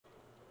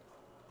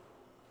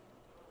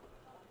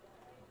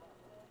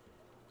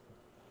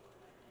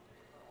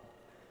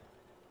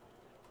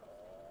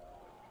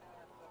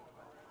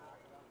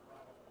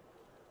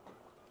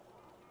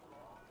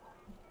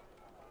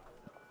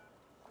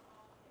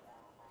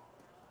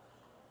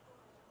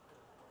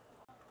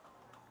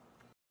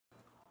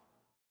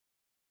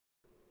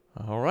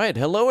right,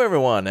 hello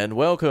everyone, and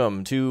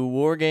welcome to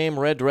Wargame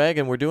Red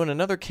Dragon. We're doing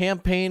another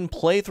campaign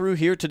playthrough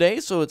here today,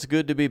 so it's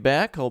good to be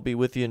back. I'll be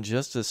with you in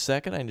just a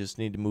second. I just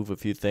need to move a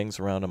few things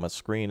around on my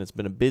screen. It's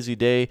been a busy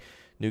day.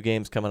 New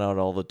games coming out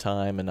all the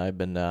time, and I've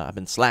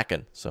been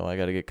slacking, so I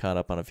got to get caught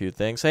up on a few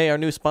things. Hey, our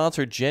new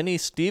sponsor, Jenny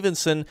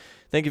Stevenson.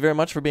 Thank you very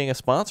much for being a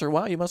sponsor.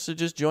 Wow, you must have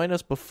just joined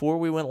us before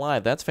we went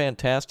live. That's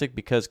fantastic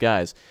because,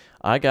 guys,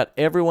 I got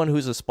everyone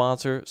who's a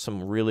sponsor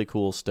some really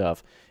cool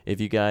stuff. If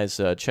you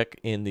guys check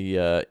in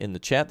the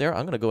chat there,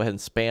 I'm going to go ahead and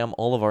spam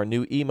all of our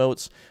new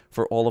emotes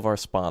for all of our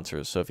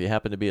sponsors. So if you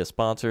happen to be a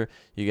sponsor,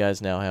 you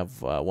guys now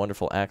have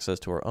wonderful access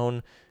to our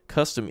own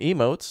custom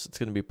emotes. It's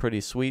going to be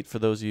pretty sweet for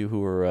those of you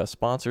who are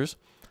sponsors.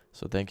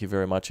 So thank you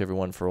very much,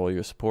 everyone, for all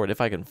your support. If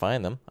I can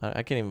find them.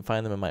 I can't even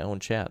find them in my own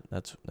chat.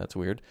 That's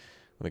weird.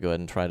 Let me go ahead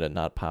and try to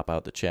not pop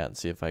out the chat and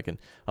see if I can.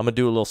 I'm going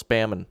to do a little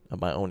spamming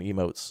of my own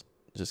emotes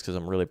just because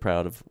I'm really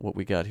proud of what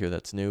we got here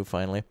that's new,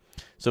 finally.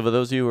 So for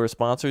those of you who are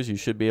sponsors, you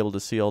should be able to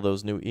see all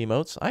those new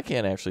emotes. I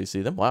can't actually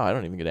see them. Wow, I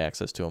don't even get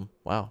access to them.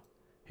 Wow,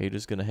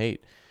 haters going to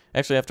hate.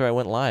 Actually, after I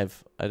went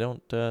live, I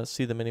don't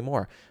see them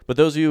anymore. But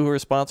those of you who are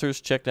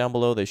sponsors, check down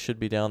below. They should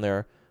be down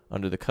there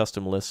under the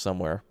custom list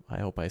somewhere. I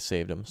hope I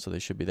saved them, so they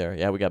should be there.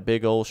 Yeah, we got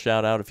big old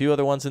shout out, a few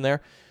other ones in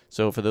there.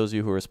 So for those of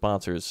you who are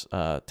sponsors,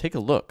 take a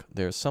look.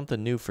 There's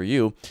something new for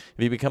you.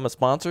 If you become a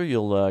sponsor,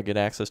 you'll get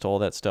access to all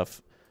that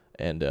stuff,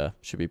 and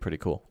should be pretty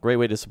cool. Great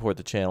way to support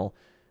the channel,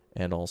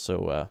 and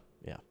also,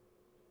 yeah,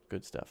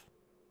 good stuff.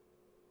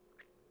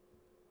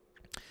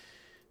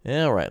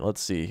 All right,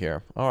 let's see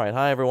here. All right,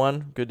 hi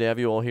everyone. Good to have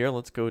you all here.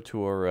 Let's go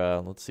to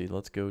our, let's see,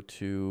 let's go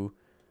to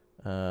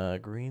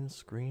green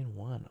screen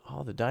 1.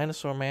 Oh, the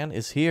dinosaur man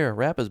is here.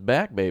 Rap is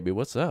back, baby.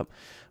 What's up?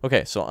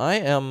 Okay, so I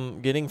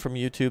am getting from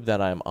YouTube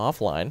that I'm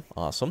offline.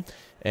 Awesome.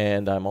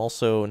 And I'm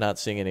also not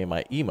seeing any of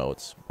my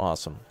emotes.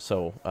 Awesome.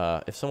 So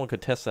if someone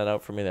could test that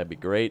out for me, that'd be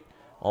great.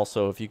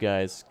 Also, if you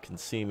guys can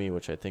see me,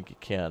 which I think you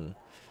can.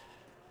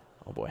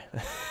 Oh, boy.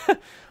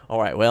 All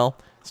right, well,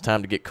 it's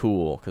time to get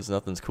cool, because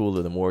nothing's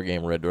cooler than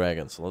Wargame Red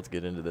Dragon. So let's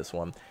get into this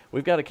one.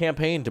 We've got a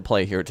campaign to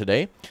play here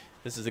today.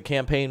 This is a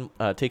campaign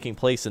taking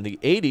place in the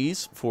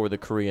 80s for the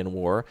Korean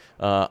War.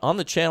 On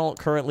the channel,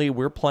 currently,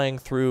 we're playing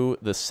through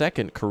the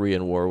Second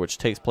Korean War, which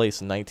takes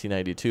place in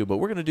 1992. But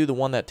we're going to do the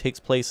one that takes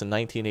place in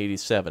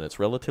 1987. It's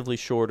relatively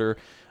shorter,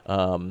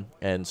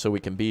 and so we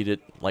can beat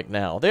it like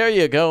now. There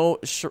you go.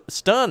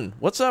 Stun.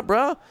 What's up,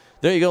 brah?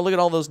 There you go. Look at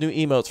all those new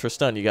emotes for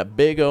Stun. You got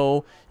Big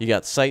O, you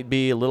got Sight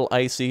B, a little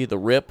icy, the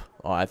Rip.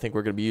 Oh, I think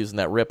we're going to be using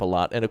that Rip a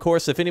lot. And, of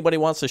course, if anybody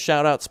wants to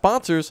shout out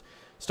sponsors,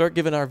 start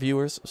giving our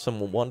viewers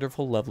some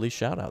wonderful, lovely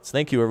shout-outs.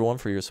 Thank you, everyone,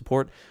 for your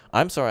support.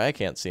 I'm sorry I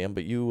can't see them,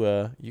 but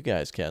you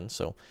guys can,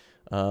 so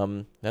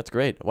that's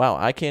great. Wow,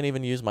 I can't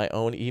even use my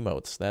own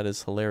emotes. That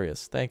is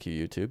hilarious. Thank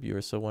you, YouTube. You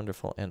are so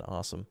wonderful and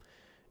awesome,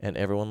 and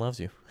everyone loves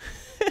you.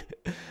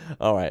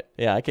 All right.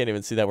 Yeah, I can't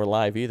even see that we're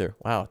live either.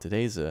 Wow,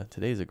 today's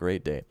a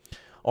great day.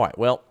 All right,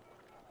 well,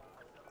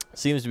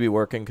 seems to be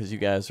working because you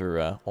guys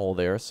are all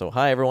there. So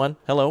hi, everyone.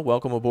 Hello.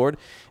 Welcome aboard.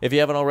 If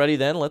you haven't already,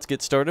 then let's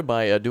get started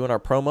by doing our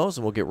promos,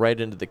 and we'll get right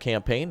into the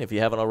campaign. If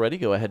you haven't already,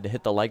 go ahead and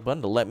hit the like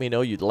button to let me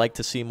know you'd like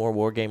to see more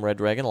Wargame Red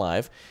Dragon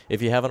live.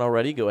 If you haven't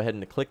already, go ahead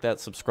and click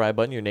that subscribe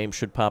button. Your name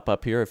should pop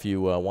up here if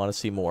you want to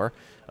see more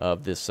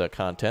of this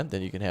content.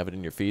 Then you can have it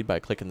in your feed by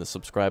clicking the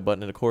subscribe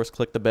button. And, of course,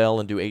 click the bell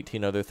and do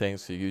 18 other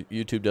things. So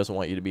YouTube doesn't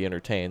want you to be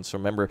entertained. So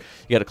remember,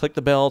 you got to click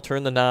the bell,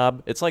 turn the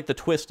knob. It's like the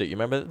twist it. You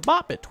remember?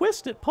 Bop it,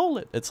 twist it, pull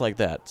it. It's like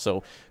that.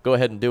 So go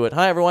ahead and do it.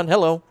 Hi, everyone.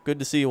 Hello. Good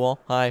to see you all.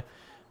 Hi.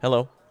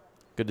 Hello.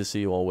 Good to see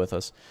you all with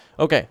us.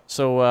 Okay,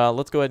 so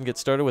let's go ahead and get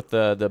started with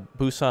the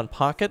Busan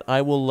Pocket.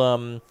 I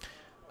will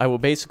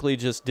basically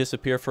just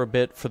disappear for a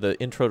bit for the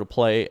intro to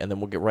play, and then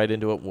we'll get right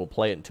into it, and we'll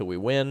play it until we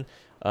win.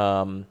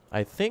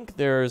 I think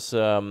there's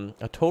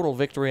a total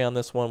victory on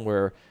this one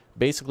where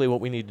basically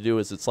what we need to do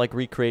is it's like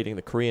recreating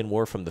the Korean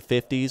War from the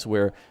 50s,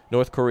 where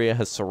North Korea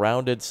has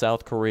surrounded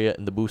South Korea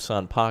in the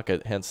Busan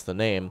Pocket, hence the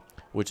name,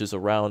 which is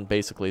around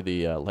basically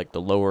the like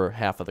the lower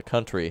half of the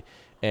country.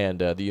 And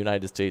the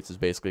United States is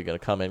basically going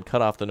to come in,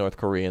 cut off the North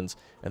Koreans,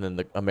 and then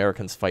the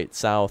Americans fight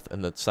south,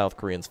 and the South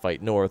Koreans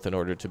fight north in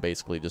order to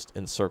basically just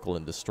encircle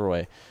and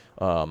destroy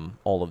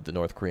all of the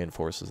North Korean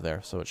forces there.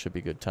 So it should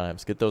be good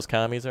times. Get those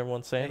commies,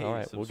 everyone's saying? Hey, all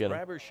right, we'll get them.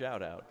 Subscriber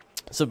shout out.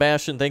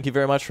 Sebastian, thank you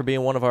very much for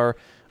being one of our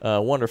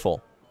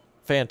wonderful,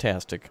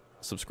 fantastic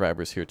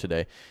subscribers here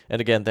today. And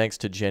again, thanks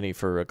to Jenny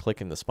for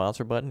clicking the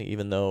sponsor button,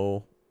 even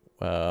though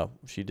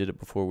she did it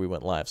before we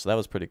went live. So that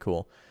was pretty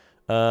cool.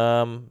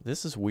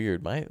 This is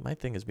weird. My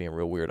thing is being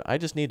real weird. I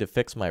just need to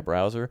fix my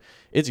browser.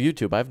 It's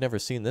YouTube. I've never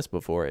seen this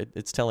before.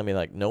 It's telling me,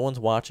 like, no one's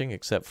watching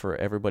except for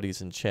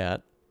everybody's in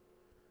chat.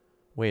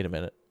 Wait a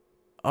minute.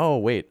 Oh,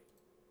 wait.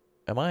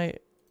 Am I?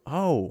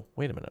 Oh,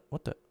 wait a minute.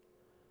 What the?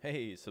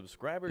 Hey,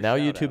 subscriber Now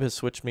shout YouTube out. has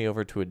switched me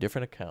over to a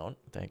different account.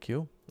 Thank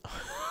you.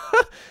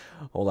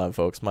 Hold on,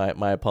 folks.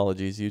 My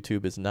apologies.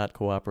 YouTube is not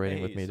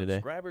cooperating with me today.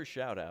 Subscriber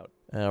shout out.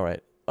 All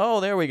right. Oh,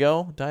 there we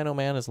go. Dino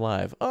Man is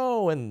live.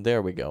 Oh, and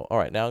there we go. All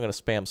right, now I'm going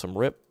to spam some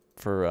Rip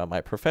for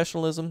my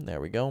professionalism.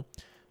 There we go.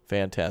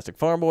 Fantastic.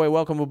 Farm Boy,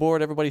 welcome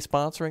aboard. Everybody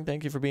sponsoring,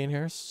 thank you for being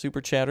here.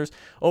 Super chatters.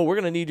 Oh, we're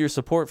going to need your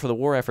support for the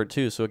war effort,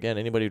 too. So, again,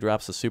 anybody who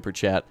drops a super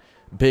chat,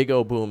 big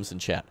O booms in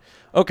chat.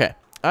 Okay,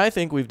 I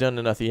think we've done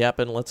enough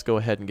yapping. Let's go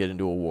ahead and get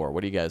into a war.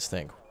 What do you guys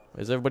think?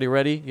 Is everybody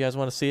ready? You guys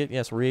want to see it?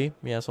 Yes, Ree.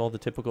 Yes, all the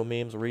typical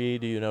memes. Ree,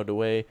 do you know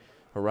Dway?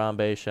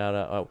 Harambe, shout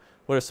out. Oh,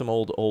 what are some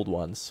old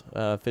ones?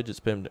 Fidget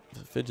spinner,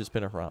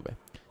 Harambe.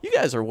 You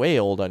guys are way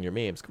old on your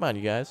memes. Come on,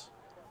 you guys.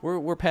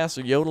 We're past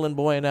the yodeling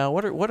boy now.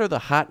 What are the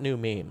hot new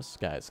memes,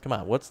 guys? Come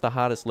on. What's the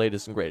hottest,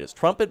 latest, and greatest?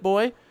 Trumpet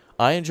Boy?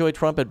 I enjoy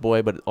Trumpet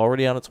Boy, but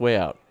already on its way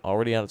out.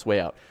 Already on its way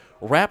out.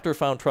 Raptor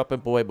found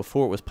Trumpet Boy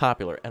before it was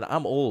popular, and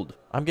I'm old.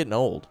 I'm getting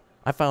old.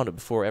 I found it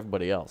before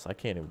everybody else. I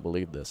can't even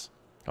believe this.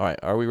 All right,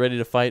 are we ready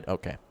to fight?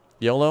 Okay.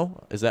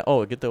 YOLO? Is that?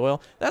 Oh, get the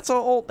oil. That's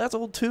all old. That's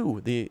old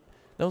too.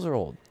 Those are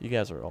old. You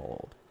guys are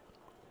all old.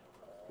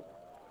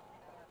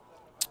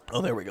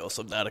 Oh, there we go.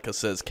 Subnautica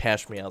says,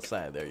 "Cash me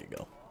outside." There you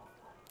go.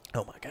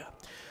 Oh, my God.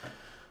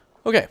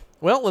 Okay,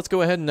 well, let's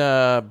go ahead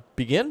and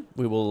begin.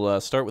 We will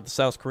start with the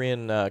South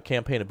Korean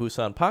campaign of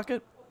Busan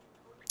Pocket.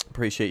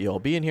 Appreciate you all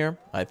being here.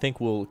 I think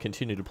we'll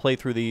continue to play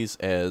through these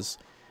as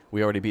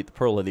we already beat the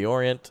Pearl of the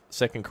Orient.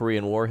 Second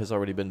Korean War has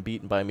already been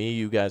beaten by me.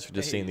 You guys are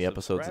just seeing the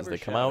episodes as they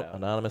come out.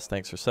 Anonymous,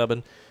 thanks for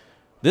subbing.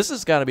 This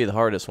has got to be the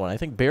hardest one. I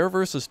think Bear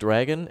vs.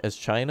 Dragon as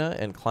China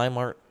and Climb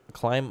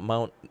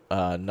Mount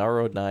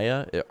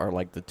Narodnaya are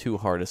like the two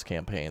hardest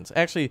campaigns.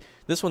 Actually,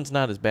 this one's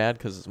not as bad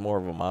because it's more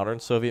of a modern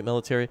Soviet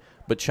military,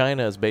 but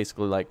China is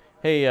basically like,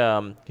 hey,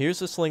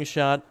 here's a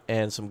slingshot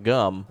and some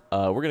gum.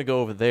 We're going to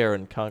go over there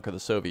and conquer the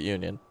Soviet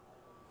Union.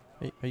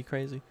 Are you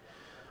crazy?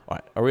 All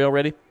right, are we all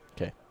ready?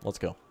 Okay, let's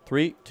go.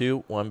 3,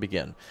 2, 1,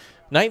 begin.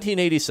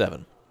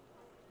 1987.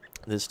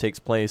 This takes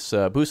place,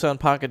 Busan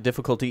Pocket,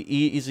 difficulty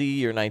easy,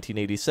 year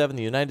 1987.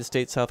 The United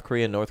States, South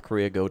Korea, and North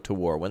Korea go to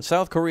war. When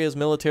South Korea's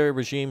military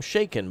regime,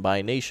 shaken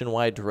by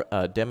nationwide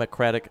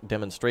democratic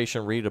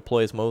demonstration,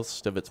 redeploys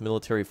most of its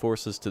military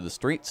forces to the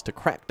streets to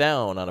crack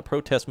down on a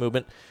protest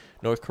movement,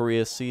 North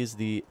Korea sees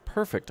the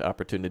perfect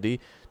opportunity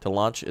to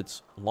launch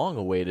its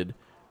long-awaited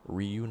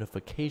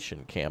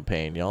reunification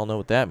campaign. Y'all know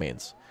what that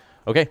means.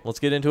 Okay, let's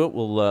get into it.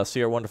 We'll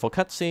see our wonderful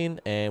cutscene,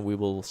 and we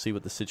will see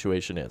what the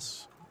situation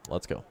is.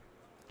 Let's go.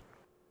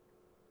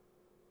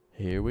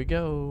 Here we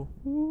go.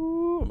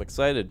 Woo, I'm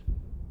excited.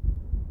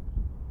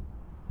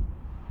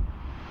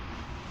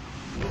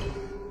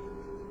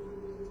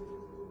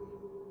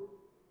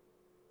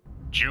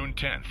 June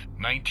 10th,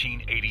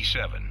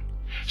 1987.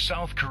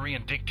 South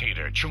Korean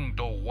dictator Chung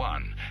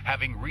Do-won,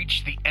 having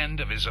reached the end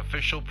of his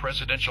official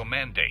presidential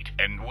mandate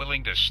and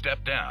willing to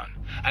step down,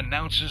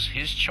 announces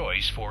his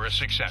choice for a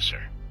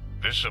successor.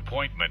 This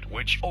appointment,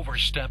 which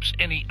oversteps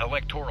any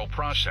electoral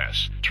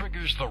process,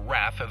 triggers the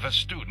wrath of the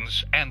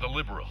students and the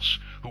liberals,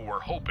 who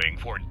were hoping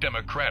for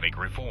democratic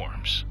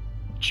reforms.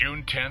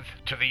 June 10th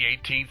to the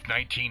 18th,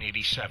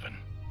 1987.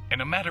 In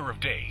a matter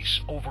of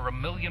days, over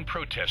 1 million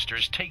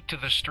protesters take to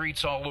the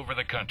streets all over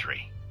the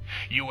country.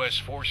 U.S.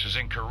 forces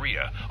in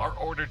Korea are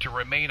ordered to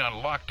remain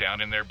on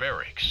lockdown in their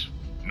barracks.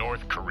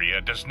 North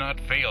Korea does not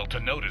fail to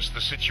notice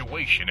the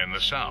situation in the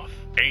south.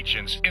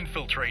 Agents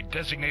infiltrate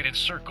designated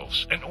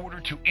circles in order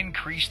to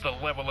increase the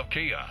level of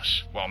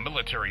chaos, while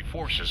military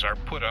forces are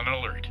put on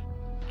alert.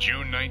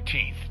 June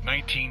 19th,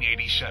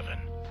 1987.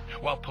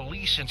 While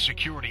police and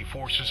security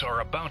forces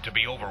are about to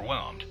be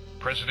overwhelmed,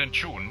 President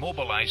Chun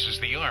mobilizes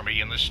the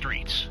army in the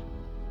streets.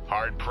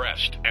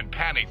 Hard-pressed and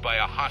panicked by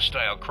a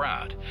hostile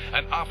crowd,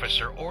 an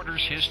officer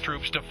orders his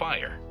troops to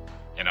fire.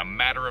 In a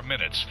matter of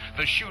minutes,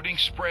 the shooting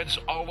spreads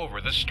all over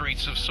the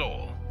streets of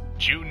Seoul.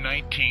 June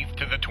 19th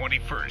to the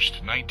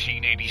 21st,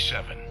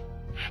 1987.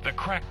 The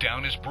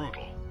crackdown is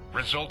brutal,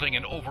 resulting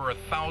in over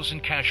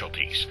 1,000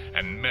 casualties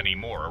and many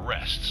more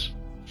arrests.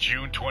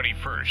 June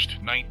 21st,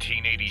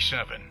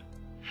 1987.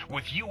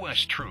 With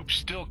U.S. troops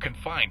still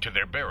confined to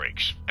their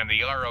barracks and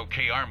the ROK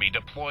army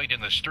deployed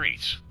in the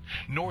streets,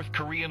 North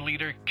Korean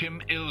leader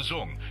Kim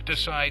Il-sung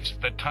decides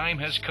the time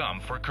has come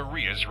for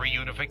Korea's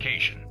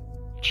reunification.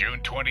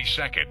 June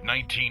 22nd,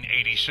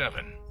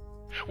 1987.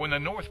 When the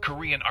North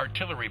Korean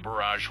artillery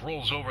barrage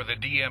rolls over the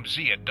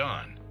DMZ at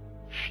dawn,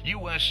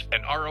 U.S.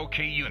 and ROK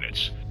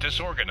units,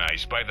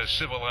 disorganized by the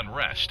civil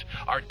unrest,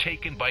 are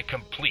taken by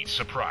complete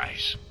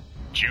surprise.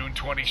 June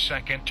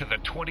 22nd to the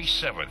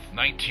 27th,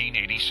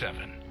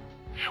 1987.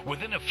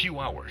 Within a few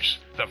hours,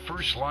 the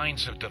first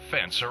lines of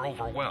defense are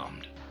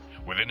overwhelmed.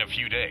 Within a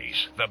few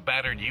days, the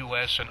battered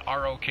U.S. and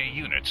ROK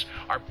units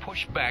are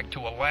pushed back to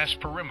a last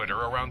perimeter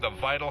around the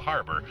vital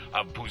harbor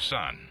of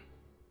Busan.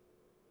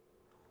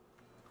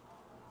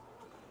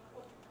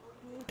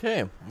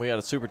 Okay, we got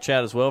a super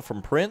chat as well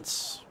from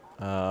Prince.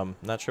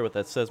 Not sure what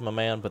that says, my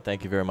man, but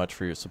thank you very much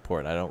for your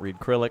support. I don't read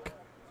Krillic,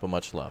 but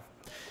much love.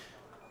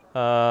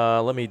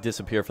 Let me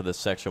disappear for this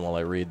section while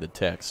I read the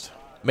text.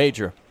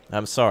 Major,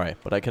 I'm sorry,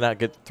 but I cannot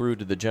get through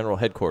to the general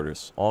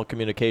headquarters. All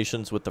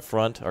communications with the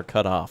front are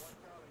cut off.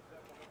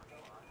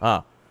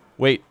 Ah,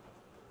 wait.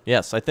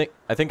 Yes, I think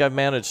I've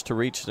managed to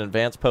reach an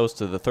advanced post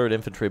of the 3rd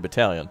Infantry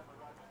Battalion.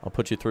 I'll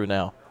put you through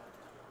now.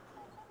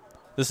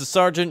 This is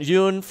Sergeant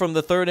Yoon from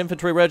the 3rd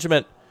Infantry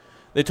Regiment.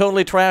 They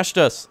totally trashed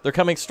us. They're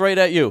coming straight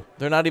at you.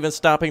 They're not even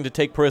stopping to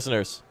take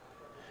prisoners.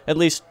 At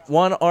least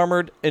 1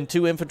 armored and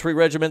 2 infantry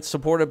regiments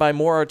supported by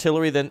more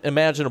artillery than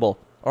imaginable.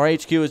 Our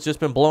HQ has just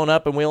been blown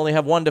up and we only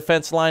have 1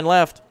 defense line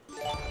left.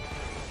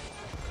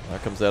 There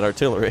comes that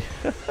artillery.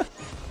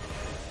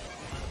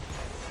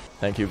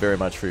 Thank you very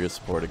much for your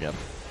support again.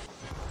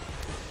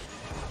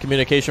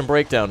 Communication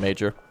breakdown,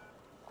 Major.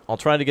 I'll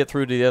try to get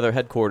through to the other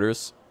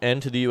headquarters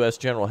and to the U.S.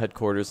 General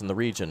Headquarters in the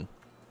region.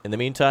 In the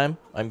meantime,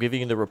 I'm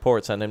giving you the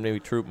reports on enemy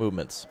troop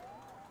movements.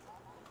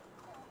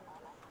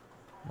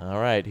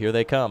 Alright, here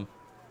they come.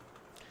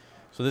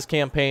 So this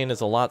campaign is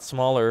a lot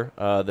smaller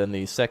than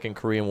the second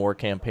Korean War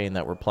campaign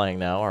that we're playing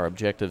now. Our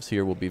objectives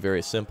here will be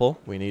very simple.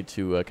 We need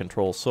to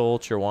control Seoul,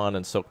 Cheonan,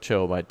 and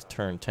Sokcho by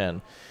turn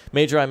 10.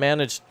 Major, I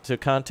managed to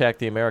contact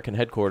the American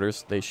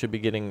headquarters. They should be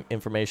getting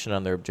information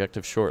on their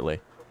objectives shortly.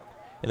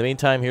 In the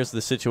meantime, here's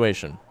the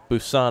situation.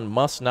 Busan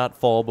must not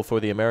fall before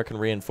the American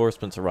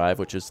reinforcements arrive,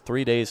 which is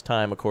 3 days'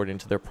 time according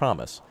to their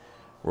promise.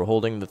 We're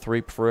holding the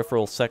 3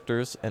 peripheral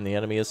sectors, and the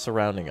enemy is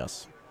surrounding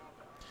us.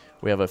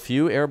 We have a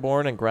few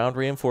airborne and ground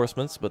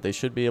reinforcements, but they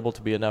should be able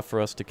to be enough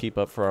for us to keep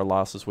up for our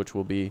losses, which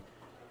will be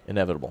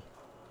inevitable.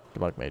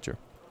 Good luck, Major.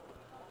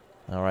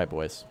 All right,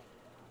 boys.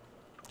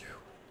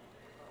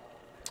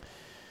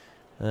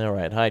 All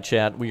right, hi,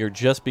 chat. We are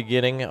just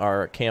beginning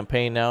our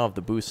campaign now of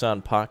the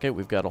Busan Pocket.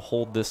 We've got to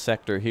hold this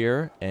sector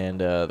here,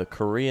 and the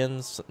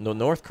Koreans, the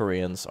North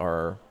Koreans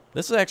are...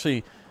 This is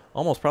actually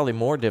almost probably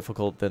more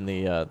difficult than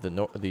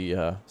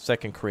the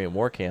Second Korean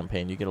War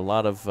campaign. You get a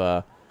lot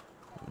of...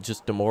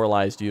 just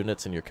demoralized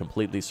units, and you're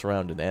completely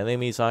surrounded. The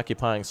enemy's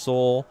occupying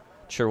Seoul,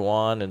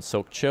 Cheonan, and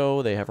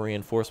Sokcho. They have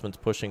reinforcements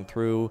pushing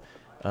through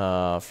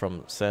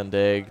from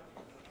Sandaeg.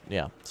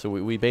 Yeah, so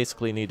we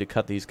basically need to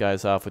cut these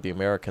guys off with the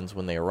Americans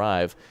when they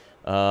arrive.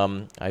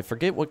 I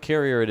forget what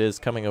carrier it is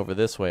coming over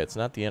this way. It's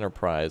not the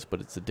Enterprise, but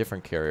it's a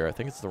different carrier. I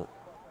think it's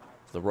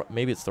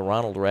maybe it's the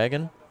Ronald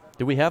Reagan.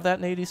 Did we have that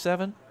in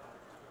 87?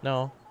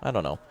 No, I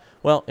don't know.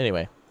 Well,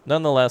 anyway.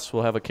 Nonetheless,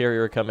 we'll have a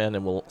carrier come in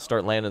and we'll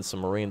start landing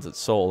some Marines at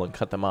Seoul and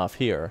cut them off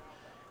here.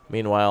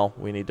 Meanwhile,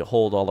 we need to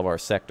hold all of our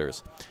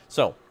sectors.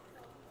 So,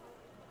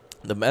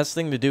 the best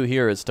thing to do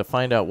here is to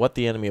find out what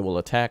the enemy will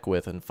attack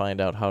with and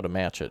find out how to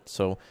match it.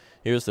 So,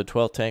 here's the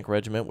 12th Tank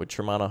Regiment with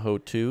Shermana Ho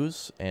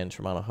 2s and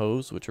Shermana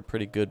Hos, which are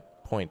pretty good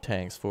point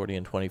tanks, 40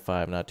 and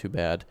 25, not too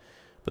bad.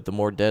 But the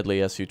more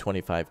deadly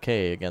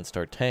Su-25K against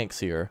our tanks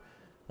here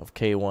of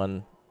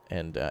K1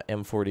 and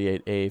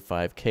M48A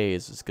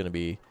 5Ks is going to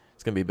be...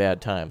 It's going to be bad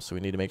times, so we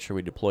need to make sure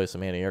we deploy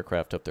some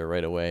anti-aircraft up there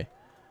right away.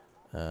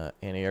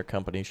 Anti-air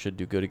company should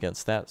do good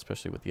against that,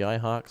 especially with the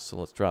IHawks, so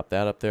let's drop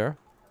that up there.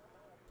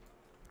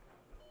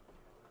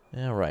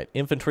 Alright,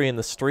 infantry in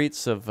the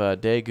streets of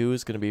Daegu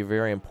is going to be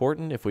very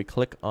important. If we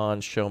click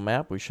on Show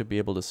Map, we should be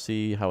able to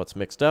see how it's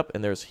mixed up,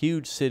 and there's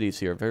huge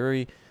cities here,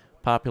 very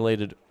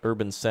populated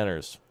urban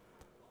centers.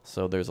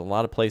 So there's a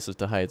lot of places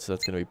to hide, so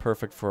that's going to be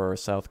perfect for our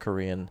South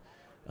Korean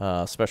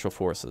Special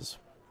Forces.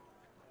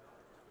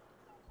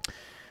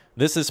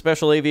 This is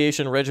Special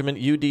Aviation Regiment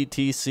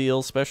UDT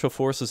SEAL Special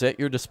Forces at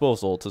your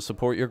disposal to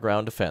support your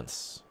ground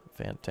defense.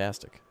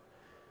 Fantastic.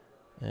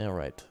 All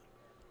right.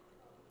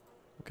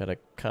 We've got a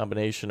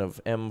combination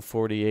of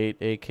M48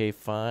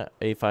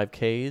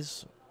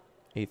 A5Ks,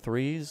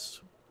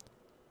 A3s.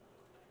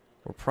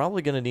 We're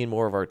probably going to need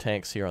more of our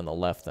tanks here on the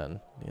left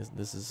then.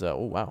 This is, oh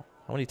wow.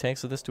 How many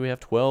tanks of this do we have?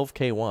 12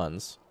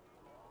 K1s.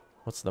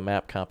 What's the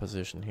map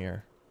composition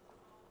here?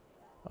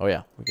 Oh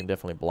yeah, we can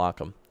definitely block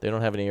them. They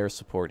don't have any air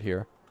support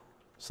here.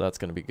 So that's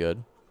going to be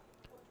good.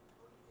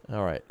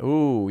 Alright.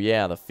 Ooh,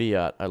 yeah, the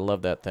Fiat. I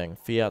love that thing.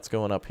 Fiat's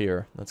going up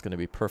here. That's going to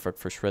be perfect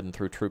for shredding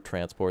through troop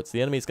transports.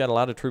 The enemy's got a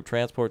lot of troop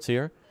transports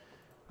here.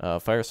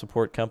 Fire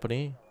Support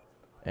Company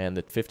and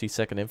the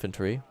 52nd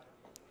Infantry.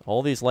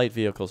 All these light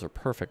vehicles are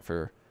perfect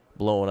for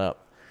blowing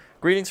up.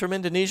 Greetings from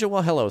Indonesia.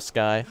 Well, hello,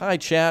 Sky. Hi,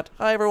 chat.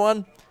 Hi,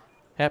 everyone.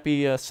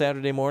 Happy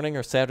Saturday morning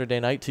or Saturday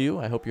night to you.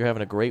 I hope you're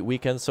having a great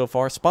weekend so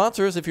far.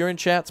 Sponsors, if you're in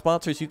chat,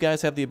 sponsors, you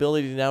guys have the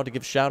ability now to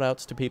give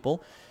shout-outs to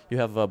people. You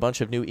have a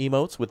bunch of new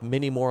emotes with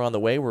many more on the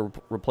way. We're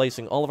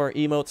replacing all of our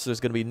emotes. There's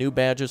going to be new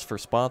badges for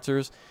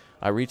sponsors.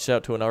 I reached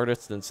out to an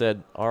artist and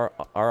said our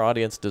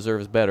audience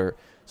deserves better.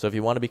 So if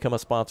you want to become a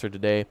sponsor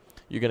today,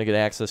 you're going to get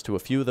access to a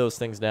few of those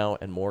things now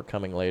and more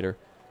coming later.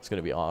 It's going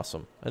to be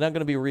awesome. And I'm going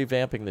to be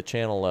revamping the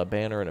channel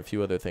banner and a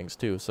few other things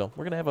too. So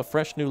we're going to have a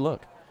fresh new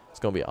look. It's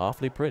going to be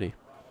awfully pretty.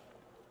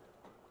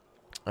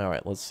 All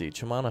right, let's see.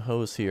 Shermana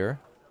Hos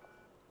here.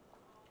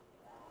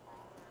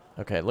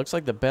 Okay, it looks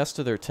like the best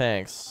of their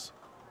tanks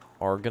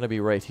are going to be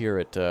right here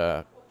at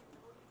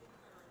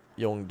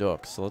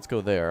Yongduk. So let's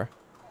go there.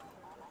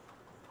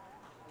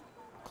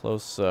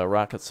 Close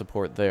rocket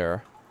support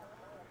there.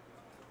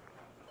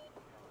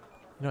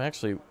 You know,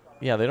 actually,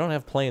 yeah, they don't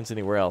have planes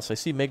anywhere else. I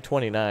see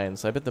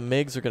MiG-29s. I bet the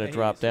MiGs are going to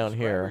drop down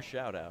here.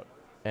 Shout out.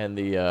 And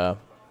the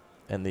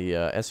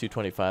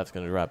Su-25 is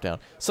going to drop down.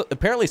 So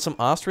apparently some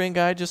Austrian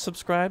guy just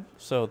subscribed.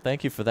 So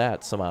thank you for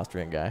that, some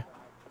Austrian guy.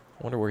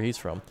 I wonder where he's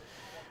from.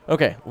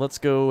 Okay, let's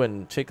go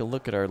and take a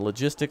look at our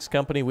logistics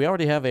company. We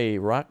already have a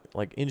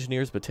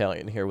engineers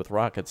battalion here with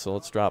rockets, so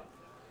let's drop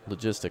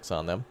logistics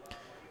on them.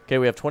 Okay,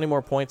 we have 20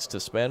 more points to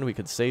spend. We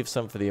could save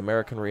some for the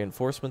American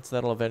reinforcements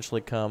that'll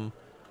eventually come.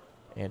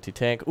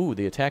 Anti-tank. Ooh,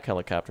 the attack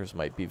helicopters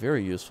might be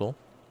very useful.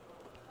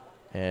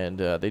 And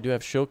they do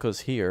have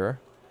Shokos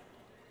here.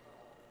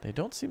 They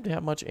don't seem to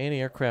have much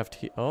anti-aircraft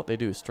here. Oh, they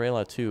do.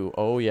 Strela 2.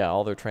 Oh, yeah,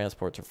 all their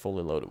transports are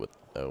fully loaded with...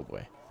 Oh,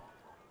 boy.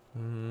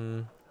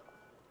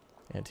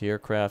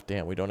 Anti-aircraft.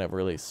 Damn, we don't have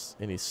really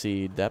any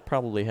seed. That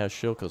probably has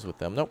Shokos with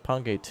them. Nope,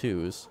 Pangay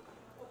 2s.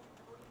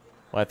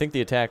 Well, I think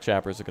the attack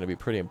choppers are going to be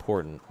pretty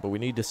important, but we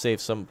need to save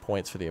some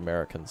points for the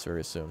Americans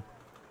very soon.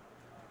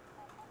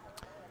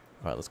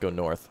 All right, let's go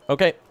north.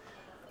 Okay,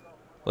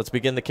 let's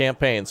begin the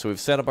campaign. So we've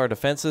set up our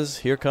defenses.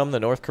 Here come the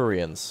North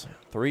Koreans.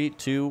 3,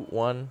 2,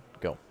 1,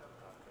 go.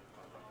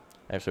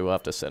 Actually, we'll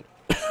have to send...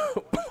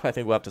 I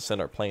think we'll have to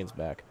send our planes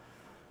back.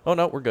 Oh,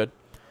 no, we're good.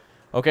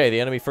 Okay, the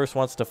enemy first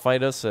wants to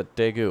fight us at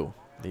Daegu.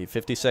 The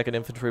 52nd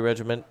Infantry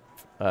Regiment,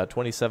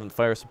 27th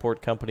Fire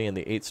Support Company, and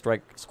the 8th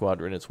Strike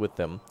Squadron is with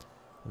them.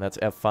 And that's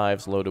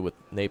F5s loaded with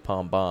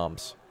napalm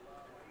bombs.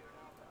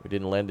 We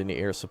didn't lend any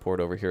air support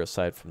over here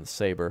aside from the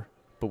Sabre.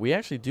 But we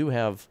actually do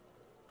have...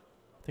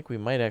 I think we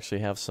might actually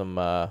have some...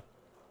 oh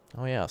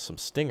yeah, some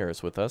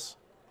Stingers with us.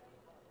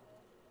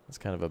 It's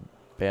kind of a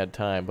bad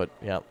time, but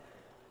yeah.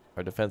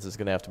 Our defense is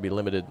going to have to be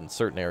limited in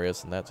certain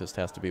areas, and that just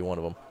has to be one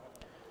of them.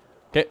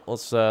 Okay,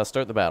 let's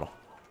start the battle.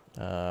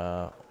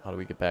 How do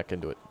we get back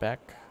into it?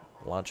 Back,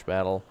 launch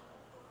battle,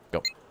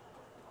 go.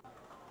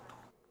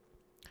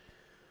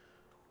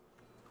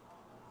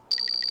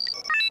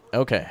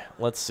 Okay,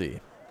 let's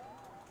see.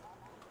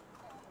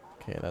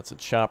 Okay, that's a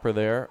chopper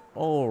there.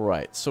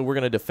 Alright, so we're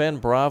going to defend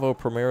Bravo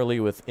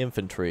primarily with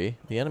infantry.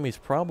 The enemy's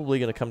probably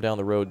going to come down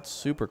the road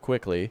super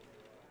quickly.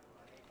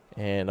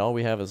 And all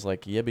we have is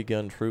like Yebi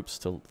gun troops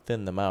to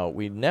thin them out.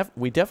 We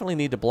definitely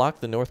need to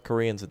block the North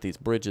Koreans at these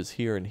bridges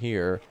here and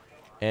here.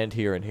 And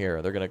here and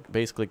here. They're going to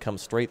basically come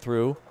straight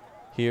through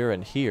here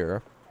and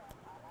here.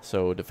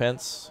 So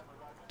defense,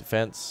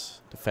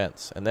 defense,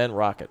 defense. And then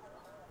rocket.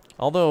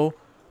 Although,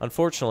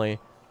 unfortunately...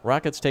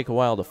 rockets take a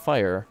while to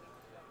fire,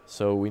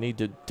 so we need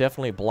to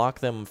definitely block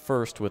them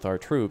first with our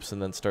troops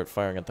and then start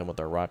firing at them with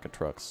our rocket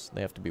trucks.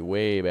 They have to be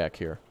way back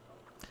here.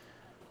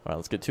 Alright,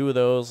 let's get 2 of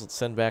those. Let's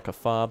send back a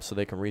FOB so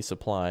they can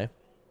resupply.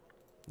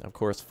 Of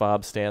course,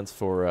 FOB stands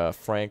for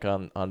Frank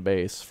on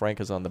base.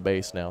 Frank is on the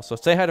base now. So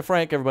say hi to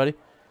Frank, everybody.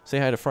 Say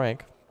hi to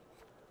Frank.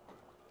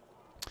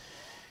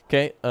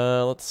 Okay,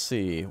 let's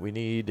see. We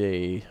need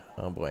a...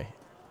 oh, boy.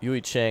 Yui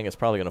Chang is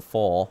probably going to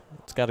fall.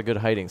 It's got a good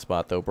hiding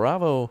spot, though.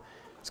 Bravo...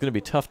 it's going to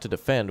be tough to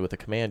defend with a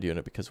command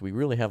unit because we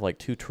really have like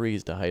 2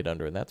 trees to hide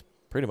under, and that's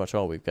pretty much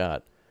all we've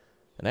got.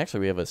 And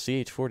actually, we have a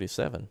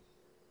CH-47.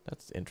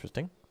 That's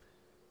interesting.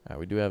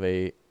 We do have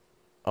a...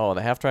 oh,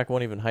 the half-track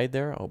won't even hide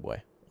there? Oh,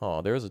 boy.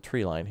 Oh, there is a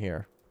tree line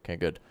here. Okay,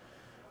 good.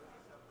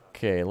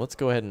 Okay, let's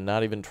go ahead and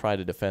not even try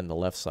to defend the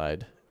left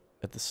side.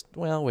 At this...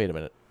 well, wait a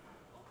minute.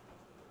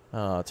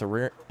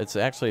 It's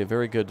actually a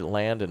very good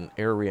land and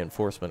air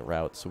reinforcement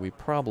route, so we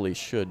probably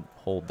should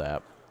hold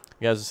that.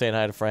 You guys are saying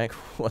hi to Frank?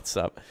 What's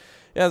up?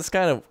 Yeah, it's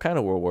kind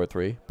of World War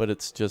III, but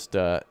it's just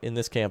in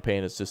this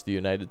campaign, it's just the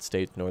United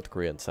States, North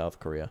Korea, and South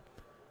Korea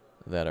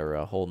that are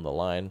holding the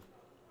line.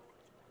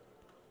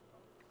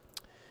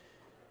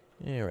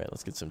 All right,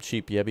 let's get some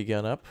cheap Yebi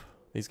gun up.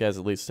 These guys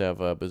at least have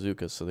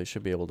bazookas, so they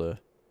should be able to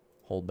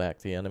hold back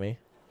the enemy.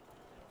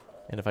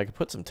 And if I could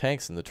put some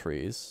tanks in the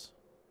trees,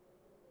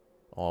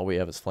 all we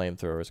have is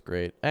flamethrowers.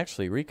 Great.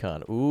 Actually,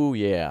 recon. Ooh,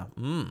 yeah.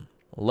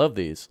 Love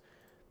these.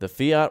 The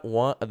Fiat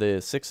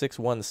the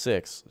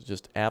 6616 is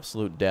just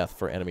absolute death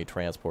for enemy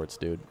transports,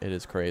 dude. It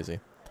is crazy.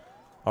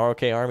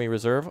 ROK Army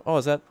Reserve. Oh,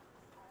 is that?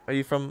 Are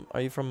you from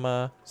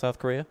South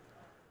Korea?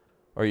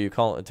 Or are you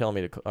telling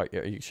me to? Are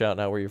you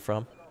shouting out where you're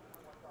from?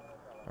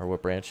 Or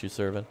what branch you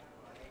serve in?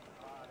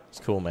 It's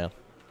cool, man.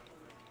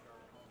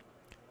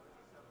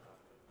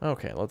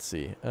 Okay, let's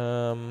see.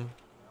 We're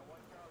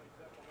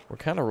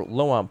kind of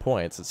low on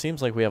points. It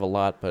seems like we have a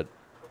lot, but.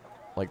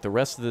 Like, the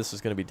rest of this is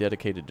going to be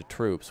dedicated to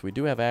troops. We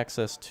do have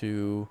access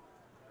to...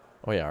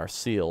 oh, yeah, our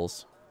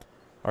SEALs.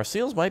 Our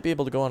SEALs might be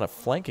able to go on a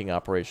flanking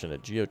operation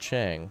at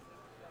Geochang.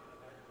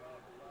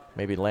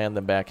 Maybe land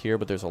them back here,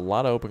 but there's a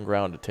lot of open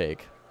ground to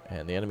take.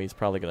 And the enemy's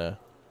probably going to...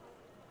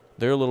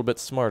 they're a little bit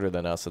smarter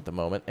than us at the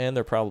moment, and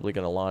they're probably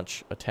going to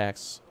launch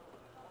attacks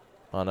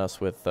on us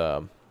with...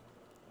 oh,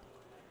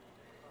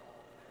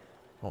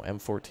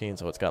 M14,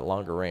 so it's got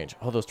longer range.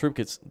 Oh, those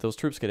troops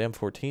get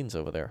M14s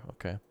over there.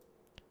 Okay.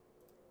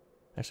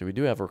 Actually, we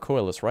do have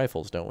recoilless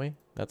rifles, don't we?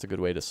 That's a good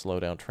way to slow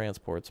down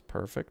transports.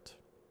 Perfect.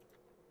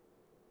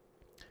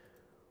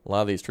 A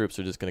lot of these troops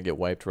are just going to get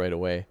wiped right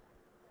away.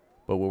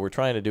 But what we're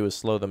trying to do is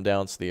slow them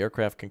down so the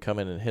aircraft can come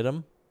in and hit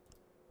them.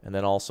 And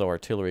then also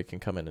artillery can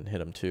come in and hit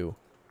them too.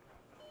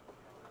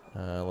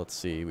 Let's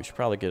see. We should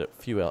probably get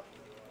a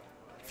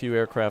few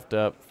aircraft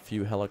up, a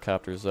few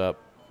helicopters up.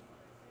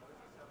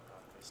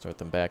 Start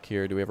them back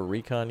here. Do we have a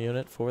recon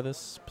unit for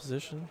this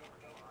position?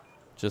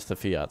 Just the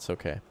Fiats,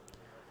 okay.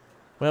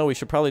 Well, we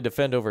should probably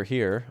defend over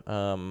here.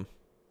 Again,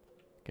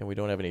 we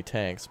don't have any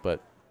tanks,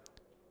 but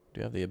we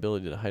do have the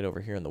ability to hide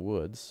over here in the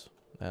woods.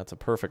 That's a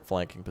perfect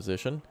flanking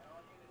position.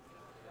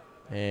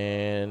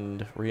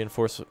 And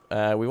reinforce.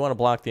 We want to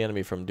block the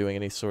enemy from doing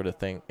any sort of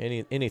thing,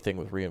 anything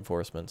with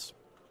reinforcements.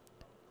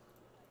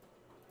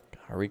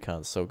 Our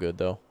recon's so good,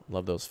 though.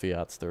 Love those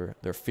Fiats.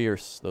 They're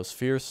fierce. Those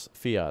fierce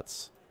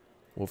Fiats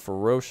will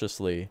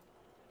ferociously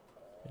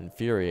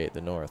infuriate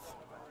the North.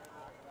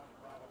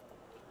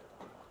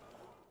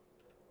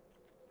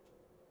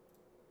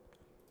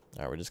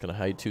 All right, we're just going to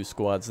hide 2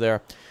 squads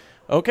there.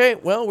 Okay,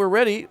 well, we're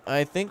ready.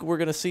 I think we're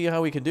going to see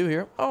how we can do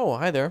here. Oh,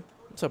 hi there.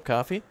 What's up,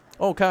 Coffee?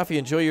 Oh, Coffee,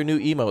 enjoy your new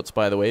emotes,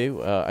 by the way.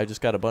 I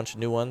just got a bunch of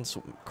new ones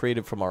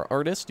created from our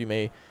artist. You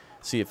may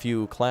see a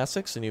few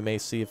classics, and you may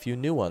see a few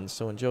new ones.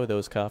 So enjoy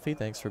those, Coffee.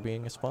 Thanks for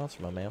being a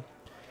sponsor, my man.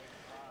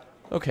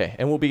 Okay,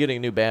 and we'll be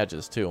getting new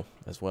badges, too,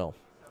 as well.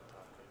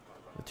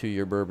 The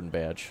 2-year bourbon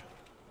badge.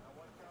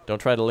 Don't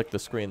try to lick the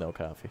screen, though,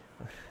 Coffee.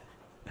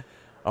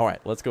 All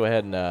right, let's go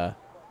ahead and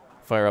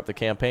fire up the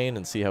campaign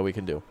and see how we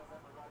can do.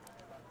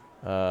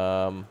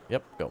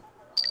 Yep, go.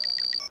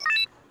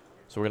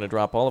 So we're going to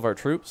drop all of our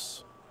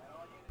troops.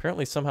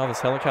 Apparently, somehow this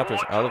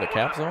helicopter's out of the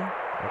cap zone.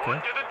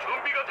 Okay.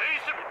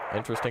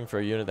 Interesting for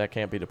a unit that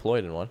can't be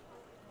deployed in one.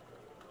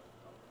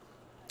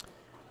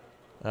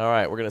 All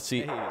right, we're going to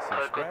see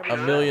a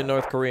million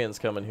North Koreans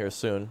coming here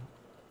soon.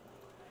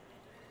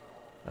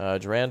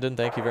 Drandon,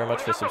 thank you very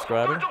much for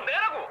subscribing.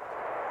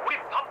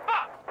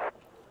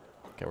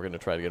 Okay, we're going to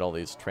try to get all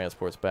these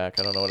transports back.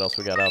 I don't know what else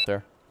we got out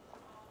there.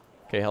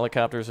 Okay,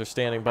 helicopters are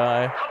standing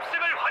by. All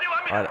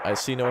right, I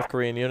see North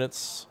Korean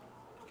units.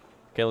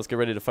 Okay, let's get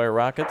ready to fire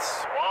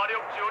rockets.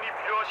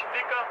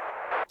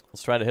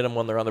 Let's try to hit them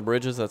when they're on the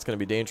bridges. That's going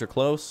to be danger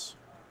close.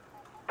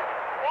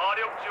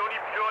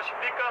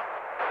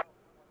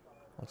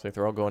 Looks like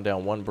they're all going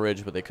down one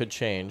bridge, but they could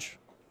change.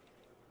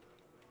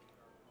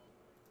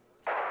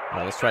 All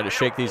right, let's try to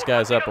shake these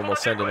guys up, and we'll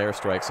send in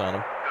airstrikes on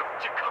them.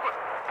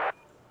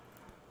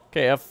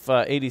 Okay,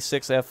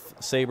 F-86 F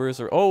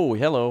Sabres are... Oh,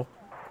 hello.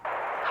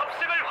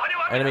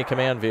 Enemy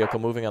command vehicle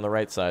moving on the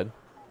right side.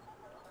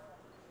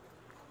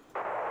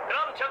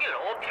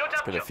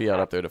 Let's get a Fiat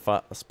up there to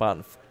spot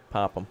and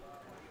pop them.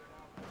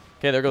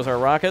 Okay, there goes our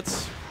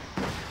rockets.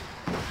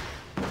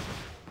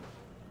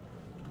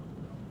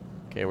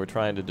 Okay, we're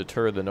trying to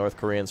deter the North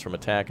Koreans from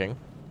attacking.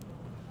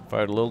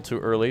 Fired a little too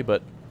early,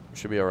 but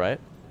should be all right.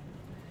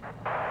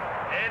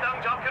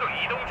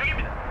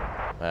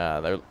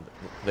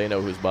 They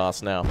know who's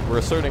boss now. We're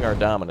asserting our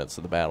dominance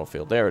of the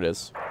battlefield. There it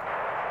is.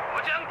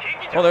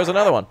 Oh, there's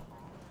another one.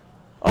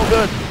 Oh,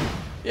 good.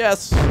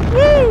 Yes.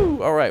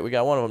 Woo! All right, we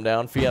got one of them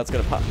down. Fiat's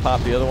going to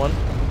pop the other one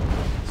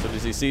as soon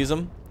as he sees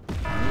him.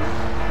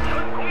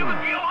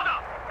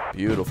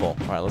 Beautiful.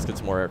 All right, let's get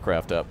some more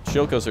aircraft up.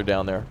 Shilkos are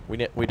down there. We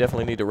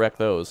definitely need to wreck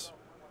those.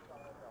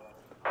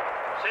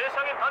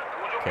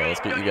 Okay, let's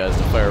get you guys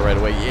to fire right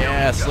away.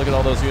 Yes! Look at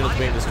all those units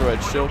being destroyed.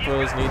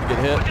 Shilkos need to get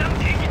hit.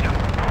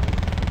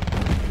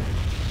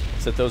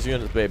 Let's hit those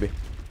units, baby.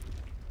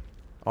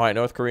 All right,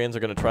 North Koreans are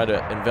going to try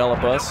to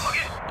envelop us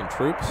in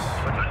troops.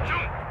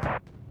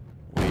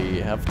 We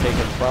have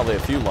taken probably a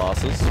few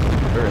losses.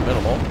 Very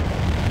minimal.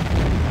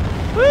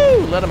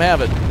 Woo! Let them have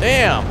it.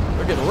 Damn!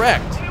 They're getting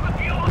wrecked.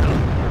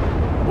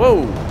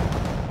 Whoa!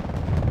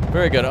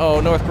 Very good.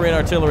 Oh, North Korean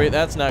artillery.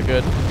 That's not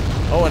good.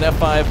 Oh, and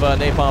F-5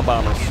 napalm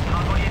bombers.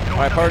 All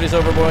right, party's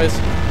over, boys.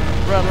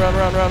 Run, run,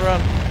 run, run,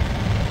 run.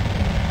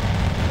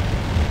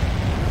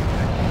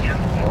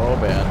 Oh,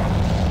 bad.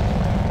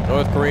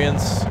 North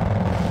Koreans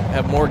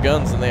have more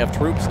guns than they have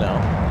troops now.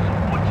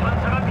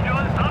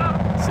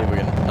 Let's see if we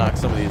can knock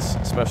some of these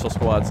special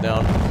squads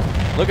down.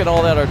 Look at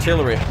all that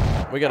artillery.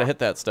 We got to hit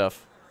that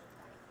stuff.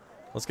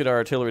 Let's get our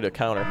artillery to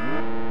counter.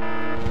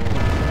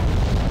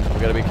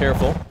 We got to be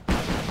careful.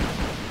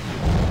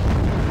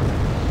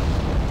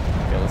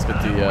 Okay, let's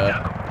get the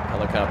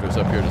helicopters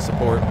up here to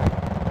support.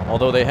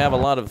 Although they have a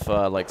lot of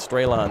like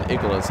Strelon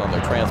Iglas on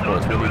their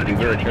transports, we need to be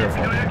very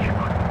careful.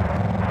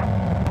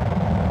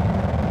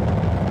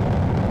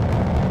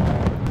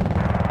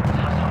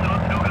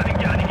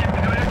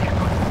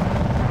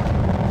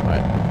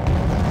 Alright.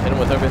 Hit them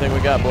with everything we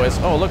got, boys.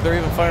 Oh, look, they're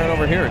even firing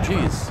over here.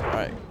 Jeez.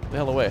 Alright, the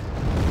hell away.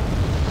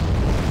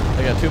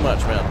 They got too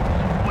much, man.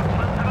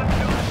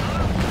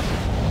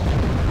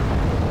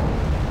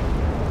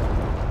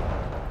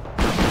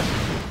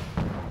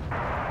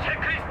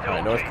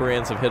 North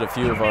Koreans have hit a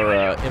few of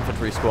our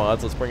infantry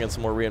squads. Let's bring in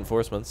some more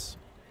reinforcements.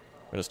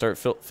 We're going to start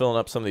filling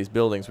up some of these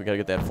buildings. We got to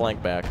get that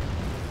flank back.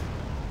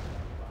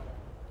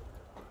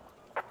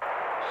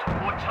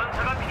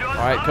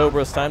 All right,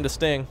 Cobra, it's time to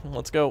sting.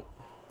 Let's go.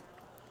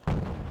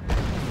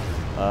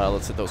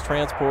 Let's hit those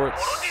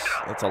transports.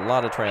 That's a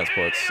lot of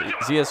transports.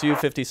 ZSU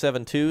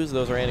 57-2s,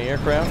 those are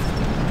anti-aircraft.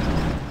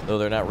 Though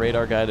they're not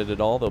radar guided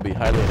at all, they'll be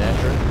highly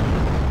inaccurate.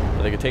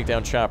 But they can take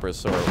down choppers,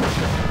 so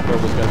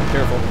Cobra's got to be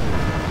careful.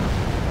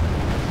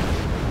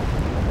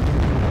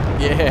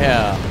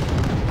 Yeah.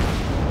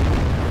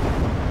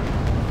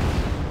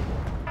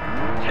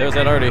 There's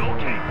that arty.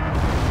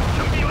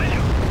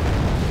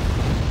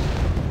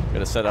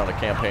 gonna set out a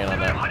campaign on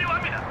that.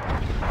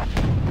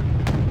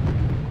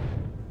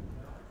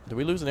 Did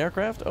we lose an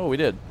aircraft? Oh, we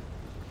did.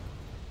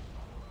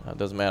 It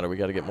doesn't matter. We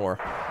got to get more.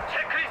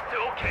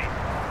 Oh,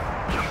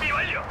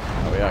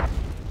 we are.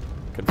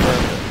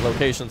 Confirmed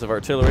locations of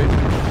artillery.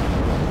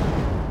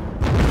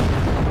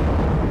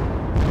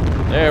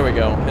 There we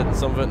go. Hitting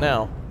some of it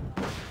now.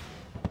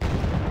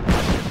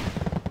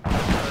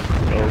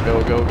 Go,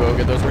 go, go, go.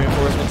 Get those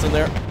reinforcements in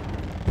there.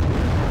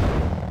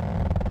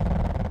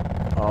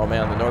 Oh,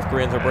 man. The North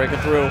Koreans are breaking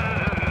through.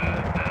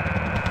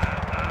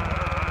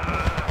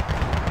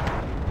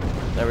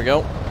 There we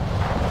go.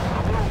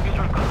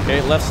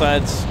 Okay, left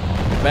side's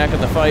back in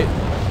the fight.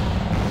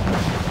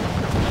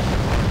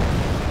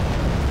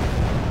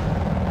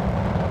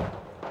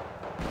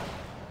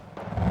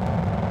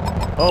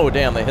 Oh,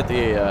 damn, they hit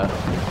the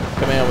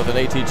command with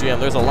an ATGM.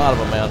 There's a lot of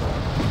them, man.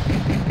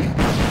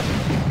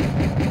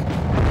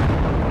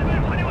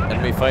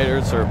 Enemy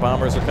fighters or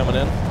bombers are coming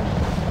in.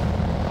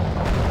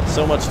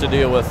 So much to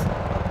deal with.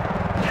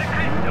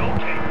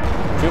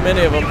 Too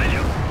many of them.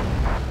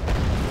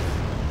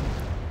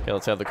 Okay,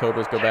 let's have the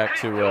Cobras go back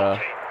to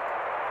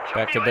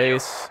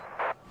base.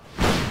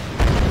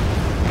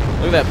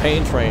 Look at that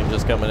pain train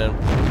just coming in.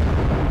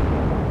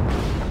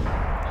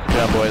 Good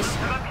job, boys.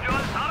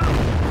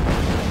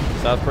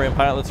 South Korean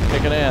pilots are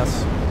kicking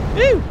ass.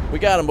 Woo! We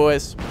got them,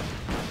 boys.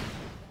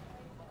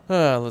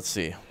 Let's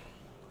see. All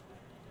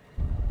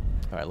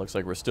right, looks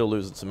like we're still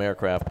losing some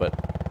aircraft, but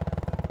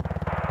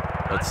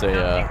that's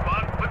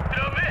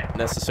a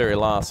necessary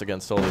loss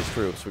against all these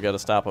troops. We got to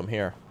stop them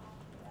here.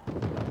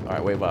 All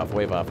right, wave off,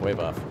 wave off, wave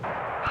off.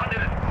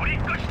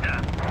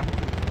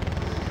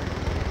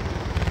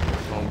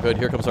 Oh, good.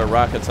 Here comes our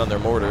rockets on their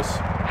mortars.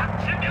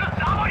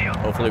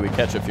 Hopefully we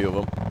catch a few of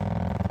them.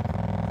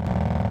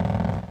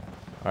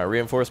 All right,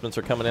 reinforcements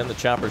are coming in. The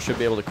choppers should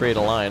be able to create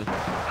a line.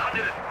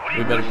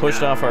 We've been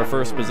pushed off our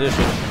first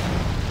position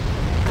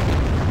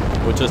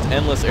with just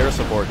endless air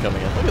support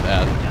coming in. Look at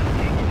that.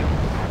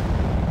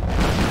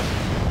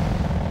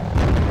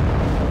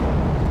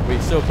 We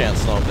still can't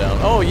slow them down.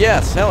 Oh,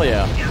 yes. Hell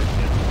yeah.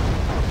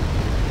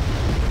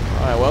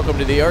 All right, welcome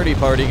to the arty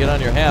party. Get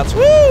on your hats.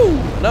 Woo!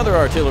 Another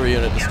artillery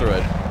unit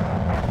destroyed.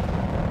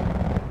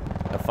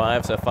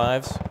 F5s,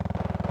 F5s.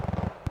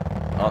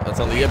 Oh, that's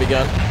on the Yebby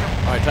gun.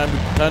 All right,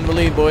 time to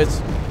lead,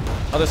 boys.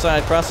 Other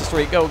side, cross the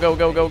street. Go, go,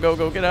 go, go, go,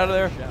 go. Get out of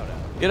there.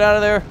 Get out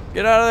of there.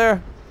 Get out of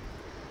there.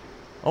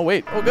 Oh,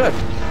 wait. Oh, good.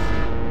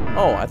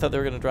 Oh, I thought they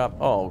were going to drop.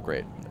 Oh,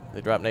 great.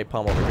 They dropped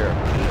napalm over here.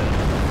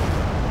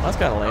 Well, that's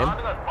kind of lame.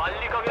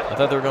 I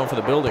thought they were going for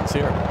the buildings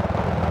here.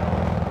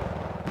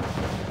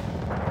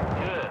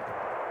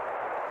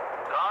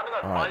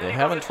 All right, they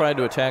haven't tried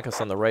to attack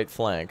us on the right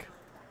flank.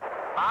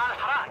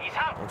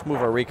 Let's move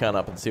our recon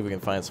up and see if we can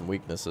find some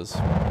weaknesses.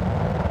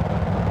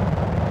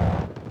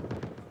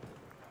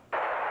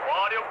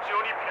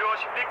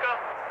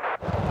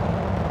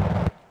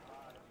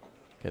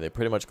 Okay, they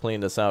pretty much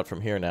cleaned us out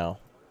from here now.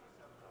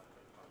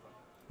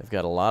 They've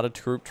got a lot of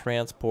troop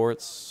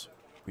transports.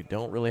 We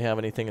don't really have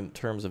anything in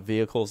terms of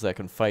vehicles that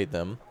can fight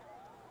them.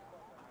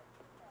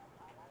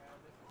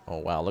 Oh,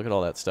 wow, look at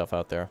all that stuff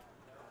out there.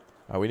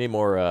 All right, we need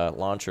more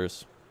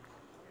launchers.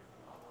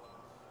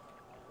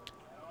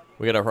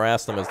 We gotta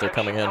harass them as they're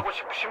coming in.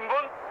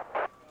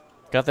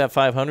 Got that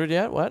 500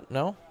 yet? What?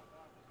 No?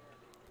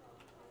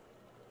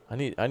 I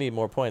need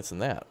more points than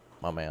that,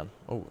 my man.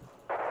 Oh.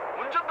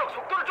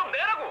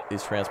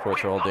 These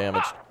transports are all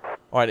damaged.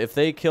 All right, if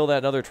they kill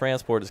that other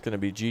transport, it's going to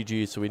be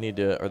GG, so we need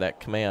to, or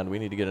that command, we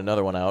need to get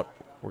another one out.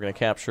 We're going to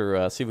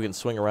capture, see if we can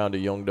swing around to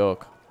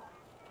Yongdok.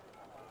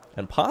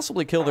 And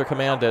possibly kill their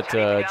command at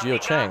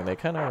Geochang. They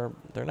kind of,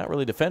 they're not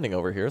really defending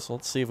over here, so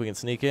let's see if we can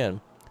sneak in.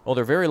 Oh,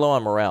 they're very low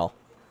on morale.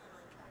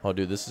 Oh,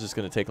 dude, this is just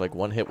going to take like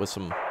one hit with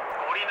some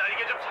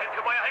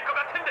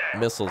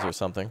missiles or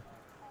something.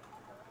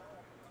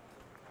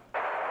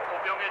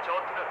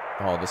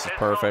 Oh, this is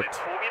perfect.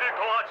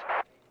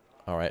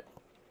 All right.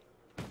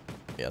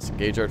 Yes,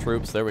 engage our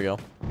troops. There we go.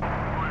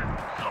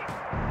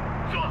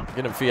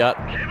 Get him, Fiat.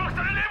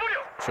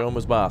 Show him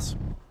his boss.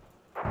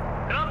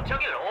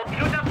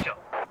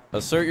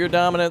 Assert your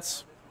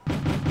dominance.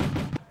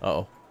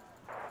 Uh-oh.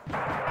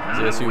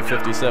 ZSU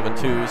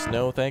 57-2s.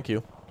 No, thank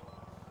you.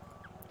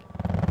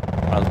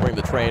 All right, let's bring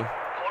the train.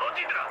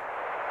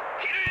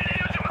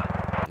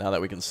 Now that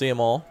we can see them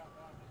all.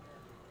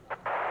 We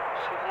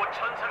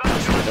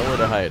know where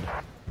to hide.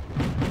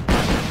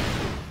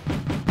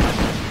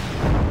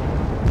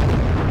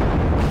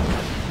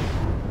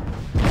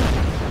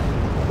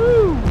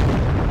 Woo!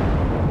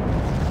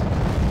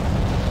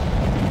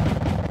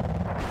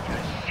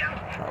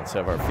 Let's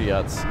have our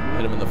Fiats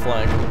hit him in the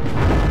flank.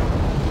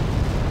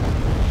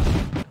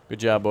 Good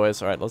job,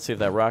 boys. All right, let's see if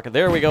that rocket...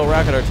 There we go,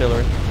 rocket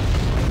artillery.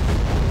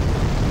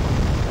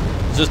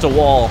 It's just a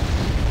wall.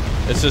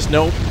 It's just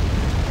nope.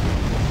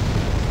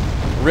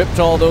 Ripped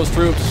all those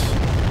troops.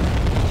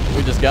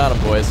 We just got them,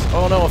 boys.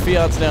 Oh, no, a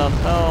Fiat's down.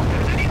 Oh.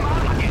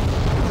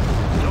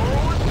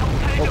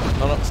 Oh,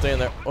 no, no, stay in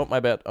there. Oh, my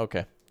bad.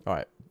 Okay. All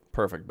right.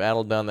 Perfect.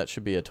 Battle done. That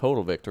should be a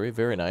total victory.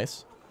 Very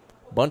nice.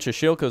 Bunch of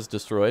Shilkas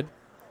destroyed.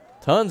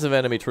 Tons of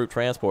enemy troop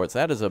transports.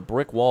 That is a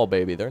brick wall,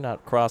 baby. They're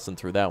not crossing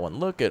through that one.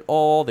 Look at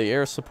all the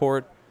air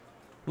support.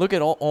 Look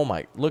at all... Oh,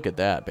 my... Look at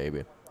that,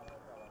 baby.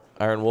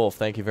 Iron Wolf,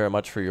 thank you very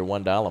much for your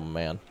 $1,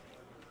 man.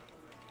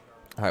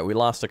 All right, we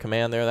lost a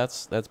command there.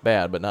 That's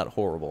bad, but not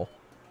horrible.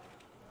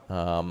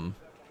 And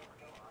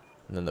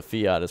then the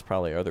Fiat is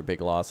probably our other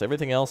big loss.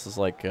 Everything else is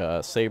like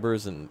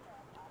sabers and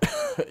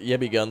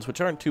Yebby guns,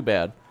 which aren't too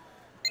bad.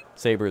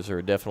 Sabers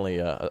are definitely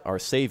our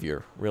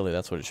savior. Really,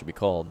 that's what it should be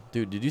called.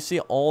 Dude, did you see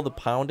all the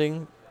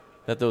pounding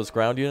that those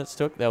ground units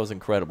took? That was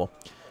incredible.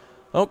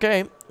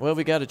 Okay, well,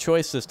 we got a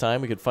choice this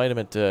time. We could fight him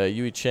at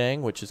Yui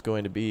Chang, which is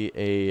going to be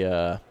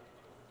a...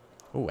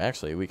 oh,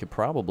 actually, we could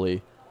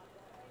probably...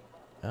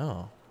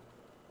 Oh.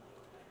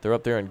 They're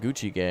up there in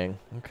Gucci Gang.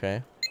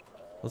 Okay.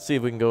 Let's see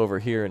if we can go over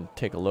here and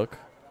take a look.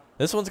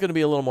 This one's going to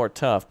be a little more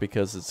tough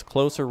because it's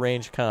closer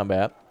range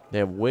combat. They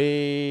have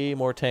way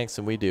more tanks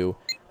than we do.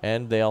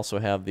 And they also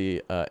have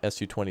the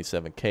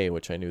Su-27K,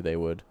 which I knew they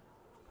would.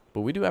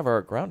 But we do have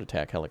our ground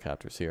attack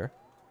helicopters here.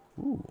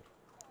 Ooh.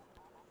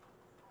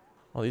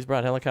 Oh, these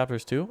brought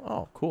helicopters too?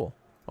 Oh, cool.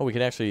 Oh, we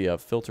can actually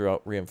filter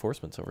out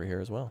reinforcements over here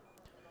as well.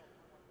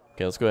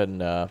 Okay, let's go ahead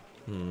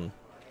and...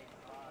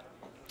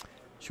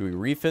 Should we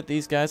refit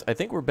these guys? I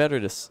think we're better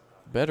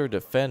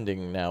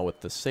defending now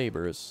with the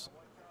sabers.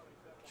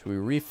 Should we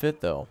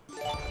refit, though?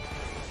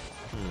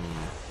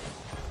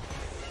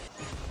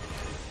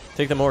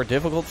 Take the more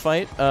difficult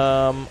fight?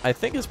 I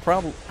think it's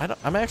probably...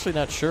 I'm actually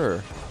not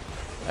sure.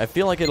 I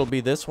feel like it'll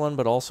be this one,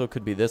 but also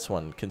could be this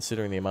one,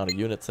 considering the amount of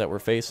units that we're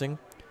facing.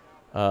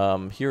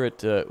 Here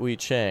at Ui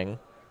Chang,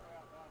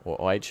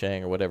 or Ui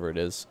Chang, or whatever it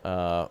is,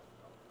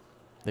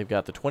 they've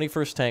got the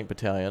 21st Tank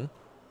Battalion,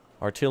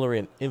 Artillery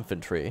and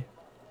Infantry.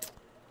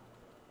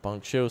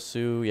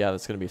 Bangchosu, yeah,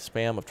 that's going to be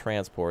spam of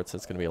transports.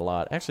 That's going to be a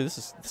lot. Actually,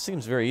 this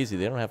seems very easy.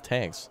 They don't have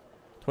tanks.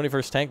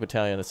 21st Tank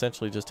Battalion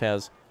essentially just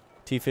has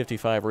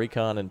T-55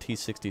 Recon and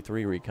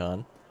T-63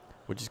 Recon,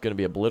 which is going to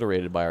be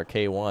obliterated by our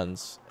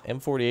K-1s.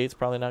 M48's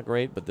probably not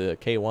great, but the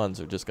K-1s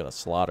are just going to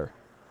slaughter.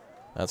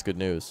 That's good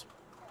news.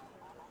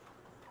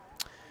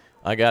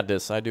 I got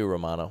this. I do,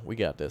 Romano. We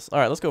got this. All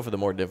right, let's go for the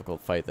more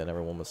difficult fight than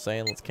everyone was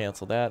saying. Let's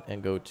cancel that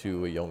and go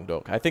to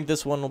Yongdok. I think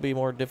this one will be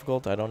more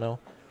difficult. I don't know.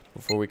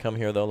 Before we come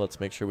here, though,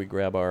 let's make sure we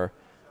grab our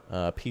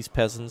Peace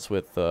Peasants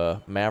with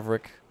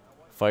Maverick,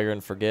 Fire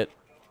and Forget,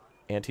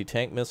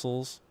 anti-tank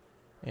missiles,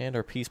 and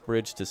our Peace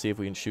Bridge to see if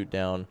we can shoot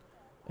down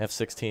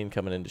F-16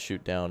 coming in to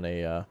shoot down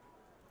a...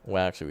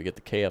 well, actually, we get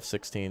the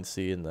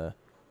KF-16C and the...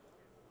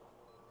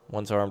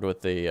 One's armed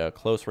with the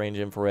close-range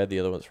infrared, the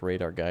other one's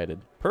radar-guided.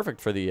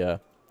 Perfect for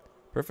the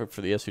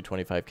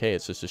Su-25K.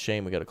 It's just a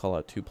shame we got to call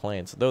out 2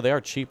 planes. Though they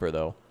are cheaper,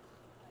 though.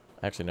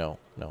 Actually, no,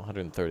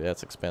 130.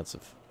 That's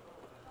expensive.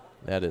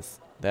 That is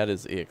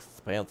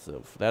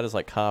expensive. That is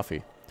like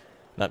coffee.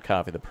 Not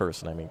coffee, the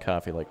person. I mean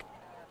coffee like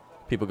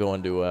people go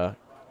into,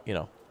 you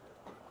know,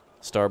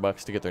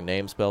 Starbucks to get their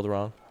name spelled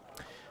wrong.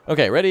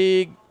 Okay,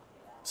 ready?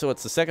 So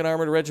it's the 2nd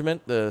Armored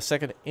Regiment, the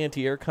 2nd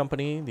Anti-Air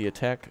Company, the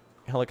Attack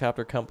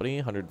Helicopter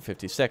Company,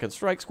 152nd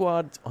Strike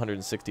Squad,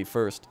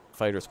 161st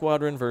Fighter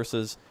Squadron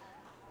versus...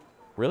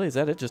 Really? Is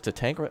that it? Just a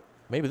tank?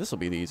 Maybe this will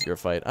be the easier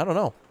fight. I don't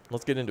know.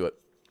 Let's get into it.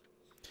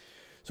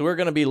 So we're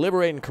going to be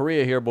liberating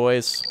Korea here,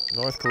 boys.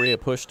 North Korea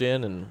pushed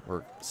in, and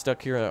we're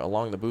stuck here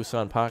along the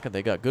Busan pocket.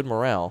 They got good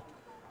morale.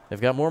 They've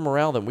got more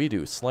morale than we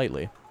do,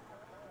 slightly.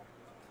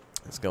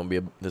 This is going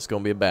to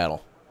be a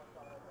battle.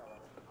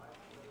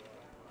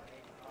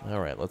 All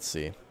right, let's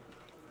see.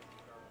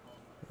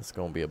 This is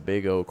going to be a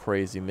big old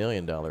crazy $1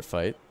 million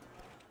fight.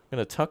 I'm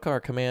going to tuck our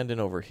command in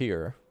over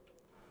here.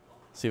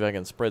 See if I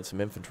can spread some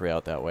infantry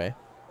out that way.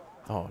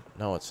 Oh,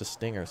 no, it's just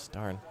stingers.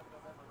 Darn.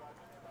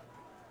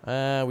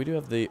 We do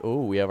have the...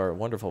 Oh, we have our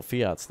wonderful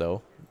Fiats,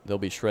 though. They'll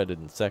be shredded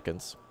in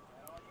seconds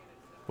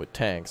with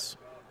tanks.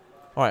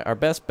 All right, our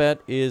best bet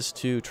is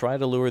to try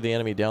to lure the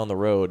enemy down the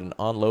road and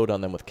unload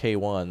on them with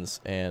K-1s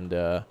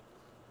and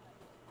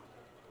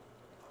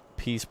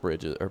Peace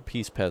Bridges, or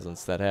Peace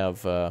Peasants that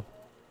have let's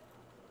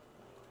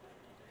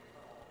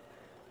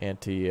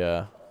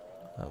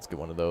get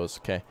one of those.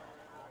 Okay.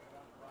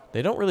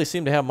 They don't really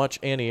seem to have much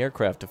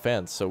anti-aircraft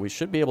defense, so we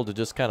should be able to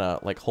just kind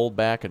of like hold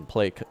back and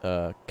play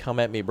Come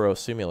At Me Bro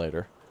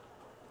Simulator.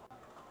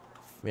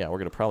 Yeah, we're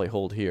going to probably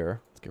hold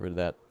here. Let's get rid of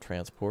that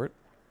transport.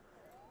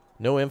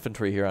 No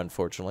infantry here,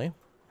 unfortunately.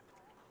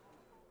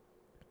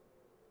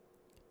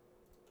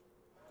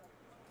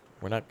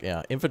 We're not...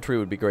 Yeah, infantry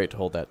would be great to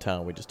hold that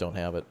town. We just don't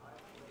have it.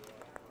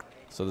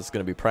 So this is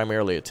going to be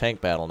primarily a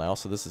tank battle now,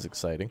 so this is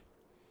exciting.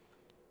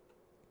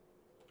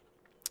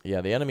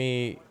 Yeah, the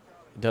enemy...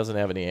 doesn't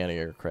have any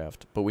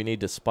anti-aircraft, but we need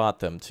to spot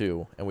them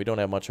too, and we don't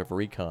have much of a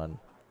recon,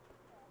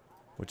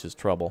 which is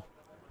trouble.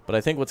 But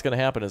I think what's going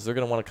to happen is they're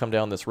going to want to come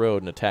down this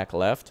road and attack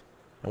left,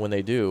 and when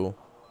they do,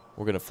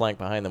 we're going to flank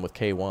behind them with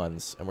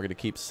K-1s, and we're going to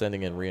keep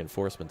sending in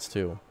reinforcements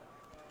too.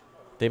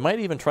 They might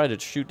even try to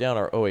shoot down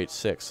our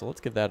OH-6, so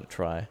let's give that a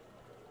try.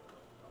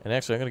 And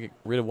actually, I'm going to get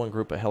rid of one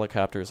group of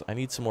helicopters. I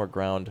need some more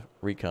ground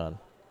recon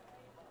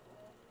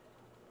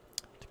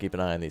to keep an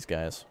eye on these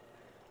guys.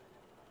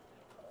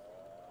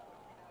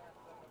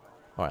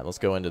 All right, let's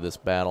go into this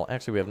battle.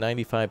 Actually, we have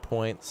 95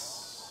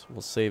 points.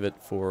 We'll save it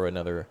for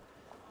another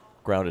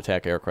ground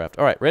attack aircraft.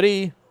 All right,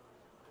 ready?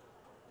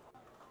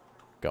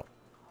 Go. All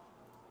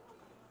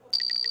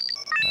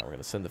right, we're going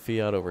to send the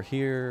Fiat over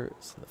here.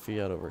 Send the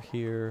Fiat over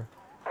here.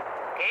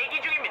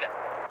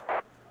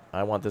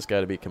 I want this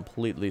guy to be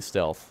completely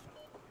stealth.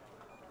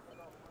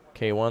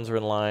 K1s are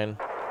in line.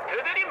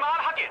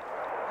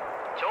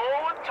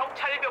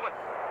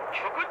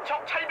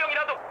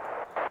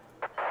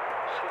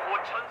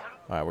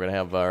 All right, we're going to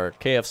have our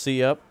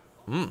KFC up.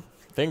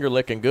 Finger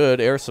licking good.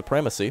 Air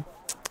supremacy.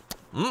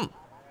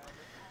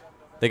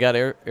 They got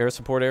air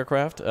support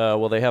aircraft?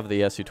 Well, they have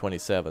the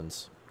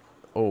Su-27s.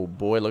 Oh,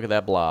 boy, look at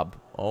that blob.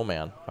 Oh,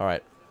 man. All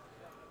right.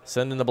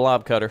 Send in the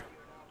blob cutter.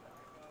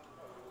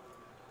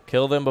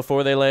 Kill them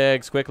before they lay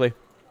eggs, quickly.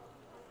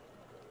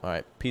 All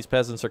right, Peace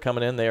Peasants are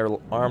coming in. They are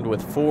armed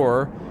with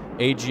 4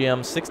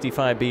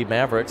 AGM-65B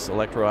Mavericks,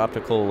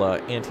 electro-optical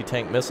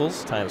anti-tank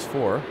missiles,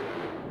 ×4,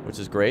 which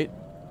is great.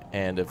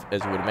 And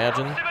as you would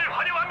imagine,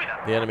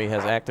 the enemy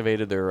has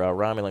activated their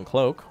Romulan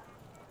cloak.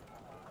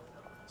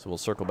 So we'll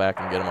circle back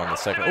and get them on the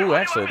second. Oh,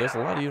 actually, there's a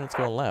lot of units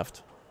going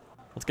left.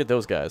 Let's get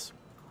those guys.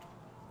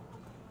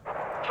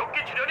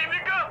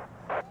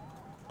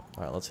 All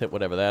right, let's hit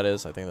whatever that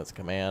is. I think that's a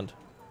command.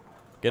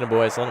 Get them,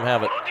 boys. Let them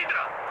have it.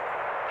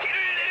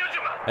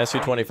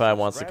 Su-25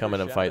 wants to come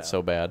in and fight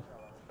so bad.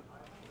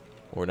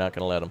 We're not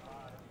going to let them.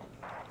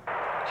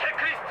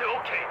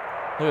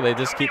 Look,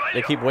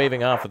 they keep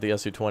waving off with the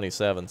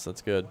Su-27s.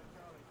 That's good.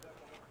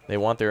 They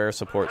want their air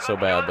support so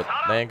bad, but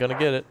they ain't going to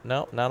get it.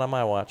 No, not on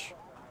my watch.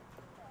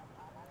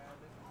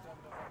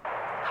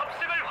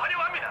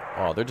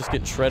 Oh, they're just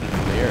getting shredded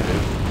from the air,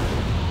 dude.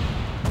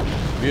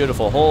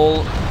 Beautiful.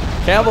 Whole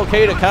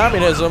cavalcade of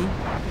communism.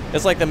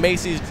 It's like the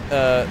Macy's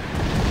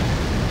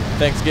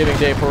Thanksgiving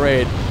Day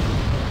Parade.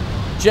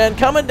 Jen,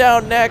 coming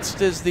down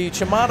next is the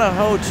Chimana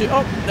Ho-Chi.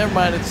 Oh, never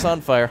mind. It's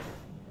on fire.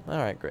 All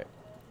right, great.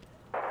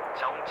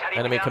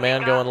 Enemy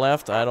command going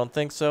left? I don't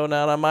think so.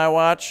 Not on my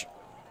watch.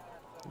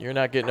 You're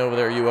not getting over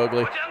there, you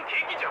ugly.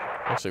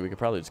 Actually, we could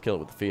probably just kill it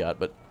with the Fiat,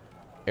 but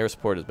air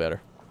support is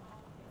better.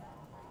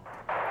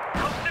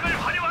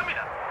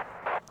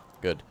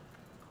 Good.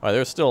 All right,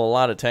 there's still a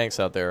lot of tanks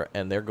out there,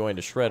 and they're going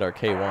to shred our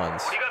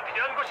K1s.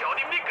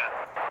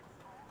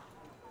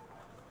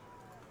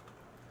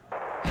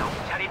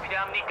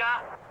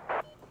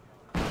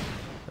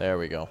 There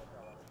we go.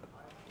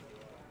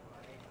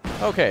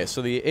 Okay,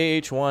 so the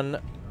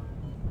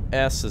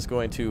AH-1S is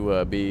going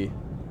to be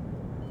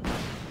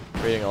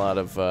creating a lot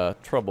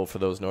of trouble for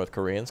those North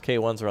Koreans.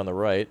 K1s are on the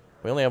right.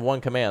 We only have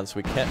 1 command,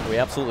 so we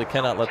absolutely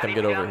cannot let them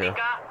get over here.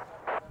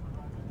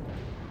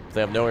 They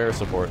have no air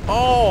support.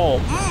 Oh,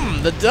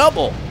 the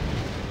double.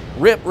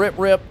 Rip, rip,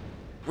 rip.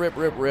 Rip,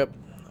 rip, rip.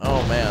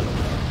 Oh, man.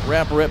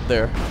 Rap rip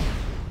there.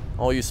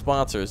 All you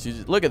sponsors.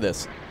 Look at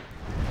this.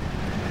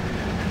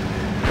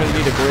 We're going to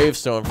need a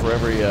gravestone for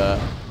every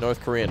North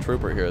Korean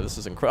trooper here. This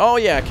is incredible. Oh,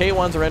 yeah.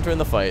 K1s are entering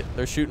the fight.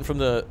 They're shooting from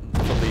the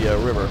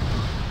river.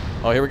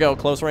 Oh, here we go.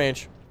 Close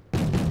range.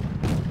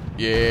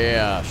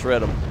 Yeah.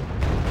 Shred them. All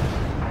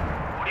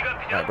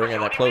right, bring in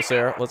that close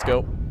air. Let's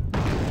go.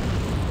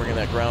 Bring in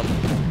that ground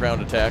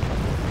attack.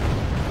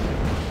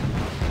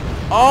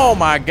 Oh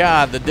my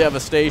God, the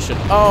devastation.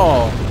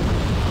 Oh.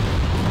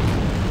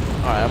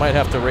 All right, I might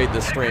have to raid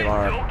this stream. All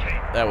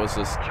right, that was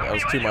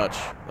too much.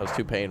 That was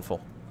too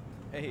painful.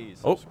 Hey,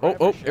 oh,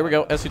 here we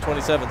go.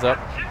 Su-27's up.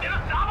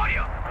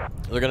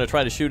 They're gonna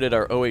try to shoot at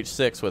our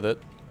OH-6 with it.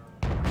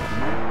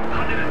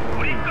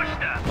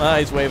 Ah,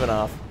 he's waving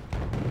off.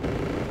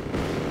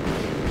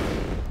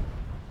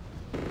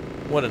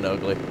 What an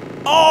ugly.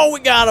 Oh, we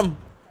got him.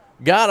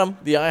 Got him.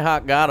 The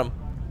IHOC got him.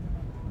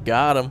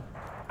 Got him.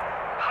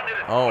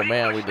 Oh,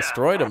 man, we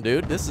destroyed him,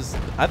 dude.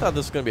 I thought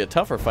this was going to be a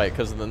tougher fight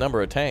because of the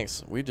number of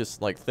tanks. We just,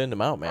 like, thinned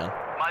him out, man.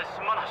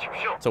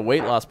 It's a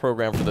weight loss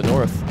program for the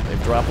North.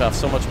 They've dropped off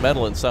so much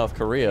metal in South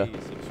Korea.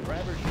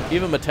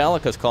 Even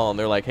Metallica's calling.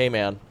 They're like, hey,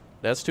 man,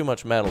 that's too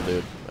much metal,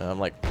 dude. And I'm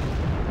like,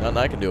 nothing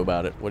I can do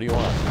about it. What do you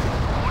want?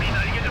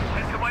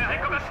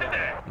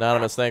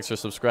 Anonymous, thanks for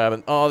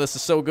subscribing. Oh, this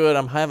is so good.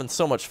 I'm having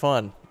so much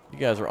fun. You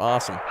guys are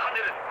awesome.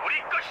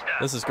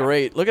 This is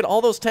great. Look at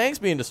all those tanks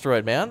being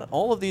destroyed, man.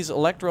 All of these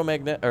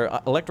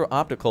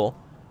electro-optical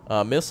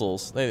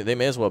missiles, they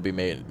may as well be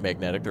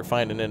magnetic. They're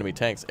finding enemy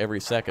tanks every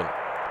second.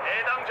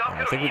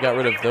 I think we got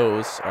rid of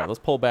those. All right, let's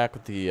pull back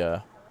with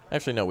the...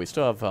 actually, no, we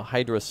still have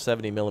Hydra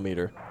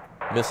 70mm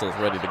missiles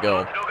ready to go.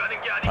 All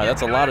right,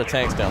 that's a lot of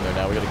tanks down there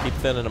now. We got to keep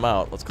thinning them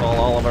out. Let's call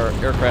all of our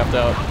aircraft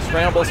out.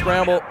 Scramble,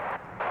 scramble.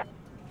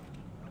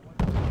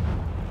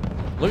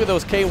 Look at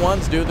those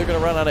K1s, dude. They're going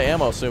to run out of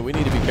ammo soon. We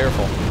need to be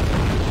careful.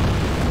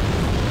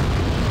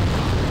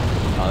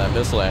 Oh, that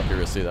missile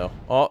accuracy, though.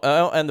 Oh,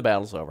 and the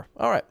battle's over.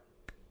 All right.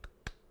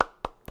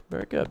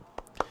 Very good.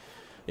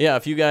 Yeah,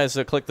 if you guys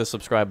click the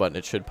subscribe button,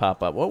 it should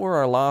pop up. What were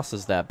our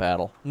losses that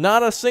battle?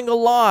 Not a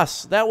single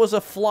loss. That was a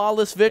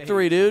flawless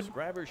victory, dude.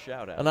 Subscriber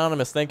shout out.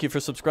 Anonymous, thank you for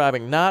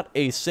subscribing. Not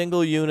a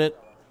single unit.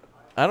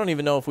 I don't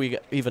even know if we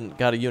even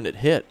got a unit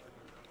hit.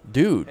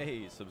 Dude.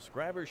 Hey,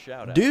 subscriber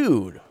shout out.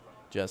 Dude.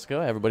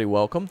 Jessica, everybody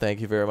welcome.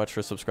 Thank you very much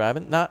for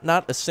subscribing.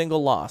 Not a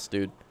single loss,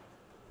 dude.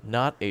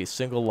 Not a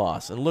single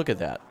loss. And look at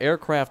that.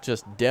 Aircraft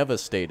just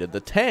devastated. The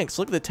tanks,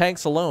 look at the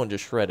tanks alone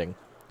just shredding.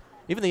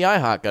 Even the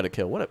IHOC got a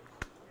kill. What a...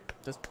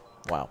 Just...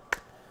 Wow.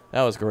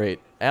 That was great.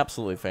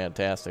 Absolutely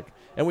fantastic.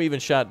 And we even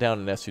shot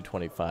down an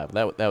Su-25.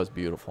 That was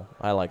beautiful.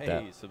 I like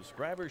that. Hey,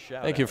 subscriber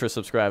shout Thank you for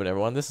subscribing,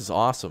 everyone. This is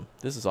awesome.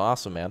 This is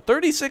awesome, man.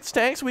 36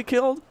 tanks we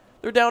killed?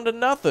 They're down to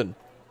nothing.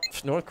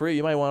 North Korea,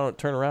 you might want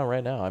to turn around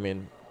right now. I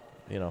mean,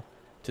 you know,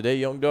 today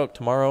Yeongdeok,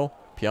 tomorrow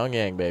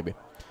Pyongyang, baby.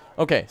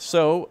 Okay,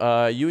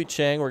 so Yui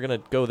Chang, we're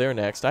going to go there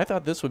next. I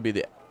thought this would be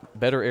the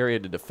better area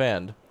to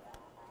defend.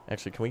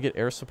 Actually, can we get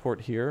air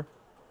support here?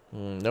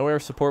 No air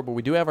support, but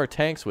we do have our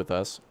tanks with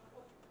us.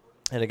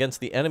 And against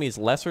the enemy's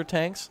lesser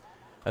tanks,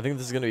 I think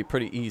this is going to be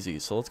pretty easy.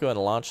 So let's go ahead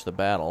and launch the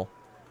battle.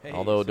 Hey,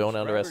 although, don't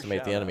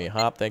underestimate the enemy.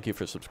 Hop, thank you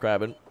for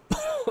subscribing.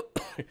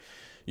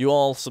 You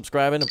all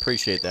subscribing,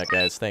 appreciate that,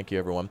 guys. Thank you,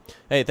 everyone.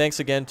 Hey, thanks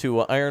again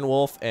to Iron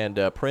Wolf and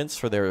Prince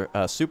for their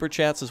super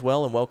chats as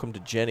well, and welcome to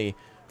Jenny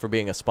for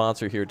being a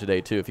sponsor here today,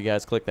 too. If you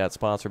guys click that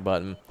sponsor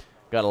button,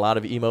 got a lot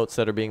of emotes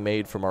that are being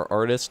made from our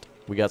artist.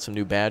 We got some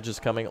new badges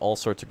coming, all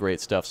sorts of great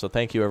stuff. So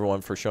thank you,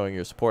 everyone, for showing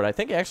your support. I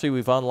think, actually,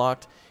 we've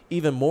unlocked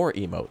even more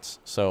emotes.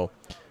 So...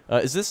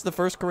 is this the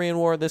first Korean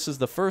War? This is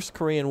the first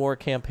Korean War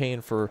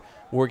campaign for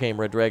Wargame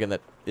Red Dragon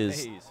that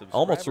is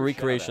almost a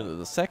recreation of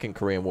the second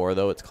Korean War,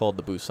 though it's called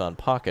the Busan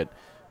Pocket.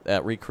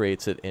 That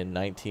recreates it in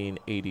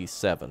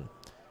 1987.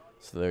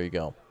 So there you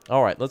go.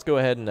 All right, let's go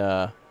ahead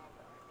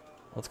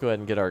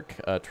and get our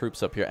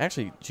troops up here.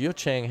 Actually, Geo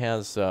Chang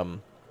has a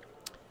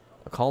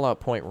call-out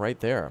point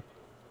right there.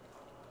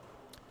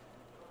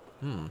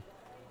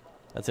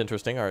 That's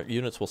interesting. Our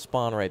units will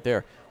spawn right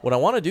there. What I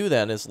want to do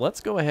then is let's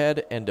go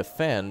ahead and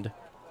defend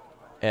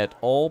at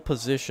all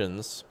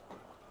positions.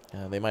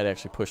 They might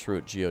actually push through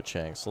at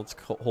Geochang, so let's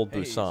hold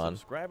Busan.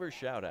 Subscriber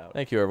shout out.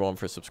 Thank you, everyone,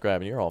 for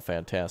subscribing. You're all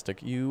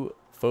fantastic. You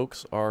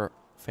folks are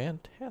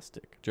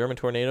fantastic. German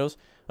tornadoes.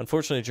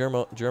 Unfortunately,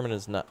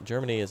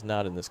 Germany is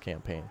not in this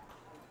campaign.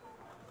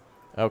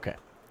 Okay,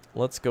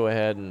 let's go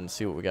ahead and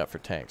see what we got for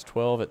tanks.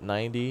 12 at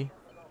 90.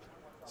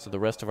 So the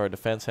rest of our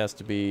defense has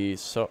to be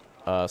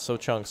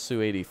Sochang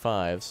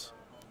Su-85s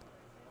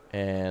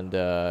and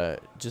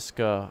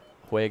Jiska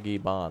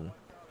Huegi Ban.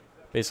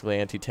 Basically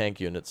anti-tank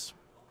units.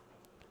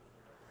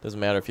 Doesn't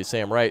matter if you say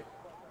them right.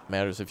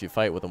 Matters if you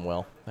fight with them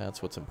well.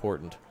 That's what's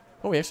important.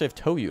 Oh, we actually have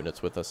tow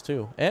units with us,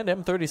 too. And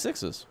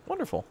M36s.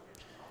 Wonderful.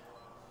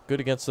 Good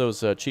against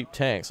those cheap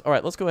tanks. All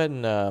right, let's go ahead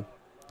and...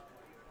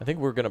 I think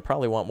we're going to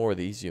probably want more of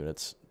these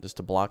units, just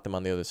to block them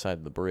on the other side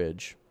of the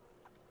bridge.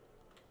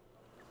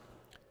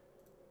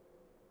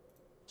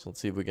 So let's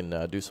see if we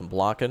can do some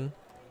blocking.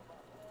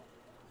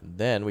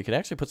 Then we can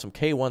actually put some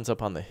K1s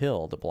up on the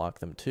hill to block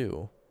them,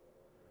 too.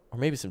 Or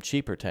maybe some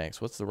cheaper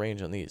tanks. What's the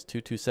range on these?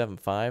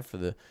 2275 for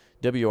the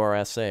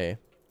WRSA.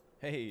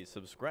 Hey,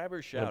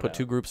 subscriber shout I'm out. going to put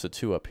 2 groups of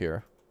 2 up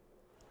here.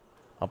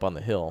 Up on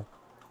the hill.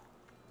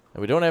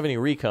 And we don't have any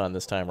recon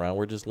this time around.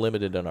 We're just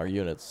limited on our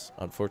units.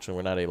 Unfortunately,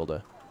 we're not able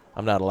to...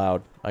 I'm not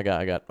allowed. I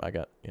got,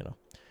 you know.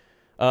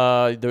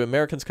 The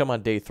Americans come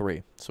on day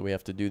 3. So we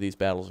have to do these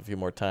battles a few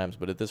more times.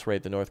 But at this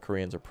rate, the North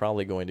Koreans are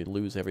probably going to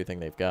lose everything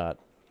they've got.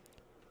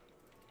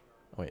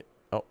 Wait.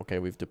 Oh, okay.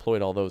 We've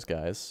deployed all those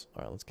guys.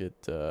 All right, let's get...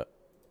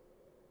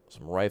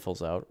 some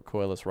rifles out,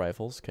 recoilless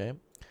rifles, okay.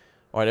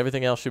 All right,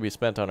 everything else should be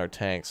spent on our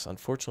tanks.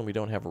 Unfortunately, we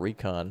don't have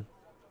recon.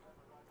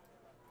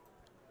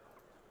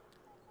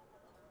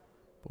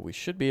 But we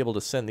should be able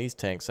to send these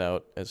tanks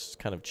out as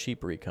kind of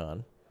cheap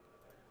recon.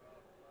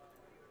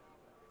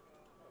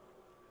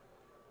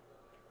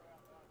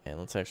 And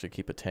let's actually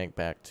keep a tank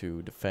back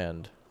to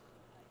defend.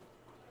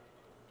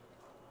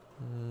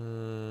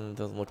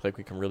 Doesn't look like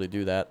we can really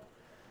do that.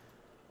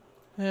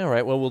 All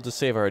right, well, we'll just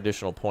save our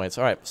additional points.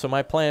 All right, so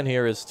my plan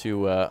here is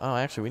to... oh,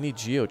 actually, we need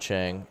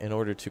Geochang in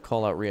order to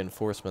call out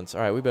reinforcements.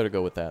 All right, we better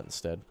go with that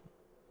instead.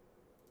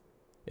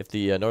 If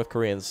the North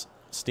Koreans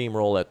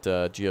steamroll at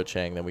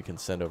Geochang, then we can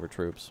send over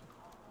troops.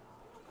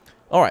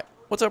 All right,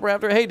 what's up,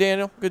 Raptor? Hey,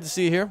 Daniel, good to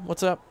see you here.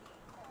 What's up?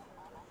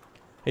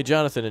 Hey,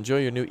 Jonathan,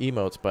 enjoy your new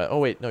emotes. But oh,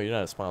 wait, no, you're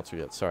not a sponsor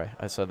yet. Sorry,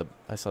 I saw the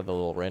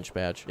little wrench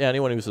badge. Yeah,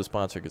 anyone who's a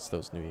sponsor gets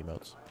those new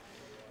emotes.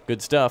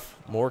 Good stuff.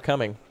 More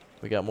coming.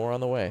 We got more on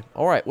the way.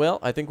 All right, well,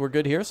 I think we're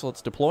good here, so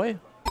let's deploy.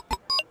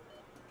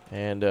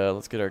 And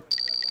let's get our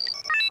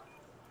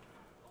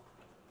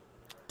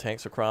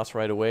tanks across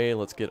right away.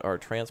 Let's get our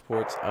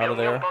transports out of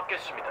there.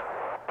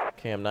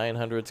 KM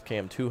 900s,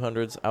 KM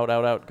 200s. Out,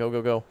 out, out. Go,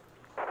 go, go.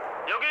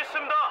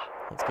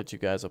 Let's get you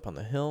guys up on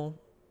the hill.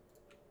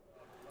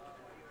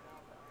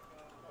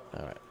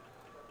 All right.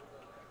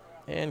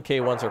 And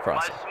K1s are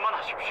crossing.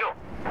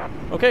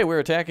 Okay, we're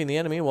attacking the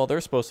enemy while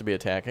they're supposed to be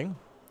attacking.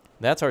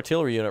 That's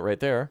artillery unit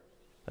right there.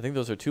 I think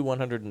those are two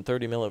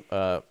 130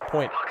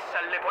 point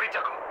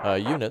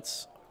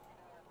units.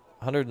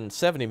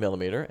 170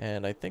 millimeter,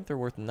 and I think they're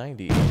worth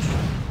 90 each.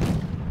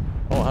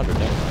 Oh, 100,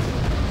 never mind.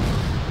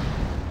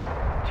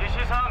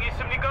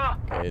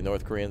 Okay,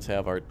 North Koreans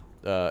have our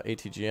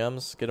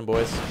ATGMs. Get them,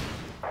 boys.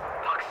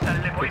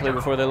 Quickly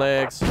before their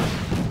legs.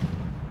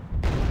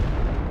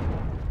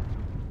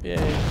 Yay.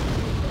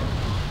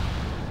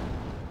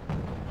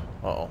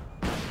 Uh-oh.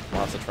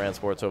 Lots of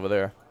transports over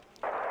there.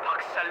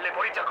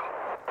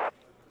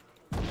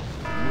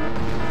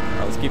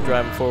 Let's keep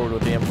driving forward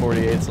with the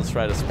M48s. Let's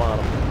try to spawn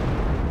them.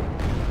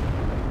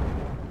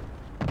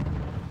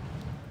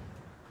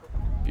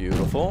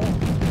 Beautiful.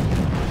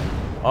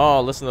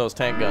 Oh, listen to those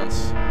tank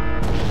guns.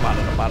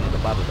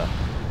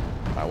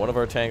 Alright, one of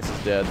our tanks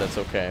is dead. That's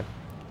okay.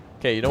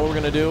 Okay, you know what we're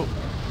going to do?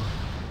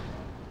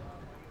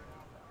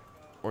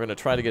 We're going to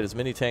try to get as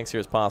many tanks here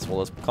as possible.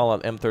 Let's call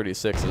out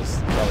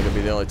M36s. Probably going to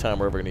be the only time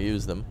we're ever going to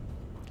use them.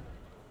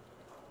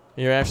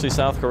 You're actually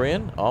South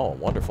Korean? Oh,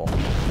 wonderful.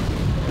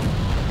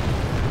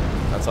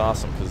 That's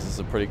awesome, because this is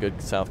a pretty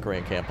good South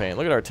Korean campaign.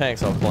 Look at our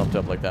tanks all clumped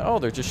up like that. Oh,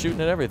 they're just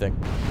shooting at everything.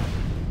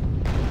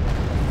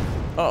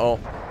 Uh-oh.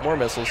 More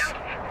missiles.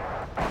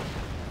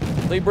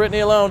 Leave Brittany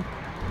alone.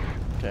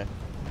 Okay.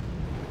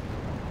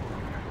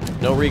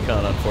 No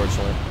recon,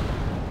 unfortunately.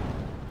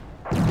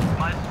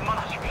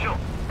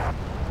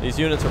 These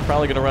units are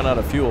probably going to run out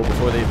of fuel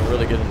before they even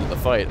really get into the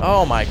fight.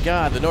 Oh my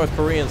god, the North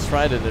Koreans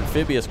tried an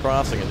amphibious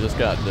crossing and just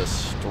got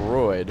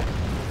destroyed.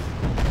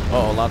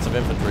 Uh-oh, lots of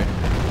infantry.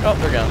 Oh,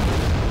 they're gone.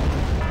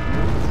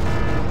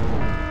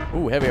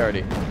 Ooh, heavy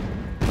arty.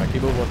 Alright,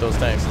 keep moving with those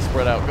tanks. Let's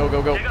spread out. Go,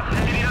 go, go.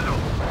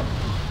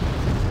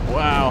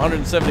 Wow,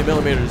 170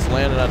 millimeters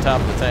landing on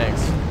top of the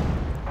tanks.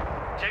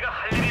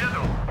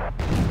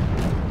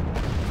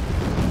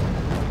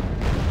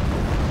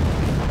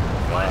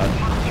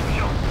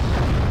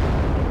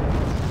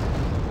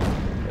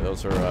 Okay,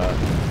 those are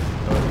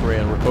North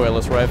Korean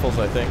recoilless rifles,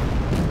 I think.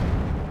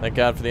 Thank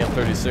God for the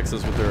M36s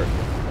with their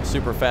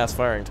super fast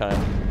firing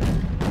time.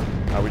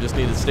 We just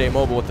need to stay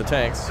mobile with the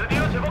tanks. Let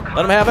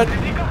them have it.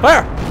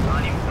 Fire!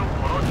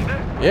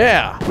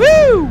 Yeah!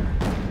 Woo!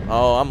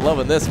 Oh, I'm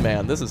loving this,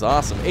 man. This is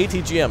awesome.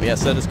 ATGM,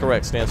 yes, that is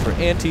correct. Stands for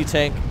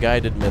Anti-Tank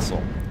Guided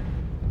Missile.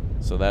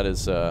 So that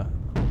is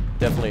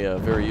definitely a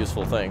very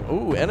useful thing.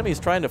 Ooh, enemies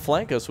trying to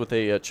flank us with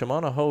a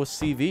Shimano Ho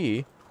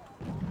CV.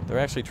 They're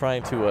actually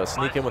trying to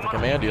sneak in with a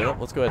command unit.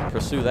 Let's go ahead and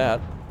pursue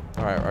that.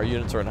 Alright, our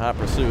units are in hot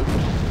pursuit.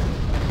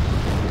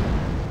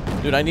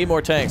 Dude, I need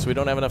more tanks. We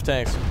don't have enough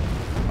tanks.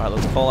 Alright,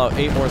 let's call out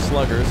 8 more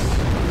sluggers.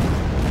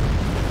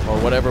 Or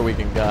whatever we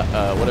can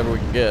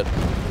get.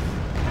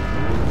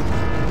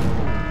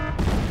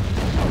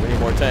 We need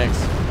more tanks.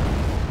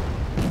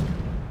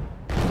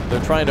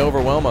 They're trying to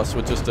overwhelm us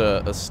with just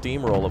a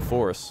steamroll of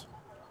force.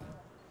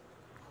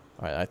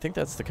 Alright, I think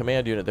that's the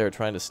command unit there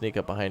trying to sneak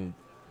up behind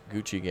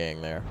Gucci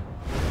Gang there.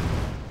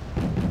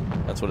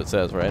 That's what it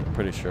says, right? I'm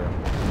pretty sure.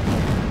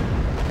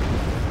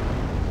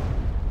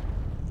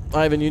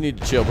 Ivan, you need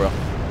to chill, bro.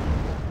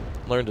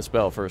 Learn to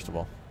spell, first of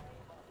all.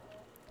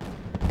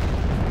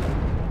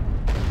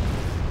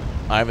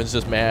 Ivan's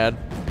just mad.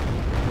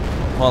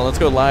 Hold on, let's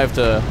go live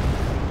to...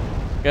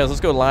 Guys,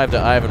 let's go live to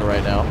Ivan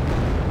right now.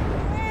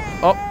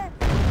 Oh.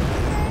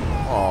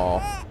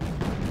 Aw.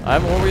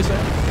 Ivan, what were you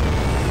saying?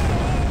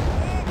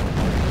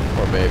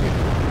 Poor baby.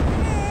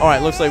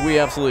 Alright, looks like we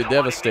absolutely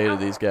devastated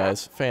these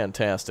guys.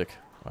 Fantastic.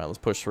 Alright, let's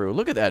push through.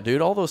 Look at that,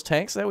 dude. All those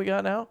tanks that we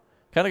got now.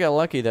 Kind of got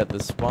lucky that the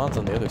spawn's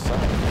on the other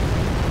side.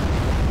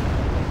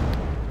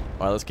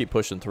 Alright, let's keep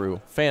pushing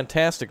through.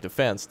 Fantastic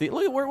defense.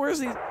 Look, where's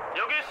the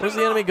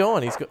enemy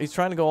going? He's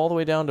trying to go all the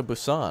way down to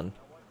Busan,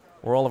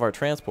 where all of our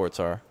transports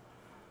are.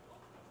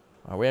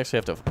 We actually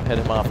have to head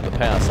him off at the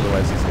pass,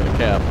 otherwise he's going to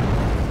cap.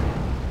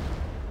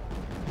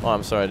 Oh,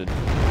 I'm sorry.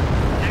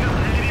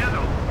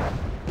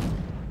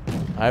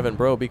 Ivan,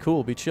 bro, be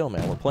cool, be chill,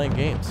 man. We're playing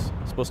games.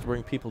 We're supposed to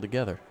bring people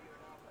together.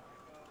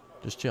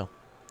 Just chill.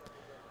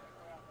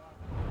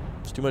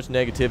 There's too much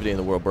negativity in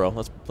the world, bro.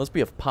 Let's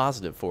be a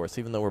positive force,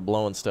 even though we're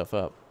blowing stuff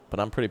up. But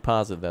I'm pretty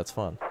positive that's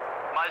fun.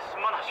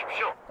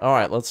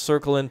 Alright, let's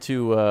circle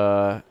into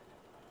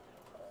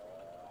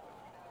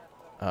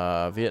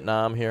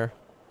Vietnam here.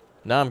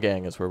 Nam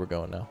Gang is where we're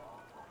going now.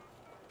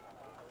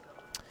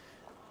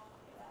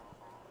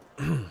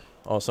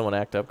 Oh, someone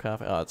act up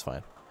coffee? Oh, that's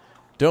fine.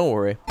 Don't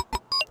worry.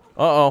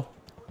 Uh-oh.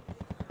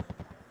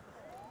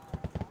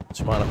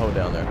 Shimano Ho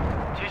down there.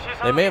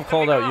 They may have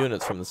called out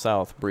units from the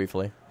south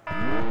briefly.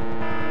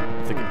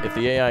 If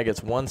the AI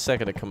gets 1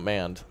 second of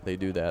command, they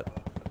do that.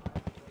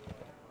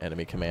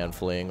 Enemy command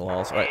fleeing,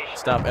 lols. Alright,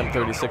 stop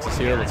M36s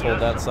here. Let's hold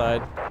that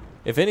side.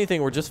 If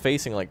anything, we're just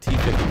facing like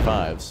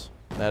T-55s.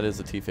 That is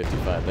a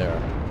T-55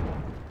 there.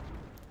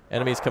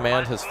 Enemy's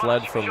command has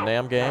fled from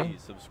Nam Gang.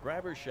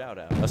 Subscriber shout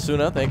out.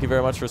 Asuna, thank you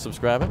very much for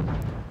subscribing.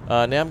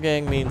 Nam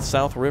Gang means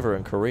South River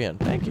in Korean.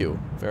 Thank you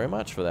very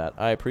much for that.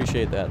 I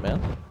appreciate that,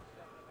 man.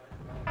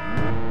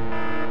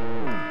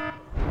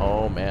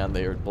 Oh, man,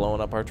 they are blowing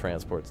up our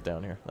transports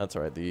down here. That's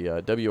all right. The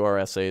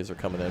WRSAs are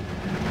coming in.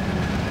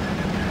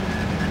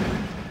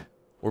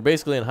 We're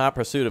basically in hot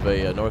pursuit of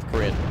a North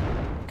Korean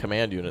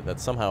command unit that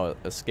somehow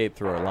escaped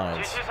through our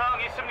lines.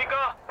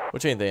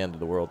 Which ain't the end of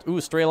the world. Ooh,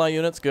 stray line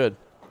units, good.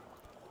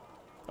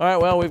 Alright,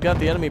 well, we've got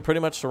the enemy pretty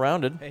much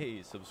surrounded.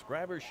 Hey,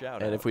 subscriber shout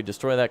out. And if we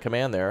destroy that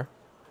command there,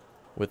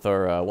 with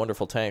our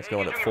wonderful tanks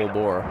going at full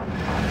bore,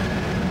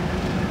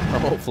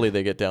 hopefully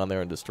they get down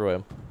there and destroy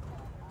them.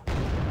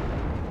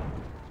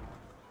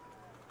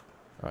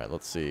 All right,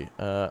 let's see.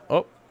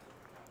 Oh.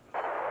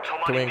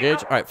 Can we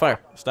engage? All right, fire.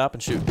 Stop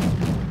and shoot.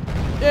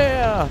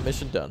 Yeah,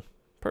 mission done.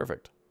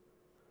 Perfect.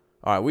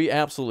 All right, we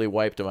absolutely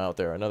wiped them out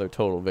there. Another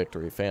total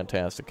victory.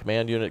 Fantastic.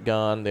 Command unit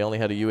gone. They only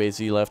had a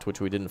UAZ left,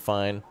 which we didn't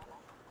find.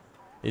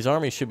 These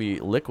armies should be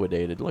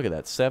liquidated. Look at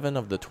that. 7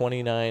 of the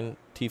 29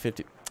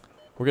 T-50.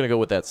 We're going to go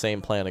with that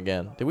same plan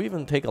again. Did we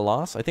even take a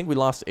loss? I think we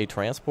lost a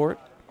transport.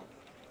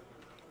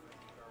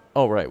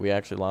 Oh, right. We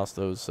actually lost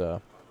those.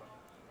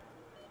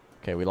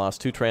 Okay, we lost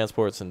 2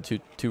 transports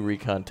and two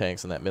recon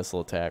tanks in that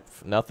missile attack.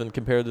 Nothing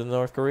compared to the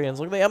North Koreans.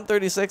 Look at the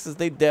M36s.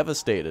 They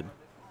devastated.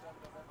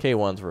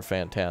 K-1s were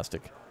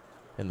fantastic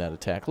in that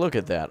attack. Look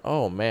at that.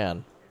 Oh,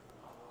 man.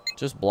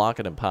 Just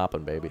blocking and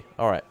popping, baby.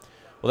 All right.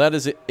 Well, that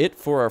is it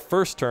for our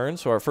first turn.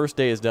 So our first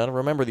day is done.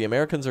 Remember, the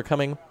Americans are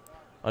coming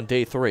on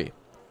day 3.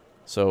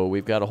 So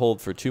we've got to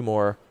hold for 2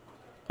 more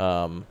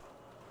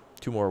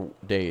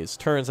days.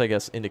 Turns, I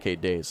guess,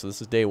 indicate days. So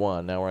this is day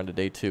 1. Now we're on to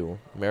day 2.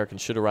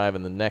 Americans should arrive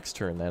in the next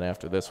turn then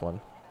after this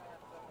one.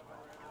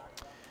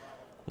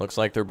 Looks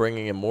like they're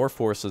bringing in more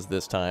forces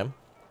this time.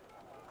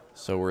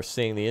 So we're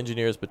seeing the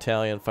Engineers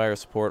Battalion, fire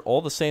support,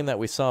 all the same that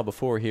we saw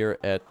before here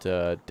at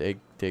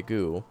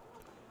Daegu.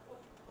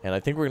 And I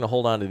think we're going to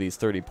hold on to these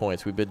 30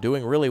 points. We've been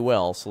doing really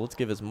well, so let's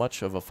give as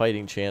much of a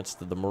fighting chance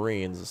to the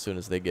Marines as soon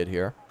as they get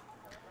here.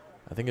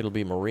 I think it'll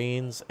be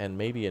Marines and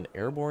maybe an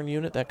airborne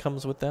unit that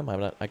comes with them.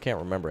 I can't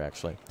remember,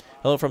 actually.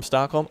 Hello from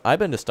Stockholm. I've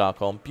been to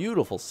Stockholm.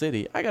 Beautiful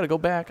city. I got to go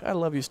back. I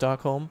love you,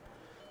 Stockholm.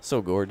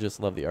 So gorgeous.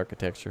 Love the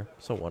architecture.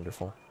 So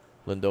wonderful.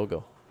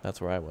 Lindogo.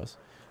 That's where I was.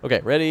 Okay,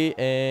 ready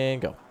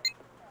and go.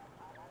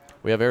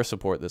 We have air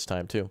support this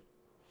time, too.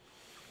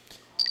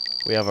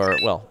 We have our,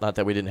 well, not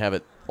that we didn't have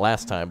it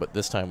last time, but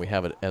this time we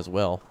have it as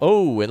well.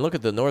 Oh, and look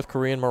at the North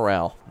Korean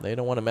morale. They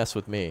don't want to mess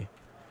with me.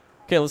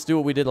 Okay, let's do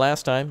what we did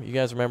last time. You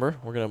guys remember?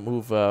 We're going to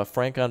move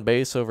Frank on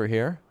base over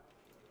here.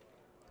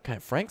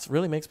 God, Frank's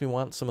really makes me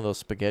want some of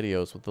those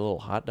SpaghettiOs with the little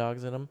hot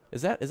dogs in them.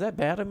 Is that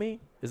bad of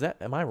me?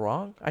 Am I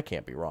wrong? I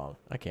can't be wrong.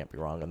 I can't be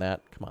wrong on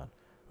that. Come on.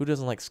 Who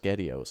doesn't like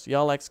SpaghettiOs?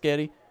 Y'all like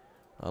spaghetti?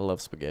 I love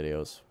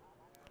SpaghettiOs.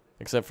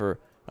 Except for,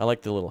 I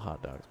like the little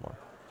hot dogs more.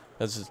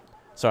 That's just,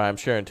 sorry, I'm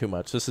sharing too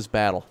much. This is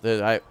battle. We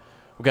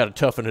got to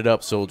toughen it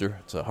up, soldier.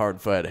 It's a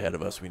hard fight ahead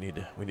of us. We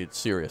need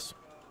serious.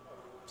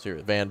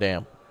 Van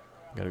Damme.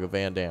 Got to go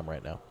Van Damme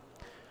right now.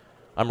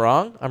 I'm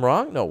wrong? I'm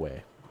wrong? No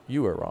way.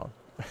 You are wrong.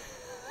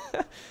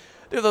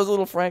 Dude, those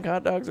little Frank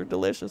hot dogs are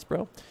delicious,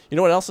 bro. You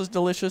know what else is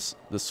delicious?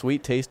 The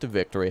sweet taste of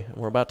victory.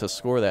 We're about to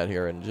score that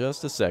here in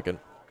just a second.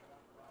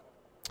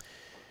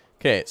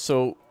 Okay,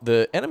 so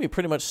the enemy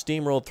pretty much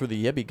steamrolled through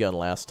the Yebby gun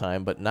last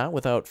time, but not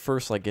without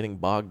first like getting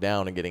bogged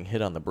down and getting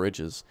hit on the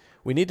bridges.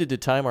 We needed to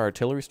time our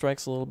artillery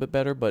strikes a little bit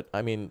better, but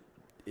I mean,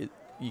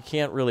 you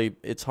can't really,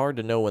 it's hard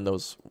to know when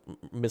those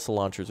missile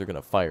launchers are going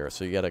to fire,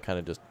 so you got to kind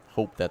of just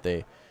hope that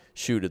they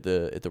shoot at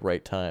the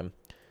right time.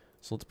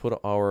 So let's put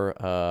our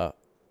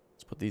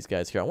let's put these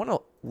guys here.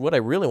 What I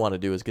really want to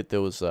do is get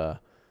those what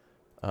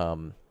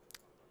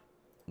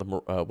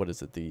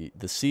is it, the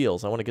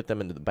SEALs. I want to get them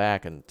into the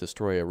back and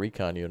destroy a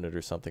recon unit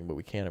or something, but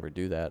we can't ever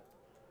do that.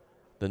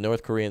 The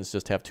North Koreans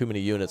just have too many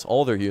units.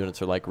 All their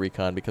units are like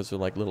recon because they're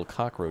like little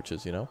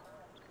cockroaches, you know?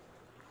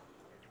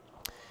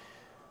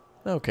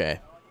 Okay.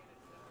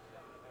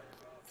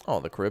 Oh,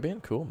 the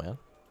Caribbean? Cool, man.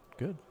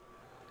 Good.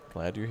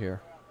 Glad you're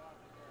here.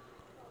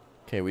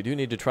 Okay, we do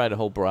need to try to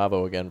hold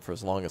Bravo again for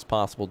as long as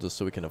possible just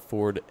so we can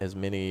afford as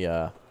many...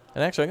 and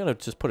actually, I'm going to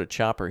just put a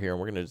chopper here, and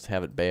we're going to just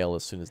have it bail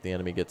as soon as the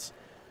enemy gets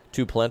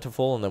too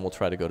plentiful, and then we'll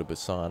try to go to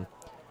Busan.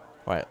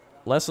 All right.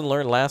 Lesson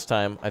learned last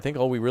time. I think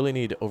all we really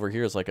need over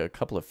here is like a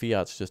couple of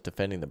Fiats just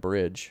defending the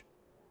bridge.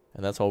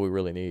 And that's all we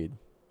really need.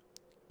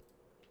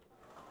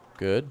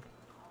 Good.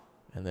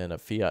 And then a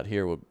Fiat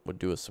here would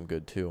do us some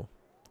good too.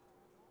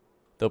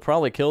 They'll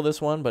probably kill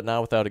this one, but not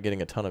without it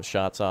getting a ton of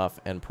shots off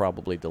and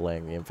probably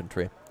delaying the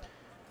infantry.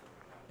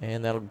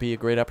 And that'll be a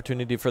great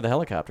opportunity for the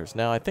helicopters.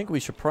 Now, I think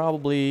we should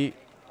probably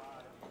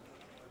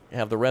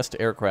have the rest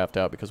aircraft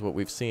out, because what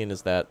we've seen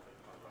is that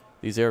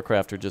these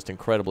aircraft are just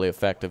incredibly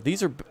effective.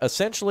 These are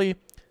essentially,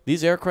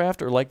 these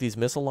aircraft are like these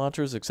missile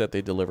launchers, except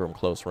they deliver them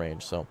close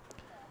range. So,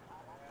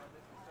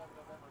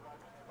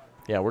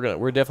 yeah,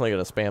 we're definitely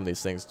gonna spam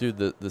these things, dude.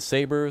 The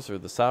sabers or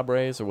the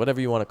sabres or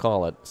whatever you want to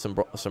call it,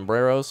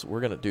 sombreros.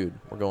 We're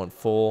going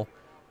full.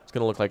 It's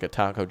gonna look like a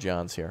Taco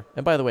John's here.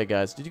 And by the way,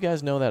 guys, did you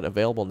guys know that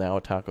available now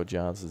at Taco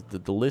John's is the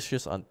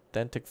delicious,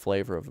 authentic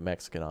flavor of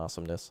Mexican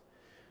awesomeness?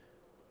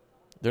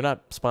 They're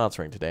not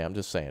sponsoring today. I'm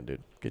just saying,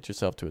 dude. Get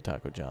yourself to a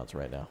Taco John's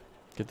right now.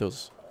 Get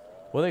those,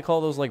 what do they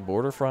call those, like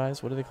border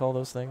fries? What do they call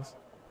those things?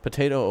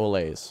 Potato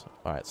olays.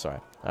 All right, sorry.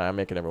 I'm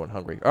making everyone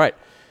hungry. All right,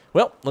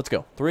 well, let's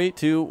go. 3,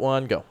 2,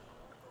 1, go.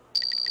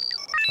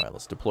 All right,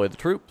 let's deploy the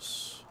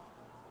troops.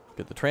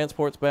 Get the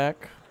transports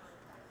back.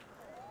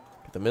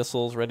 Get the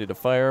missiles ready to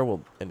fire.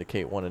 We'll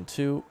indicate 1 and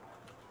 2.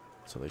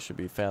 So they should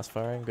be fast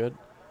firing. Good.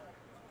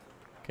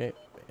 Okay,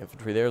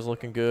 infantry there is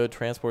looking good.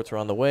 Transports are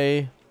on the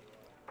way.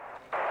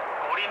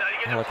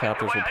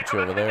 Helicopters will put you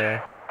over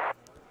there.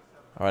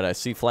 All right, I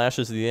see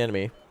flashes of the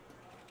enemy.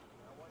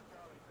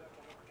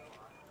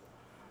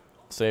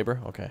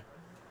 Saber? Okay.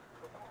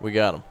 We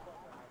got him.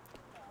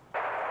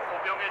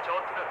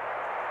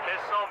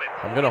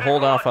 I'm going to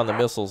hold off on the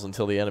missiles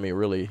until the enemy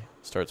really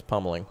starts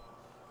pummeling.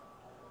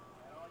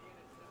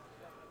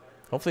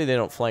 Hopefully they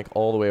don't flank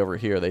all the way over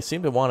here. They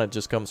seem to want to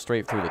just come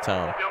straight through the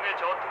town.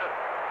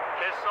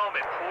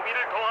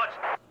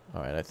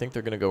 Alright, I think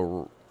they're going to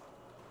go...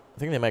 I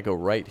think they might go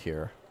right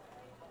here.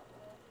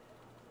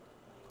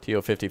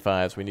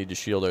 TO-55s, we need to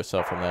shield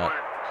ourselves from that.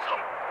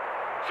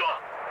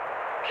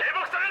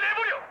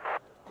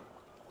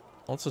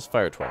 Let's just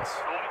fire twice.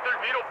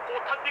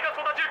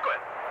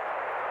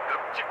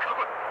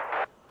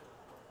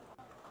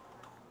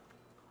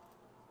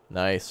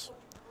 Nice.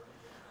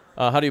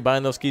 How do you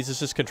bind those keys? It's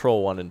just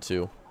control 1 and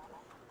 2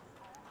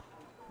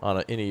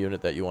 on any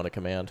unit that you want to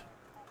command.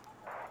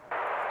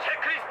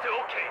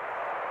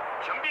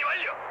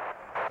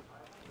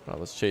 Well,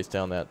 let's chase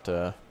down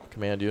that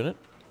command unit.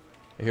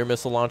 I hear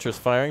missile launchers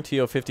firing.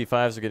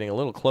 TO-55s are getting a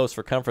little close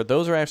for comfort.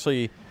 Those are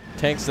actually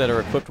tanks that are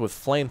equipped with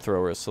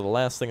flamethrowers, so the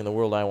last thing in the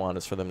world I want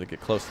is for them to get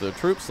close to their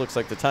troops. Looks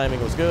like the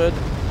timing was good.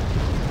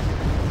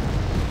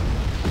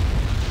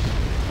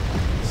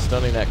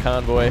 Stunning that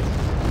convoy.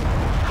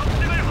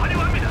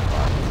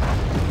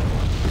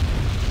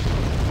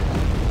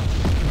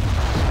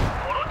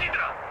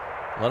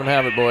 Let them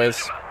have it,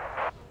 boys.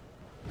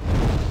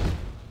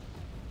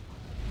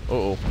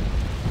 Uh-oh.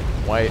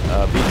 White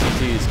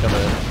BTT's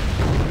coming in.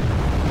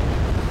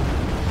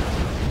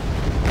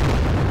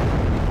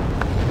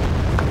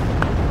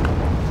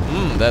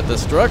 That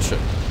destruction.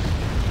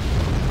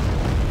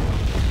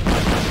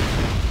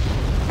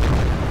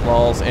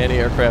 Lols,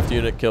 anti-aircraft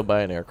unit killed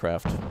by an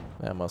aircraft.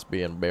 That must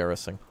be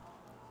embarrassing.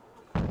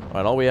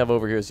 Alright, all we have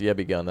over here is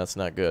Yebby gun. That's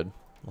not good.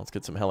 Let's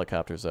get some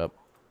helicopters up.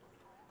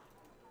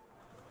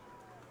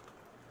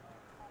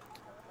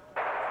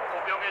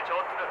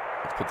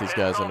 Let's put these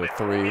guys under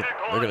 3. They're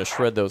going to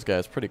shred those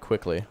guys pretty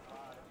quickly.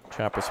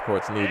 Chopper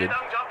support's needed.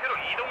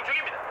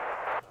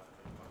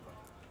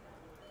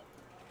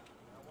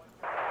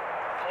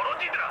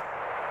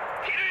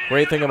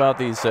 Great thing about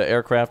these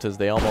aircraft is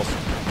they almost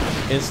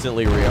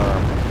instantly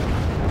rearm.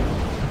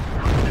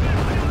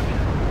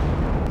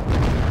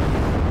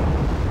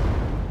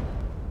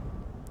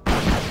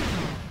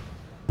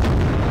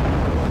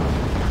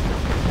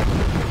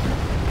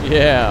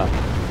 Yeah.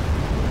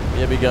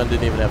 Yebby gun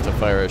didn't even have to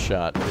fire a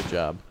shot. Good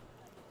job.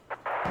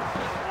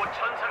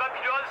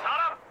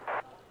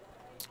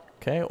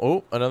 Okay.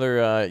 Oh, another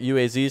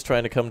UAZ's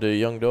trying to come to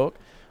Yeongdok.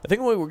 I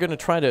think we were going to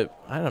try to...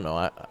 I don't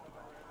know.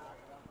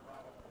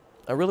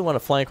 I really want to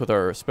flank with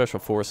our special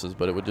forces,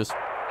 but it would just...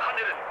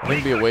 I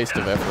think it'd be a waste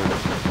of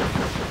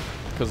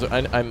effort. Because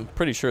I'm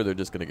pretty sure they're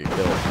just going to get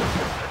killed.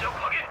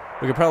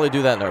 We could probably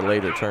do that in our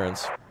later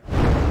turns.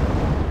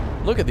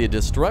 Look at the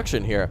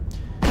destruction here.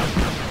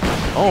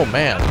 Oh,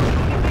 man.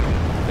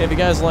 Hey, if you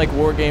guys like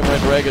Wargame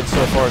Red Dragon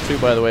so far, too,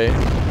 by the way,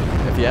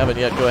 if you haven't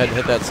yet, go ahead and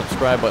hit that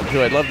subscribe button,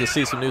 too. I'd love to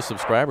see some new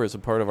subscribers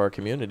as part of our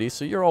community,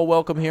 so you're all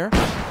welcome here.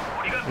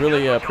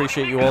 Really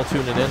appreciate you all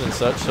tuning in and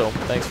such, so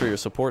thanks for your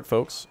support,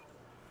 folks.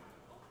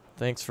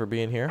 Thanks for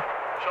being here.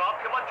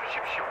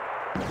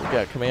 We've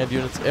got command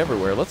units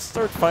everywhere. Let's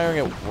start firing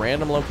at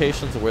random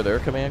locations of where their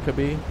command could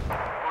be.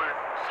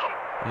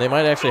 And they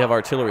might actually have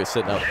artillery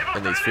sitting out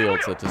in these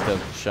fields that just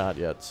hasn't shot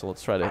yet. So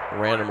let's try to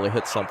randomly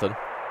hit something.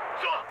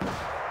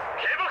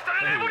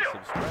 Hey,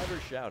 subscriber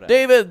shout out.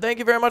 David, thank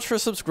you very much for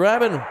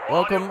subscribing.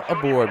 Welcome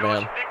aboard,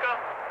 man.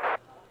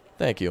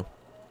 Thank you.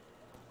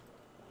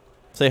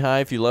 Say hi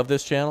if you love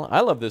this channel.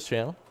 I love this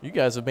channel. You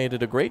guys have made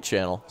it a great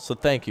channel. So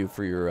thank you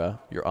for your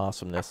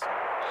awesomeness.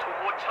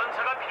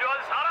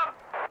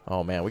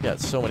 Oh, man, we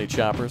got so many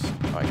choppers.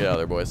 All right, get out of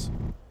there, boys.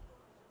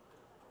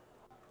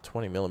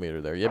 20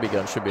 millimeter there. Yebby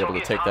gun should be able to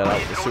take that out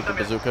with the super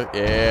bazooka.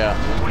 Yeah.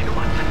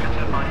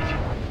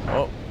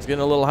 Oh, it's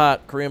getting a little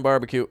hot. Korean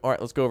barbecue. All right,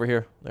 let's go over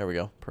here. There we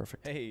go.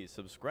 Perfect. Hey,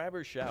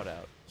 subscriber shout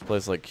out. This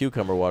place is like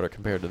cucumber water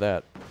compared to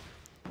that.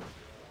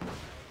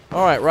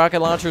 All right,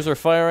 rocket launchers are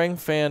firing.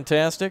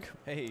 Fantastic.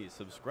 Hey,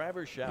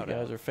 subscriber shout out. You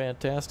guys are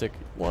fantastic.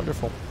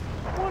 Wonderful.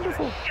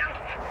 Wonderful.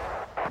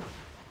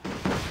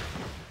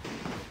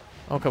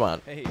 Oh, come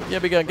on. Hey,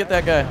 Yebby gun, get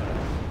that guy.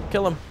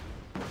 Kill him.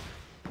 All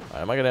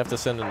right, am I going to have to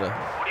send in the...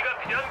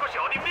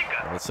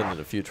 Let's send in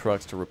a few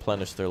trucks to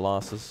replenish their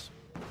losses.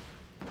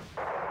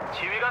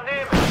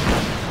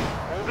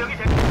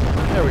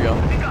 There we go.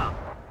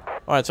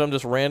 All right, so I'm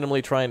just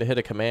randomly trying to hit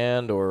a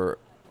command or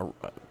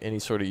any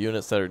sort of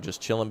units that are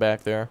just chilling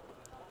back there.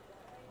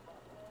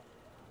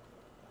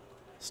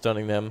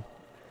 Stunning them.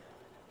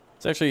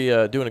 It's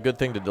actually doing a good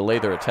thing to delay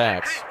their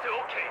attacks.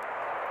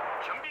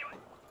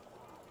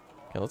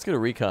 Okay, let's get a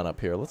recon up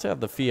here. Let's have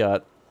the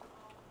Fiat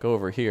go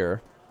over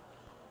here.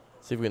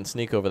 See if we can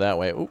sneak over that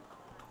way. Oop.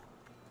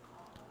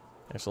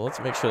 Actually, let's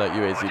make sure that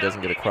UAZ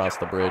doesn't get across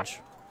the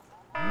bridge.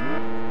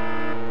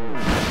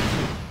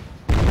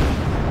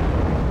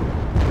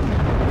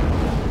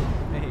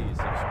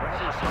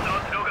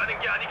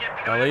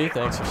 Hey, Ali,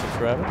 thanks for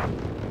subscribing.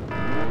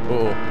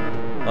 Oh,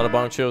 a lot of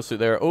Bongchosu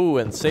there. Oh,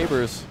 and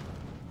Sabers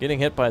getting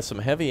hit by some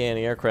heavy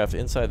anti-aircraft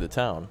inside the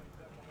town.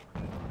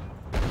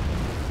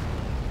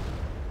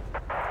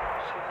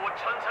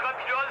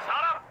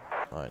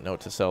 Alright,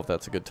 note to self,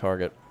 that's a good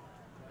target.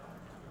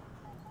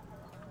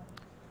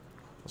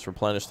 Let's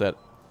replenish that.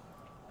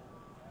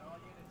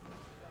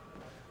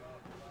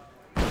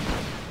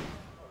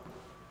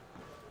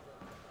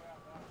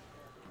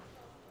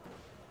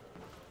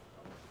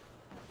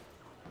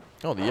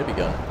 Oh, the Yibby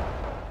gun.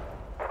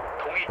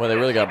 Well, they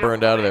really got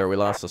burned out of there. We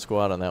lost the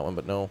squad on that one,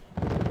 but no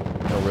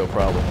real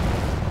problem.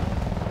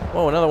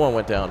 Whoa, another one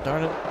went down.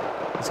 Darn it.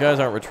 These guys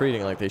aren't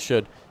retreating like they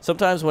should.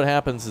 Sometimes what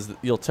happens is that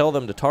you'll tell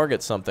them to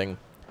target something,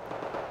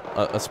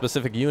 a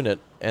specific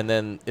unit, and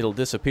then it'll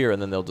disappear, and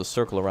then they'll just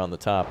circle around the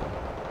top.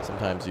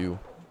 Sometimes you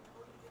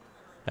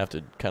have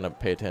to kind of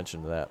pay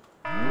attention to that.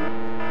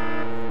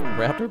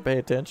 Raptor, pay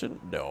attention?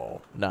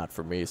 No, not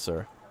for me,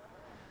 sir.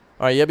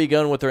 Alright, Yebby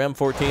Gun with their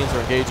M14s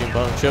are engaging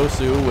Bang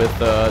Chosu with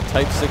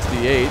Type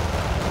 68,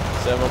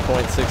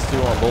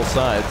 7.62 on both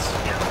sides.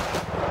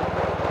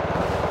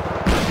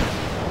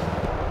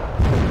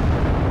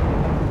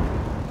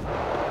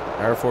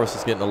 Air Force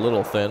is getting a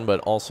little thin, but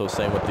also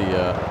same with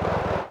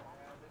the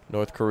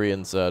North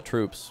Koreans'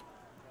 troops.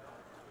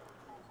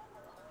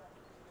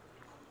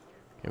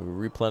 Okay, we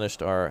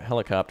replenished our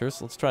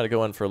helicopters. Let's try to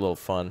go in for a little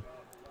fun.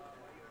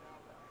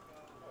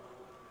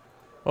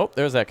 Oh,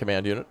 there's that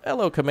command unit.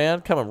 Hello,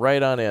 command. Coming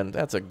right on in.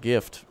 That's a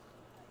gift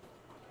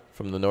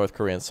from the North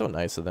Koreans. So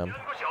nice of them.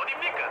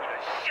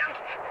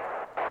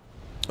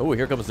 Oh,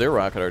 here comes their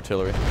rocket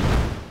artillery.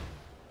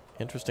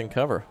 Interesting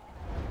cover.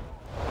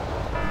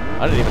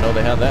 I didn't even know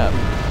they had that.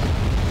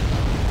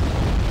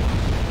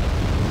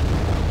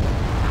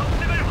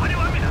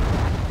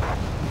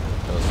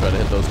 Now let's try to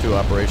hit those two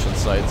operation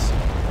sites.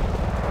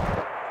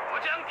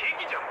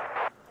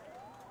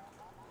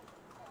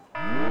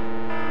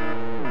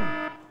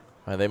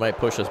 They might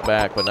push us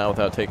back, but not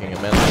without taking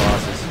immense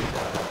losses.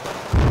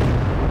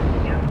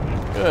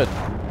 Good.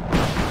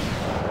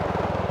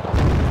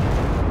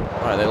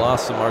 Alright, they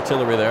lost some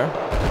artillery there.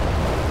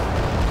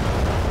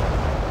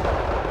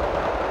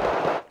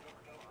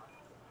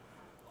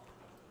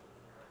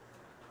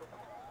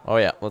 Oh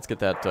yeah, let's get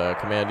that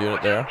command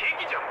unit there.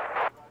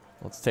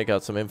 Let's take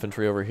out some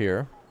infantry over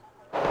here.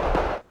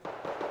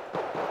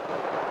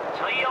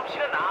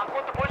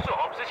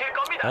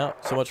 Well,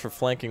 so much for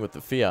flanking with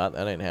the Fiat.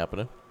 That ain't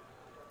happening.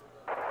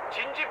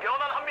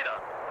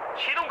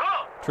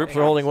 Troops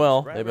are holding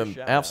well. They've been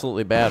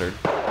absolutely battered.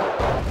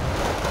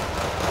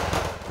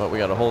 But we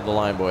got to hold the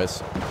line,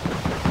 boys.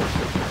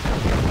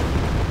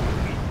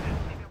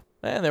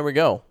 And there we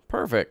go.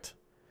 Perfect.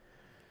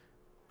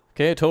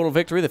 Okay, total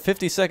victory. The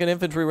 52nd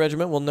Infantry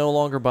Regiment will no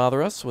longer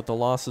bother us with the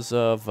losses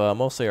of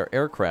mostly our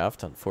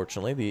aircraft,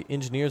 unfortunately. The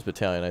Engineers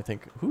Battalion, I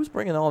think. Who's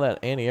bringing all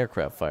that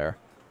anti-aircraft fire?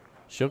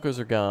 Shilkers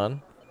are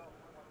gone.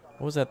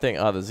 What was that thing?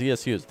 Ah, the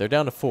ZSUs. They're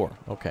down to 4.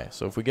 Okay,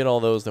 so if we get all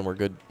those, then we're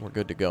good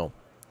to go.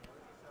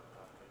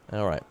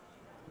 All right.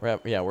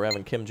 We're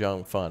having Kim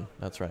Jong fun.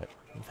 That's right.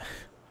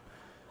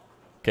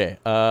 Okay.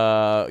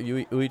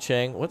 Ui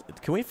Chang.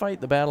 What? Can we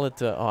fight the battle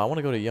at? Oh, I want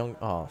to go to Young.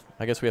 Oh,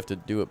 I guess we have to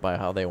do it by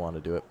how they want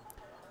to do it.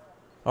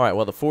 All right.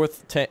 Well, the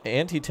 4th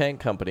anti-tank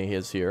company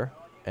is here,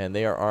 and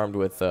they are armed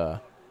with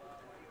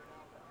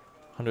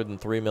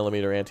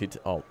 103mm anti.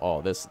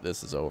 Oh, this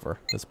is over.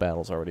 This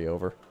battle's already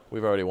over.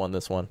 We've already won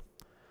this one.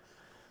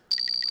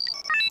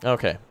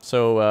 Okay.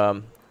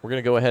 So we're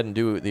gonna go ahead and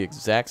do the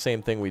exact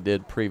same thing we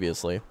did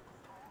previously.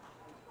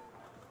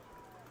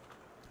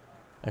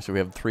 Actually, we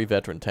have 3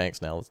 veteran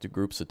tanks now. Let's do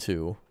groups of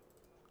 2.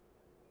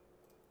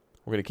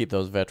 We're going to keep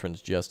those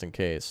veterans just in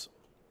case.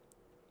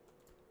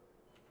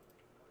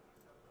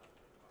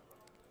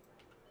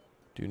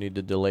 Do need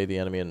to delay the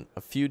enemy in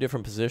a few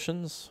different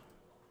positions.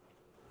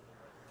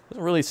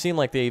 Doesn't really seem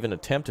like they even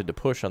attempted to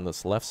push on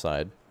this left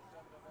side.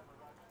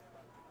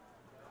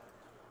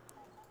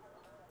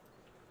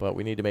 But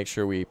we need to make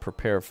sure we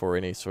prepare for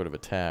any sort of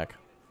attack.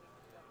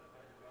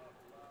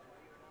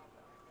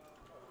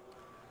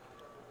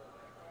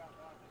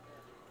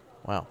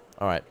 Wow.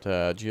 All right.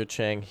 Jio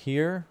Chang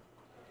here.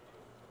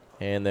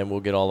 And then we'll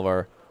get all of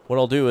our... What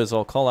I'll do is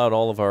I'll call out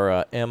all of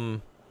our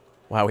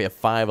Wow, we have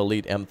 5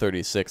 elite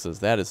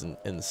M36s. That is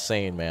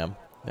insane, man.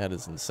 That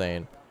is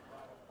insane.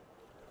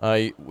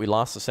 We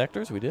lost the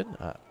sectors? We did?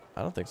 I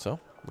don't think so.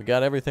 We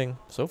got everything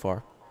so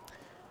far.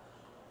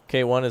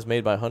 K1 is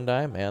made by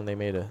Hyundai. Man, they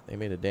made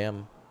a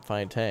damn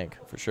fine tank,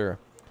 for sure.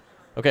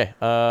 Okay,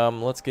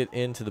 let's get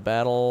into the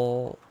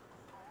battle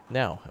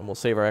now. And we'll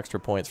save our extra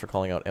points for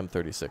calling out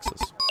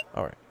M36s.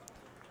 All right.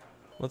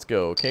 Let's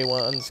go.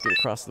 K1s, get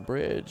across the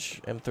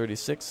bridge.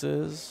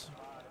 M36s.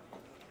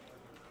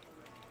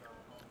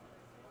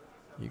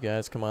 You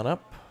guys come on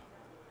up.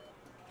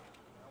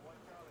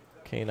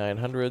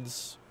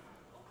 K900s.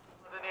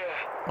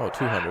 Oh,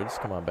 200s.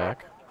 Come on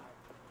back.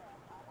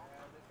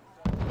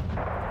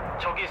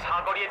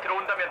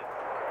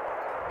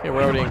 Okay,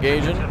 we're already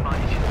engaging.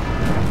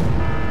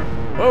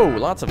 Whoa,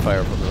 lots of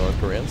fire from the North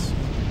Koreans.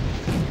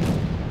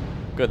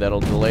 Good, that'll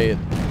delay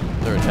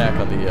their attack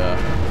on the...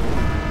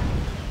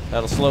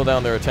 That'll slow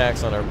down their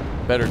attacks on our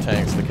better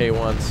tanks, the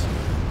K1s.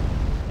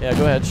 Yeah,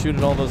 go ahead, shoot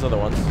at all those other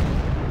ones.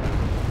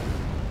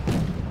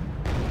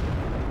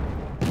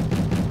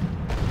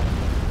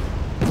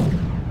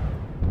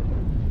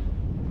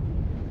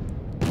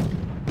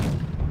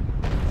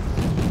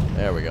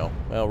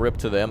 Well, rip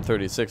to the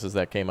M36s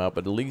that came out,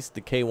 but at least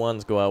the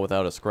K1s go out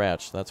without a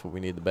scratch. That's what we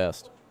need the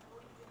best.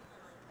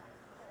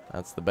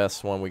 That's the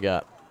best one we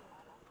got.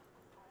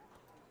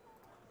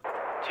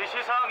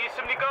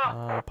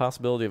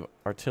 Possibility of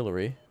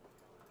artillery.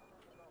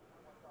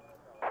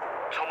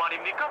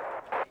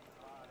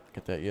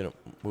 Get that unit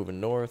moving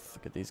north.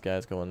 Get these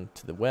guys going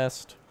to the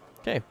west.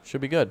 Okay,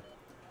 should be good.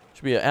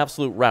 Should be an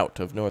absolute rout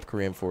of North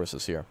Korean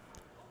forces here.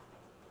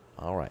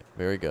 All right,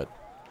 very good.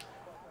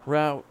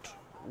 Rout,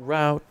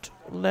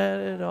 let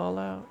it all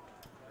out.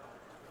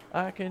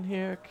 I can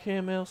hear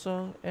Kim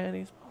Il-sung and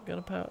he's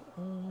gonna pout.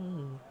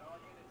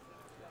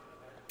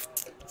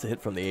 It's a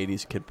hit from the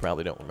 80s. Kid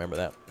probably don't remember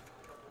that.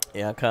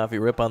 Yeah, coffee,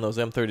 rip on those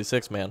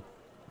M36, man.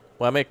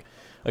 When I make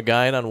a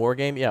guide on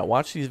Wargame, yeah,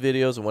 watch these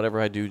videos and whatever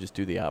I do, just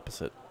do the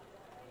opposite.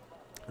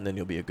 And then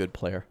you'll be a good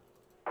player.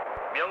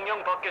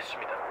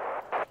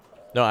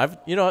 No,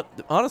 you know what,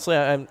 honestly,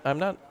 I'm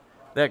not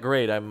that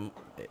great.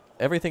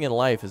 Everything in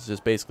life is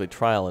just basically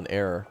trial and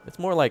error. It's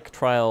more like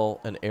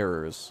trial and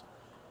errors.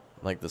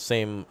 Like the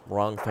same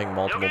wrong thing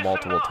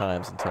multiple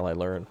times until I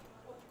learn.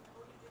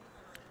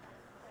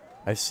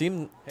 I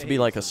seem to be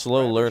like a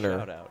slow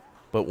learner,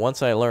 but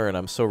once I learn,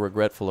 I'm so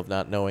regretful of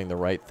not knowing the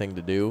right thing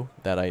to do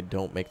that I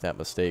don't make that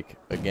mistake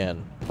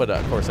again. But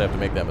of course, I have to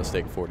make that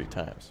mistake 40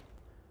 times.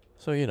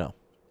 So, you know.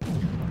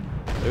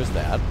 There's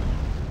that.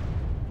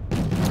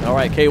 All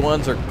right,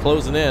 K1s are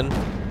closing in.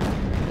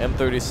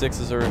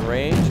 M36s are in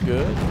range.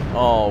 Good.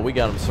 Oh, we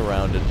got them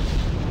surrounded.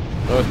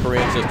 North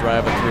Koreans just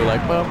driving through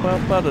like,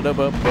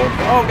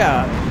 oh,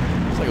 God.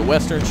 It's like a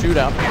Western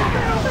shootout.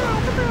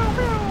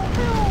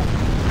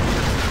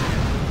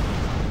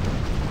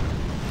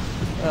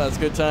 Oh, that's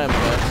good times,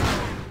 man.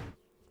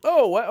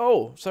 Oh, what?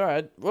 Oh,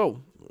 sorry.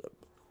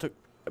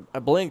 I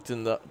blinked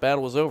and the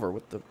battle was over.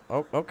 With the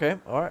oh, okay,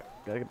 all right.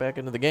 Gotta get back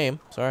into the game.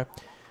 Sorry.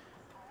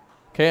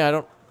 Okay,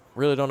 I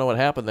really don't know what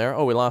happened there.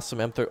 Oh, we lost some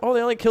M30. Oh,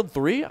 they only killed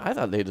 3? I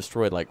thought they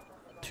destroyed like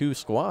 2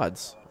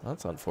 squads.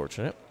 That's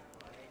unfortunate.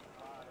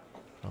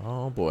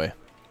 Oh boy.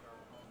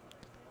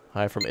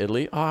 Hi from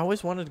Italy. Oh, I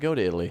always wanted to go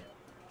to Italy.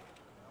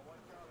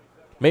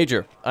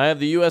 Major, I have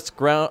the U.S.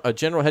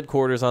 General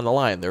Headquarters on the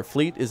line. Their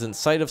fleet is in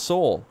sight of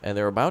Seoul, and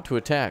they're about to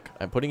attack.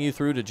 I'm putting you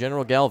through to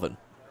General Galvin.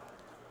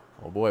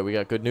 Oh boy, we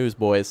got good news,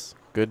 boys.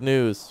 Good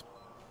news.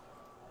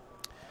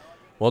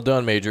 Well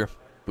done, Major.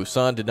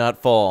 Busan did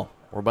not fall.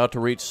 We're about to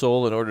reach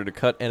Seoul in order to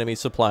cut enemy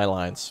supply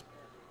lines.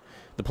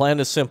 The plan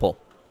is simple.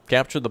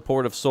 Capture the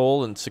port of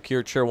Seoul and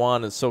secure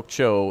Chewan and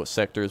Sokcho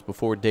sectors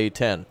before day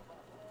 10.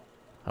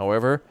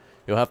 However,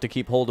 you'll have to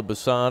keep hold of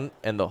Busan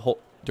and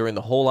during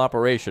the whole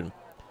operation.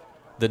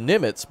 The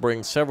Nimitz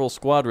bring several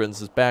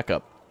squadrons as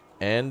backup,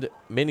 and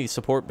many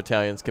support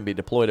battalions can be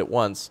deployed at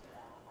once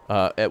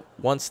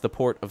the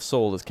port of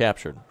Seoul is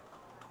captured.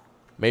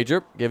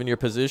 Major, given your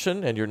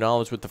position and your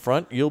knowledge with the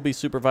front, you'll be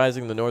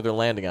supervising the northern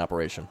landing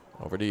operation.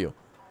 Over to you.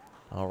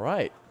 All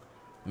right.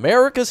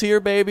 America's here,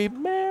 baby.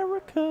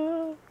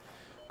 America.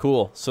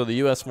 Cool. So the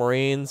U.S.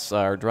 Marines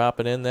are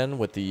dropping in then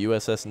with the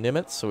USS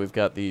Nimitz. So we've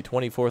got the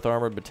 24th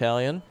Armored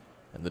Battalion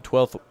and the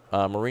 12th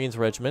Marines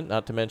Regiment,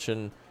 not to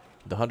mention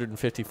the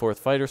 154th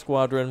Fighter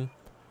Squadron,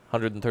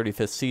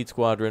 135th Seed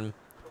Squadron,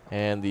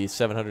 and the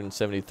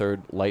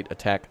 773rd Light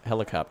Attack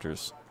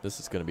Helicopters. This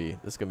is gonna be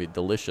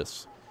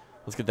delicious.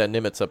 Let's get that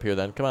Nimitz up here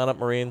then. Come on up,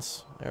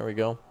 Marines. There we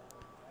go.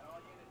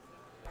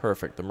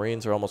 Perfect. The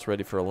Marines are almost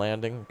ready for a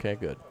landing. Okay,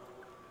 good.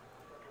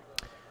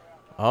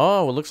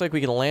 Oh, it looks like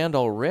we can land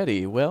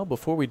already. Well,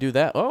 before we do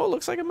that, oh, it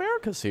looks like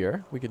America's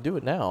here. We can do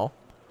it now.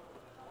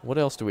 What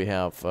else do we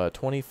have?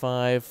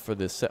 25 for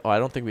this. Oh, I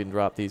don't think we can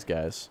drop these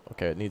guys.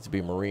 Okay, it needs to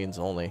be Marines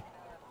only,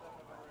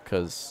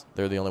 because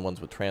they're the only ones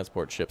with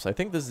transport ships. I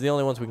think this is the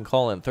only ones we can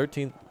call in.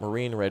 13th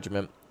Marine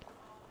Regiment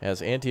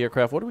has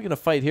anti-aircraft. What are we going to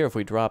fight here if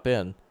we drop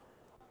in?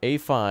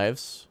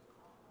 A5s.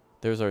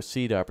 There's our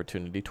seed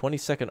opportunity.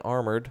 22nd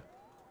Armored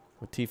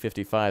with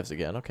T-55s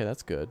again. Okay,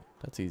 that's good.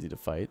 That's easy to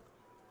fight.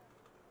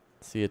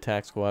 Sea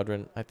Attack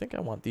Squadron. I think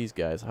I want these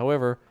guys.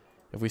 However,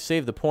 if we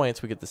save the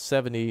points, we get the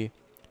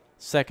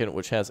 72nd,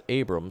 which has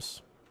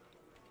Abrams.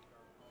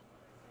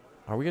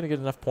 Are we going to get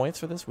enough points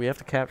for this? We have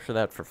to capture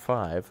that for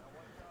 5.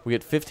 We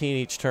get 15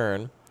 each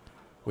turn.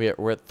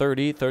 We're at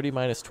 30. 30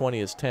 minus 20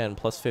 is 10,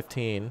 plus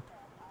 15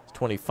 is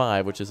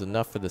 25, which is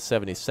enough for the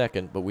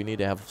 72nd, but we need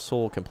to have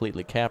Seoul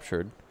completely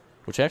captured,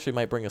 which actually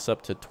might bring us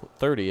up to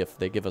 30 if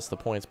they give us the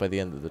points by the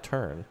end of the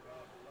turn.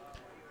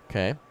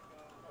 Okay.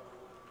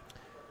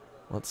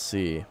 Let's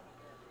see.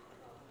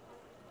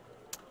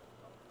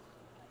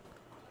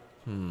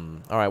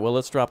 All right, well,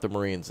 let's drop the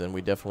Marines, and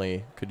we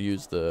definitely could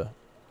use the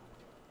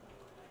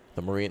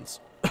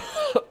Marines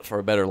for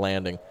a better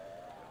landing,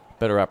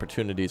 better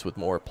opportunities with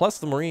more. Plus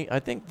the Marine, I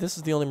think this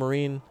is the only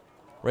Marine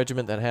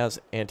regiment that has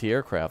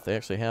anti-aircraft. They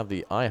actually have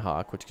the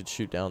IHawk, which could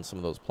shoot down some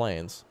of those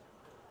planes.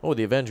 Oh,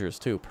 the Avengers,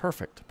 too.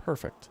 Perfect,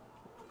 perfect.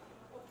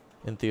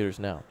 In theaters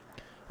now.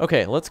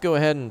 Okay, let's go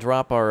ahead and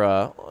drop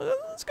our,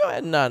 let's go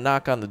ahead and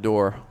knock on the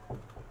door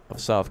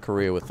of South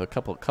Korea with a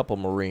couple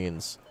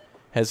Marines.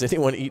 Has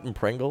anyone eaten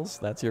Pringles?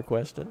 That's your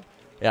question?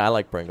 Yeah, I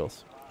like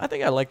Pringles. I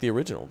think I like the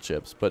original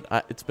chips, but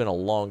it's been a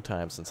long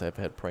time since I've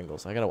had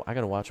Pringles. I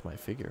gotta watch my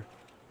figure.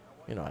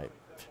 You know,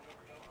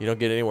 you don't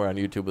get anywhere on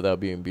YouTube without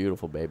being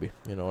beautiful, baby.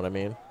 You know what I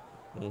mean?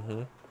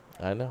 Mm-hmm.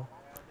 I know.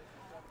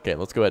 Okay,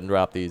 let's go ahead and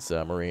drop these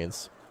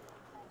Marines.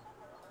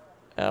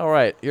 All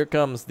right, here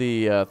comes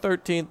the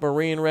 13th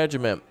Marine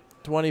Regiment,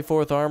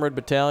 24th Armored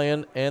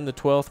Battalion, and the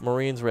 12th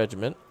Marines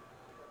Regiment.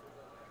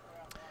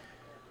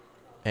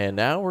 And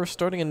now we're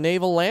starting a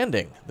naval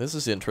landing. This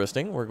is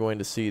interesting. We're going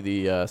to see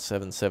the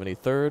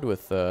 773rd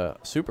with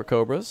Super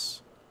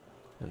Cobras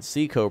and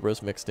Sea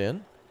Cobras mixed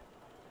in.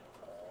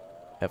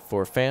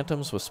 F4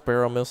 Phantoms with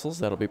Sparrow missiles.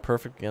 That'll be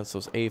perfect against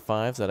those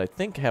A5s that I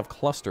think have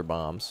cluster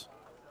bombs.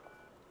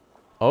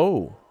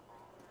 Oh.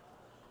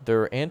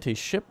 They're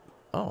anti-ship.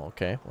 Oh,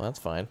 okay. Well, that's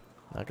fine.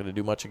 Not going to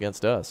do much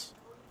against us.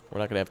 We're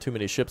not going to have too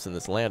many ships in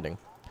this landing.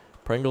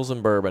 Pringles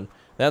and bourbon.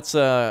 That's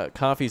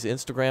Coffee's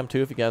Instagram,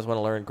 too, if you guys want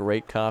to learn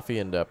great coffee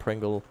and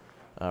Pringle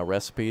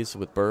recipes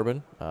with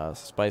bourbon.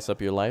 Spice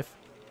up your life.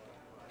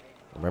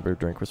 Remember to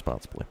drink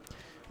responsibly.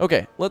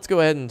 Okay, let's go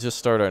ahead and just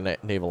start our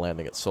naval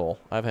landing at Seoul.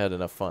 I've had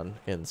enough fun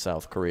in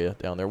South Korea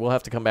down there. We'll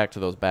have to come back to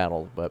those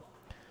battles, but...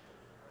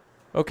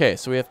 Okay,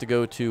 so we have to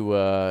go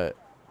to...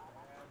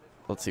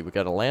 Let's see, we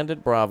got to land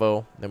at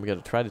Bravo, then we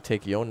got to try to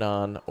take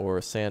Yonnan or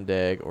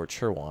Sandag or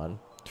Chirwan.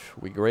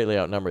 We greatly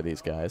outnumber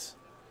these guys.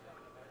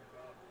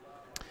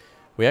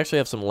 We actually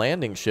have some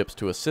landing ships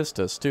to assist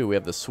us, too. We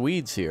have the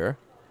Swedes here.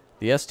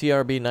 The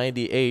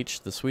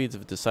STRB-90H, the Swedes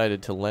have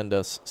decided to lend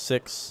us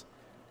 6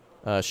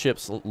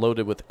 ships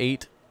loaded with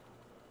 8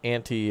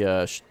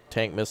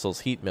 anti-tank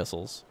missiles, heat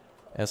missiles.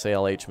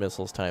 SALH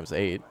missiles times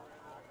 8.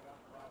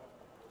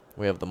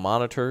 We have the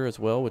Monitor as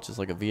well, which is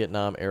like a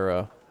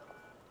Vietnam-era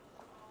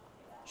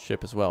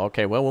ship as well.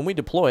 Okay, well, when we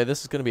deploy,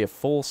 this is going to be a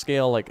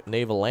full-scale, like,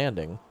 naval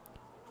landing.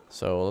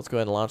 So let's go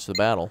ahead and launch the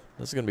battle.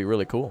 This is going to be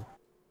really cool.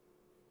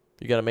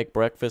 You got to make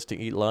breakfast to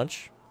eat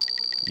lunch?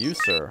 You,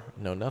 sir,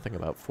 know nothing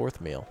about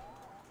 4th meal.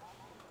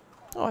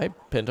 Oh, hey,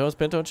 Pinto. Is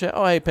Pinto in chat?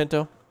 Oh, hey,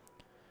 Pinto.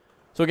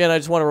 So again, I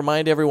just want to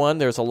remind everyone,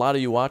 there's a lot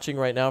of you watching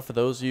right now. For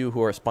those of you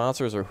who are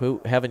sponsors or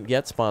who haven't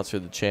yet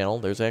sponsored the channel,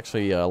 there's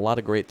actually a lot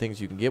of great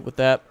things you can get with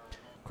that.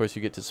 Of course,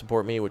 you get to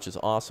support me, which is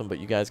awesome, but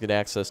you guys get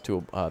access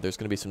to, there's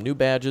going to be some new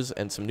badges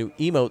and some new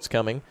emotes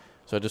coming.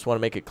 So I just want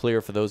to make it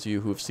clear for those of you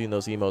who have seen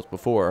those emotes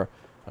before.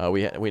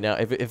 We now,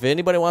 if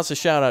anybody wants a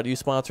shout-out, you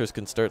sponsors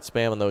can start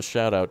spamming those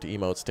shout-out to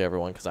emotes to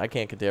everyone, because I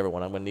can't get to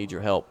everyone. I'm going to need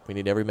your help. We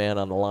need every man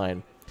on the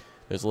line.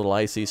 There's a little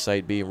IC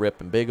Site B,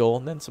 Rip, and Big Ol',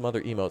 and then some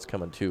other emotes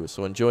coming too.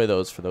 So enjoy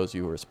those for those of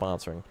you who are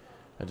sponsoring.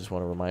 I just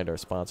want to remind our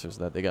sponsors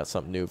that they got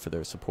something new for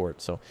their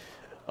support. So,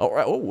 all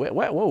right. Oh,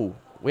 whoa.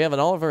 We have an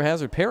Oliver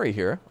Hazard Perry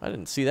here. I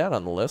didn't see that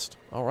on the list.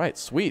 All right,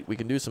 sweet. We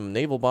can do some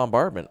naval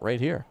bombardment right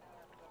here.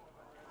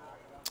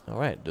 All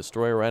right,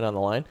 destroyer right on the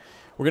line.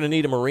 We're going to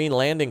need a Marine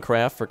landing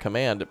craft for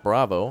command at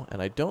Bravo,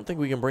 and I don't think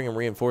we can bring in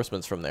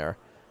reinforcements from there.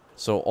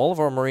 So all of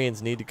our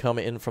Marines need to come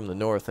in from the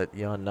north at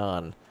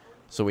Yan'an.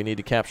 So we need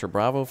to capture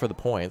Bravo for the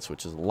points,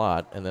 which is a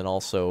lot, and then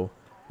also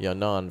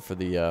Yan'an for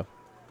the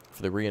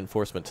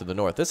reinforcement to the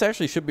north. This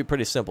actually should be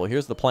pretty simple.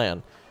 Here's the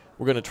plan.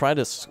 We're going to try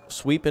to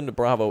sweep into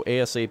Bravo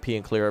ASAP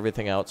and clear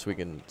everything out so we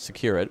can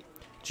secure it.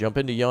 Jump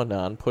into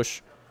Yan'an,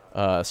 push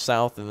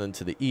south and then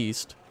to the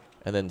east,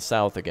 and then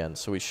south again.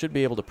 So we should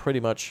be able to pretty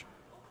much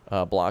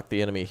block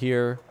the enemy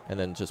here and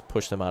then just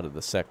push them out of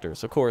the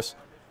sectors. Of course,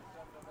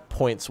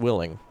 points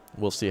willing.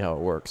 We'll see how it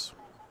works.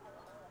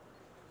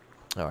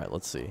 All right,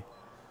 let's see.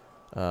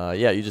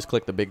 Yeah, you just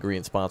click the big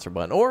green sponsor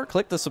button or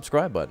click the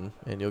subscribe button,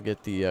 and you'll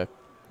get the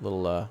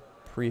little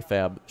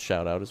prefab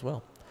shout-out as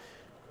well.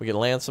 We can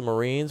land some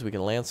Marines. We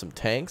can land some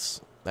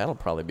tanks. That'll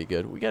probably be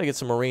good. We got to get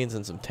some Marines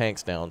and some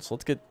tanks down, so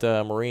let's get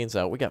Marines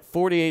out. We got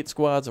 48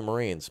 squads of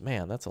Marines.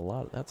 Man, that's a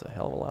lot. That's a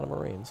hell of a lot of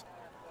Marines.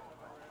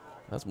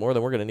 That's more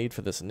than we're going to need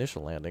for this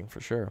initial landing,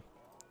 for sure.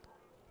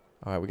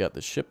 All right, we got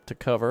the ship to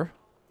cover.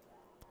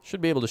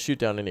 Should be able to shoot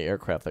down any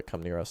aircraft that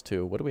come near us,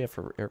 too. What do we have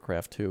for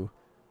aircraft, too?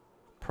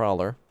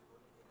 Prowler.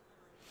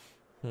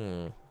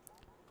 I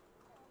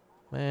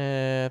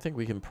think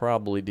we can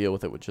probably deal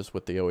with it with just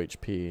with the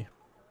OHP.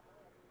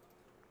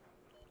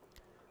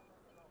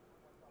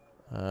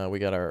 We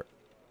got our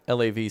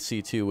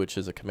LAV-C2, which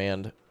is a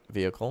command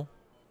vehicle.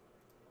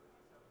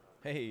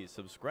 Hey,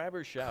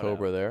 subscriber shout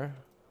Cobra out. there.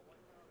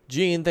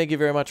 Gene, thank you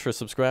very much for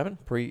subscribing.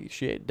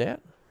 Appreciate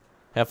that.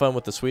 Have fun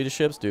with the Swedish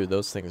ships. Dude,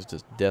 those things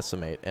just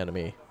decimate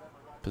enemy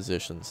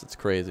positions. It's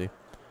crazy.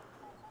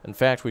 In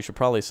fact, we should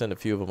probably send a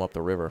few of them up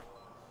the river.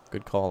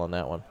 Good call on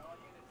that one.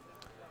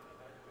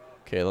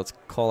 Okay, let's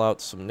call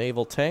out some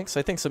naval tanks.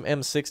 I think some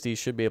M60s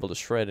should be able to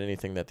shred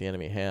anything that the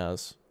enemy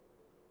has.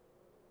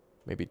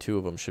 Maybe 2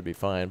 of them should be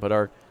fine. But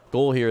our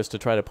goal here is to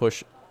try to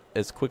push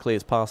as quickly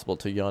as possible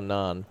to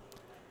Yan'an,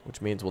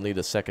 which means we'll need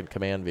a second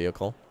command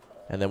vehicle.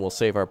 And then we'll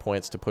save our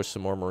points to push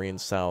some more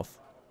Marines south.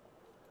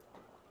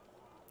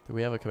 Do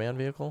we have a command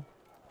vehicle?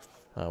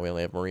 We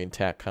only have Marine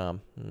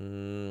TACCOM.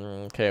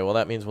 Okay, well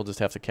that means we'll just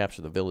have to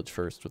capture the village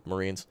first with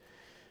Marines.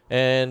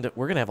 And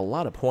we're going to have a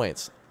lot of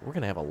points. We're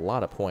going to have a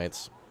lot of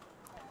points.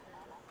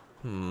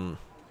 Because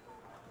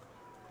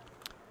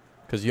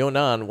Because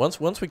Yunnan, once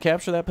we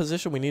capture that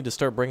position, we need to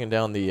start bringing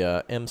down the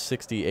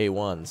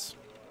M60A1s.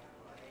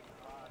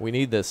 We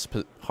need this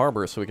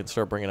harbor so we can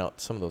start bringing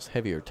out some of those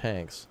heavier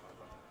tanks.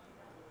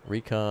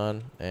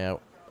 Recon, yeah.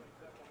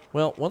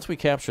 Well, once we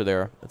capture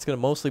there, it's going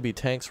to mostly be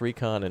tanks,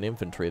 recon, and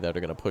infantry that are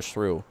going to push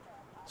through.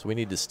 So we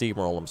need to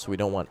steamroll them, so we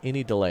don't want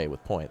any delay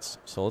with points.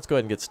 So let's go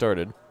ahead and get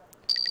started. Now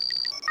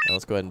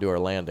let's go ahead and do our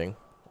landing.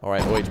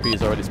 Alright, OHP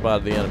has already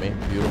spotted the enemy.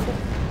 Beautiful.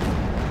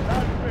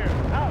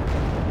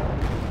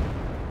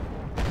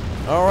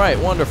 Alright,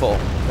 wonderful.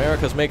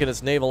 America's making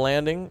its naval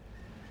landing.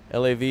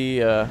 LAV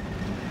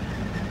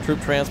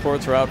troop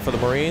transports are out for the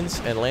Marines,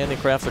 and landing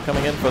crafts are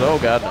coming in for the... Oh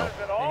god, no.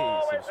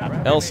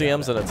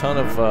 LCMs and a ton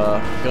of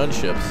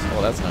gunships.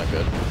 Oh, that's not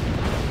good.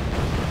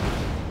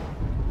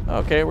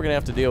 Okay, we're going to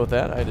have to deal with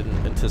that. I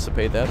didn't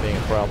anticipate that being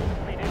a problem.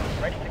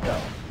 Ready to go.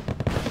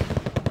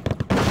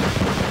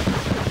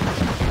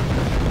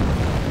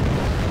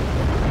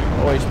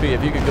 OHP,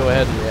 if you could go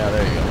ahead and... Yeah,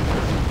 there you go.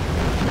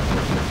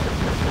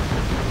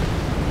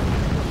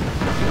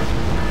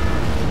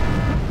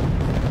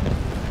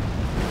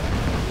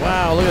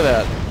 Wow, look at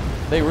that.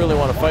 They really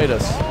want to fight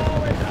us.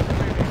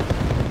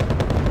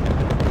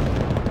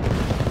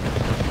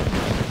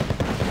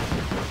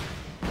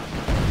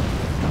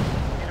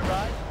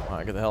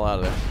 Alright, get the hell out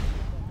of there.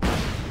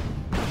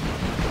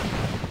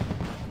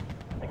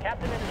 The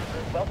captain and his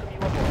crew welcome you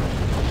aboard.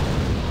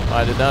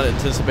 I did not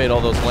anticipate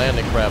all those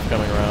landing craft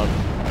coming around.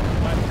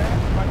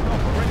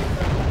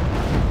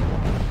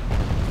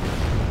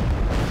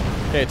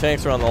 Okay,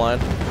 tanks are on the line.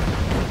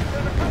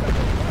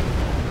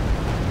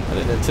 I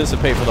didn't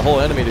anticipate for the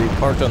whole enemy to be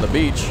parked on the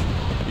beach.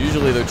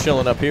 Usually they're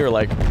chilling up here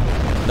like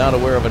not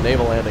aware of a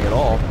naval landing at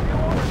all.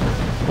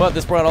 But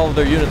this brought all of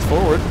their units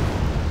forward.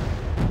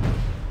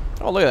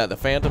 Oh, look at that. The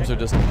Phantoms are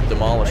just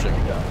demolishing.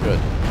 Good.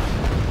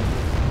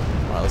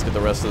 Alright, let's get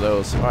the rest of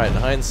those. Alright, in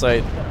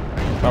hindsight,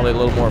 probably a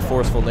little more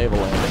forceful naval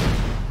landing.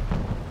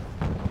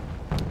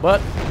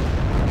 But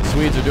the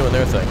Swedes are doing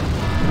their thing.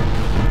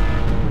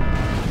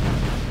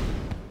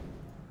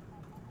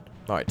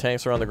 Alright,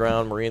 tanks are on the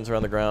ground, Marines are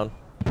on the ground.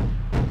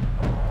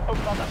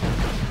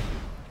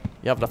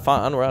 You have to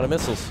find, we're out of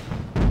missiles.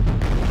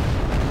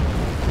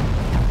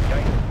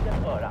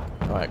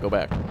 Alright, go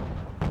back.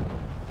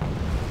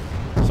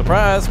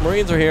 Surprise!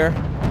 Marines are here!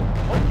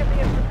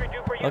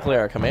 Luckily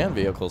our command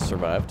vehicles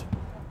survived.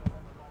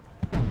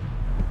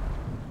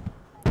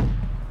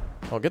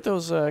 Oh, get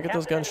those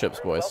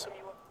gunships, boys.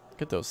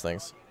 Get those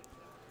things.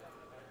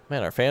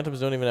 Man, our Phantoms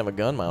don't even have a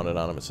gun mounted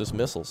on them, it's just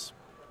missiles.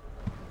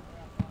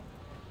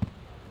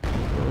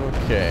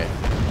 Okay.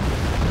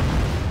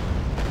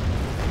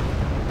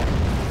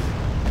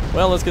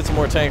 Well, let's get some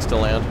more tanks to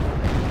land.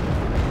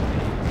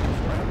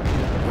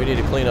 We need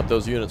to clean up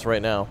those units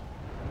right now.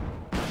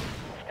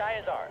 Sky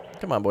is ours.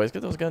 Come on, boys,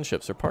 get those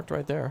gunships. They're parked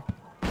right there.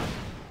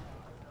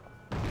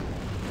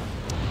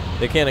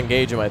 They can't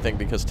engage them, I think,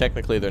 because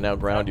technically they're now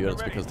ground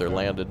units because they're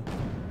landed.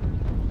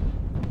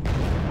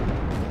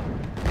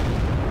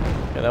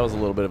 Yeah, that was a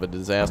little bit of a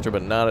disaster,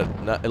 but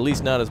at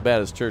least not as bad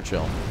as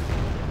Churchill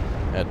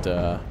at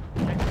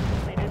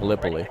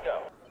Gallipoli.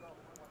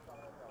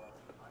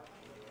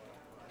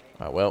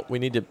 Well, we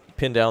need to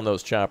pin down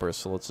those choppers,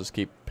 so let's just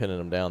keep pinning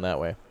them down that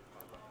way.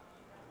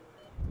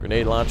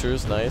 Grenade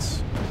launchers,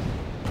 nice.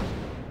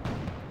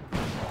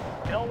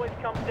 It always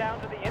comes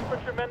down to the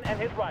infantryman and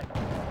his rifle.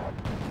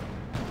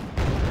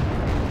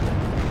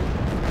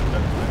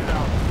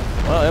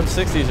 Well,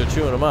 M60s are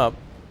chewing them up.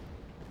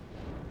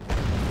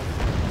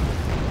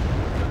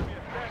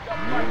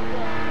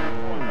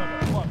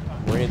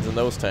 Marines in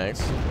those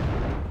tanks.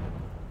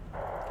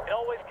 It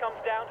always comes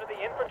down to the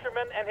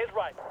infantryman and his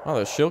rifle. Oh,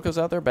 there's Shilkas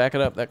out there. Back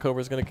it up. That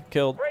Cobra's going to get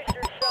killed. Brace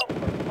yourself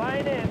for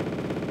flying in.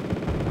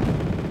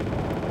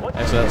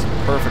 Actually, that's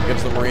perfect.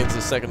 Gives the Marines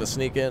a second to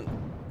sneak in.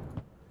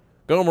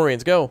 Go,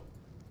 Marines, go.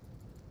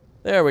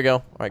 There we go.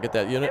 All right, get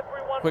that unit.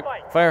 Everyone Quick,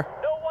 fight. fire.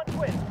 No one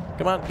quits.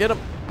 Come on, get him.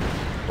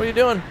 What are you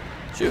doing?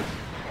 Shoot.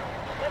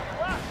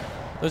 Let's rock.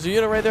 There's a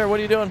unit right there. What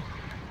are you doing?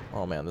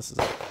 Oh, man, this is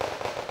it.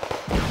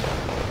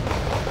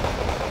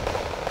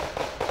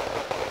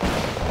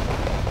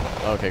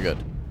 Okay, good.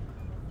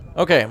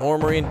 Okay, more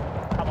Marine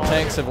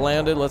tanks have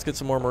landed. Let's get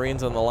some more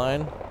Marines on the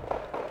line.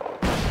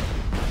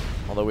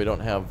 Although we don't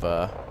have...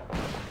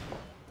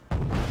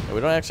 we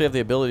don't actually have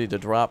the ability to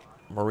drop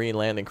Marine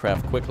landing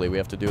craft quickly. We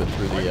have to do it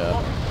through the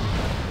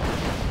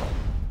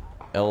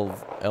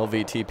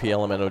LVTP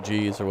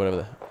LMNOGs or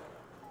whatever.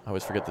 I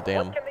always forget the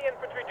damn What can the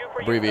infantry do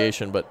for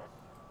abbreviation, but...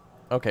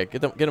 Okay,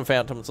 get them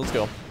Phantoms. Let's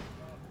go.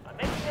 I'm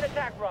making an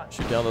attack run.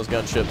 Shoot down those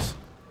gunships.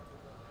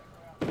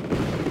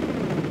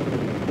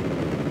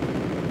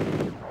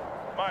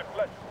 My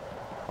pleasure.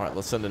 Alright,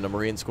 let's send in a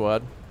Marine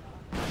squad.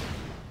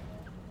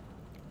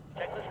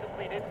 Checklist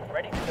completed.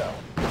 Ready to go.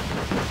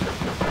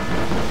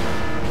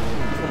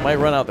 It might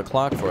run out the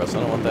clock for us. I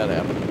don't want that to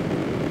happen.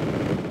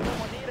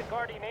 Someone need a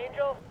guardian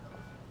angel?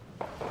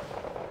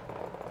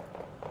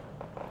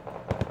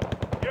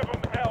 Give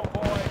him hell,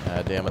 boy.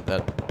 Ah, damn it,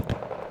 that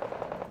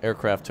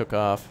aircraft took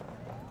off.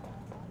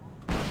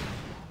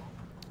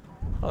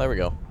 Oh, there we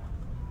go.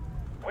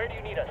 Where do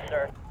you need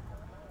sir.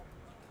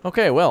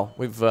 Okay, well,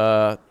 we've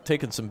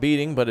taken some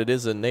beating, but it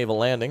is a naval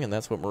landing, and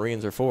that's what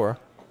Marines are for.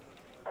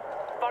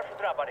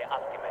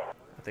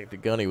 I think the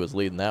gunny was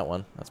leading that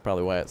one. That's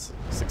probably why it's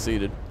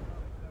succeeded.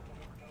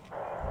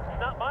 It's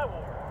not my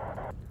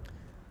war.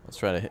 Let's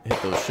try to hit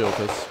those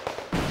Shokas.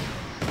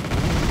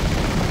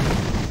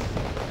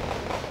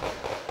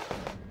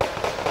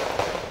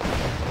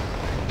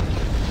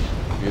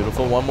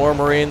 Beautiful. One more,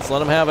 Marines. Let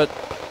them have it.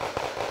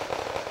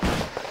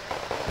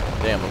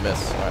 Damn, a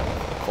miss. All right,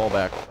 fall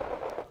back.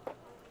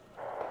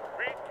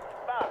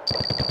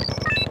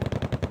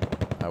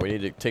 All right, we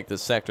need to take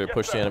this sector,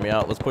 push the enemy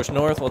out. Let's push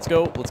north. Let's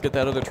go. Let's get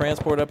that other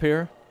transport up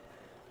here.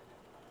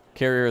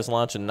 Carrier is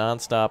launching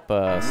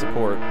nonstop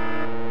support.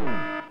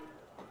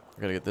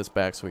 We're gonna get this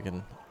back so we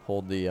can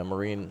hold the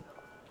Marine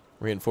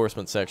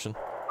reinforcement section.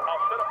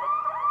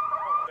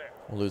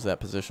 We'll lose that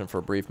position for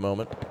a brief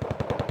moment.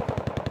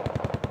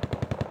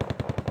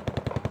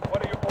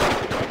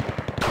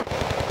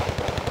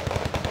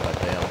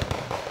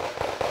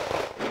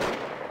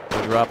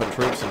 We're dropping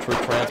troops and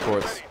troop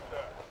transports.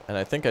 And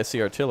I think I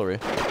see artillery.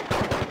 My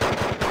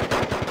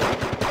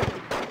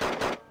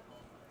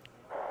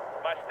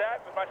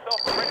staff and myself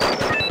are ready.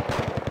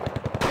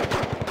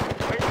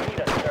 Where do you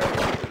need us, sir?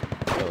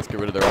 Okay, let's get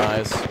rid of their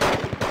eyes.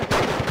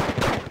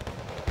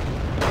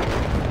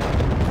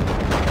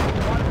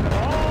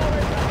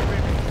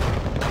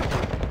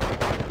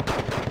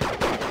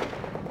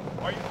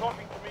 Are you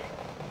talking to me?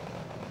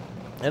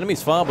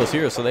 Enemy's FOB was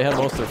here, so they had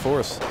most of their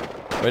force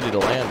ready to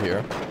land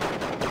here.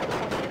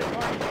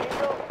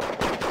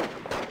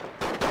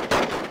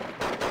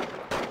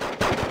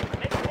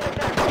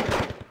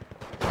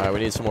 Alright, we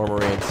need some more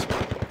Marines.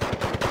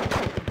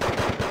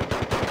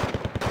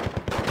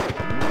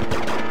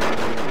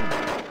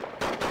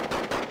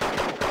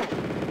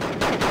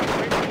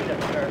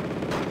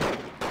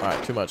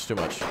 Alright, too much, too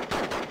much.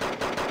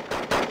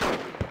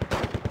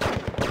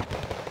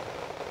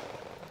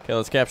 Okay,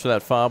 let's capture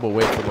that FOB. We'll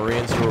wait for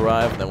Marines to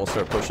arrive, and then we'll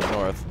start pushing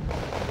north.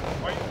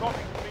 Are you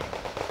talking to me?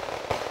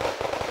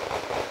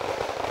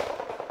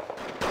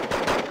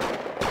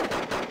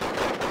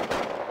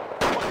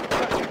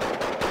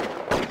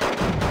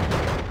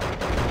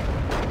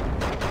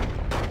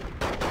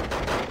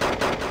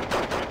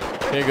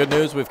 Okay, good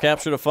news. We've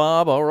captured a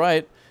FOB. All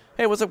right.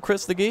 Hey, what's up,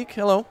 Chris the Geek?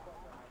 Hello.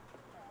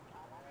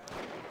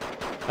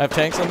 I have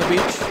tanks on the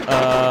beach?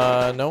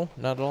 No,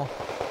 not at all.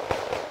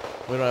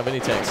 We don't have any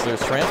tanks. There's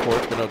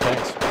transports, but no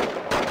tanks.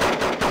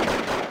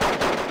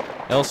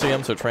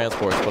 LCMs are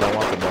transports, but I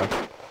want them there.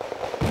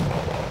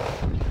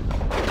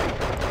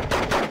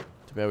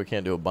 Too bad we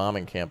can't do a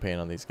bombing campaign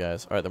on these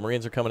guys. All right, the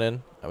Marines are coming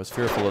in. I was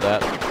fearful of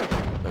that.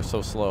 They're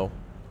so slow.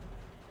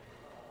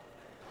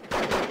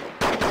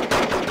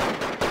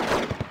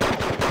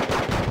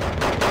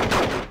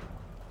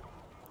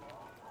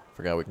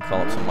 Forgot we can call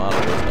up some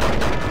monitors now.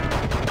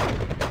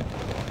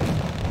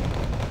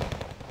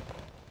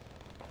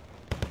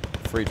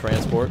 Free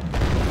transport.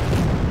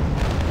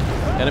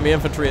 Enemy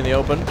infantry in the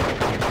open.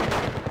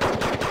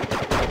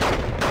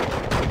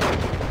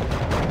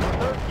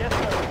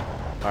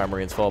 Alright,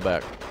 Marines, fall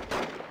back.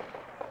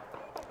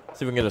 See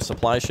if we can get a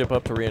supply ship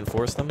up to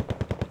reinforce them. It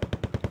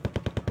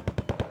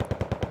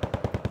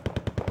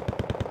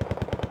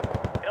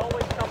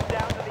always comes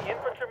down to the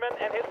infantryman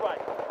and his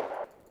rifle.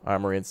 Alright,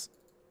 Marines.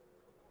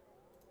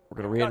 We're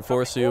going to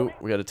reinforce you.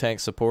 We got a tank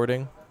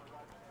supporting.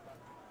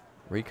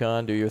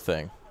 Recon, do your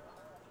thing.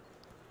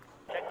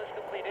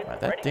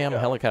 Alright, that damn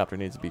helicopter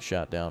needs to be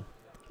shot down.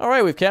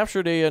 Alright, we've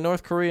captured a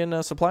North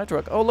Korean supply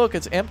truck. Oh, look,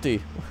 it's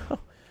empty.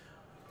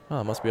 Oh,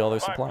 it must be all their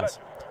supplies.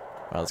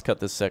 Alright, let's cut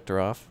this sector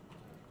off.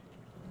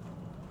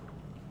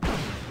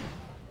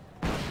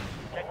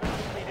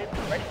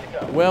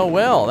 Well,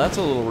 well, that's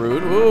a little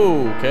rude.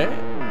 Ooh, okay.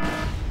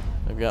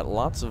 They've got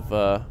lots of,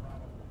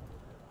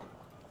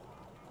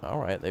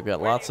 alright, they've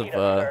got lots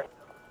of,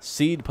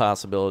 seed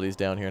possibilities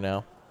down here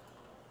now.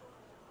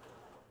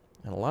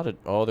 And a lot of,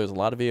 oh, there's a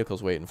lot of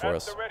vehicles waiting for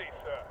us.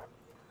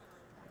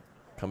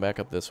 Come back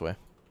up this way.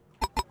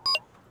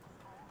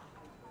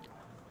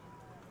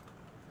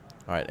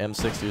 Alright,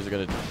 M60s are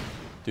going to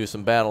do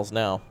some battles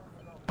now.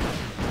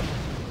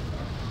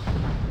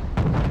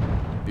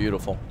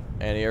 Beautiful.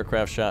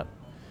 Anti-aircraft shot.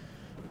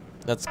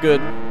 That's good.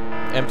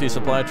 Empty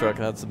supply truck,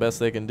 that's the best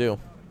they can do.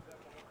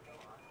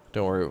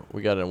 Don't worry,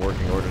 we got it in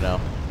working order now.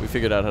 We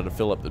figured out how to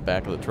fill up the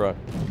back of the truck.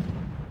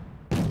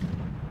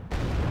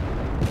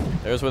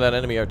 There's where that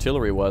enemy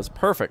artillery was.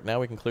 Perfect, now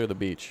we can clear the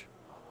beach.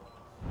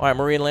 Alright,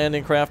 Marine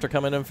landing craft are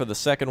coming in for the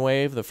second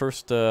wave. The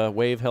first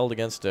wave held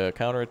against a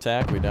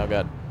counterattack. We've now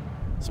got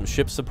some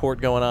ship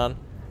support going on.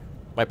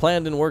 My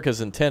plan didn't work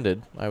as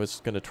intended. I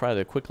was going to try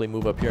to quickly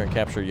move up here and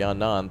capture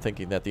Yan'an,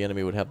 thinking that the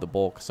enemy would have the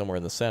bulk somewhere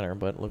in the center,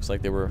 but it looks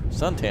like they were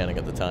suntanning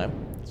at the time.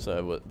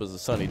 So it was a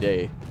sunny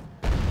day.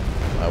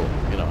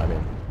 You know, I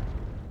mean,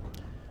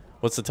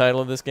 what's the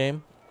title of this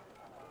game?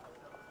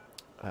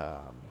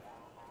 Are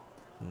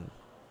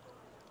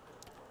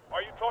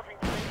you talking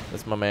to me?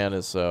 This, my man,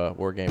 is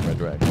Wargame Red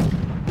Dragon.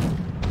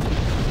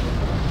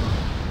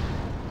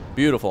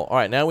 Beautiful. All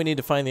right, now we need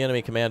to find the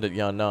enemy command at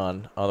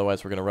Yan'an.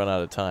 Otherwise, we're going to run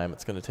out of time.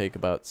 It's going to take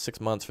about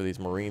 6 months for these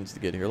Marines to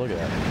get here. Look at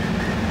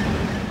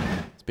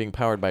that. It's being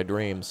powered by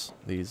dreams.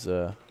 These,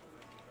 All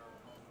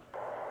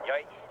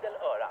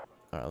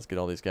right, let's get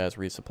all these guys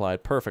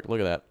resupplied. Perfect.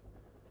 Look at that.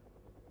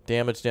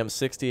 Damaged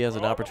M60 has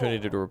an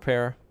opportunity to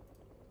repair.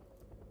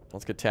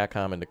 Let's get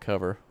TACOM into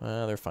cover.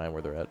 They're fine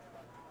where they're at.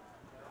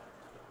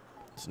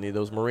 Just need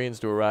those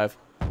Marines to arrive.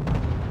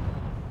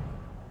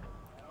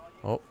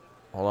 Oh,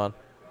 hold on.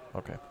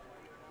 Okay.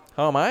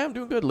 How am I? I'm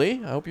doing good,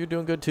 Lee. I hope you're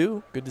doing good,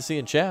 too. Good to see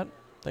you in chat.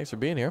 Thanks for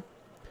being here.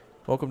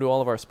 Welcome to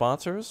all of our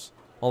sponsors,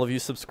 all of you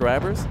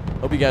subscribers.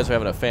 Hope you guys are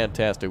having a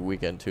fantastic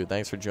weekend, too.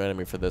 Thanks for joining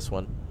me for this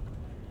one.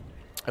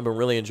 I've been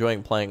really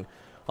enjoying playing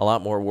a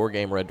lot more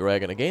Wargame Red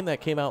Dragon, a game that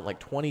came out in like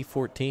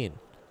 2014.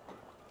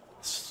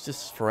 It's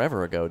just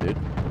forever ago, dude.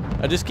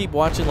 I just keep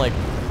watching like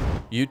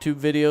YouTube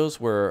videos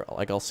where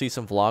like I'll see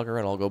some vlogger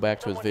and I'll go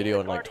back to his video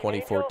in like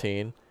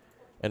 2014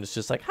 and it's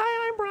just like,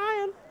 hi, I'm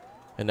Brian.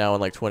 And now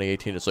in like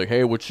 2018 it's like,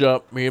 hey, what's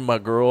up? Me and my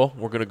girl,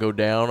 we're gonna go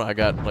down. I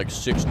got like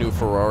 6 new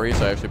Ferraris.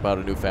 I actually bought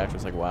a new factory.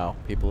 It's like, wow,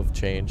 people have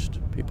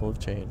changed. People have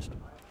changed.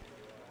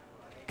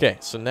 Okay,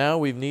 so now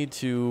we need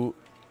to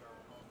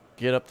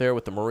get up there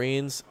with the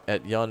Marines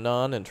at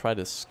Yan'an and try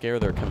to scare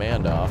their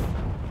command off.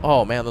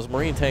 Oh, man, those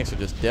Marine tanks are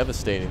just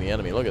devastating the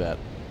enemy. Look at that.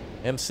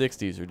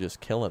 M60s are just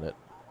killing it.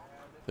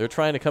 They're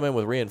trying to come in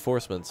with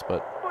reinforcements,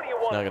 but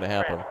it's not going to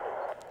happen.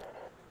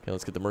 Okay,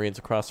 let's get the Marines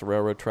across the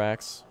railroad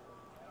tracks.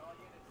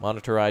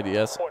 Monitor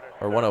IDS,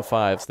 or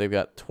 105s. They've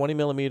got 20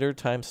 millimeter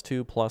times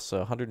 2 plus a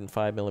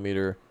 105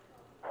 millimeter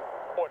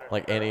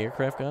like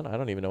anti-aircraft gun. I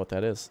don't even know what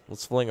that is.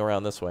 Let's fling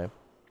around this way.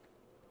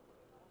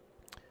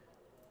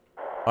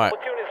 All right.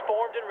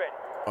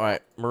 All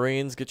right,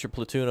 Marines, get your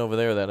platoon over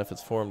there then if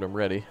it's formed and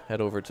ready. Head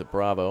over to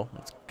Bravo.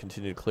 Let's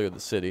continue to clear the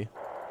city.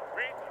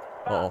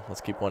 Uh-oh, let's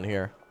keep one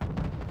here.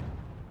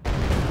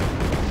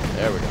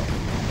 There we go.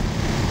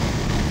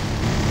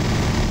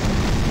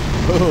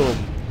 Boom.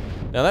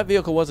 Now that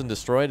vehicle wasn't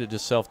destroyed, it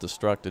just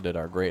self-destructed at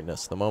our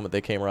greatness. The moment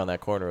they came around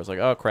that corner, it was like,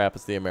 oh crap,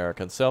 it's the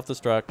Americans.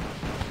 Self-destruct.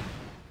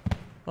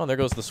 Oh, and there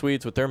goes the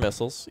Swedes with their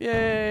missiles.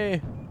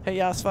 Yay! Hey,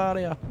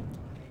 Yasfaria.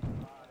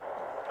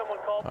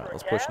 All right,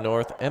 let's push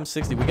north.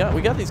 M60.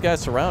 We got these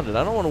guys surrounded.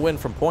 I don't want to win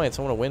from points.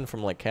 I want to win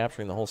from like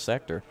capturing the whole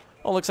sector.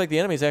 Oh, looks like the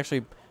enemy's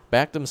actually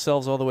backed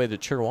themselves all the way to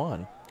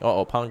Chirwan.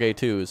 Uh-oh, Pangay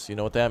 2s. You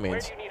know what that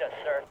means. Where do you need us,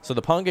 sir? So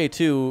the Pangay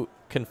 2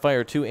 can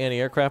fire 2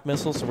 anti-aircraft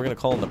missiles, so we're going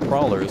to call them the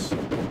Prowlers,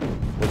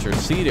 which are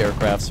seed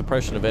aircraft,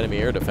 suppression of enemy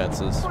air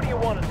defenses. Who do you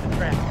want us to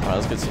track? All right,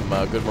 let's get some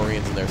good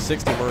Marines in there.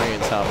 60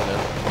 Marines hopping in.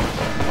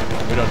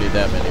 We don't need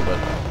that many, but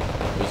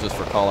it was just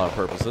for call-out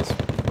purposes.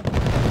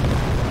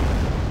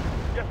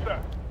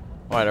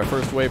 All right, our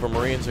first wave of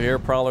Marines are here.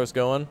 Prowlers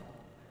going.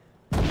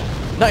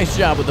 Nice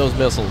job with those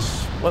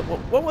missiles.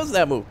 What was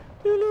that move?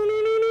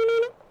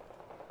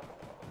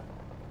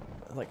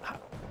 Like,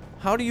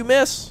 how do you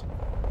miss?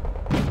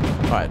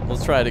 All right,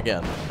 let's try it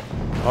again.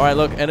 All right,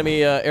 look,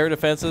 enemy air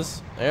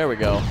defenses. There we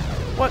go.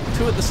 What?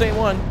 2 at the same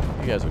one?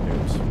 You guys are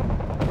noobs.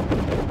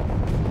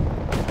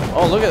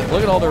 Oh, look at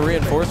all their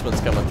reinforcements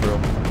coming through.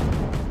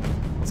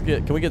 Let's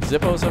get. Can we get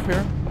Zippos up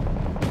here?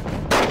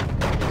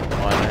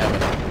 Oh, I have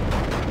it.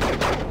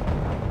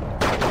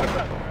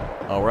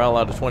 Oh, we're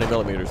allowed to 20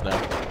 millimeters now.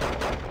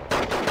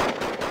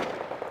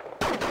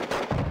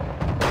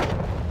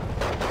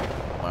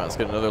 All right, let's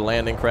get another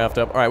landing craft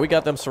up. All right, we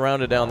got them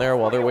surrounded down there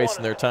while they're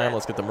wasting their time.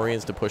 Let's get the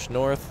Marines to push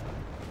north.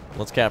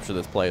 Let's capture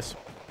this place.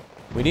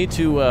 We need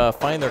to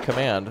find their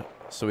command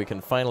so we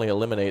can finally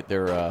eliminate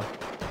their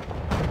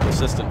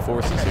resistant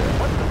forces here.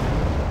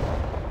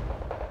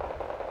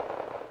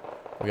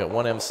 We got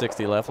 1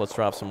 M60 left. Let's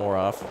drop some more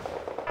off.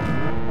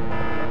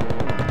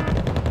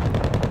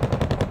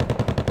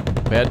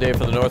 Bad day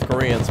for the North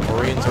Koreans.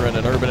 Marines are in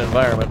an urban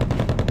environment.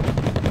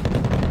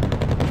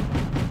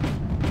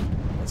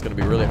 It's going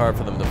to be really hard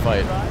for them to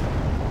fight.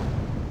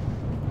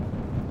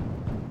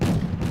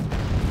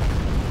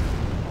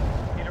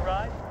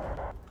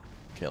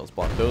 Okay, let's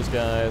block those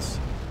guys.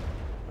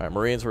 All right,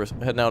 Marines, we're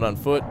heading out on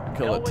foot.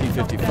 Kill that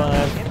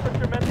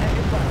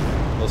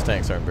T-55. Those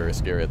tanks aren't very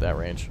scary at that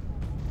range.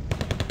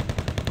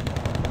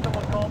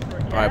 All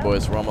right,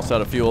 boys, we're almost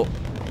out of fuel.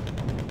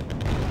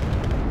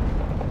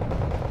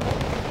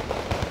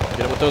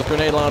 Get it with those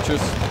grenade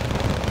launchers.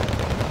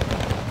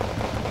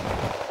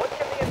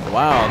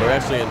 Wow, they're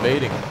actually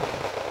invading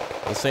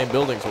the same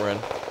buildings we're in.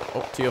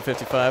 Oh,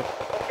 TO-55.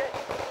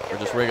 Or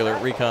just regular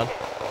recon.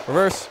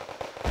 Reverse.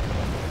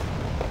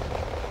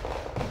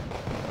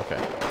 Okay.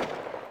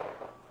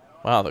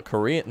 Wow, the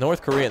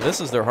North Korean,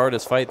 this is their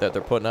hardest fight that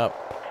they're putting up.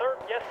 Sir,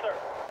 yes, sir.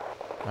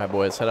 All right,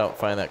 boys, head out and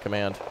find that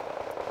command.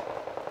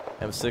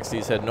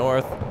 M60s head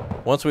north.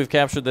 Once we've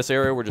captured this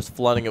area, we're just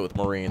flooding it with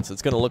Marines.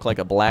 It's going to look like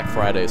a Black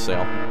Friday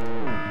sale.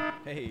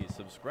 Hey,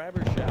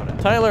 subscriber shout out.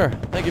 Tyler,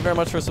 thank you very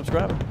much for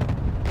subscribing.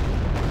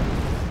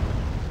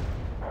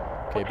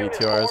 Okay,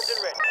 BTRs.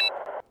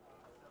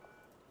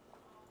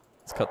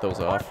 Let's cut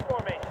those off.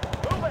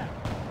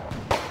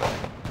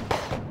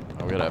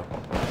 Oh, we gotta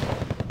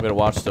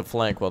watch the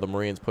flank while the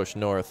Marines push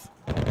north.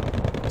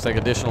 Looks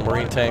like additional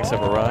Marine tanks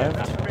have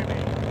arrived.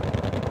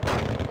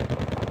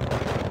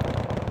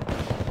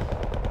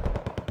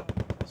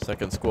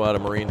 Second squad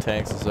of Marine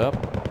tanks is up.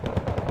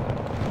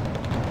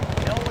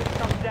 It always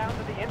comes down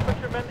to the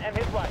infantryman and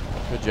his right.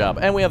 Good job.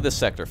 And we have this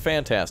sector.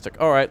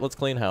 Fantastic. All right, let's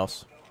clean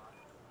house.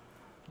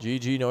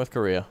 GG North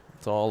Korea.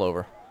 It's all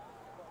over.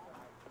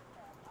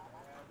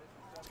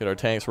 Let's get our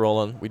tanks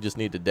rolling. We just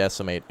need to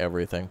decimate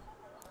everything.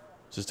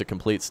 It's just a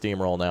complete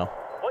steamroll now.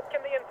 What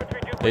can the infantry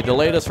do? They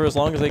delayed us for as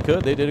long as they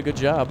could. They did a good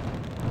job,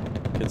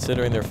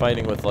 considering they're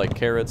fighting with, like,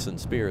 carrots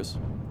and spears.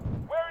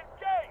 We're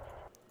engaged.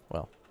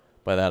 Well,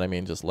 by that I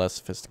mean just less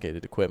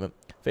sophisticated equipment.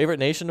 Favorite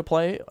nation to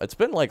play? It's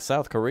been like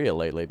South Korea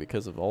lately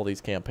because of all these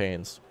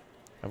campaigns.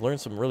 I've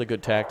learned some really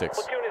good tactics,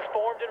 Platoon is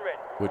formed and ready.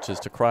 which is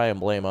to cry and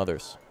blame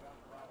others.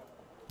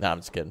 Nah, I'm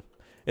just kidding.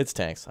 It's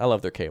tanks. I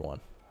love their K1.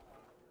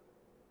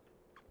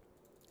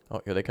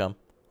 Oh, here they come.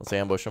 Let's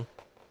ambush them.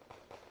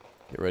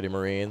 Get ready,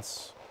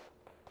 Marines.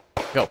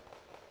 Go.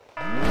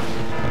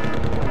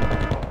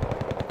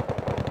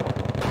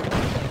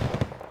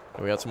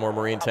 We got some more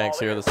Marine tanks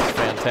here. This is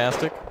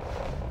fantastic.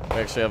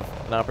 We actually have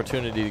an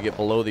opportunity to get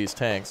below these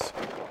tanks,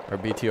 our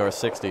BTR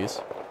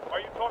 60s.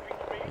 Are you talking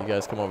to me? You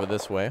guys come over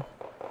this way.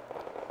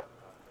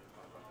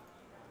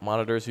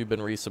 Monitors, you've been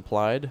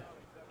resupplied.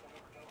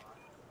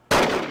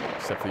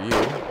 Except for you.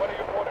 What are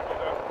your orders,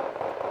 sir?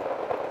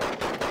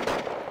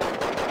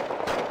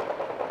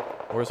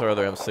 Where's our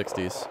other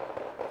M60s?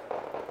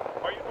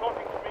 Are you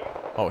talking to me?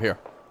 Oh, here.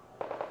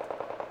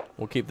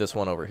 We'll keep this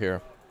one over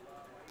here,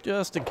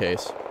 just in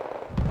case.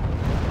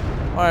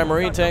 All right,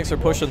 Marine tanks are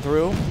pushing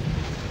through.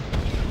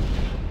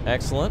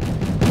 Excellent.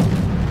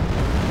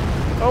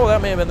 Oh,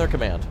 that may have been their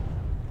command.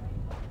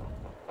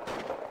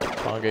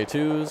 Hongdae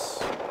 2s.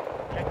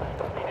 Checklist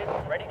completed.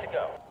 Ready to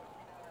go.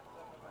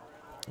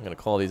 I'm going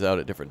to call these out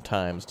at different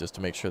times just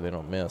to make sure they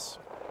don't miss.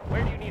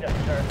 Where do you need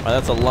us, sir? All right,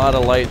 that's a lot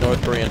of light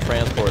North Korean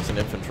transports and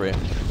infantry.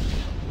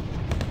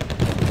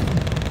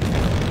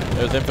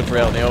 There's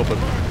infantry out in the open.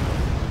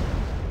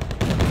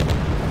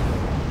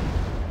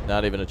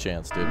 Not even a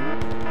chance, dude.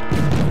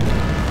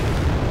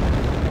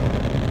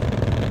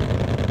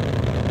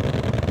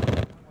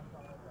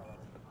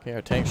 Okay,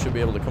 our tanks should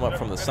be able to come up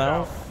from the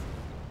south.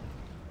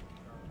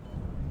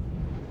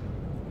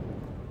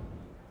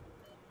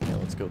 Yeah,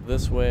 let's go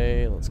this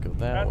way. Let's go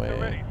that way.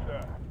 Ready,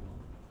 sir.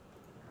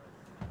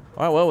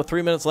 All right, well, with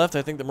 3 minutes left,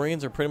 I think the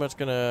Marines are pretty much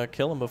going to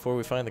kill them before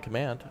we find the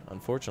command,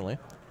 unfortunately.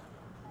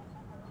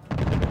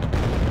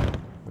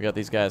 We got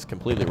these guys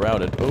completely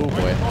routed. Oh,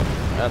 boy.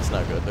 That's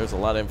not good. There's a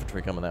lot of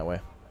infantry coming that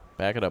way.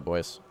 Back it up,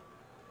 boys.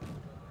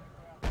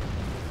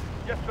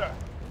 Yes, sir.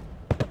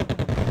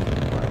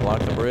 All right,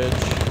 block the bridge.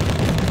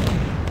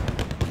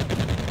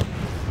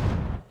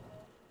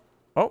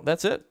 Oh,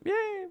 that's it.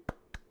 Yay!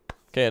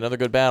 Okay, another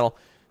good battle.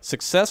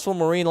 Successful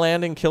Marine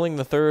landing, killing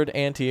the 3rd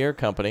Anti-Air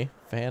Company.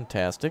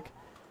 Fantastic.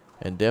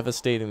 And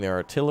devastating their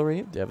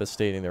artillery,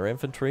 devastating their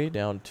infantry,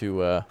 down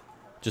to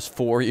just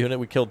 4 units.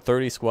 We killed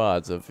 30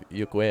 squads of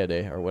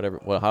Yukweade, or whatever,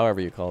 well,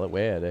 however you call it,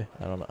 Weade.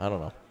 I don't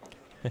know.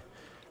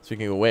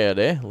 Speaking of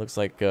Weade, looks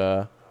like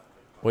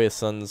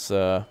Weasun's,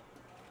 wow,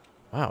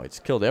 he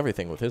just killed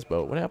everything with his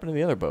boat. What happened to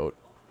the other boat?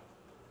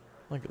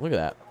 Look at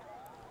that.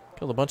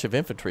 Killed a bunch of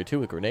infantry, too,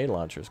 with grenade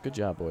launchers. Good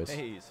job, boys.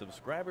 Hey,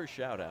 subscriber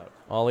shout out.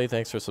 Ollie,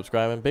 thanks for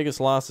subscribing.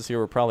 Biggest losses here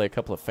were probably a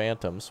couple of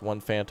Phantoms.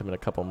 1 Phantom and a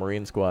couple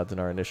Marine squads in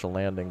our initial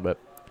landing, but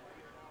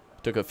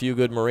took a few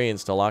good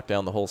Marines to lock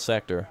down the whole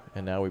sector,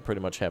 and now we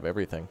pretty much have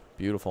everything.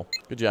 Beautiful.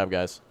 Good job,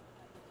 guys.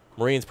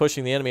 Marines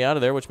pushing the enemy out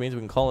of there, which means we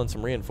can call in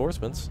some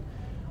reinforcements.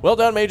 Well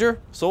done, Major.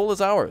 Seoul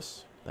is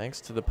ours. Thanks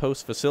to the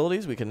post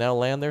facilities, we can now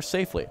land there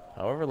safely.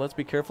 However, let's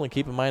be careful and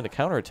keep in mind a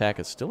counterattack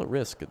is still at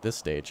risk at this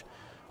stage.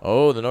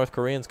 Oh, the North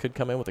Koreans could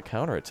come in with a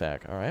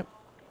counterattack. All right.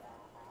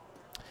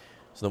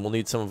 So then we'll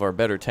need some of our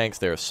better tanks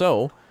there.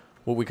 So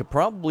what we could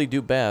probably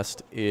do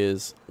best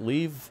is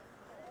leave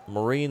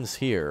Marines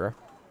here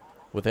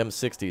with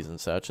M60s and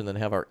such, and then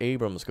have our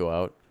Abrams go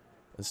out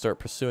and start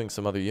pursuing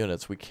some other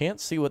units. We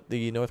can't see what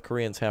the North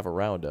Koreans have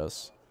around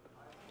us.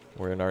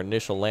 We're in our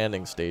initial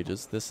landing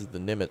stages. This is the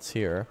Nimitz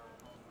here,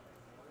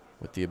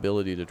 with the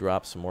ability to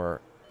drop some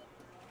more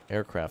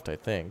aircraft, I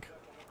think.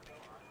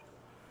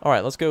 All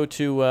right, let's go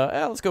to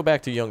let's go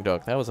back to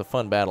Yeongdeok. That was a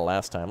fun battle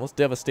last time. Let's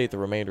devastate the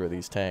remainder of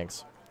these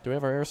tanks. Do we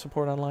have our air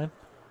support online?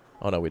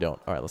 Oh no, we don't.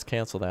 All right, let's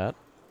cancel that.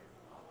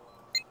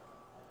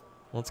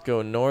 Let's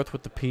go north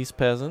with the Peace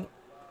Peasant.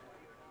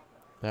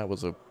 That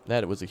was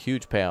a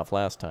huge payoff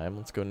last time.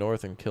 Let's go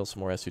north and kill some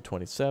more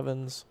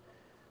Su-27s.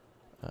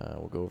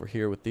 We'll go over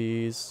here with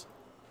these.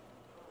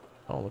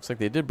 Oh, looks like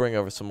they did bring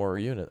over some more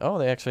units. Oh,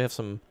 they actually have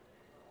some.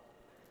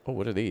 Oh,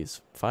 what are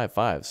these?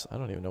 5.5s. I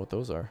don't even know what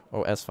those are.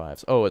 Oh,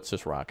 S5s. Oh, it's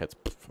just rockets.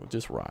 Pfft,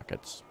 just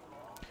rockets.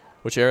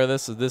 Which era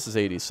this is? This is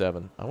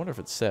 87. I wonder if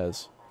it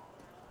says.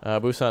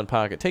 Busan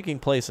Pocket. Taking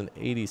place in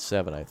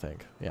 87, I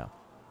think. Yeah.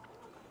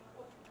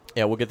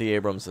 Yeah, we'll get the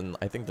Abrams, and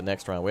I think the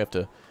next round we have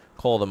to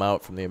call them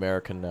out from the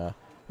American.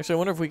 Actually, I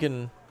wonder if we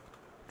can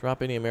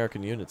drop any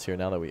American units here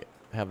now that we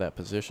have that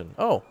position.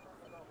 Oh.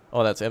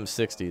 Oh, that's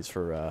M60s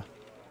for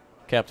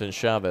Captain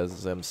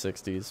Chavez's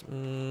M60s.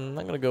 I'm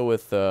going to go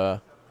with the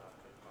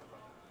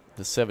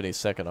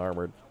 72nd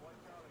Armored.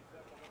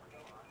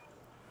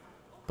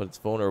 But it's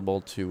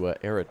vulnerable to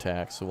air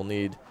attack, so we'll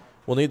need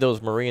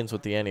those Marines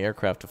with the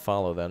anti-aircraft to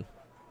follow then.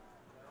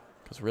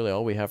 Because really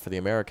all we have for the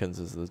Americans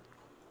is the...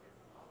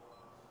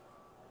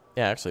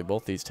 Yeah, actually,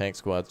 both these tank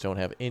squads don't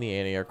have any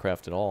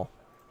anti-aircraft at all.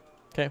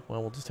 Okay, well,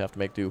 we'll just have to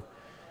make do.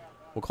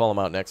 We'll call them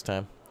out next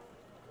time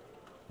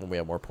when we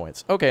have more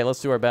points. Okay,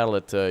 let's do our battle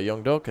at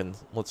Yeongdeok, and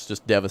let's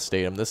just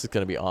devastate them. This is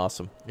going to be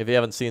awesome. If you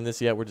haven't seen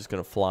this yet, we're just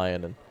going to fly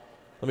in, and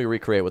let me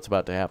recreate what's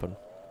about to happen.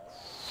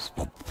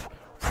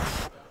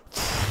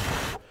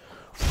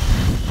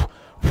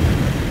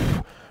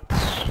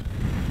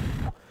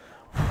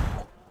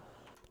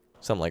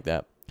 Something like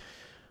that.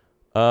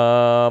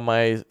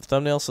 My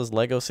thumbnail says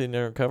Lego sitting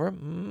under cover.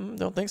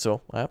 Don't think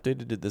so. I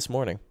updated it this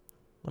morning.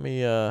 Let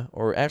me,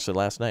 or actually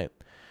last night.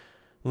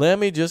 Let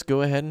me just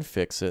go ahead and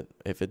fix it.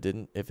 If it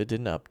didn't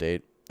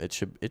update, it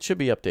should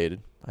be updated.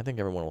 I think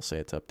everyone will say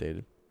it's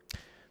updated.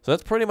 So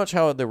that's pretty much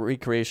how the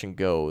recreation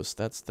goes.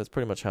 That's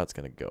pretty much how it's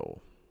gonna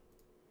go.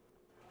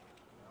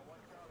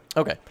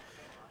 Okay.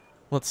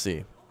 Let's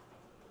see.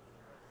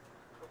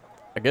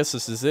 I guess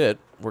this is it.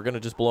 We're going to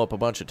just blow up a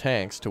bunch of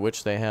tanks, to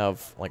which they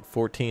have like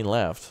 14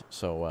 left.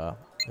 So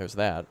there's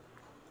that.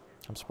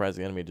 I'm surprised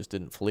the enemy just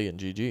didn't flee in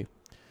GG.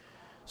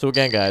 So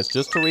again, guys,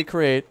 just to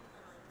recreate,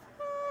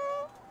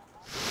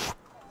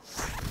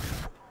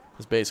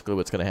 is basically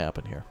what's going to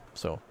happen here.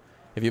 So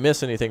if you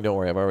miss anything, don't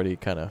worry. I've already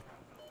kind of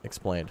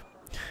explained.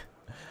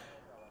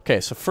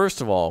 Okay, so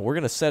first of all, we're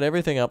going to set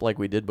everything up like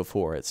we did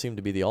before. It seemed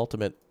to be the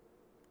ultimate.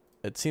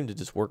 It seemed to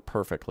just work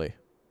perfectly.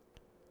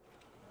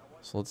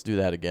 So let's do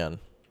that again.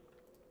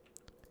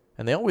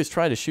 And they always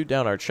try to shoot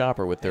down our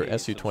chopper with their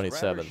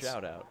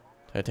Su-27s.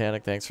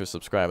 Titanic, thanks for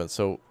subscribing.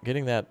 So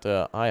getting that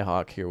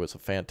IHawk here was a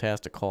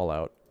fantastic call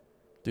out.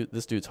 Dude,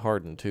 this dude's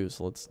hardened too,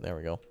 so let's... There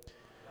we go.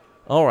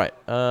 All right,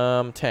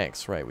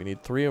 tanks. Right, we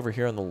need 3 over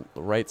here on the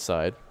right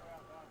side.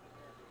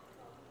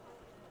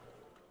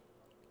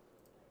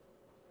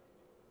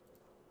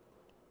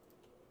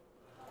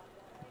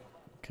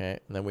 Okay,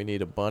 and then we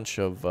need a bunch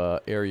of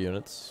air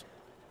units.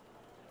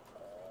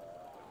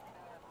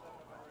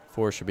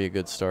 4 should be a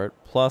good start.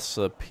 Plus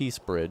a peace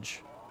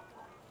bridge.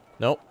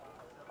 Nope.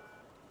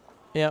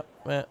 Yeah.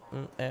 Well,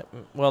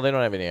 they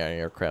don't have any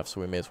aircraft, so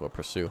we may as well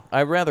pursue.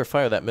 I'd rather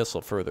fire that missile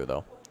further,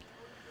 though.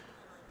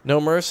 No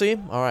mercy?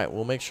 All right,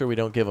 we'll make sure we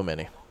don't give them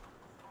any.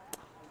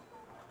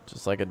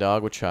 Just like a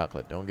dog with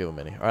chocolate. Don't give them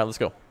any. All right, let's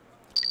go.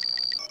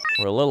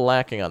 We're a little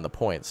lacking on the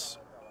points,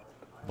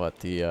 but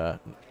the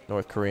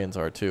North Koreans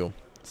are too,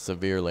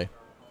 severely.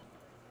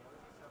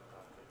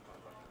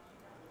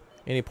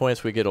 Any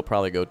points we get will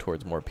probably go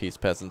towards more peace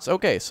peasants.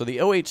 Okay, so the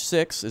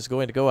OH-6 is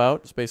going to go out.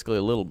 It's basically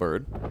a little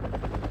bird.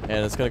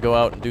 And it's going to go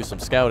out and do some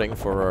scouting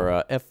for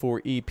our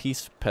F.4E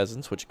peace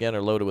peasants, which again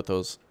are loaded with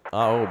those,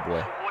 oh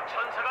boy,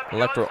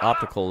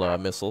 electro-optical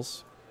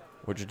missiles,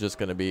 which are just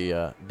going to be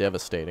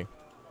devastating.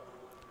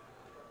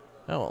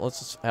 Oh, well, let's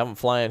just have them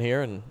fly in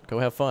here and go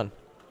have fun.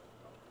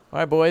 All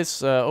right,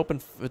 boys,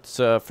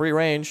 it's free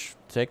range.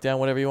 Take down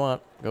whatever you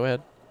want. Go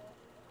ahead.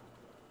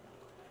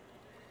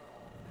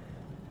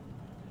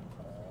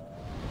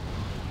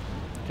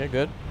 Okay,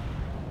 good.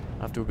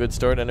 Off to a good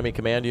start. Enemy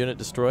command unit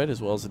destroyed,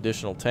 as well as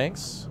additional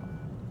tanks.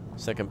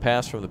 Second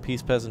pass from the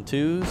Peace Peasant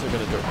 2s. They're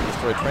going to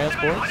destroy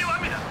transports.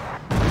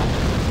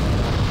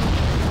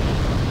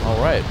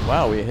 All right.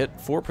 Wow, we hit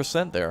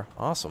 4% there.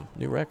 Awesome.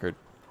 New record.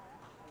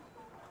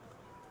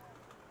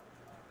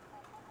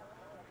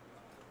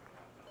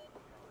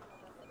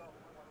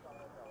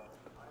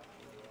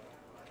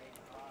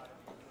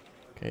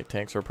 Okay,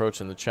 tanks are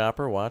approaching the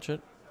chopper. Watch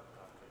it.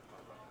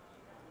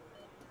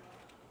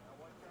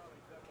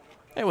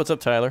 Hey, what's up,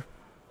 Tyler?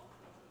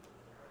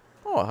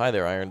 Oh, hi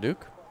there, Iron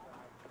Duke.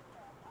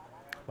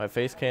 My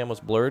face cam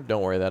was blurred.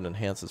 Don't worry, that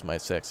enhances my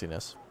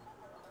sexiness.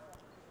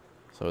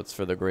 So it's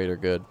for the greater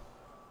good.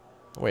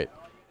 Wait,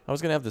 I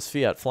was going to have this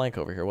Fiat flank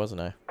over here,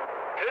 wasn't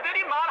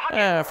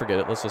I? Forget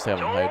it. Let's just have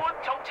them hide.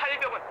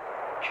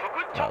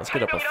 Right, let's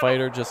get up a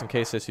fighter just in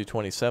case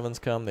Su-27s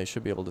come. They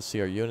should be able to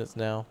see our units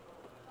now.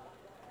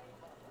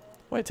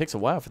 Wait, it takes a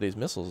while for these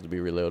missiles to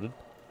be reloaded.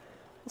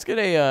 Let's get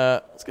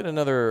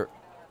another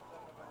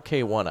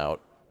K1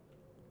 out.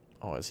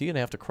 Oh, is he going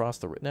to have to cross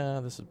the...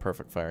 Nah, this is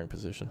perfect firing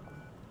position.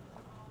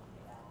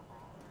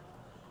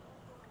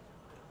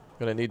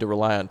 Going to need to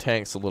rely on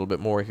tanks a little bit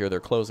more here. They're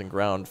closing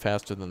ground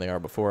faster than they are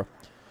before.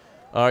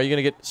 Are you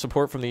going to get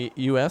support from the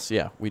U.S.?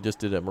 Yeah, we just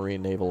did a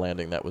Marine naval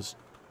landing. That was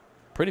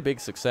pretty big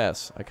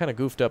success. I kind of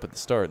goofed up at the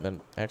start and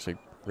then actually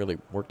really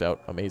worked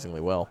out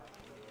amazingly well.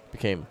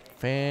 Became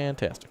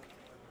fantastic.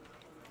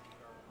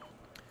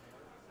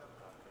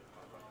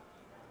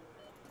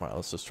 All right,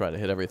 let's just try to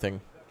hit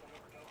everything.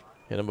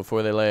 Hit them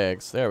before they lay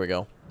eggs. There we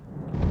go.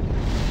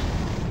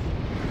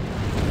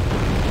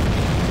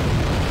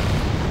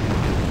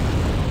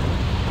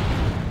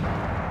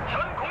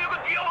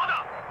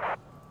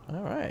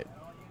 All right.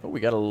 Oh,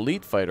 we got a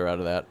elite fighter out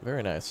of that.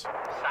 Very nice.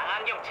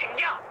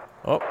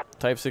 Oh,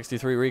 Type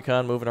 63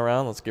 recon moving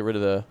around. Let's get rid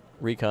of the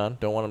recon.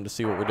 Don't want him to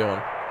see what we're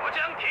doing.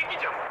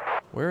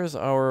 Where is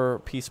our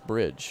peace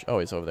bridge? Oh,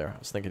 he's over there. I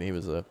was thinking he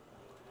was a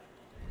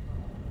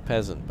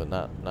peasant, but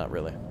not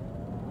really.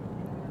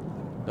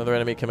 Another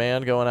enemy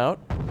command going out.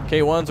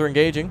 K1s are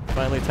engaging.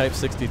 Finally, Type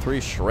 63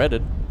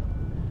 shredded.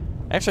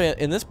 Actually,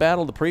 in this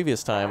battle the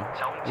previous time,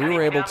 we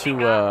were able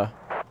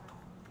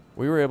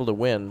to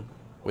win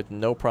with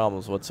no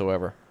problems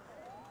whatsoever.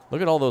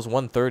 Look at all those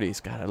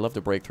 130s. God, I'd love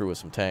to break through with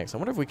some tanks. I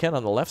wonder if we can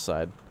on the left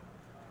side.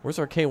 Where's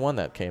our K1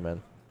 that came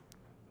in?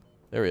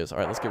 There he is. All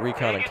right, let's get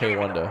recon and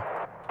K1 to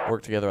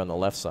work together on the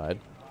left side.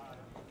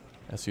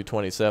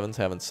 Su-27's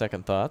having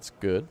second thoughts.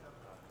 Good.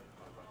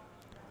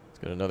 Let's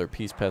get another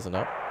peace peasant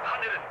up.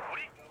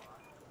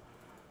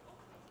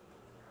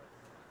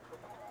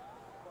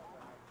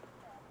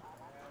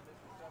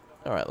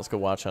 All right, let's go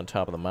watch on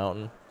top of the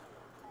mountain.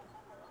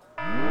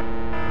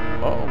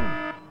 Uh-oh.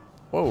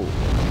 Whoa.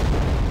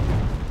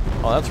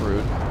 Oh, that's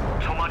rude.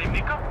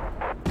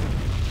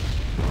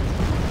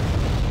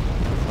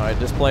 Alright,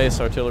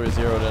 displace, artillery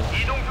zeroed in.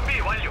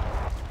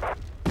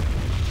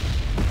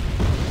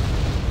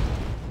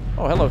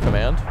 Oh, hello,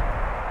 command.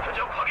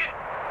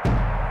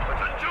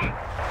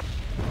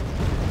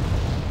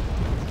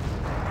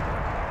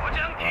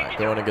 Alright,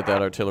 go in and get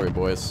that artillery,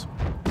 boys.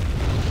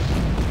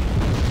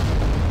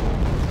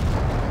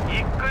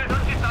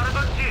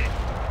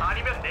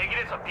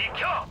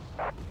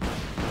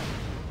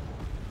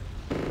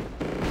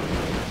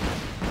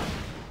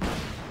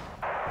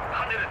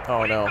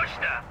 Oh no.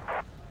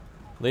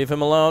 Leave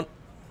him alone.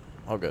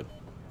 Oh good.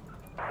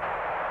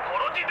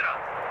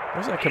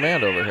 Where's that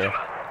command over here?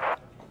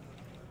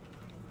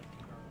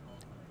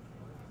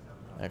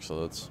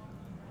 Actually, let's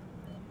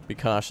be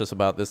cautious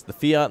about this. The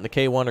Fiat and the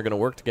K1 are going to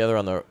work together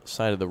on the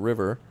side of the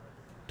river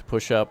to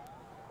push up,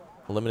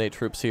 eliminate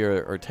troops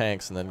here or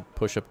tanks, and then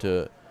push up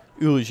to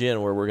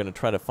Uljin, where we're going to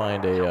try to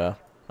find a...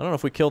 I don't know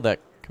if we killed that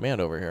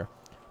command over here.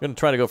 We're going to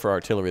try to go for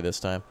artillery this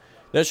time.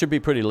 That should be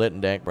pretty lit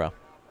and dank, bro.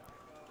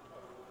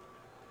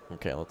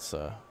 Okay, let's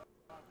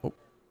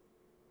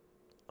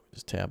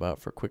just tab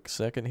out for a quick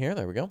second here.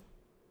 There we go.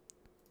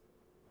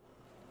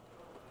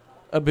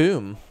 A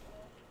boom.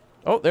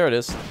 Oh, there it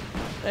is.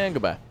 And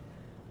goodbye.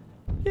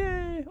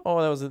 Yay! Oh,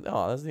 that was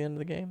the end of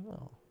the game.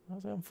 Oh, I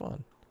was having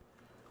fun.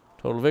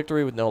 Total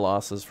victory with no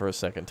losses for a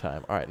second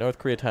time. All right, North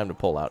Korea time to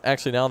pull out.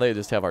 Actually, now they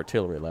just have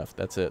artillery left.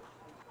 That's it.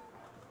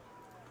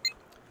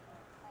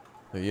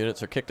 The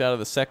units are kicked out of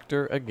the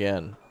sector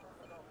again.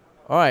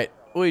 All right.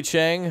 Ui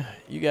Chang,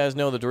 you guys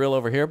know the drill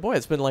over here. Boy,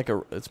 it's been like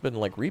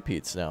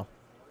repeats now.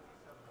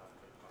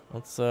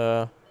 Let's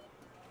get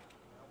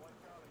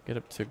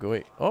up to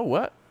Goi. Oh,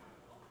 what?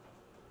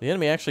 The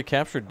enemy actually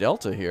captured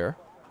Delta here.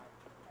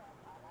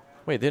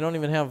 Wait, they don't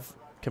even have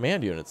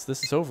command units.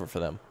 This is over for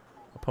them.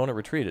 Opponent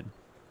retreated.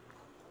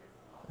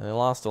 And they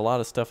lost a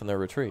lot of stuff in their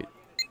retreat.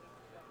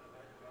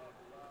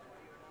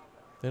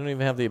 They don't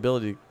even have the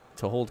ability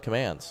to hold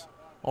commands.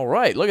 All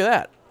right, look at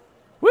that.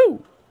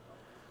 Woo!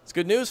 It's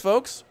good news,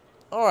 folks.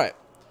 All right.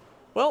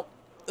 Well,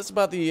 that's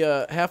about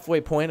the halfway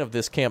point of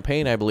this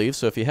campaign, I believe.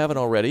 So if you haven't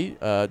already,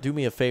 do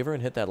me a favor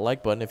and hit that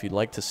like button if you'd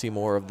like to see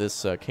more of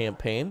this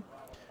campaign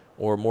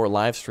or more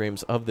live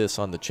streams of this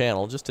on the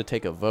channel, just to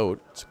take a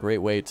vote. It's a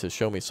great way to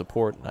show me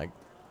support, and I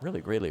really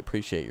greatly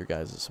appreciate your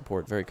guys'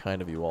 support. Very kind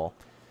of you all.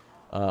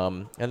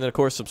 And then, of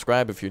course,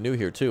 subscribe if you're new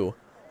here, too.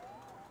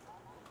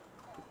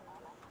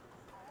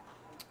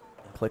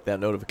 Click that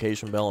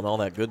notification bell and all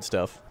that good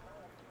stuff.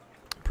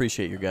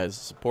 Appreciate your guys'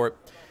 support.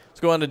 Let's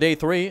go on to day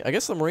 3. I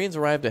guess the Marines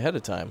arrived ahead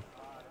of time.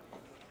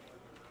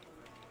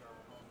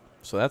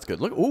 So that's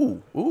good. Look,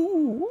 ooh,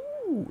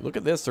 look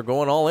at this. They're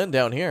going all in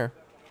down here.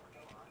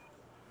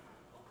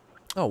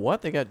 Oh,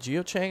 what? They got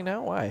Geochang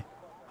now? Why?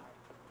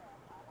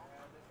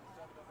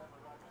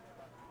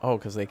 Oh,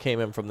 because they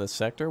came in from this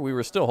sector? We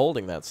were still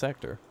holding that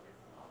sector.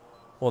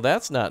 Well,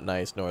 that's not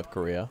nice, North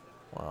Korea.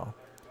 Wow.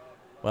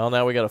 Well,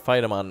 now we got to fight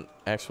them on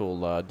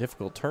actual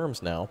difficult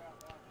terms now.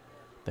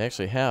 They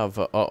actually have...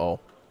 uh-oh.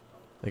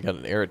 They got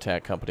an air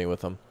attack company with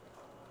them.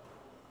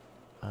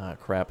 Ah,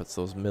 crap. It's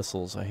those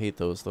missiles. I hate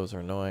those. Those are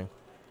annoying.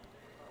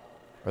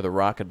 Or the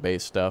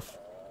rocket-based stuff.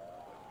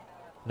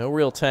 No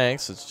real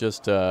tanks. It's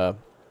just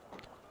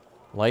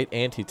light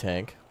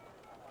anti-tank.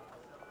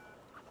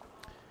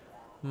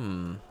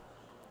 I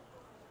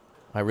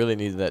really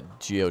needed that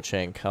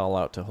Geochang call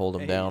out to hold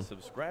him down.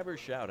 Subscriber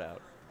shout out.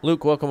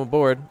 Luke, welcome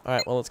aboard. All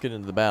right, well, let's get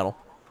into the battle.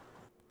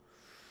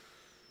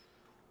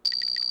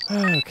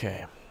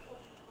 Okay.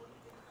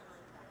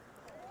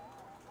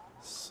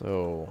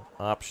 So,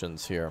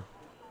 options here.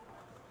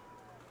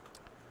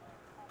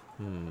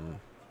 We're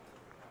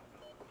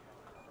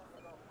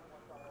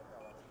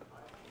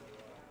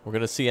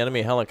going to see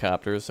enemy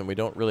helicopters, and we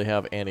don't really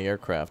have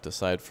anti-aircraft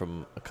aside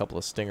from a couple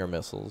of Stinger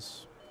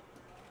missiles.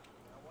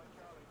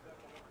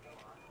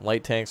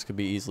 Light tanks could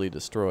be easily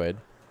destroyed.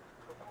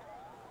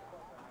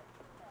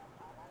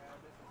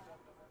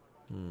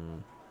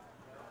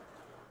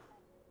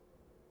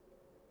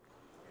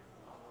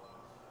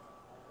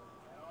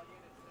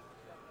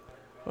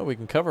 Well, we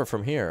can cover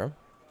from here.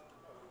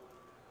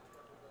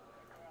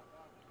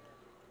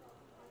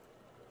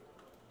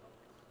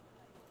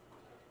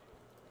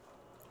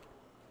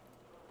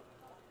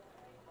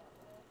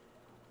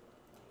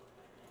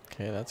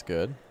 Okay, that's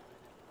good.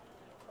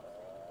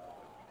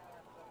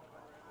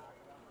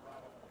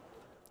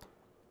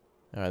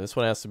 All right, this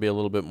one has to be a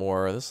little bit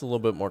more. This is a little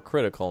bit more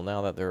critical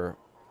now that the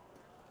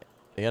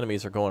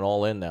enemies are going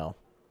all in now.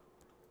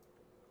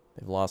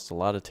 They've lost a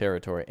lot of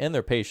territory and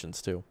their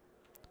patience too.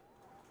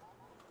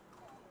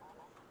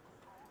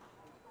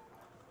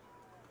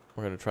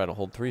 We're going to try to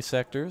hold 3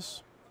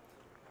 sectors.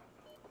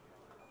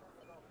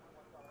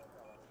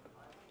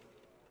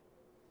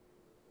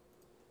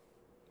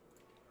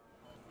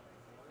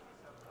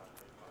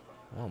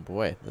 Oh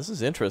boy, this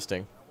is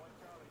interesting.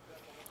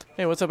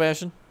 Hey, what's up,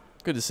 Ashton?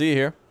 Good to see you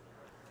here.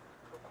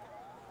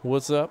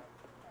 What's up?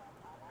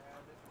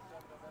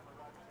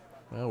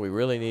 Well, we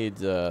really need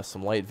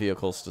some light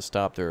vehicles to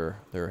stop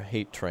their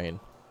hate train.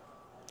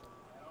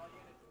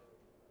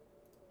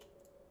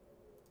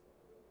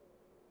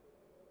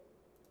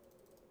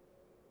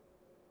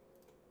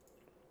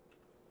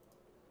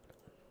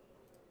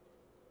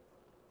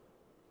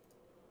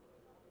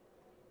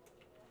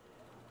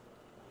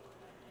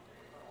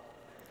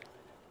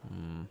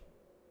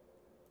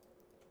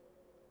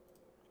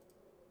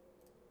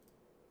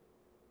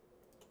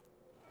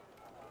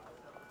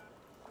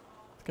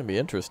 It's going to be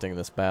interesting,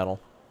 this battle.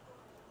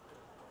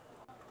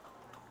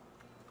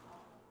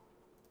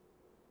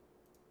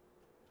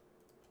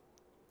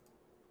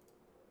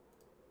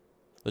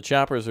 The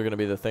choppers are going to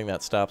be the thing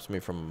that stops me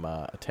from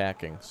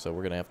attacking, so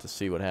we're going to have to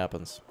see what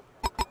happens.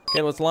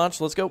 Okay, let's launch.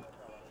 Let's go.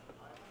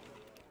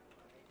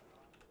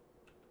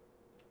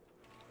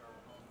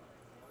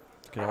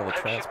 Let's get all the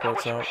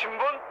transports out.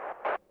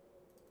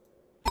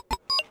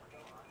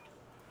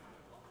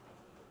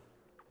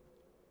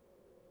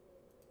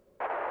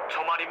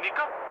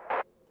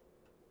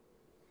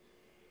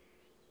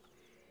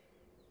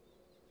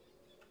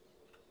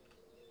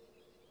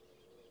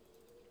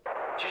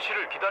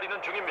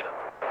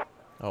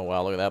 Oh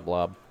wow, look at that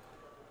blob.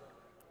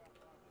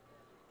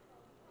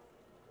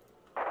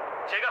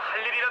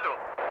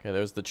 Okay,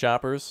 there's the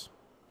choppers.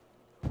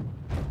 Okay,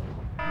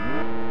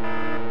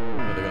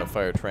 they're gonna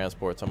fire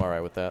transports. I'm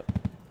alright with that.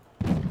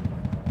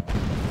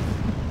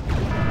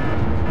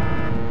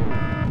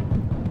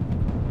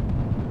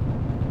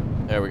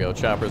 There we go,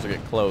 choppers are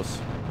getting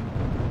close.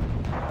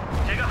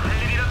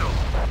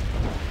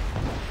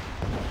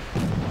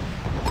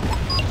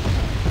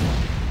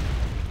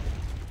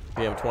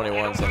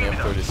 PM21s and the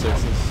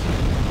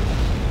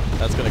M36s.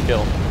 That's gonna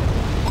kill.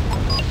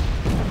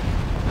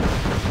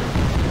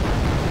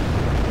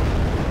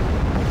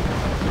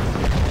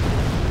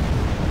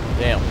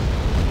 Damn.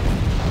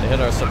 They hit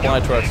our supply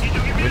trucks.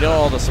 We know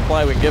all the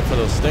supply we can get for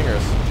those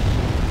stingers.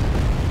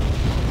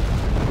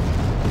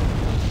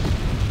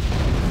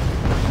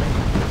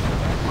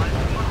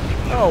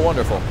 Oh,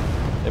 wonderful.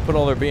 They put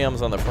all their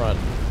BMs on the front.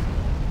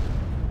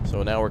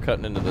 So now we're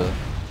cutting into the...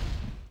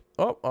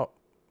 Oh.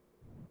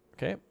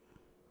 Okay.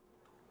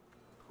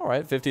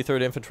 Alright,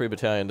 53rd Infantry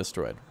Battalion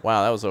destroyed.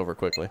 Wow, that was over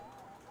quickly.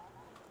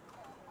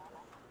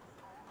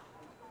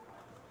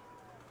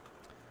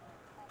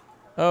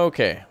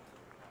 Okay.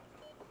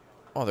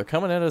 Oh, they're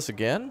coming at us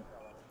again?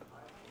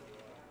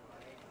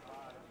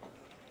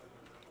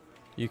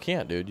 You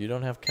can't, dude. You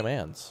don't have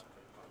commands.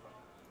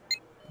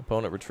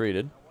 Opponent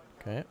retreated.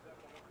 Okay.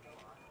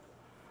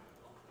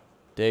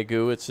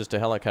 Daegu, it's just a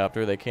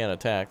helicopter. They can't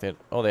attack.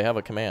 Oh, they have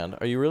a command.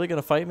 Are you really going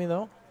to fight me,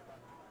 though?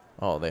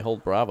 Oh, they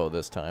hold Bravo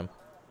this time.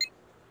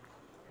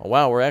 Oh,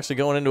 wow, we're actually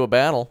going into a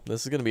battle.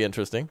 This is going to be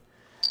interesting.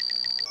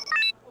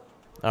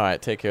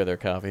 Alright, take care there,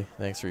 Coffee.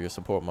 Thanks for your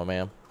support, my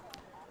man.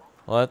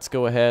 Let's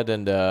go ahead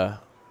and...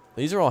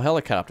 these are all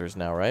helicopters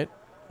now, right?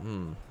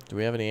 Do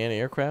we have any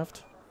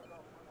anti-aircraft?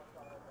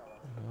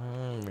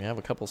 We have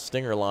a couple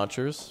Stinger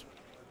launchers.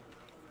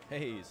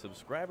 Hey,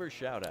 subscriber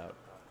shout out.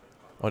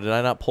 Oh, did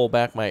I not pull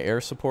back my air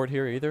support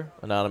here either?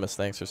 Anonymous,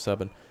 thanks for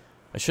subbing.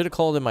 I should have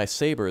called in my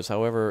Sabres.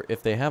 However,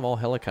 if they have all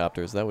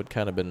helicopters, that would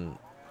kind of been...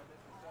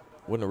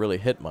 wouldn't have really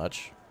hit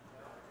much.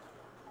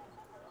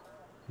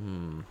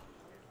 Well,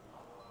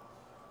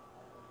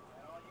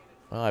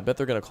 I bet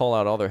they're going to call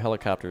out all their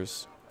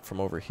helicopters from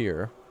over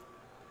here.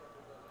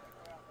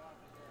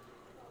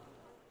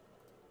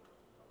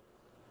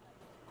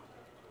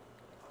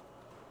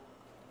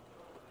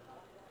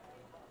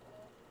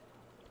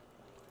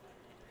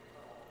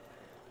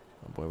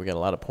 Oh boy, we got a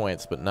lot of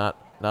points, but not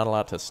a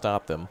lot to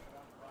stop them.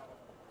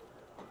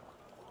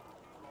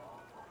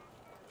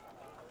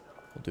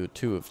 We'll do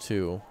 2 of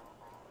 2.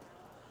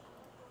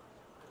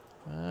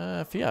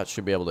 Fiat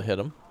should be able to hit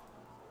them.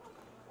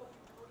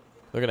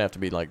 They're going to have to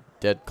be, like,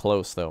 dead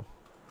close, though.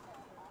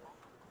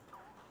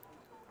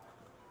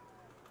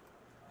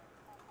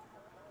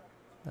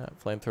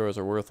 Flamethrowers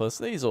are worthless.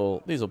 These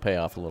will pay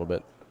off a little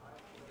bit.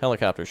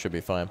 Helicopters should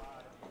be fine.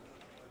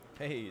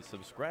 Hey,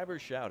 subscriber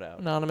shout out.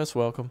 Anonymous,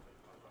 welcome.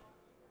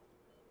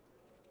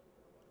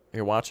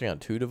 You're watching on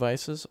 2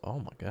 devices? Oh,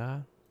 my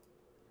God.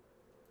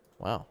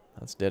 Wow,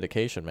 that's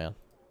dedication, man.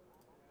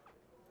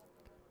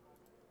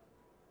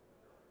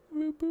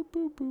 Boop, boop,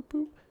 boop, boop,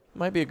 boop.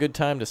 Might be a good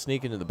time to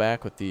sneak into the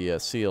back with the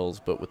SEALs,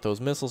 but with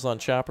those missiles on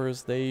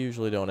choppers, they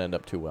usually don't end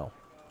up too well.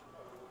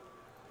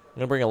 I'm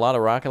going to bring a lot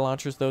of rocket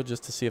launchers, though,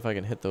 just to see if I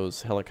can hit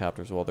those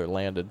helicopters while they're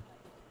landed.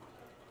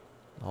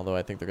 Although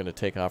I think they're going to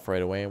take off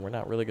right away, and we're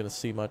not really going to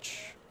see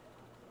much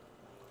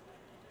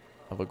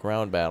of a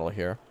ground battle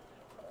here.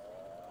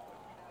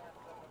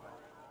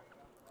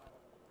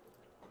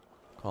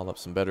 Call up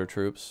some better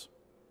troops.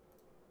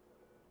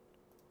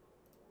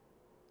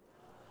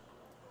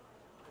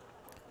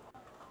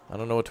 I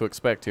don't know what to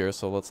expect here,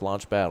 so let's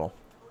launch battle.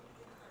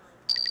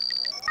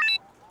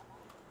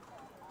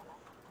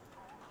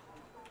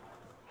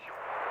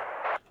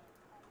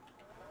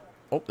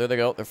 Oh, there they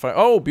go. They're firing.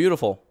 Oh,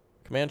 beautiful.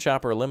 Command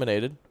chopper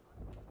eliminated.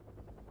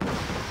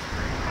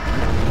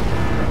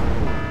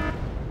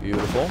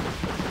 Beautiful.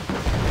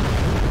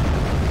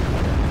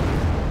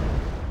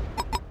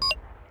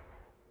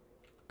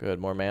 Good.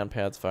 More man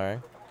pads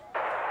firing.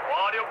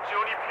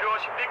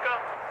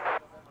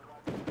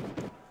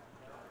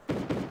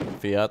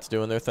 Fiat's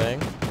doing their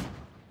thing.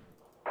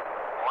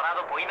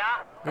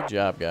 Good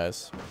job,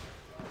 guys.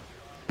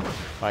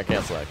 Alright,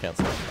 cancel that.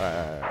 Cancel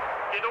that. Alright.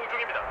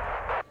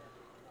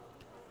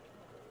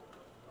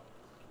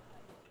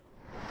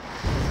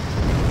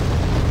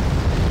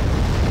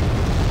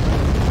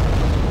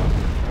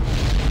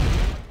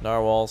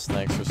 Narwhals,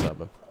 thanks for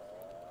subbing.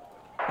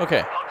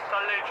 Okay.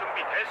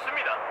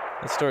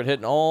 Let's start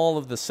hitting all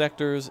of the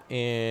sectors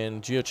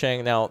in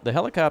Geochang. Now, the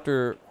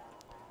helicopter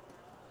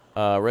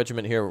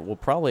regiment here will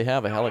probably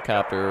have a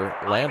helicopter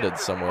landed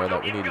somewhere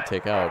that we need to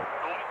take out.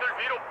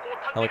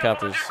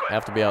 Helicopters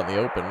have to be out in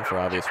the open for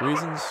obvious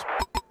reasons.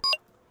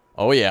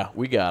 Oh, yeah,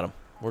 we got them.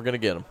 We're going to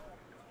get them.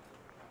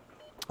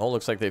 Oh,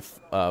 looks like they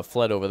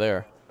fled over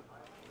there.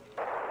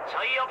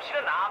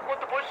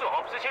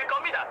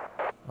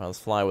 Well, let's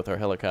fly with our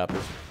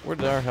helicopters. Where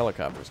did our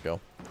helicopters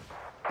go?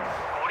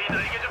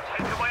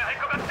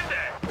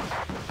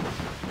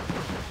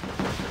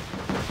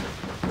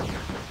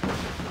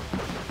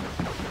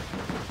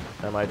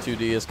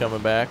 Mi-2D is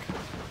coming back.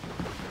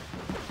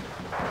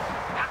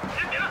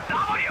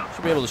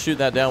 Should be able to shoot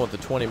that down with the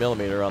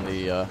 20mm on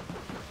the...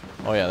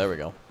 oh, yeah, there we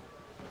go.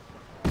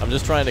 I'm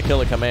just trying to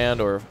kill a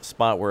command or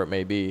spot where it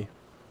may be.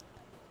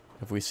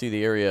 If we see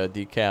the area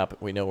decap,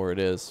 we know where it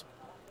is.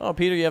 Oh,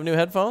 Peter, you have new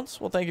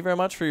headphones? Well, thank you very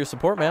much for your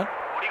support, man.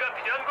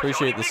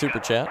 Appreciate the super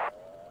chat.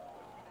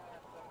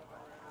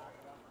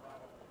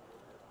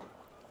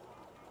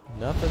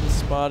 Nothing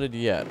spotted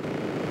yet.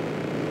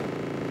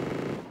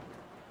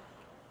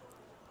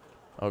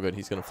 Oh, good.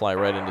 He's going to fly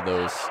right into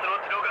those.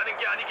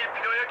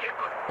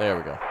 There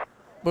we go.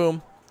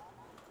 Boom.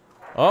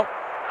 Oh.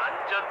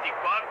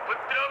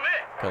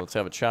 Okay, let's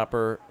have a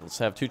chopper. Let's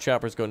have 2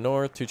 choppers go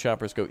north, 2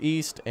 choppers go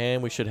east,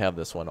 and we should have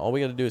this one. All we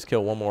got to do is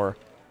kill one more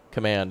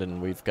command,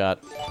 and we've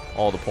got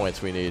all the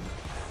points we need.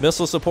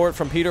 Missile support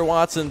from Peter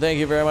Watson. Thank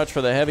you very much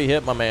for the heavy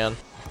hit, my man.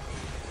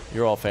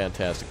 You're all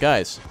fantastic.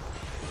 Guys,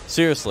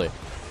 seriously,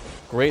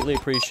 greatly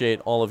appreciate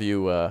all of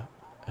you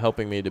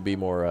helping me to be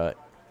more,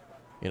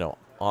 you know,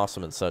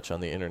 awesome and such on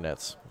the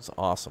internets. It's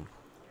awesome.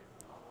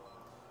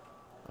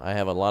 I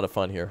have a lot of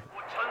fun here.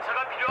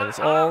 And it's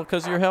all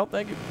because of your help.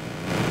 Thank you.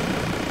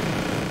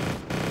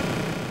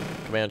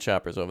 Command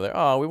choppers over there.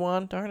 Oh, we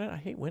won. Darn it. I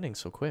hate winning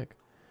so quick.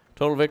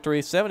 Total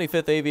victory.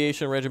 75th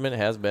Aviation Regiment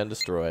has been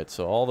destroyed.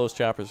 So all those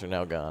choppers are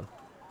now gone.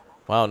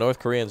 Wow, North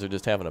Koreans are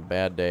just having a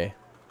bad day.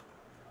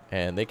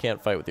 And they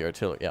can't fight with the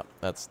artillery. Yeah,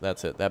 that's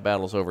it. That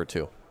battle's over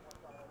too.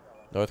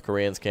 North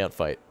Koreans can't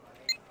fight.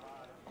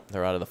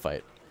 They're out of the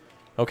fight.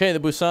 Okay, the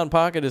Busan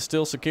pocket is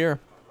still secure.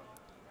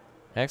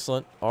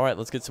 Excellent. All right,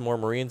 let's get some more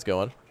Marines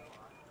going.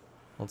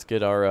 Let's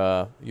get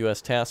our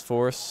U.S. Task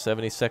Force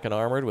 72nd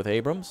Armored with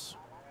Abrams.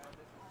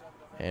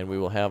 And we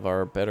will have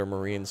our better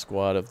Marine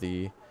squad of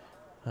the...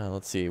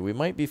 let's see. We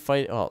might be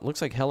fighting... Oh, it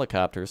looks like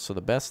helicopters. So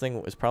the best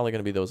thing is probably going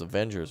to be those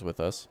Avengers with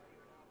us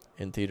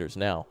in theaters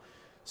now.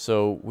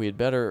 So we had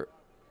better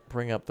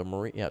bring up the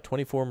Marine... Yeah,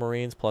 24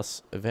 Marines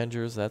plus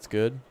Avengers. That's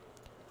good.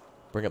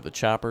 Bring up the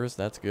choppers.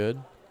 That's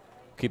good.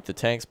 Keep the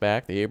tanks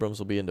back. The Abrams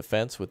will be in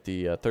defense with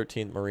the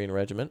 13th Marine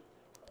Regiment.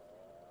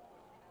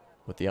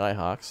 With the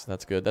IHawks.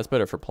 That's good. That's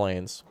better for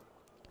planes.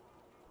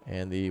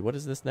 And the... What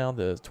is this now?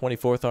 The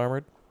 24th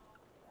Armored.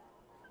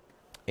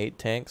 8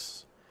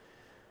 tanks.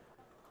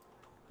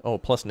 Oh,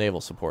 plus naval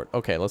support.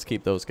 Okay, let's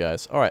keep those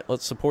guys. All right,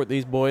 let's support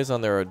these boys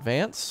on their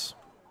advance.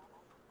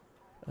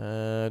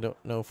 I don't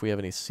know if we have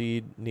any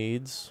seed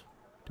needs.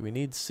 Do we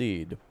need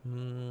seed?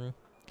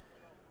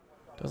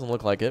 Doesn't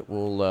look like it.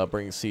 We'll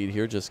bring seed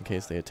here just in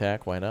case they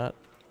attack. Why not?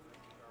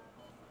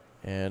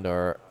 And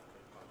our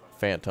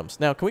Phantoms.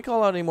 Now, can we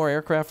call out any more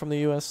aircraft from the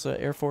U.S.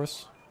 Air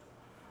Force?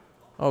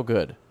 Oh,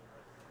 good.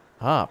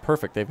 Ah,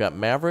 perfect. They've got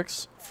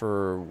Mavericks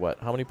for what?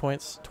 How many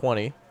points?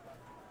 20.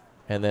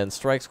 And then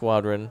Strike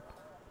Squadron,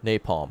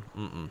 Napalm.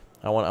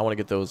 I want to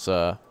get those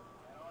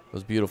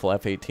beautiful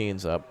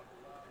F-18s up.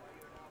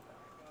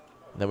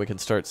 And then we can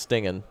start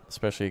stinging,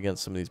 especially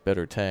against some of these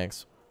better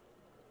tanks.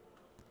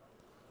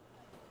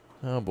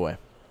 Oh boy.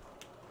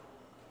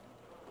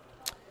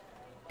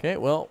 Okay,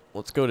 well,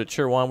 let's go to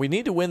Chirwan. We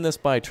need to win this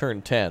by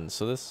turn 10,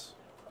 so this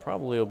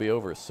probably will be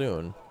over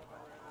soon.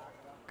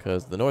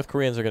 Because the North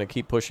Koreans are going to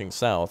keep pushing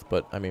south,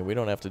 but, I mean, we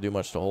don't have to do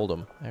much to hold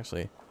them.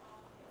 Actually,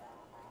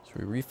 should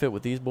we refit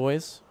with these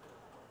boys?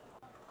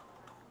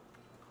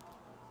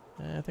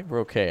 I think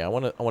we're okay. I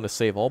want to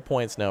save all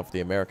points now for the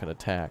American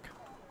attack.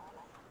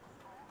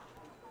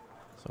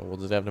 So we'll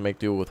just have to make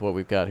do with what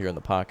we've got here in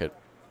the pocket.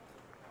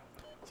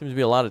 Seems to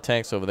be a lot of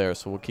tanks over there,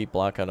 so we'll keep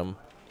blocking them.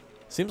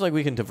 Seems like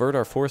we can divert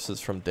our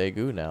forces from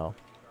Daegu now.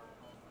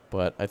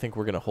 But I think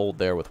we're going to hold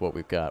there with what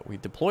we've got. We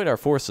deployed our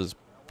forces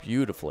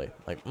beautifully.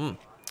 Like,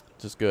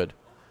 just good.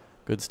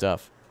 Good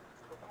stuff.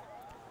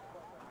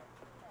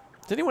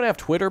 Does anyone have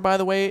Twitter, by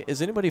the way?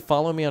 Is anybody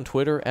following me on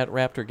Twitter, at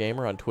Raptor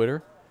Gamer on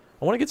Twitter?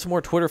 I want to get some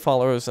more Twitter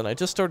followers, and I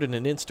just started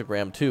an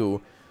Instagram,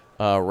 too.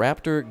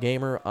 Raptor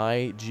Gamer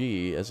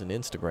IG as an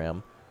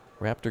Instagram.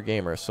 Raptor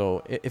Gamer.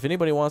 So if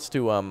anybody wants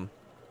to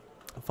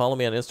follow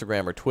me on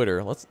Instagram or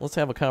Twitter, let's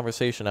have a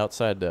conversation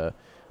outside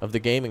of the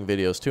gaming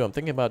videos, too. I'm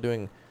thinking about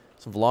doing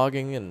some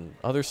vlogging and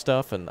other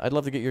stuff, and I'd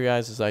love to get your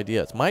guys'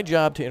 ideas. It's my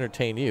job to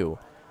entertain you,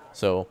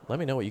 so let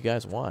me know what you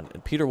guys want.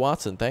 And Peter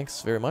Watson,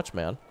 thanks very much,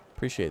 man.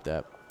 Appreciate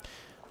that.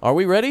 Are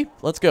we ready?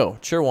 Let's go.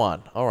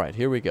 Chirwan. All right,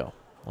 here we go.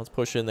 Let's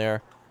push in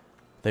there.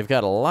 They've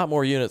got a lot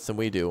more units than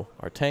we do.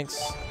 Our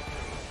tanks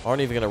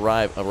aren't even going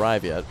to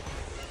arrive yet.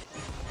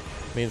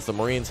 Means the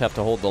Marines have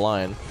to hold the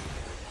line.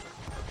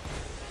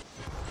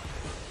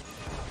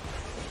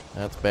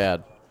 That's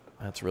bad.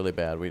 That's really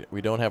bad.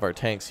 We don't have our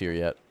tanks here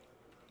yet.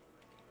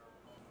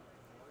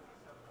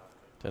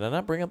 Did I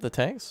not bring up the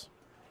tanks?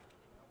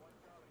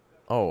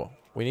 Oh,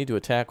 we need to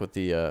attack with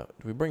the... do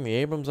we bring the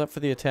Abrams up for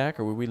the attack,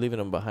 or were we leaving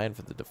them behind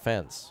for the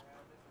defense?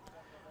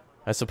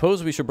 I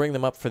suppose we should bring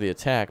them up for the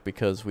attack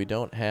because we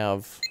don't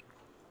have...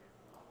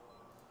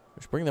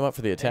 We should bring them up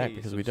for the attack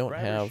because we don't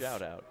have...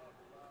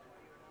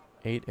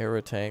 8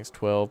 aero tanks,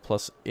 12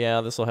 plus...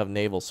 Yeah, this will have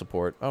naval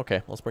support.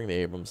 Okay, let's bring the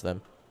Abrams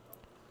then.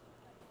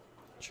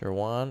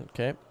 Chirwan,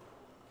 okay.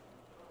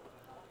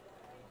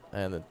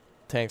 And the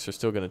tanks are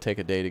still going to take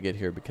a day to get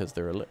here because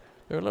they're a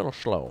little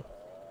slow.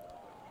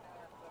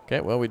 Okay,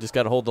 well, we just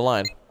got to hold the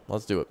line.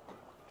 Let's do it.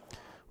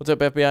 What's up,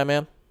 FBI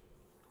man?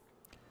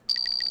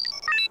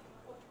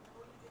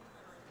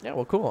 Yeah,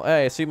 well, cool.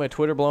 Hey, I see my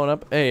Twitter blowing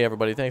up. Hey,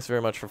 everybody, thanks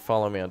very much for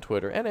following me on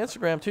Twitter. And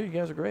Instagram, too. You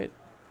guys are great.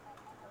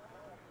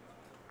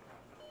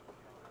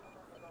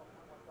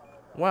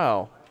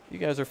 Wow. You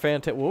guys are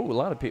fantastic. Whoa, a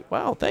lot of people.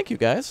 Wow, thank you,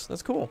 guys.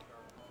 That's cool.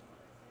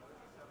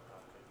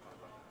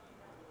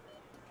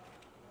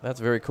 That's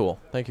very cool.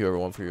 Thank you,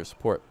 everyone, for your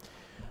support.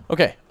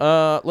 Okay,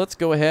 let's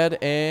go ahead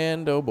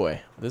and... Oh,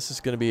 boy. This is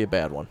going to be a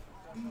bad one.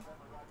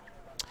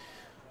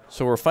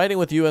 So we're fighting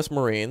with U.S.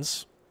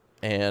 Marines,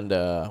 and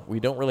we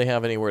don't really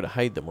have anywhere to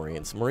hide the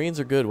Marines. Marines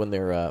are good when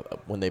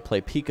they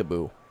play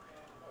peekaboo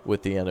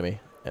with the enemy.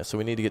 So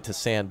we need to get to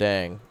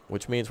Sandang,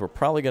 which means we're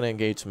probably going to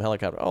engage some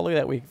helicopters. Oh, look at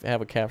that. We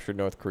have a captured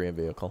North Korean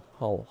vehicle.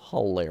 Oh,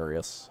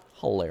 hilarious.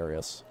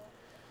 Hilarious.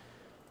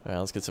 All right,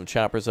 let's get some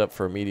choppers up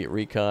for immediate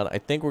recon. I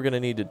think we're going to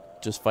need to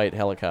just fight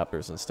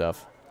helicopters and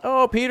stuff.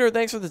 Oh, Peter,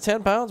 thanks for the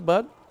 10 pounds,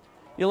 bud.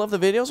 You love the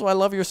videos? Well, I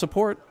love your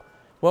support.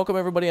 Welcome,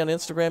 everybody, on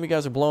Instagram. You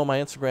guys are blowing my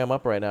Instagram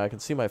up right now. I can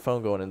see my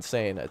phone going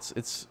insane.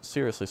 It's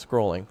seriously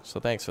scrolling, so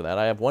thanks for that.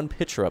 I have one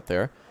picture up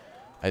there.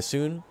 I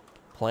soon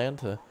plan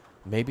to...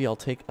 Maybe I'll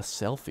take a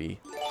selfie.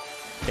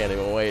 Can't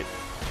even wait.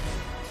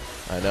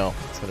 I know.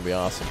 It's going to be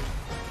awesome.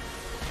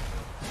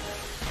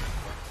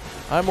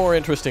 I'm more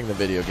interesting than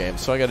video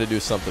games, so I got to do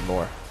something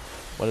more.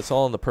 But it's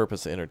all in the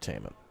purpose of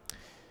entertainment.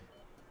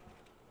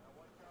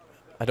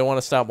 I don't want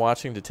to stop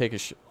watching to take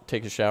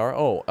a shower.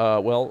 Oh,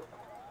 well,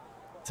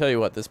 tell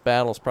you what, this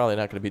battle's probably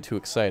not going to be too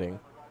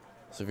exciting.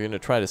 So if you're going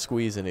to try to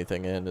squeeze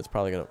anything in, you're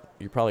probably going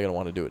to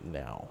want to do it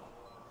now.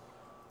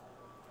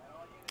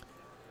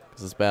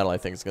 Because this battle, I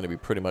think, is going to be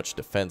pretty much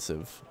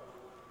defensive.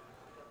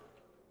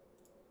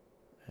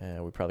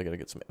 And we probably got to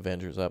get some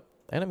Avengers up.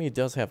 Enemy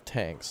does have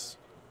tanks.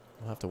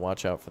 We'll have to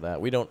watch out for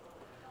that. We don't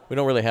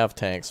really have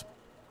tanks.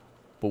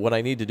 But what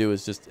I need to do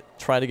is just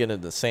try to get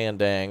into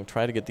Sandang,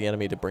 try to get the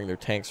enemy to bring their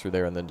tanks through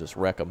there, and then just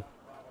wreck them.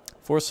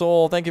 For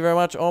Soul, thank you very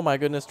much. Oh my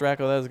goodness,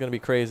 Draco, that is going to be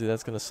crazy.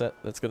 That's going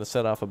to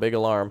set off a big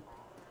alarm.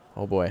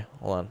 Oh boy,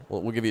 hold on.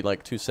 We'll give you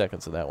like 2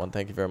 seconds of that one.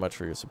 Thank you very much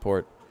for your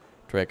support,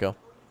 Draco.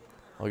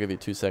 I'll give you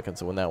 2 seconds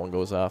of when that one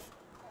goes off.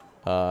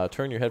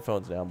 Turn your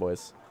headphones down,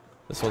 boys.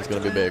 This one's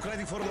going to be big.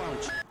 Okay,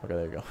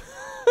 there you go.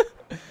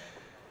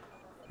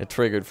 It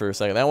triggered for a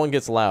second. That one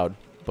gets loud,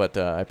 but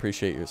I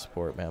appreciate your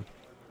support, man.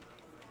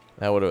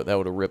 That would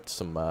have ripped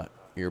some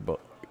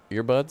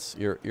earbuds,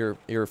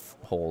 ear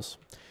holes.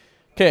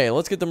 Okay,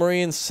 let's get the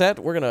Marines set.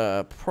 We're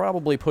gonna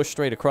probably push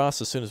straight across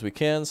as soon as we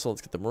can. So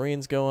let's get the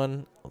Marines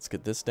going. Let's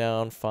get this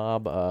down.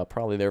 Fob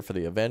probably there for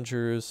the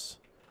Avengers.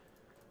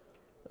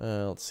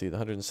 Let's see. The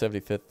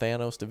 175th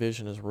Thanos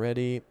division is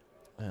ready.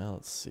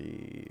 Let's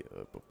see.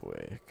 Oh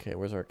boy. Okay,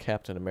 where's our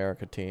Captain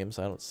America teams?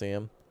 I don't see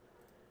him.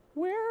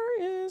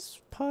 Where is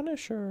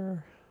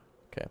Punisher?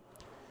 Okay.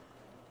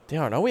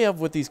 Darn, all we have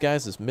with these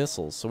guys is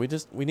missiles, so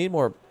we need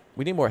more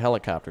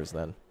helicopters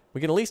then. We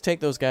can at least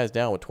take those guys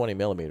down with 20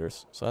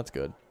 millimeters, so that's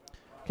good.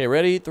 Okay,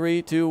 ready?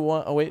 3, 2,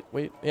 1. Oh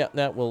wait.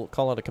 Yeah, we'll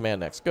call out a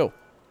command next. Go.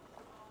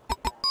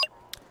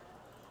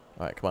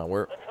 All right, come on.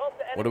 What Let's hope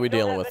the are we enemy don't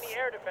dealing have with? any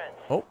air defense.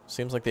 Oh,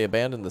 seems like they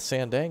abandoned the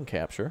Sandang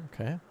capture.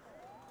 Okay.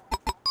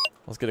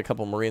 Let's get a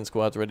couple Marine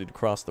squads ready to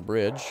cross the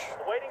bridge.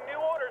 Awaiting new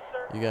orders,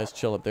 sir. You guys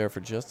chill up there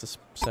for just a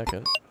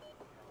second.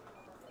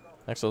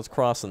 Actually, let's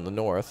cross in the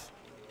north.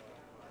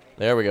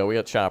 There we go. We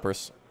got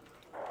choppers.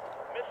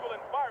 Missile in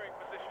firing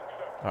position,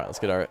 sir. All right, let's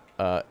get our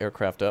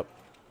aircraft up.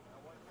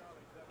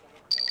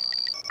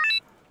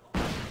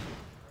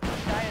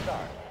 Sky is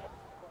ours.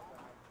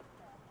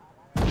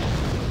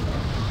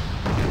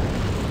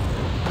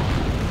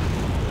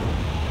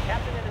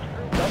 Captain and his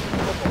crew welcome to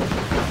the board.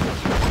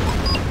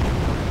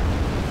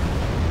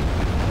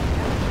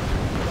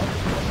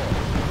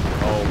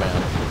 Oh,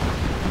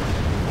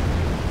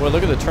 man. Boy,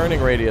 look at the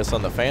turning radius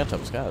on the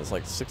Phantoms. God, it's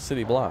like 6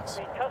 city blocks.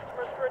 Need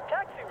customers for a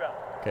taxi route.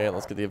 Okay,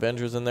 let's get the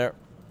Avengers in there.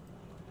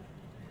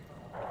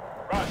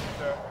 Roger,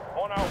 sir.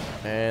 On out.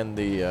 And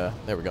the,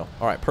 there we go.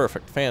 All right,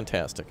 perfect.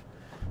 Fantastic.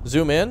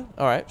 Zoom in.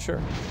 All right,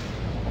 sure.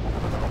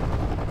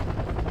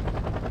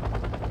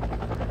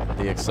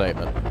 The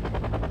excitement.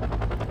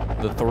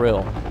 The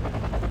thrill.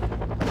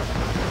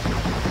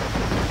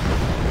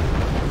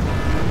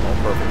 Oh,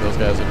 perfect. Those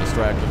guys are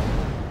distracted.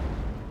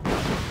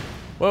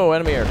 Whoa,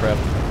 enemy aircraft.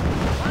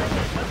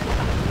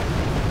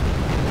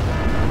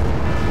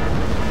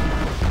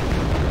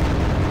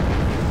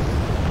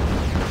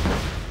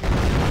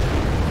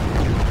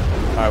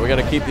 All right, we got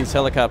to keep these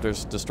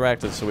helicopters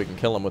distracted so we can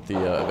kill them with the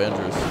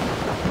Avengers.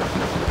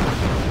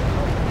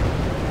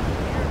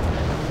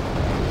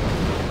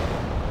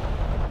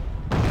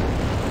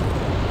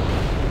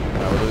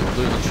 All right, we're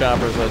losing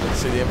choppers. I didn't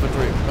see the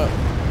infantry. Oh.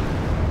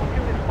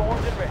 Units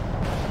formed and ready.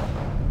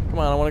 Come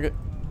on, I want to get...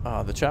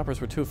 Ah, the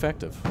choppers were too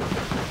effective.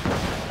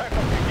 Back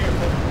up your gear,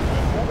 folks.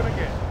 We're moving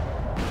again.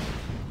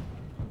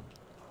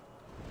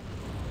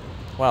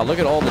 Wow, look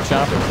at all the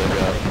choppers they've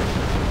got.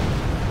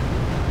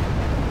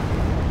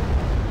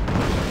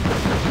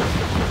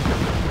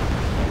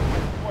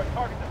 Boy,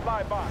 target to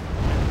fly by.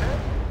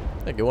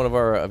 Hey, get one of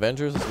our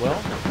Avengers as well.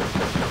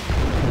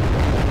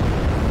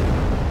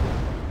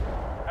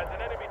 Has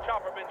an enemy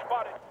chopper been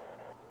spotted?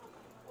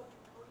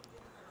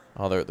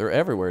 Oh, they're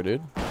everywhere,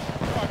 dude.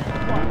 Target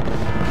spotted.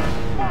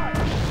 Fire!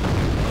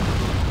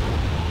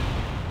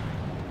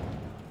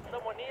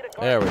 Someone need a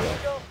There we go.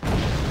 angel? All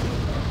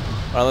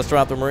right, let's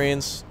drop the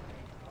Marines.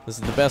 This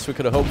is the best we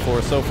could have hoped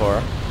for so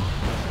far.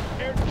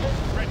 Air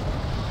defense ready.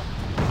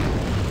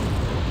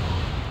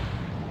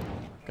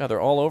 God,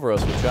 they're all over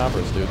us with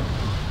choppers, dude.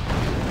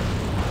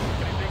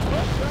 Anything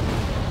close, sir?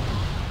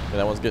 Yeah,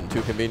 that one's getting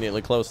too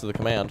conveniently close to the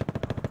command.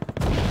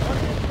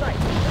 Target in sight.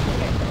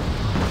 Okay.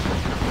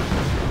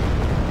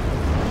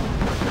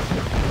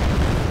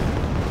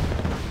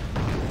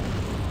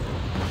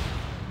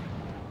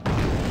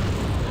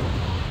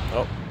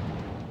 Oh,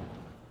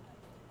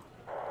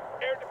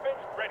 Air defense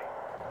ready.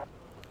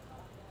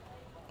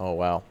 oh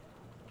wow.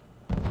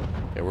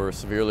 Okay, we're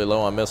severely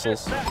low on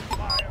missiles. Back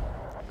fire.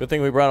 Good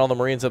thing we brought all the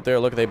Marines up there.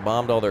 Look, they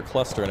bombed all their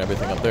cluster and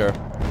everything up there.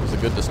 It was a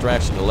good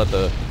distraction to let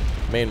the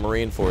main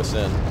Marine force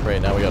in.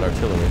 Great, now we got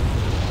artillery.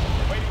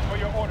 Waiting for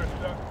your orders,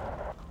 sir.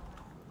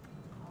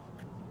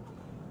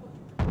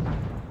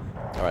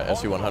 All right,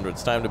 SU-100,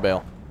 it's time to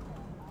bail.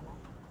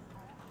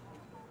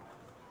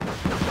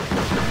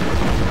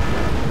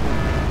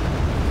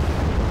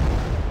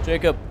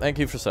 Jacob, thank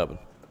you for subbing.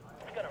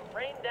 It's gonna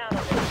rain down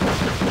on me.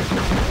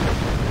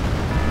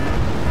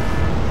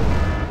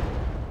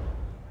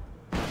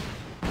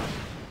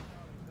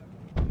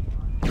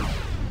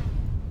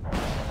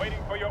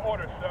 Waiting for your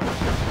orders, sir.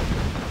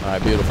 All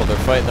right, beautiful. They're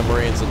fighting the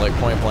Marines at like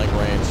point-blank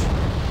range.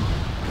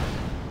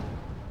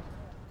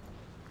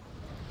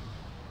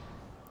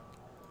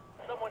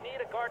 Someone need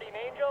a guardian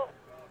angel?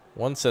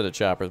 One set of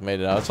choppers made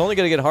it out. It's only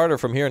going to get harder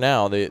from here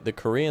now. The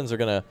Koreans are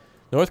going to...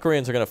 North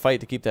Koreans are going to fight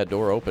to keep that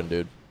door open,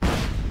 dude.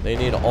 They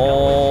need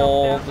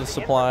all the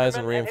supplies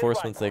and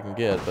reinforcements they can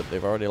get, but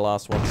they've already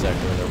lost one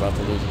sector and they're about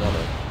to lose another.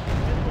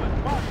 Missile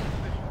in firing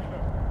position,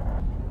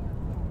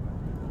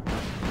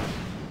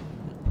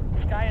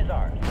 sir. Sky is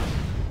ours.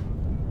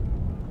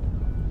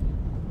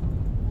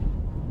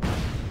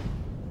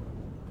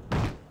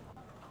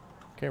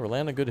 Okay, we're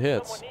landing good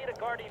hits. Someone need a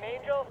guardian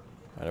angel? All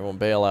right, everyone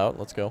bail out.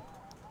 Let's go.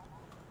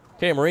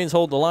 Okay, Marines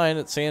hold the line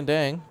at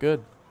Sandang.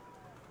 Good.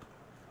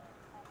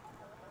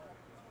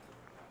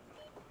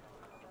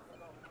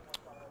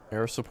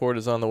 Air support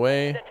is on the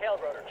way. Need a tail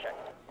rotor check.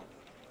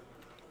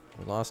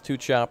 We lost 2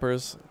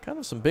 choppers. Kind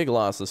of some big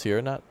losses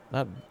here. Not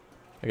I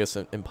guess,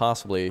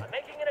 impossibly I'm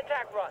making an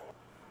attack run.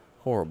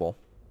 horrible.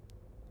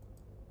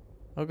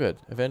 Oh, good.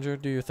 Avenger,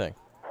 do your thing.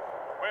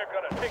 We're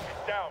gonna take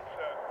it down,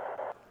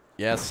 sir.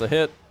 Yes, a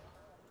hit.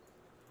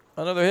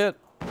 Another hit.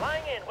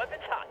 Flying in,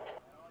 weapons hot.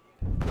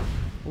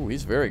 Ooh,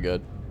 he's very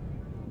good.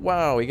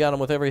 Wow, he got him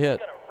with every hit.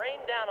 It's gonna rain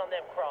down on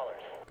them crawlers.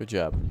 Good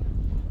job.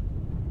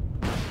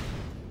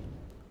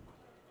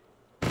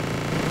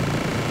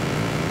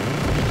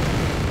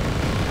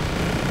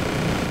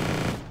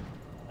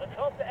 Let's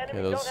hope the enemy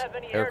Okay, don't those have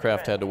any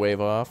aircraft air had to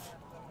wave off.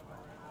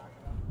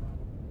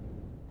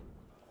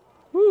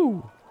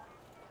 Woo!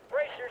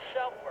 Brace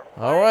yourself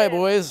for All right, flying in.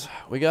 boys.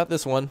 We got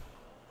this one.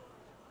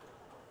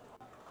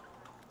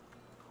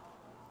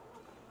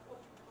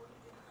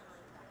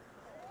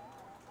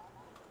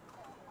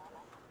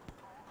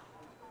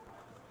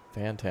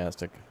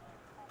 Fantastic.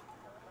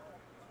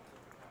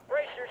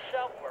 Brace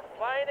yourself, we're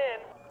flying in.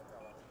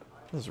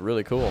 This is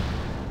really cool.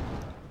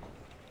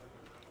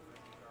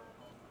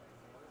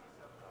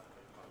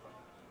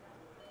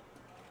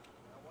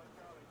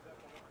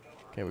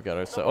 Okay, we got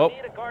our... Someone Oh!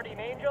 need a guardian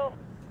angel?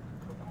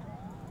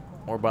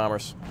 More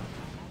bombers.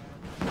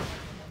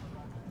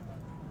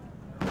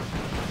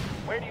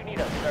 Where do you need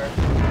us, sir?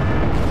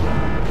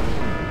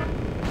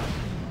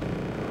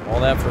 All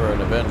that for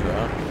an Avenger,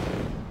 huh?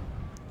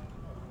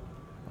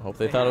 I hope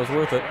they thought it was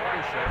worth it.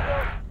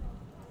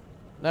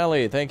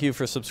 Nally, thank you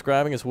for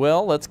subscribing as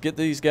well. Let's get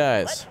these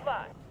guys. Let's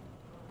fly.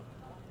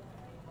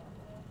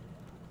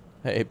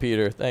 Hey,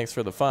 Peter, thanks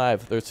for the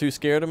 5. They're too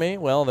scared of me?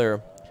 Well, they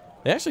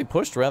actually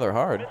pushed rather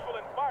hard. Missile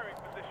in firing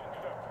position,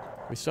 sir.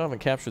 We still haven't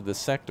captured this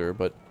sector,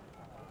 but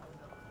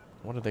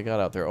what do they got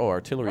out there? Oh,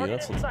 artillery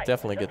units. Let's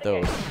definitely get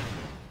those.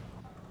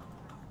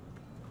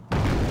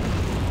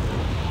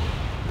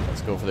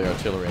 Let's go for the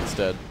artillery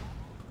instead.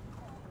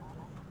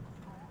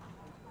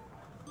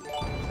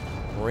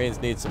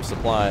 Marines need some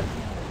supply.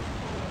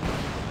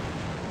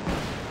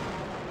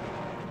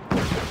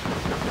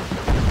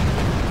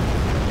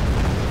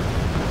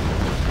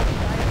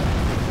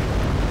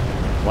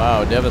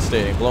 Wow,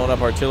 devastating. Blowing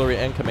up artillery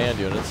and command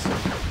units.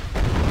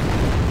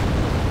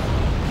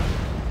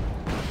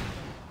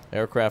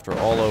 Aircraft are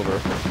all over.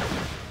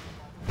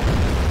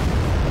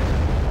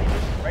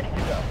 Ready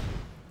to go.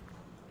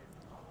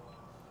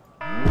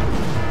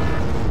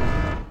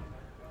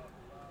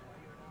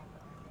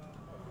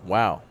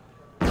 Wow.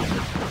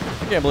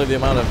 I can't believe the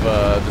amount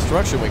of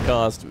destruction we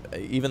caused,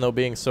 even though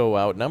being so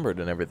outnumbered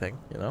and everything,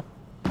 you know?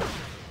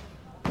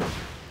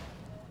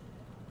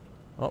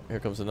 Oh, here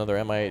comes another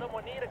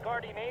Someone need a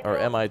guardian angel? or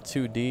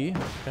MI2D.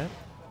 Okay.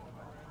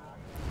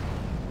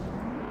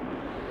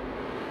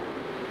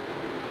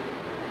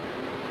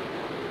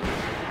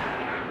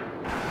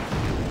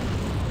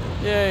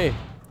 Yay!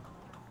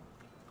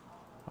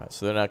 Alright,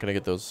 so they're not going to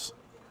get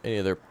any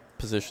of their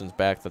positions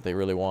back that they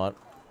really want.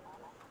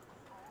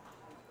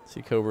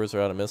 Sea Cobras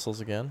are out of missiles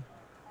again.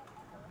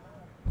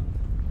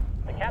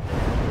 The captain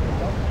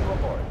welcome you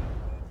aboard.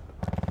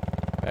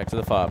 Back to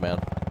the fob, man.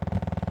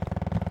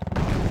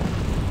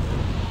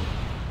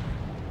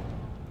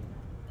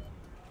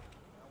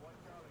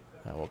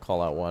 We'll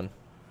call out one.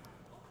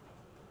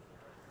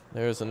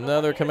 There's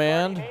another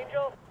command.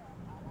 Angel?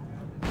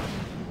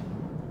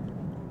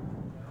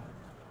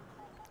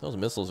 Those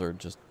missiles are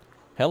just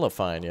hella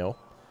fine, yo.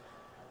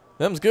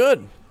 Them's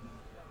good.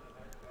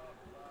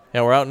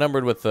 Yeah, we're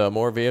outnumbered with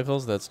more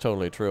vehicles. That's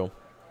totally true.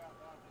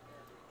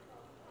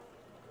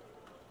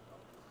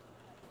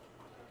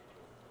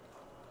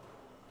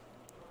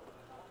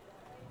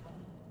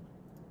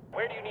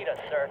 Where do you need us,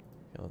 sir?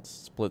 Okay, let's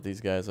split these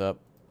guys up.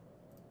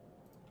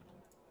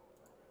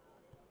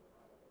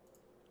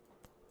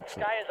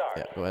 Sky is ours.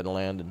 Yeah, go ahead and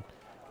land and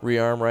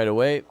rearm right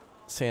away.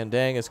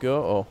 Sandang is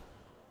go. Oh.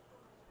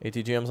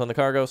 ATGM's on the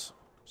cargos.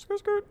 Skirt,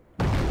 skirt.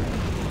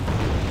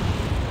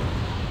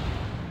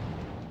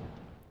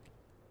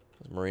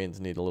 Those Marines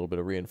need a little bit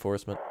of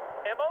reinforcement.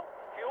 Ammo,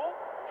 fuel,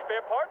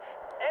 spare parts,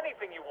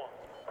 anything you want.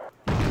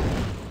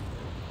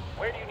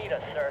 Where do you need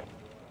us, sir?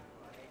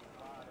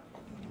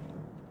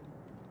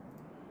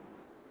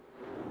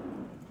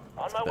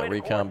 On my That way to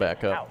recon back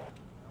coordinates. up. Out.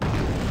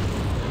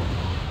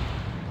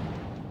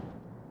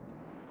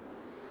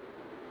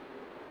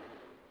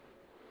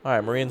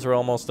 Alright, Marines are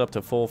almost up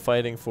to full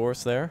fighting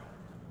force there.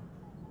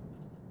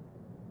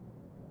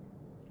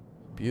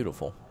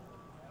 Beautiful.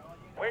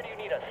 Where do you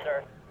need us,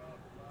 sir?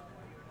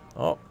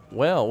 Oh,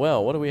 well,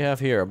 what do we have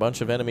here? A bunch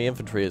of enemy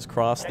infantry has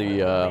crossed the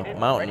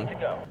mountain. Ready to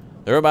go.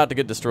 They're about to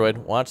get destroyed.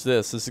 Watch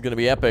this. This is going to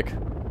be epic.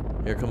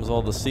 Here comes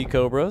all the Sea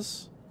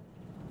Cobras.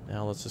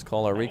 Now let's just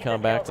call our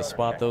recon back to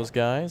spot those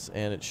guys,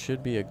 and it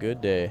should be a good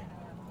day.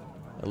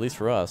 At least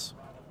for us.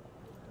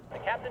 The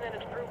captain and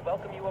his crew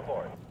welcome you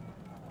aboard.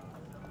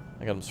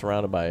 I got them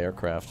surrounded by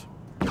aircraft.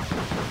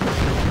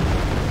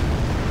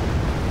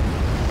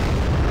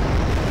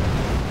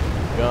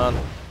 Gone.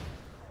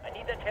 I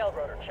need the tail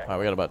rotor check. Alright,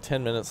 we got about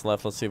 10 minutes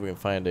left. Let's see if we can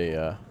find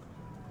a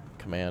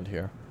command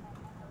here.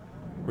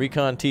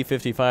 Recon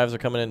T-55s are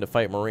coming in to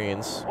fight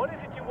Marines. What is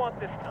it you want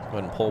this time? Go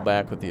ahead and pull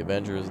back with the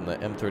Avengers and the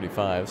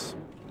M35s.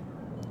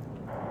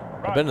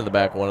 I've been in the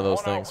back of one of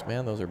those things.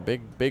 Man, those are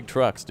big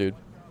trucks, dude.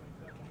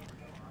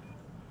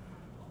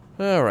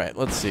 Alright,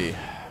 let's see.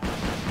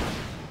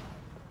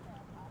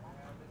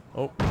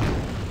 Oh.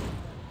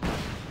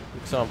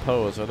 Looks on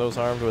pose. Are those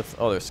armed with...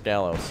 Oh, they're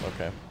Scalos.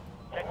 Okay.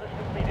 Checklist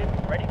completed.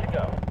 Ready to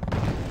go.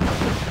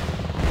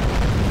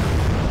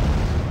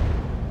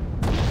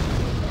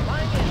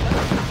 Flying in,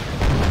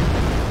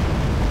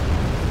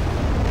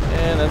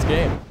 And that's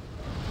game.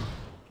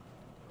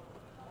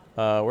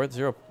 We're at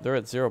 0. They're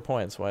at 0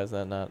 points. Why is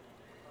that not?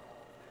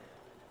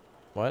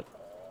 What?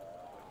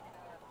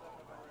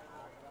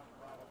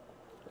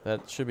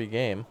 That should be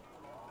game.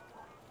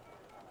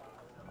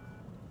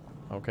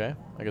 Okay.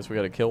 I guess we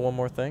gotta kill one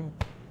more thing.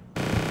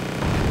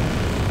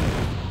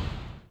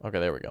 Okay,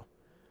 there we go.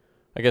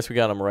 I guess we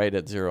got them right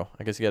at 0.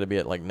 I guess you gotta be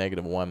at like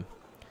 -1.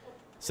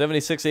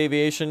 76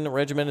 Aviation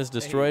Regiment is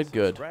destroyed. Hey,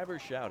 Good. subscriber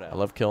shout out. I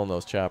love killing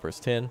those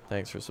choppers. Tin,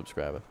 thanks for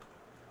subscribing.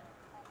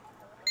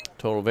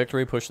 Total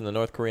victory, pushing the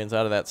North Koreans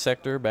out of that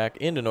sector, back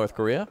into North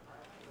Korea.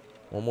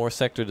 One more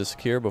sector to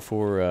secure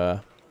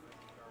before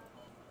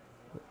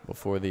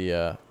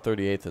the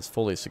 38th is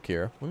fully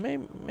secure. We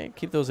may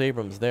keep those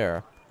Abrams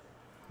there.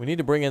 We need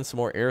to bring in some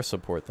more air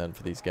support then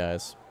for these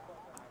guys.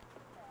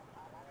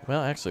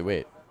 Well, actually,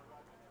 wait.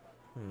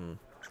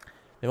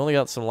 They've only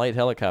got some light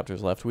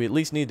helicopters left. We at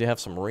least need to have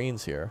some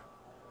Marines here.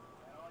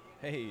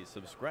 Hey,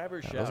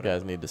 subscriber shout Those out.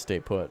 guys need to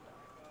stay put.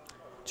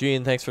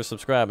 Gene, thanks for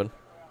subscribing.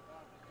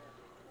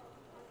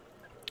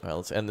 All right,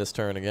 let's end this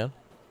turn again.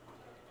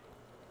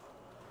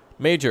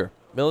 Major,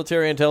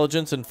 military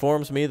intelligence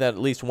informs me that at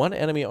least one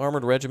enemy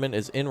armored regiment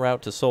is en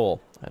route to Seoul.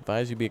 I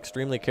advise you be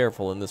extremely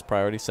careful in this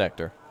priority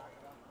sector.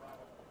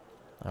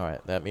 All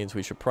right, that means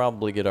we should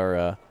probably get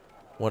our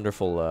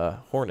wonderful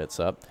Hornets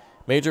up.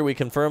 Major, we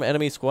confirm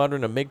enemy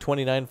squadron of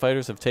MiG-29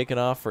 fighters have taken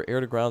off for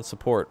air-to-ground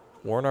support.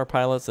 Warn our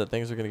pilots that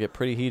things are going to get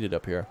pretty heated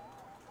up here.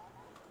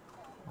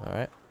 All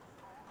right.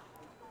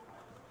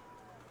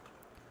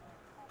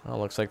 Well,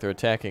 looks like they're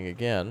attacking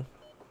again.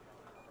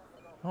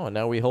 Oh, and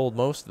now we hold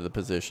most of the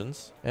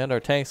positions. And our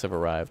tanks have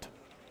arrived.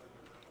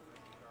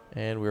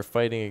 And we're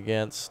fighting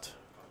against...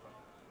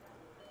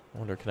 I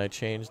wonder, can I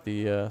change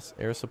the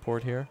air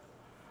support here?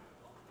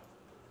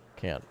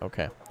 Can't.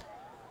 Okay.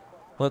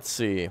 Let's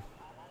see.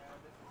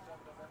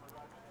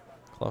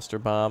 Cluster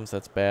bombs,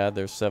 that's bad.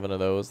 There's 7 of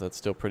those. That's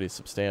still pretty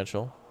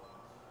substantial.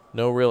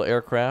 No real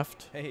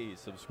aircraft. Hey,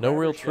 subscriber No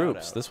real shout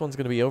troops. out. This one's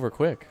going to be over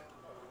quick.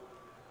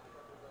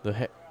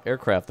 The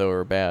aircraft, though,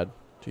 are bad.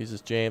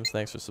 Jesus, James,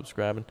 thanks for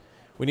subscribing.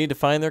 We need to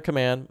find their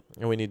command,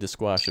 and we need to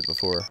squash it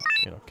before,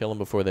 kill them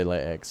before they lay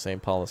eggs. Same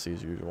policy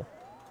as usual.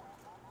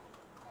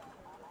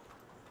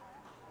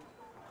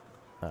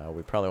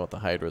 We probably want the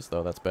Hydras,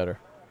 though. That's better.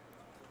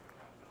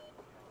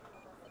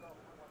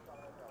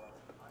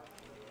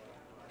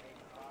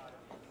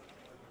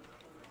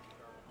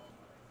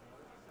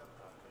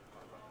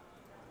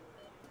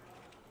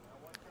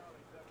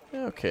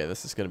 Okay,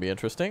 this is going to be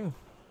interesting.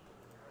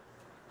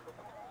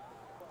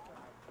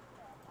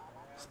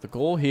 So the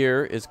goal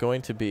here is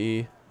going to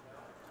be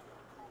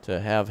to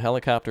have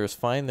helicopters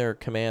find their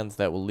commands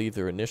that will leave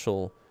their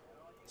initial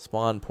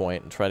spawn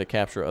point and try to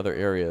capture other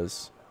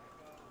areas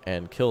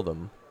and kill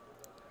them.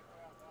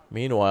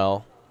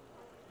 Meanwhile,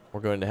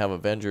 we're going to have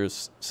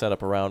Avengers set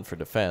up around for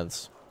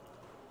defense.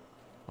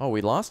 Oh,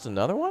 we lost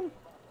another one?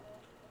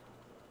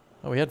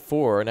 Oh, we had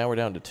 4, and now we're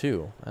down to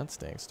 2. That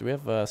stinks. Do we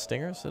have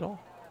Stingers at all?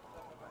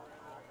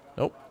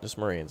 Nope, just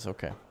Marines.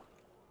 Okay.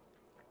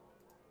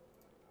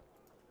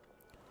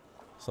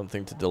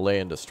 Something to delay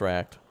and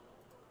distract.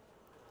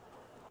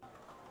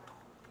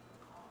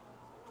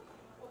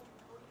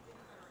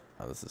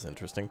 Oh, this is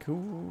interesting.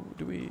 Who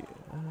do we...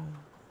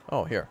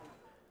 oh, here.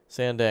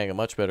 Sandang, a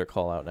much better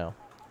call out now.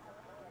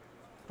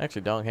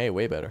 Actually, Dong Hae,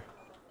 way better.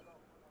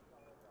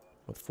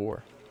 With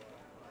 4.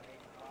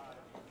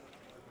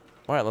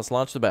 Alright, let's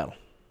launch the battle.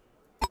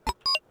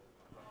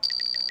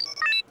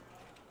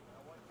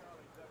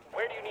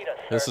 Where do you need us,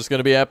 This sir? is going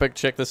to be epic.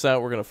 Check this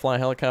out. We're going to fly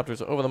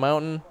helicopters over the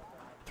mountain.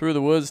 Through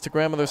the woods to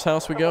grandmother's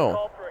house we go.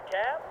 Call for a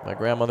cab? My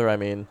grandmother, I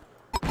mean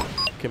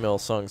Kim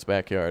Il-sung's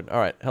backyard.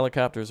 Alright,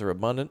 helicopters are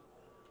abundant.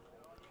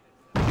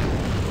 We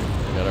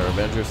got our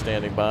Avengers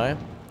standing by.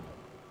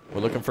 We're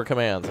looking for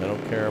commands. I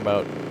don't care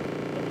about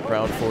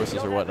ground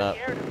forces or whatnot.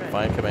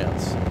 Find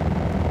commands.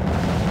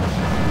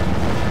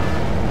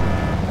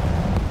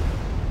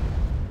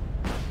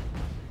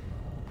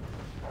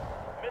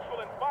 Missile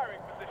in firing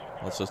position.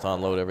 Let's just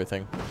unload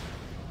everything.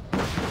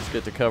 Let's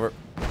get to cover.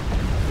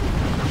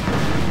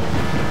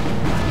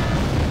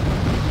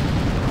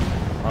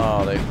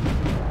 Oh, they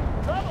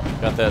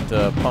got that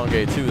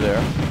Pongay 2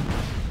 there.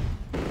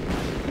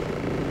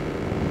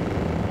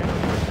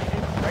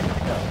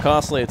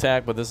 Costly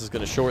attack, but this is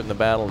going to shorten the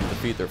battle and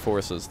defeat their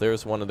forces.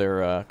 There's one of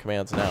their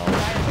commands now.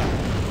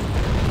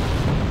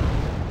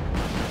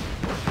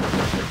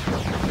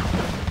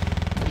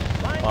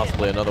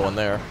 Possibly another one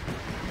there.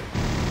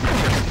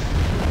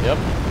 Yep.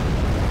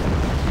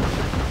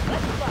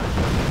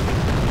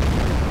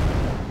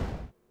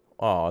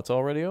 Oh, it's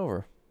already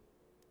over.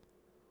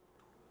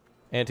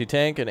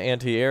 Anti-tank and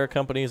anti-air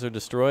companies are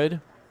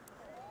destroyed.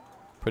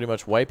 Pretty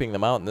much wiping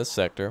them out in this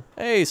sector.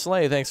 Hey,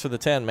 Slay, thanks for the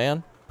 10,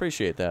 man.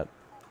 Appreciate that.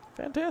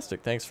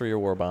 Fantastic. Thanks for your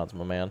war bonds,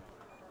 my man.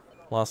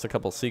 Lost a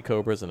couple Sea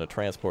Cobras and a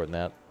transport in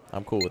that.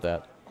 I'm cool with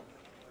that.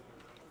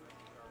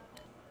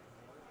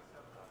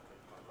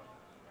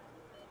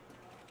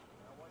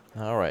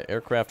 Alright,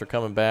 aircraft are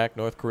coming back.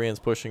 North Koreans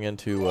pushing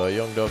into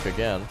Yeongdeok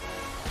again.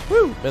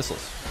 Woo!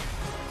 Missiles.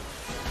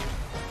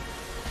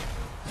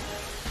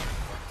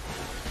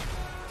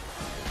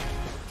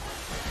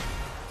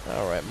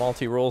 Alright,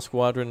 multi-role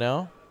squadron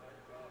now.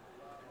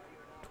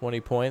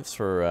 20 points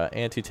for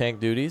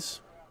anti-tank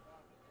duties.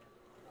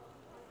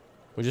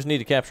 We just need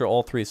to capture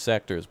all 3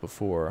 sectors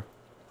before.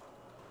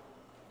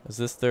 Is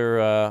this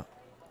their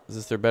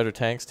better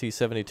tanks,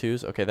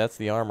 T-72s? Okay, that's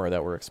the armor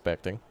that we're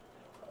expecting.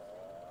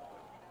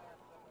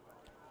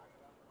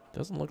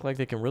 Doesn't look like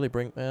they can really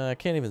bring... I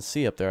can't even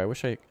see up there. I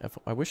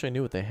wish I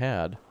knew what they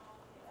had.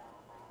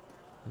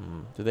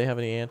 Do they have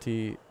any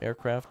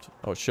anti-aircraft?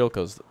 Oh,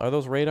 Shilkos. Are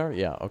those radar?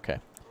 Yeah, okay.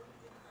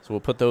 So we'll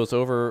put those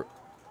over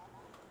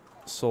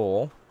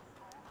Seoul.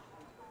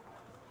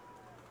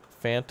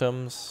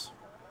 Phantoms.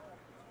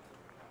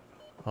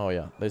 Oh,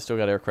 yeah. They still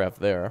got aircraft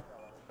there.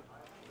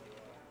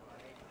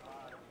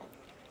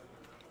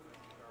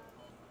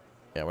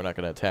 Yeah, we're not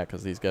going to attack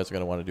because these guys are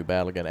going to want to do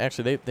battle again.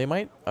 Actually, they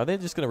might... Are they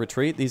just going to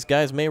retreat? These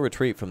guys may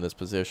retreat from this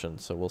position,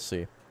 so we'll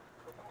see.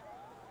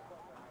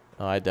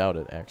 Oh, I doubt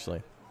it,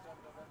 actually.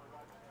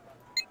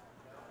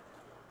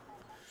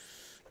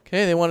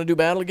 Okay, they want to do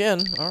battle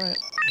again. All right,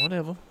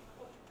 whatever.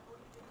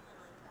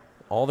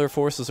 All their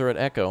forces are at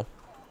Echo.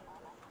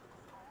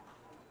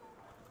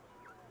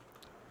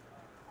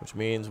 Which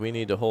means we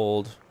need to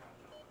hold...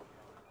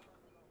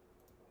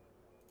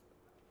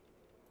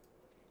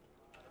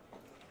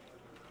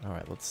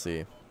 Alright, let's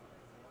see.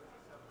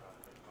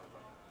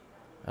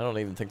 I don't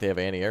even think they have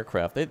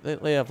anti-aircraft.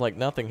 They have, like,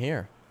 nothing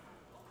here.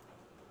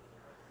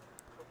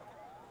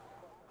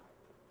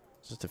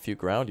 Just a few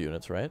ground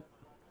units, right?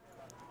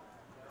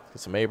 Get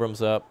some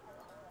Abrams up.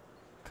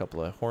 A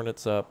couple of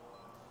Hornets up.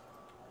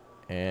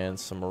 And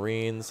some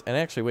Marines. And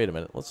actually, wait a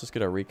minute. Let's just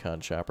get our recon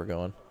chopper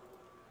going.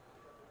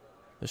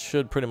 This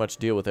should pretty much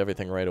deal with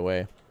everything right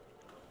away.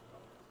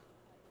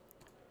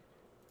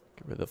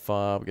 Get rid of the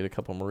fob. Get a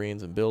couple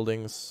Marines and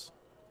buildings.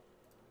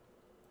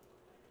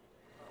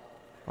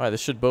 Alright,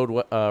 this should bode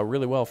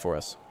really well for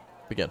us.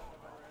 Begin.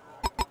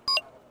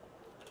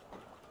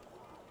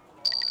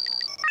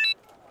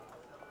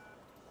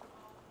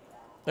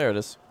 There it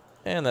is.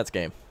 And that's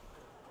game.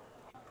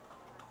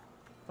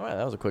 Alright,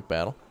 that was a quick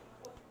battle.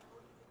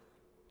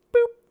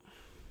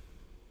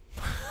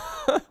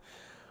 Boop.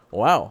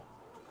 Wow.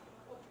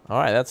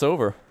 Alright, that's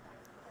over.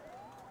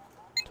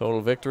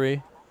 Total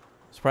victory.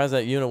 Surprised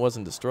that unit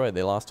wasn't destroyed.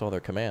 They lost all their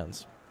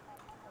commands.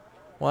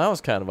 Well, that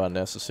was kind of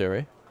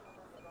unnecessary.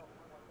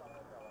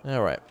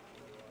 Alright.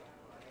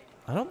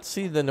 I don't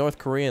see the North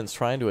Koreans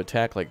trying to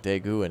attack like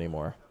Daegu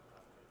anymore.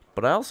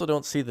 But I also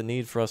don't see the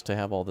need for us to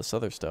have all this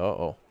other stuff.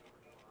 Uh-oh.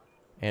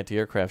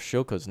 Anti-aircraft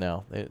Shilkos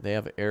now. They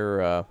have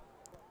air...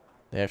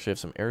 they actually have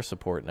some air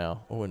support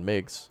now. Oh, and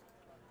MiGs.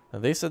 Now,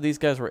 they said these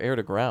guys were air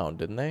to ground,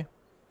 didn't they?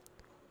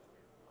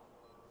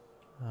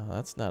 Oh,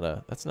 that's not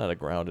a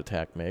ground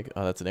attack MiG.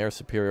 Oh, that's an air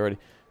superiority.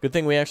 Good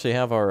thing we actually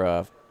have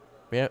our...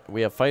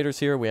 we have fighters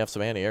here. We have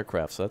some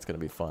anti-aircraft, so that's going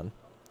to be fun.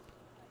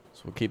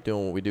 So we'll keep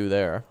doing what we do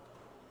there.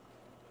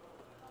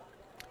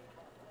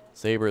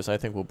 Sabres, I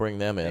think we'll bring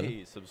them in.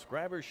 Hey,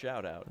 subscriber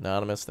shout out.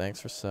 Anonymous, thanks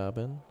for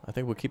subbing. I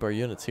think we'll keep our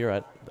units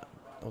here.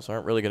 Those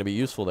aren't really going to be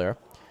useful there.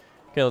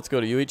 Okay, let's go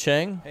to Yui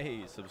Chang.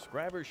 Hey,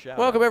 subscriber shout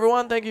Welcome, out.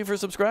 everyone. Thank you for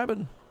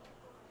subscribing.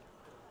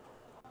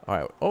 All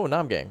right. Oh,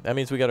 Namgang. That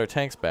means we got our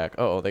tanks back.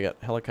 Uh-oh, they got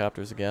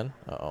helicopters again.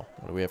 Uh-oh.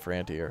 What do we have for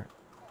anti-air?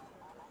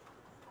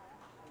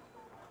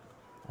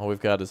 All we've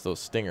got is those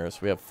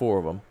Stingers. We have 4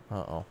 of them.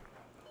 Uh-oh.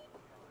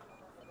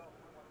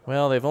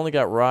 Well, they've only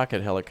got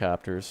rocket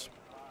helicopters.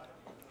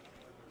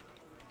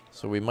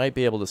 So we might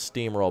be able to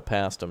steamroll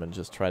past them and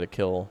just try to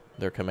kill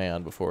their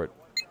command before it...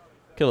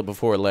 Kill it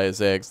before it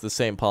lays eggs. The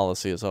same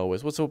policy as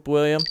always. What's up,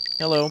 William?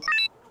 Hello.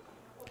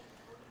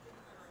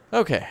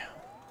 Okay.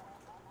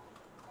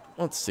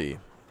 Let's see.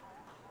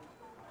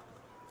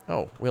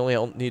 Oh, we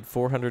only need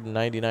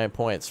 499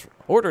 points.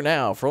 Order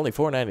now for only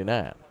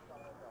 $4.99.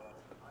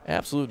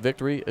 Absolute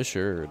victory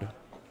assured.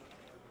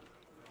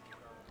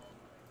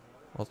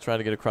 Let's try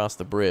to get across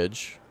the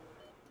bridge.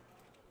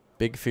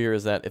 Big fear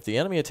is that if the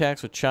enemy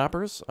attacks with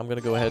choppers, I'm going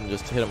to go ahead and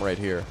just hit them right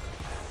here.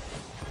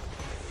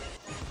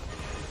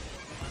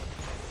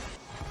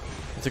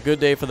 It's a good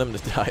day for them to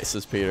die,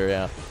 says Peter,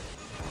 yeah.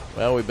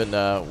 Well, we've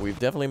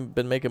definitely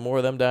been making more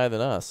of them die than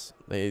us.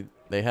 They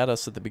had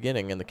us at the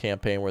beginning in the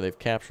campaign where they've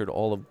captured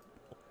all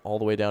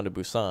the way down to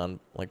Busan,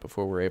 like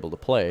before we were able to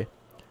play.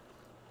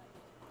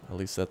 At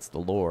least that's the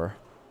lore.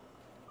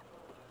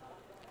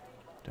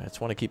 I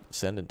just want to keep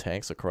sending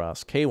tanks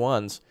across.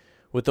 K1s,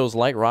 with those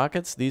light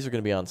rockets, these are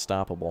going to be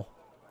unstoppable.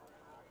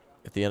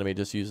 If the enemy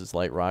just uses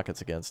light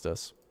rockets against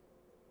us.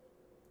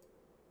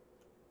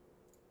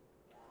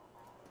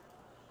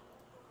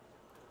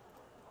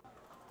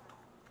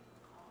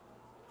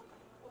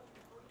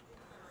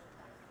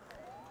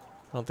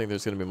 I don't think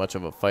there's going to be much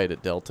of a fight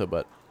at Delta,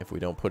 but if we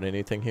don't put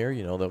anything here,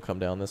 you know they'll come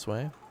down this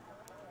way.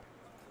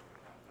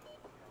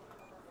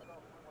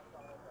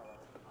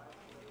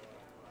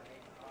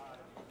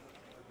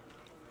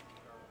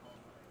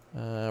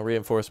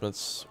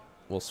 Reinforcements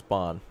will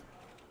spawn.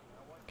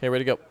 Okay,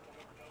 ready to go.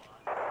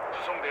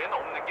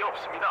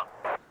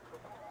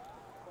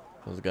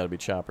 There's got to be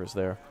choppers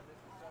there.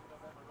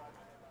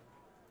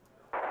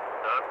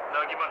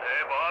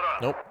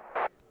 Nope.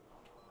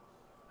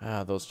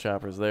 Ah, those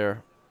choppers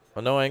there.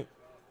 Annoying.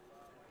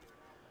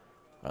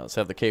 Let's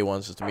have the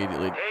K1s just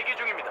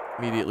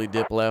immediately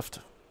dip left.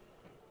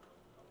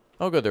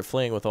 Oh, good. They're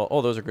fleeing with all...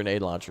 Oh, those are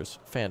grenade launchers.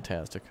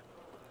 Fantastic.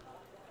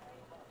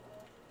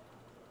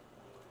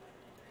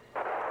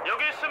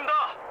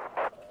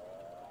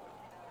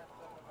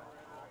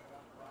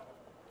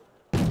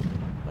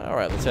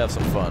 Alright, let's have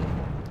some fun.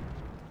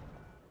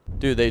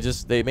 Dude,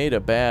 they made a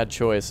bad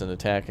choice in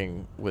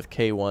attacking with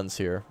K1s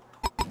here.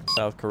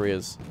 South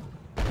Korea's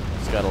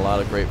got a lot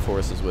of great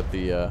forces with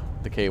the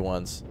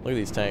K1s. Look at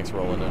these tanks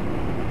rolling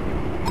in.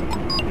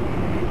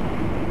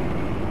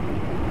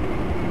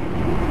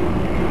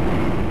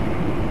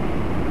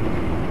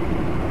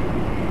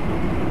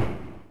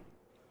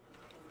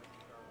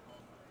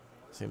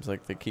 Seems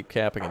like they keep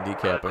capping and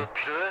decapping.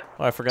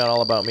 Oh, I forgot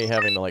all about me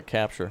having to, like,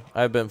 capture.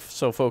 I've been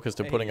so focused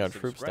on putting our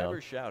troops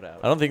down.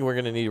 I don't think we're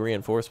going to need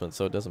reinforcements,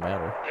 so it doesn't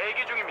matter.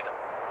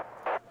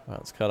 Well,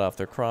 let's cut off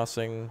their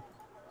crossing.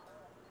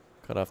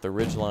 Cut off their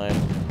ridge line.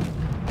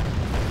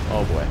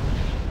 Oh, boy.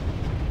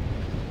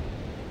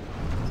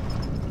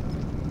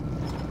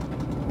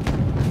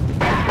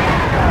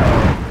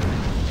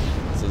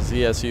 This is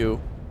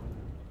ZSU.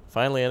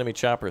 Finally, enemy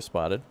chopper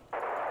spotted.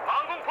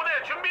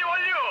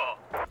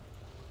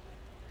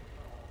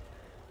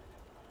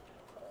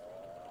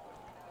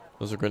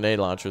 Those are grenade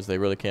launchers. They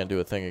really can't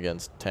do a thing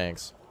against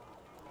tanks.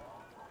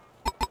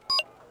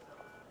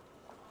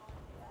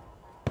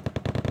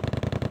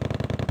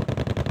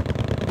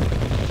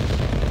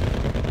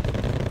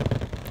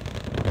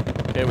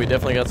 Okay, we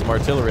definitely got some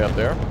artillery up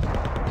there.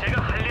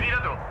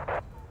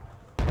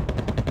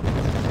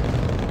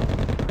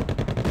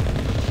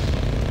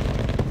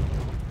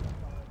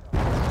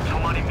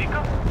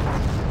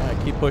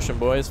 Alright, keep pushing,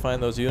 boys.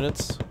 Find those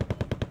units.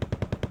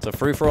 It's a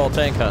free-for-all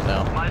tank hunt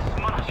now.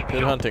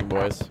 Good hunting,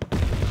 boys.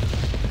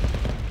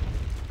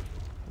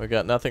 We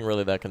got nothing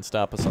really that can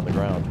stop us on the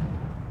ground.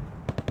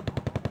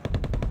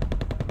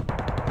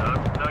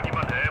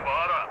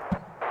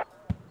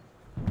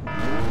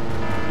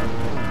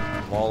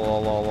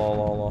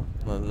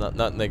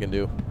 Nothing they can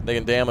do. They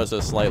can damage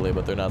us slightly,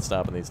 but they're not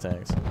stopping these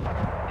tanks.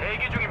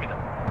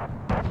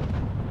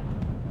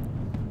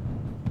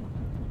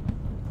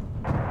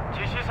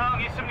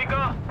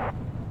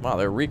 Wow,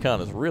 their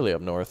recon is really up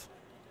north.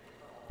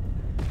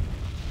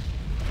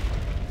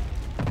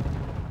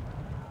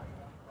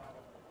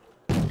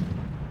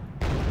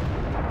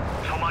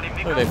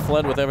 Look, they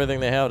fled with everything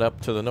they had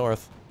up to the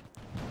north.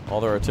 All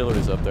their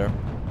artillery's up there.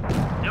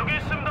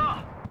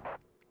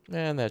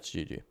 And that's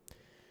GG.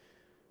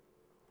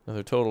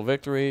 Another total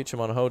victory.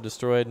 Chimanoho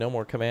destroyed. No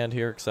more command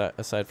here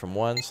aside from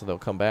one, so they'll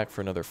come back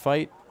for another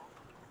fight.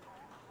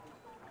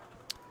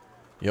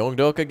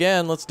 Yongdok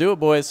again. Let's do it,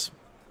 boys.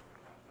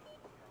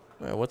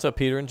 Well, what's up,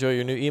 Peter? Enjoy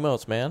your new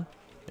emotes, man.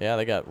 Yeah,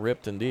 they got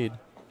ripped indeed.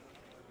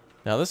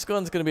 Now, this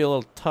one's going to be a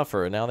little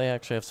tougher. Now they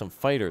actually have some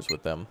fighters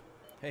with them.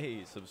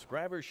 Hey,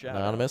 subscriber shout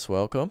Anonymous,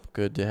 welcome.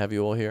 Good to have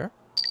you all here.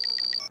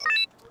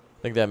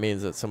 I think that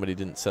means that somebody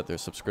didn't set their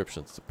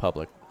subscriptions to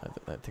public.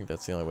 I think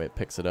that's the only way it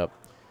picks it up.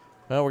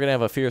 Well, we're going to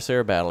have a fierce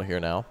air battle here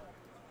now.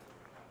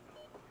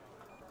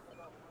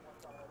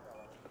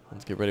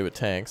 Let's get ready with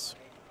tanks.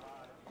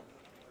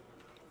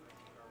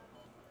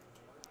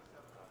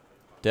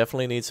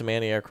 Definitely need some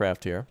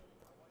anti-aircraft here.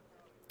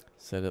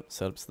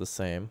 Setup's the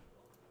same.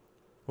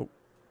 Oh.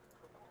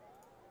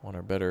 Want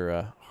our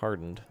better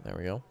hardened. There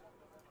we go.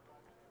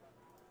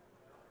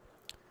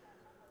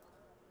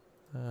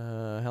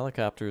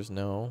 Helicopters,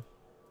 no.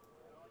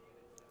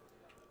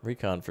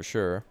 Recon for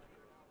sure.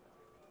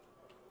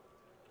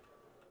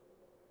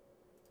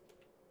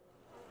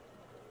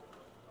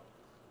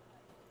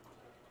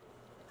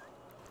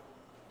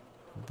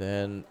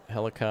 Then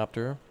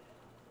helicopter.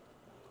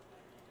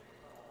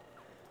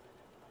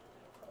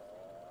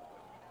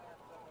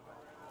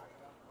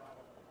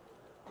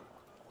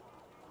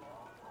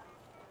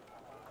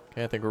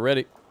 Okay, I think we're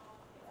ready.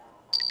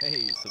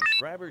 Hey,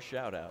 subscriber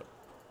shout out.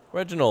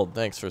 Reginald,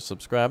 thanks for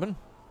subscribing.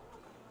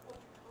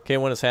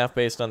 K1 is half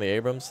based on the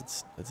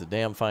Abrams. It's a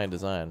damn fine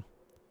design.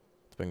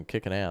 It's been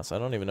kicking ass. I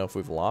don't even know if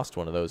we've lost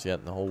one of those yet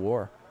in the whole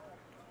war.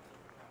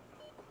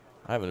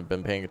 I haven't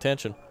been paying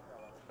attention.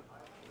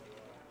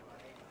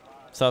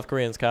 South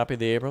Koreans copied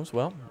the Abrams.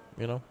 Well,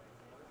 you know,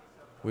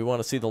 we want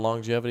to see the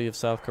longevity of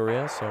South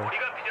Korea, so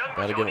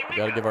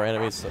gotta give our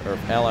enemies or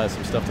allies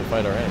some stuff to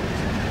fight our enemies.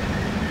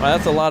 Wow,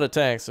 that's a lot of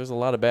tanks. There's a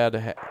lot of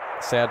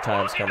sad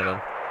times coming in.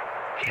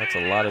 That's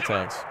a lot of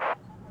tanks.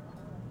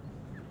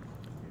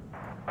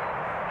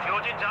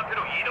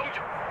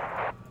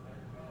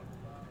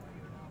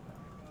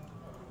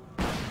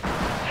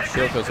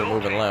 Shilkos are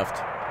moving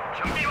left.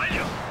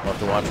 We'll have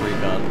to watch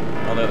recon.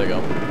 Oh, there they go.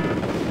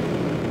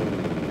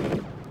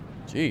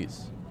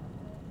 Jeez.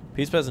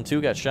 Peace Peasant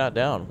 2 got shot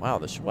down. Wow,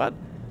 what?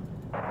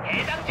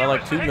 Are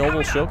like two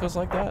noble Shilkos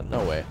like that?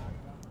 No way.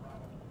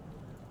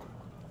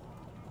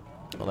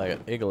 Well, they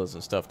got Iglas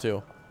and stuff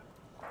too.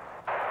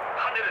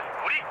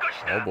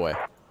 Oh boy.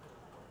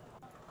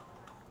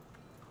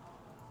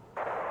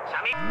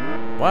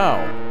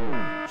 Wow.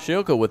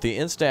 Shilko with the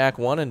Insta-Act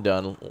 1 and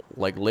done,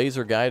 like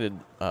laser-guided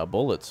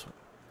bullets.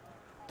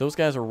 Those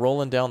guys are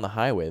rolling down the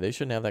highway. They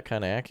shouldn't have that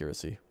kind of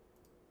accuracy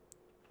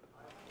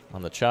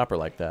on the chopper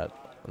like that.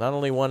 Not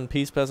only one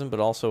Peace Peasant, but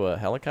also a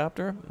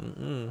helicopter?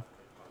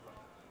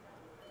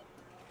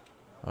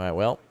 Alright,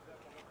 well.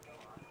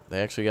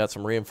 They actually got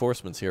some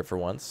reinforcements here for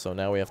once, so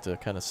now we have to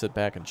kind of sit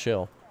back and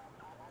chill.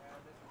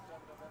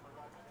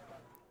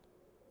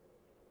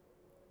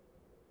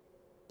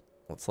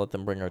 Let's let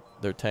them bring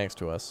their tanks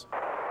to us.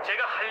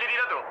 제가 할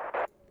일이라도.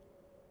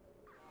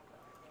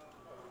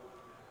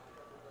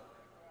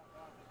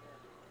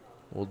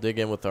 We'll dig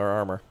in with our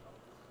armor.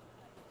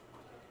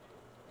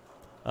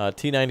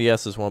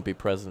 T-90Ss won't be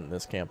present in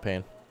this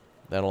campaign.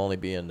 That'll only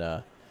be in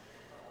the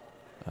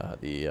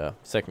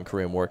Second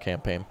Korean War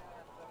campaign.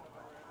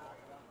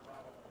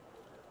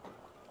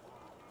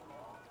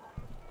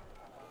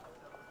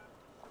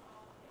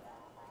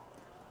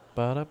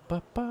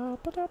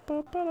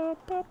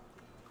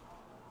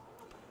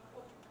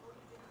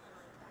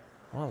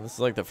 Wow, this is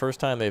like the first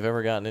time they've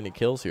ever gotten any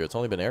kills here. It's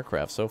only been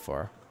aircraft so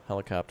far.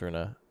 Helicopter and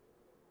a...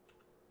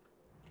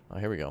 Oh,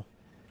 here we go.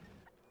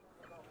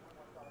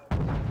 I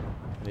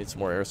need some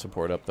more air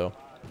support up, though.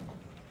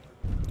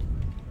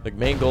 The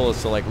main goal is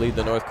to, like, lead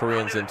the North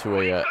Koreans into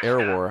a air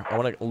war. I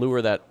want to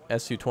lure that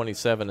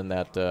Su-27 and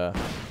that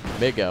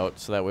MiG out,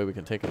 so that way we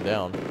can take them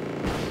down.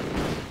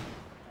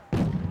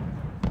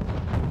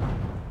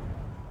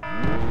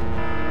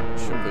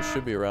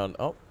 Should be around...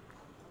 Oh.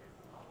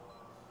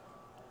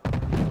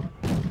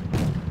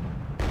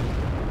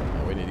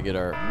 We need to get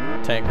our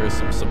tankers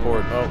some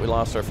support. Oh, we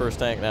lost our first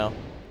tank now.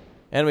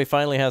 And we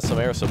finally have some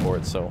air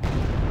support, so...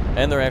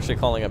 And they're actually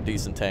calling up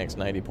decent tanks,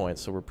 90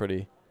 points, so we're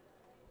pretty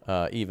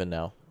even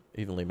now.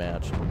 Evenly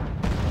matched.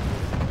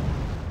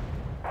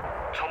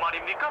 저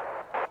말입니까?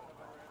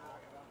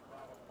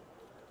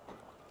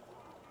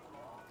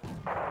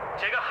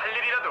 제가 할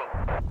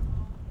일이라도.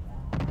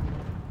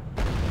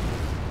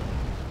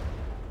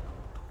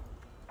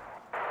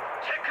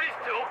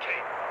 체크리스트 오케이.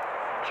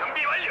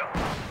 준비 완료.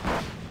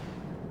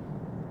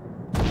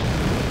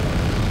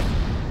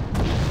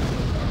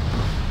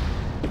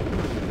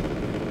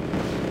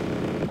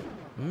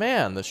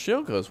 Man, the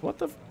shield goes, what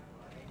the...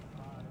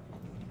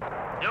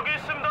 여기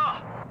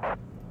있습니다.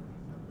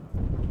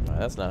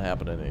 That's not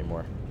happening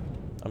anymore.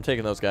 I'm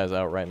taking those guys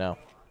out right now.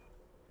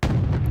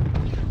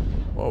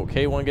 Whoa,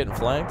 K1 getting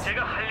flanked?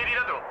 제가 할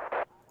일이라도.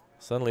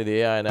 Suddenly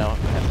the AI now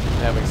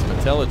having some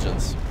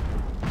intelligence.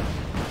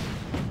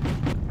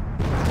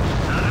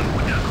 나는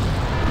보자.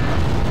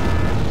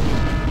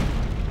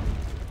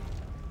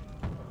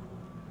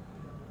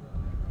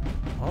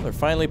 Oh, they're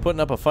finally putting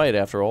up a fight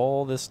after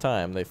all this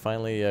time. They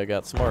finally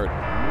got smart.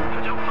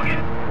 표정 확인.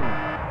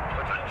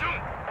 교전 중.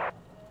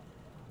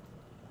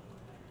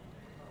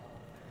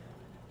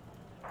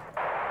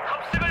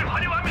 탑승을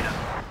환영합니다.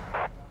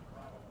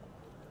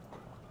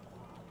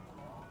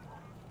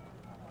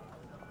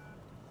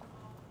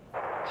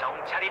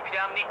 정찰이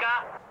필요합니까?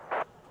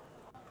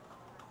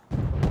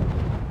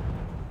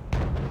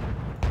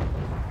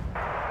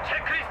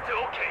 체크리스트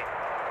오케이.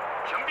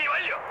 준비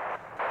완료.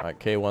 Alright,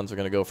 K1s are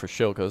going to go for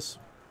Shilkas.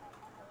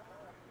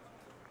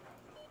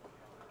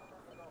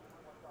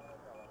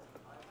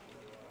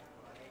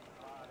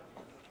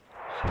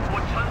 수호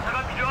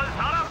천사가 필요한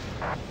사람.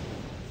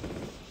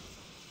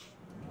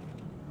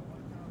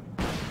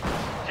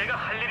 제가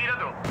할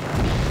일이라도.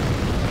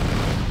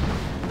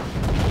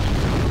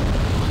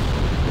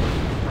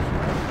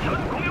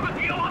 현 공격은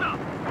위험하다.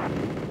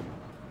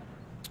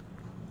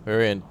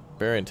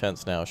 Very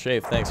intense now.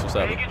 Shave, thanks for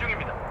subbing. 대기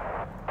중입니다.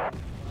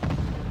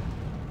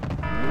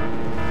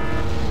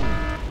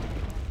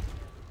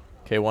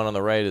 K1 on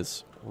the right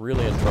is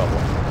really in trouble.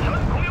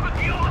 현 공격은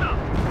위험하다.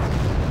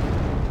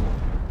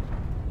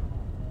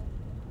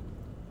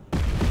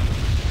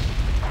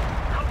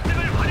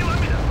 탑승을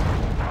환영합니다.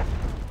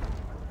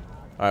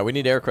 Alright, we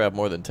need aircraft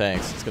more than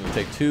tanks. It's going to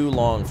take too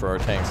long for our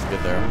tanks to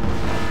get there.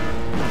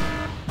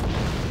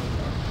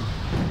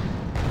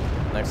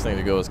 Next thing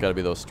to go has got to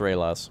be those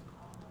Strelas.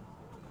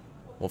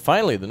 Well,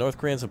 finally, the North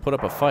Koreans have put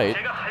up a fight.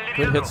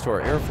 Good hits to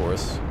our Air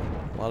Force.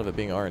 A lot of it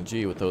being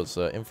RNG with those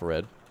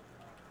infrared.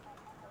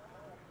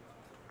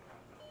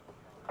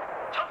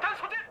 적탄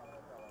소진.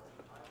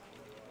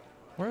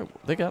 Where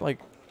they got like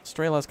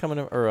Strelas coming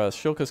in, or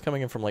Shilkas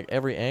coming in from like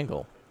every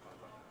angle.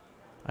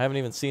 I haven't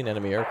even seen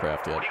enemy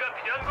aircraft yet. 우리가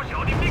필요한 곳이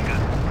어디입니까?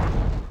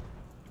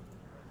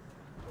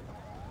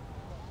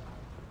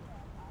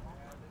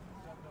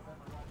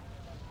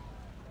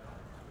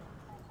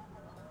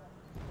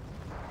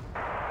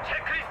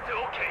 체크리스트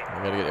오케이.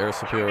 We gotta get air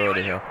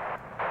superiority here.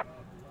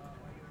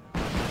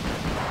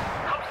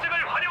 탑승을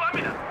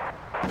환영합니다.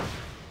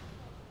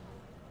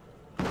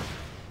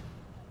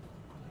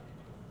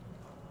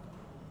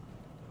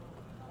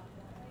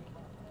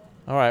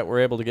 Alright, we're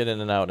able to get in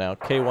and out now.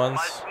 K1s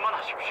말씀만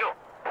하십시오.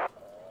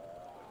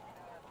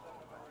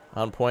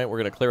 on point. We're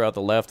gonna clear out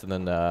the left and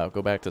then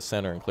go back to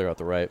center and clear out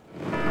the right.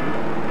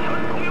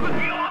 현 공격은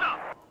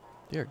위험하다.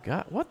 Dear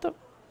God, what the?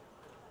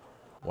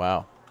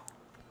 Wow.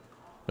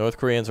 North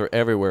Koreans are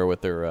everywhere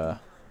with their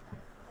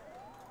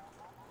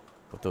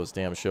with those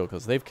damn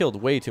Shilkas. They've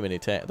killed way too many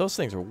tanks. Those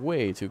things are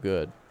way too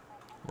good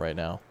right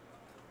now.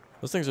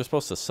 Those things are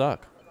supposed to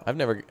suck. I've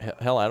never,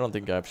 hell, I don't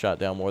think I've shot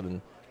down more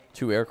than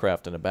 2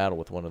 aircraft in a battle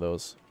with one of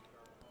those.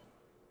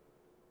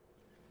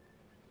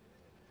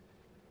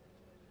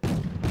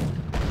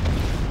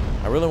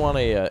 I really want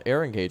a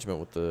air engagement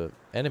with the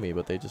enemy,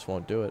 but they just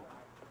won't do it.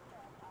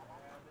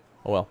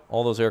 Oh well,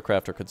 all those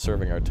aircraft are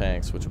conserving our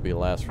tanks, which will be a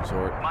last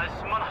resort.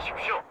 말씀만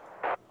하십시오.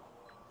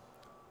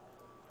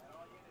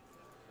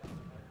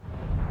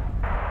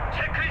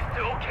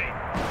 체크리스트 오케이.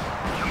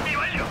 준비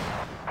완료.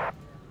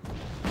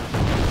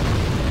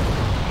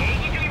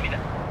 대기 중입니다.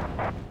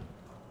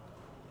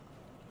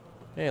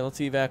 Hey, let's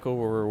evac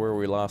over where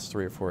we lost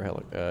 3 or 4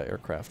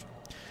 aircraft.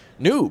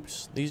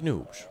 Noobs! These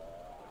noobs.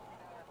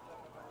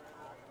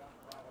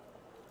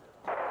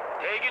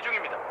 대기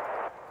중입니다.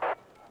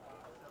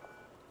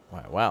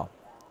 Wow.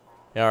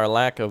 Yeah, our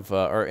lack of,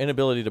 our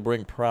inability to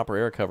bring proper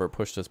air cover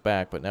pushed us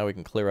back, but now we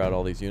can clear out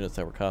all these units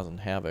that were causing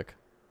havoc.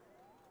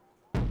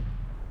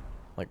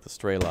 Like the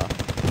Strela.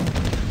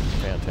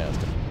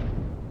 Fantastic.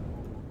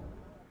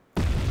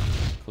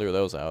 Clear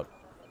those out.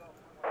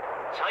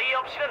 저희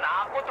없이는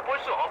아무것도 볼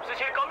수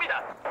없으실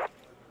겁니다.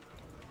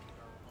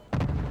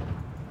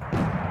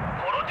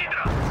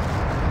 벌어지더라.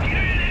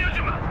 비를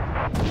내려주마.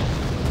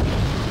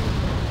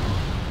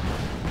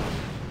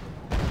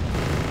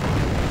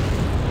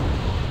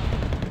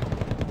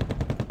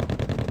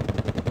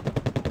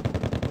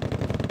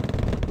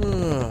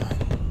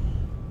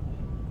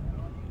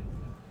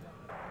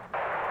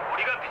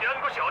 우리가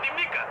필요한 곳이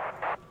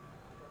어디입니까?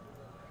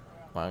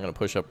 I'm going to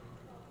push up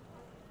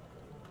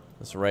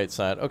this right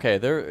side. Okay,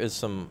 there is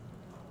some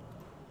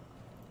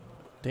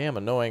damn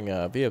annoying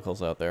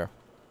vehicles out there.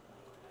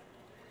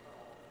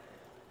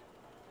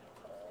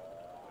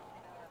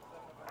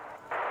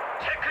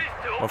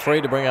 체크리스트 I'm 오케이.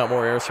 afraid to bring out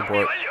more air 준비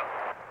support. 완료.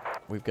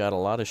 We've got a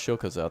lot of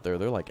Shokas out there.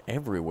 They're like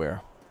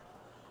everywhere.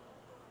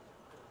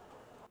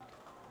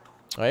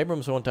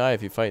 Abrams won't die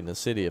if you fight in the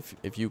city,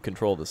 if you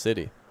control the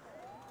city.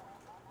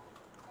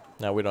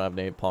 Now we don't have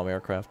napalm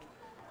aircraft.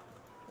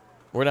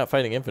 We're not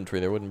fighting infantry.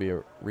 There wouldn't be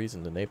a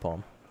reason to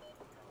napalm.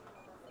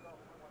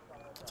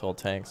 It's all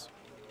tanks.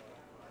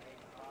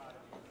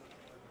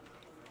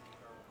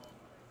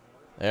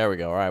 There we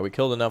go. All right, we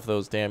killed enough of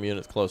those damn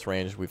units close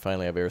range. We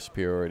finally have air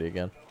superiority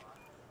again.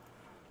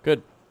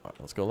 Good. All right,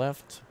 let's go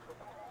left.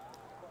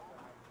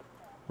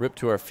 Rip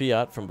to our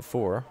Fiat from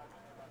before.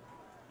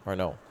 Or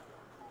no.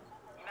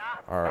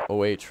 Our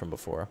OH from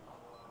before.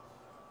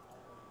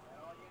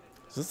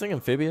 Is this thing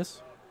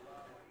amphibious?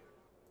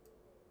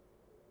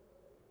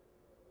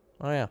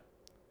 Oh yeah.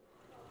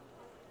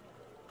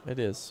 It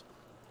is.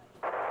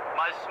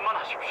 말씀만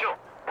하십시오.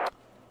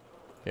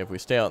 Okay, if we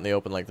stay out in the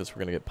open like this,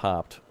 we're gonna get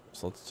popped.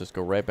 So let's just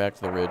go right back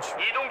to the ridge.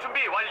 이동 준비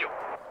완료.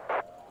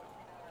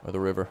 Or the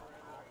river.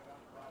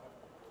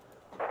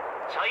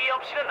 저희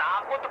없이는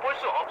아무것도 볼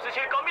수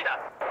없으실 겁니다.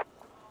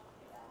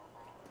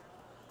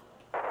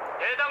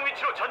 해당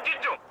위치로 전진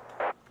중.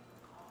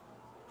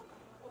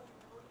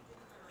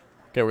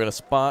 Okay, we're gonna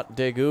spot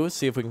Daegu,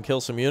 see if we can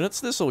kill some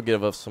units. This will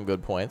give us some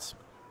good points.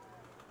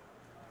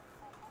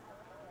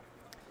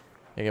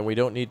 Again, we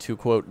don't need to,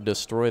 quote,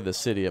 destroy the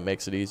city. It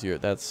makes it easier.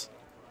 That's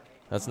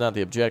not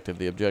the objective.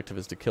 The objective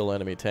is to kill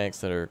enemy tanks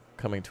that are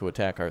coming to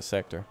attack our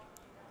sector.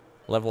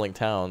 Leveling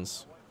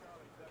towns,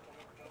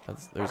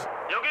 there's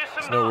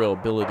여기 no 있습니다. real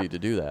ability to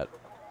do that.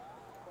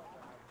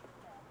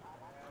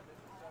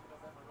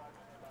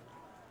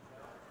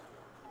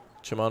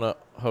 Shimano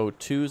Ho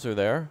 2s are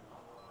there.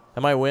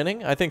 Am I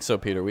winning? I think so,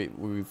 Peter.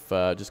 We've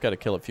just got to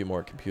kill a few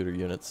more computer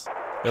units.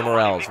 Their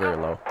morale is very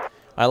low.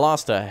 I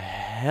lost a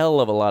hell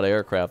of a lot of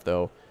aircraft,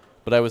 though,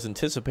 but I was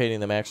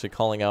anticipating them actually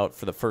calling out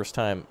for the first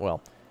time,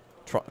 well,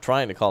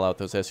 trying to call out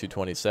those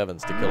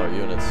Su-27s to kill our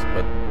units,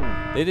 but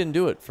they didn't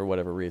do it for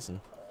whatever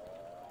reason.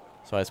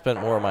 So I spent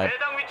more of my,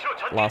 해당 위치로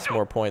전진 lost 중.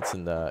 more points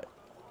in the,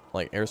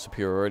 like, air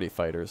superiority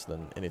fighters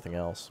than anything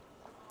else.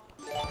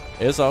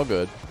 It's all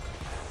good.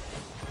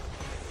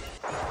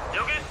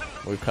 여기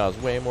있습니다. We've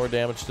caused way more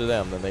damage to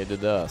them than they did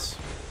to us.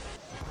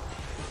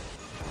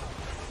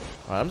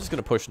 I'm just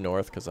gonna push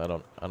north because I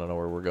don't know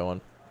where we're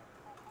going.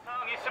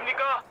 상황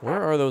있습니까?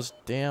 Where are those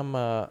damn?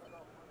 Oh,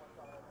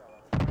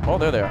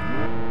 there they are.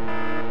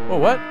 Oh,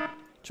 what?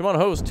 Shimano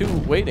Ho's 2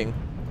 waiting.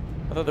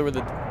 I thought they were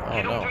the. Oh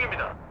이동 no.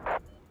 중입니다.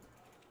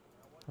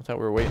 I thought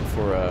we were waiting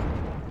for.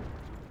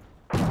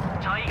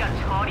 저희가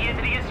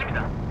처리해드리겠습니다.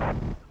 I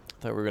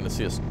thought we were gonna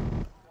see a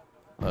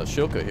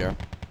Shoka here.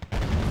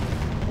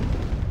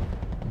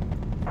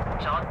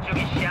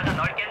 저쪽이 시야가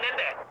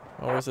넓겠는데.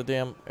 Oh, where's the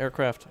damn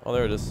aircraft? Oh,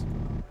 there it is.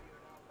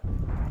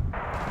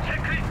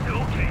 체크리스트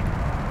오케이.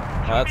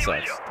 Oh, that 준비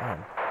sucks. 완료.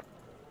 Darn.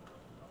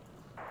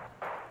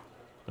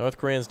 North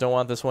Koreans don't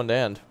want this one to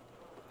end.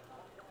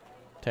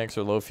 Tanks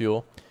are low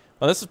fuel.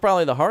 Well, this is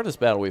probably the hardest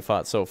battle we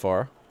fought so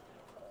far.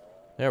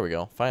 There we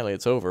go. Finally,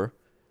 it's over.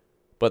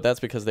 But that's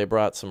because they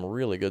brought some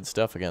really good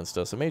stuff against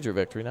us. A major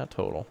victory, not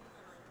total.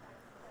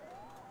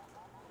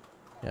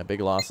 Yeah,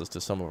 big losses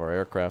to some of our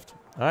aircraft.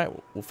 All right,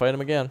 we'll fight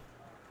them again.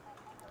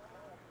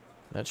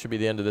 That should be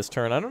the end of this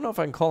turn. I don't know if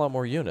I can call out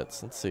more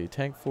units. Let's see.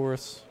 Tank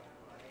Force,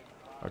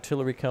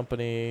 Artillery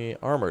Company,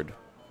 Armored.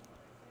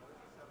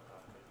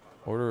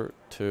 Order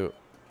to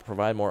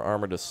provide more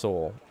armor to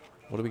Seoul.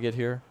 What do we get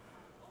here?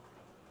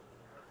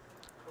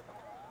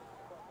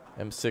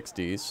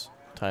 M60s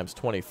times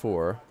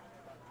 24.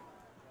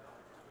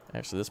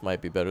 Actually, this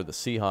might be better. The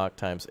Seahawk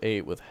times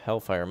 8 with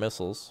Hellfire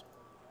missiles.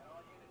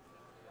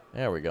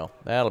 There we go.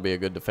 That'll be a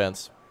good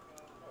defense.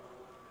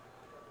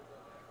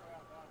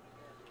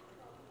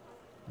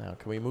 Now,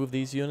 can we move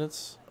these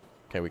units?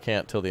 Okay, we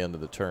can't till the end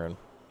of the turn.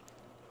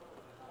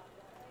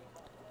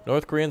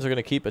 North Koreans are going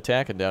to keep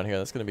attacking down here.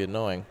 That's going to be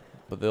annoying,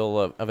 but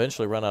they'll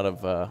eventually run out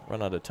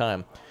of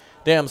time.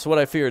 Damn, so what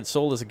I feared.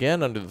 Seoul is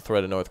again under the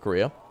threat of North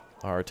Korea.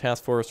 Our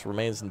task force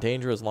remains in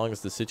danger as long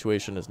as the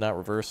situation is not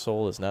reversed.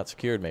 Seoul is not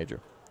secured, Major.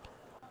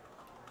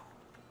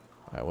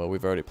 Alright, well,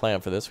 we've already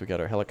planned for this. We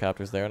got our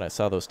helicopters there, and I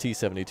saw those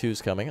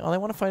T-72s coming. Oh, they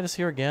want to fight us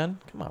here again?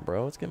 Come on,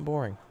 bro. It's getting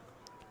boring.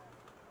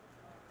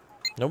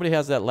 Nobody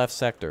has that left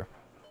sector.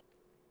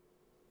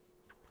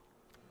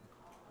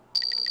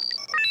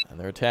 And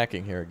they're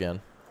attacking here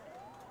again.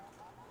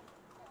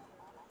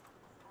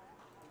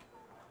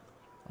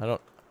 I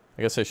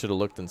guess I should have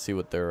looked and see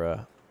what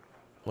their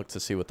looked to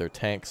see what their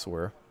tanks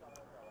were.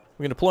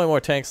 We can deploy more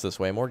tanks this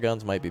way. More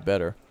guns might be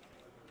better.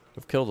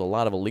 We've killed a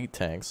lot of elite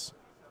tanks.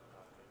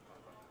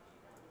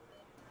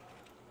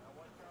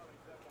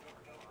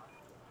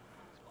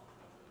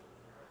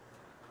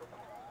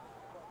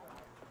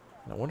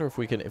 And I wonder if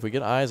we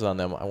get eyes on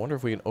them. I wonder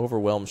if we can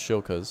overwhelm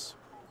Shilkas.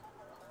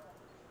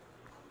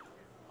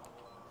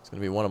 It's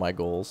going to be one of my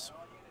goals.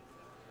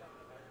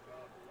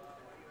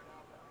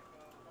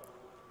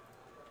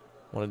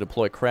 I want to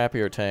deploy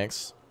crappier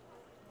tanks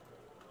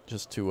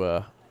just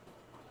to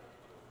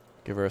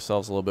give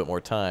ourselves a little bit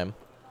more time.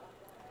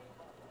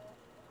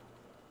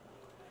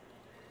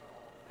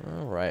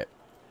 All right.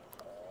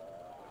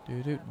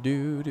 And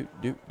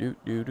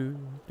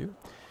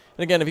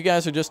again, if you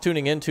guys are just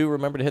tuning in too,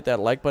 remember to hit that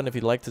like button if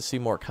you'd like to see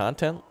more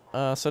content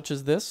such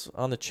as this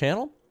on the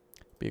channel.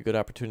 Be a good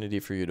opportunity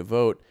for you to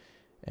vote.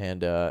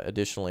 And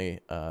additionally,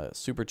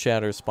 super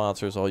chatters,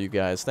 sponsors, all you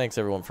guys, thanks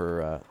everyone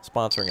for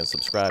sponsoring and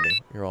subscribing.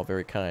 You're all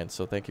very kind,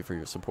 so thank you for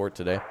your support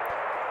today.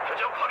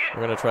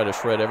 We're going to try to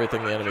shred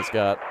everything the enemy's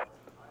got.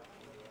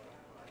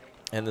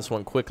 And this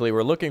one quickly.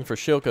 We're looking for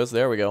Shilkas.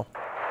 There we go.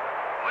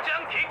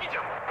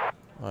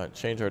 Alright,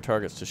 change our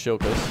targets to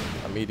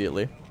Shilkas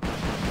immediately.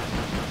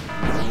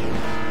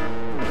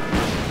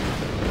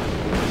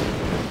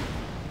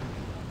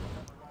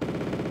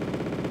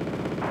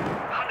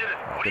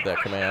 Get that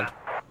command.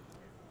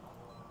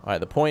 Alright,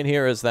 the point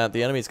here is that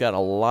the enemy's got a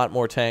lot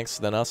more tanks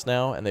than us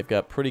now, and they've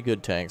got pretty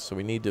good tanks, so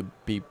we need to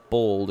be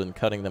bold in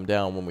cutting them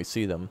down when we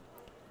see them.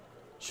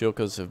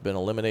 Shilkas have been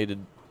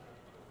eliminated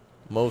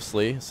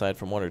mostly, aside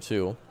from one or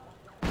two.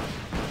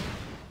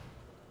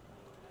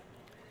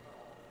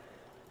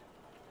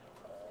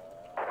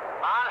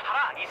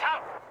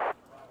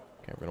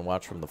 Okay, we're going to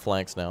watch from the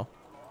flanks now.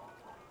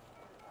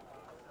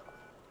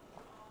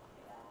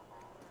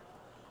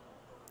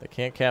 They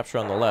can't capture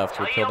on the left.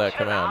 We killed that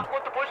command.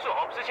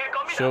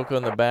 Shilka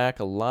in the back,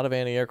 a lot of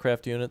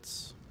anti-aircraft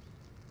units.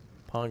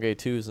 Pongay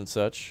 2s and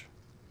such.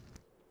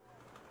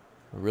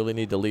 We really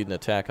need to lead an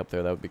attack up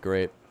there. That would be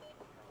great.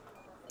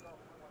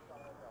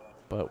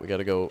 But we got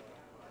to go...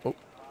 Oh.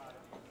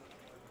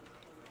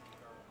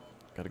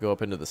 Got to go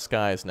up into the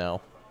skies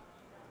now.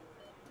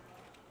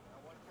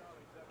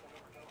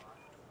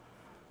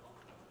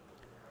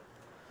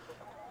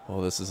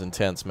 Oh, this is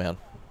intense, man.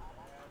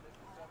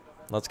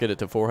 Let's get it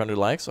to 400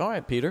 likes. All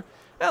right, Peter.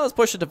 Now let's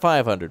push it to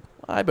 500.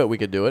 I bet we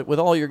could do it with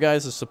all your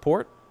guys'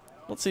 support.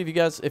 Let's see if you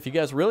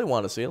guys really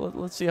want to see it.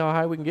 Let's see how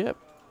high we can get.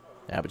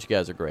 Yeah, but you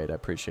guys are great. I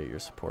appreciate your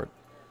support.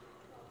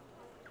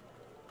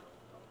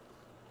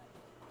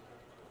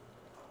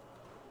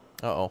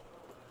 Uh-oh.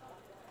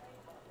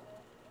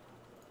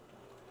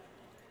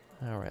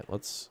 All right,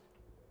 let's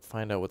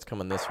find out what's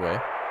coming this way.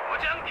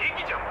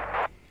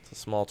 It's a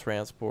small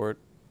transport.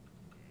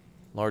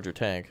 Larger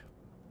tank.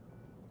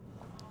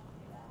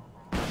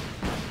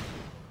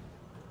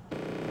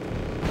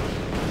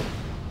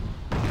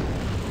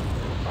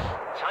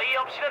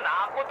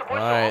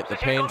 Alright, the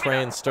pain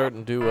train's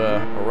starting to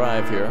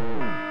arrive here.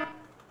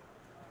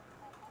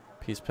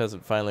 Peace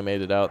Peasant finally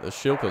made it out. The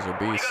Shilkas are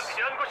beasts.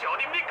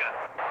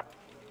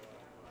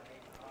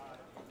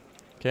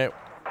 Okay.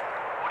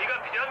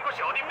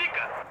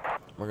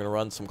 We're going to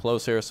run some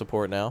close air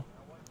support now.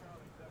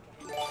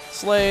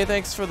 Slay,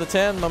 thanks for the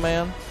 10, my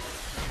man.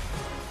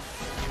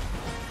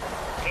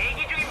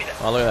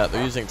 Oh, look at that.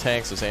 They're using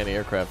tanks as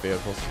anti-aircraft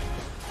vehicles.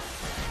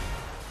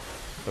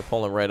 They're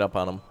pulling right up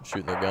on them,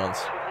 shooting their guns.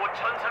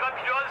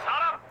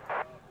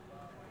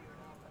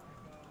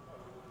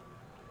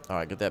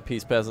 Alright, get that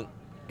Peace Peasant.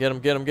 Get him,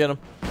 get him, get him.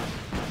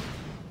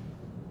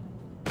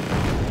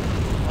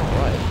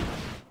 Alright.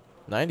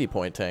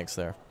 90-point tanks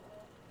there.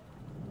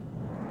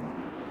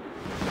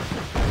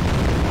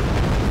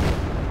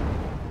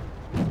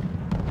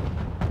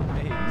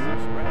 Hey,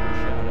 subscriber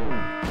shout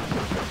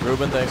out.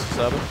 Ruben, thanks for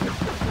subbing.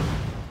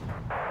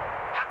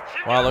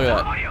 Wow, look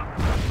at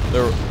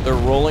that. They're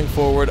rolling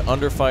forward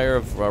under fire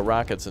of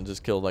rockets and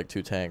just killed like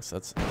 2 tanks.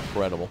 That's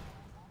incredible.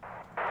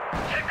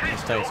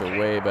 These tanks are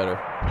way better.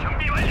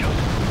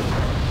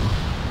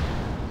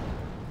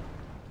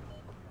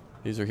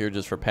 These are here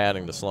just for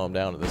padding to slow them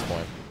down at this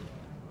point.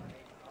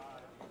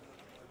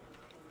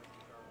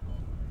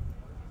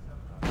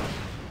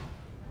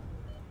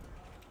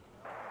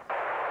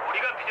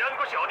 중요한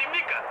곳이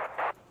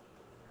어딥니까?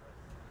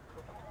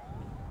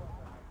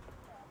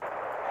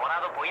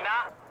 뭐라도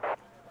보이나?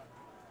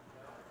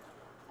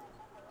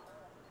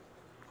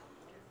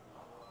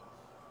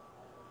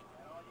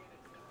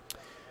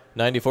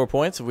 94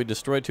 points. If we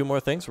destroy 2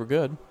 more things, we're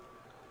good.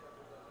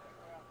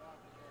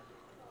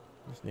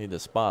 Just need to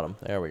spot them.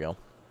 There we go.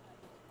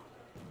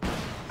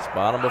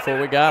 Spot them before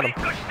we got them.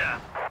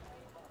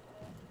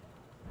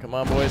 Come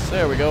on, boys.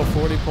 There we go.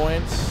 40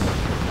 points.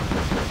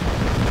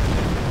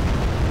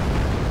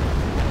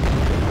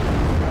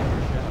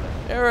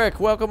 Eric,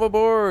 welcome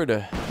aboard.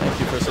 Thank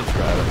you for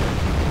subscribing.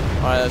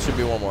 All right, that should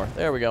be one more.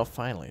 There we go.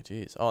 Finally.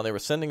 Jeez. Oh, and they were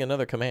sending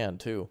another command,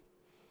 too.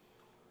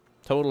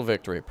 Total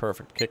victory.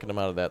 Perfect. Kicking them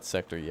out of that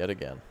sector yet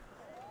again.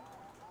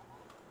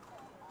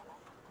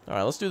 All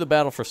right, let's do the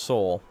battle for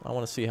Seoul. I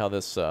want to see how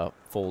this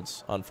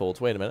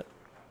unfolds. Wait a minute.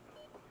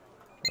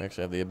 I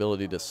actually have the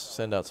ability to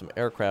send out some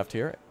aircraft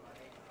here.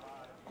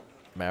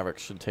 Maverick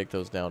should take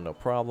those down no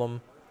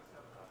problem.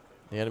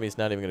 The enemy's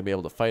not even going to be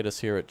able to fight us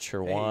here at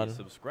Chirwan. Hey,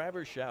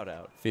 subscriber shout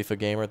out. FIFA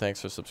Gamer,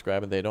 thanks for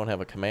subscribing. They don't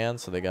have a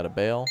command, so they got to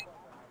bail,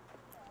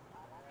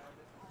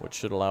 which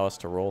should allow us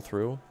to roll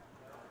through.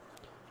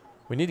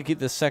 We need to keep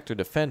this sector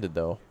defended,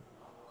 though.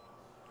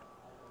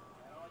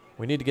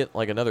 We need to get,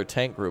 like, another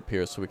tank group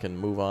here so we can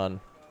move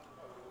on.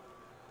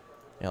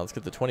 Yeah, let's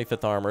get the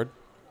 25th Armored.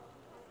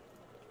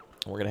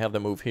 We're going to have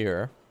them move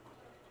here.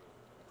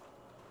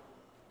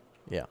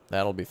 Yeah,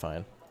 that'll be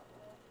fine.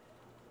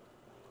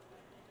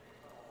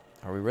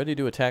 Are we ready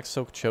to attack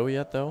Sokcho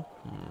yet, though?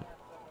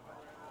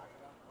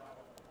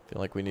 Feel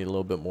like we need a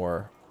little bit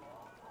more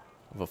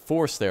of a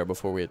force there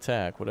before we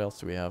attack. What else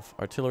do we have?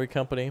 Artillery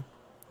Company.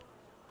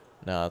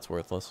 No, that's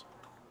worthless.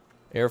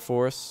 Air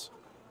Force.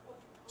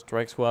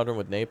 Strike Squadron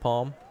with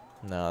Napalm.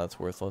 No, that's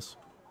worthless.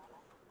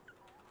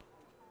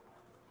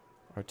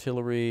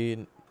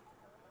 Artillery.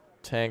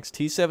 Tanks.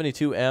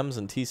 T-72Ms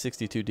and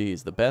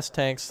T-62Ds. The best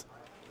tanks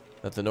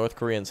that the North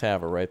Koreans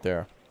have are right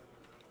there.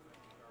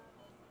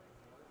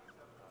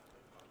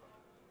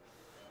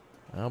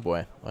 Oh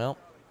boy. Well,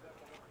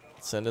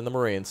 let's send in the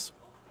Marines.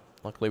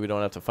 Luckily we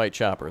don't have to fight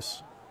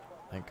choppers.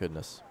 Thank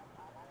goodness.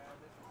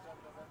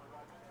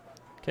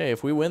 Okay,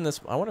 if we win this,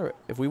 I wonder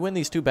if we win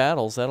these 2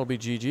 battles, that'll be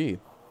GG.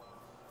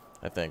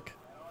 I think,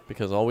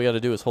 because all we got to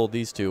do is hold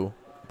these 2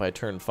 by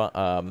turn 5.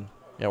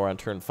 Yeah, we're on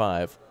turn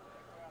 5.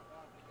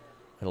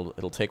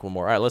 It'll take one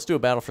more. All right, let's do a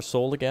battle for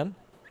Seoul again.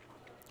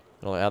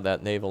 I'll add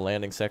that naval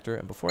landing sector,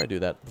 and before I do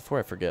that, before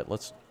I forget,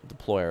 let's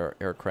deploy our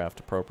aircraft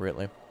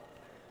appropriately.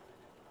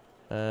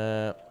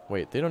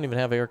 Wait, they don't even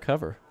have air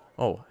cover.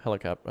 Oh,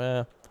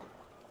 helicopter.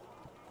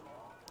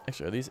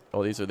 Actually, are these?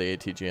 Oh, these are the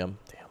ATGM.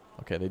 Damn.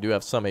 Okay, they do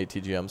have some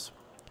ATGMs.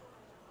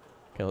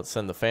 Okay, let's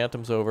send the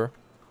Phantoms over.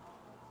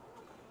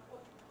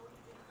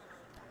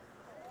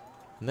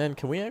 And then,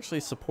 can we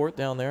actually support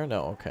down there?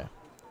 No, okay.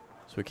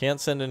 So we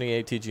can't send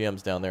any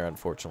ATGMs down there,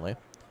 unfortunately.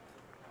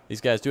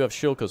 These guys do have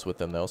Shilkas with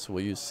them, though, so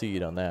we'll use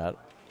Seed on that.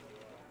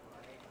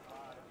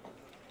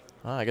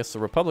 I guess the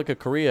Republic of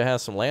Korea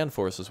has some land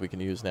forces we can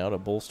use now to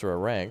bolster our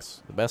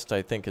ranks. The best,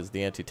 I think, is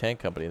the anti-tank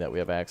company that we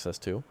have access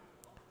to.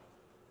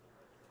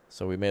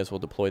 So we may as well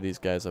deploy these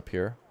guys up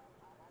here.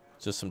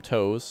 Just some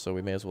toes, so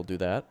we may as well do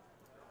that.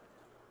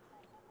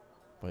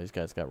 Well, these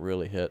guys got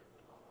really hit.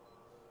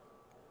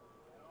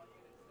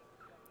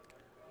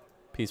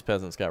 Peace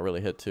Peasants got really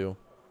hit, too.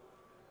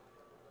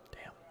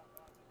 Damn.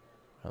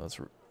 Now let's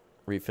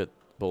refit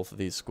both of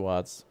these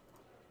squads.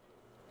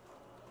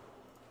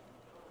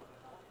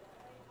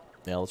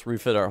 Yeah, let's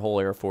refit our whole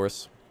Air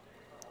Force.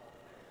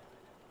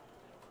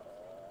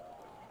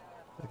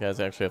 The guys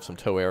actually have some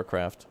tow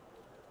aircraft.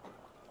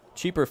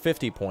 Cheaper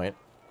 50 point.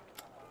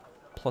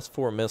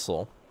 +4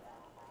 missile.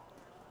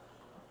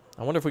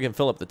 I wonder if we can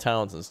fill up the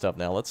towns and stuff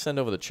now. Let's send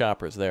over the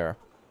choppers there.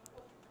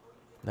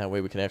 That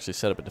way we can actually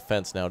set up a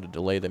defense now to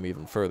delay them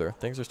even further.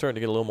 Things are starting to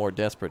get a little more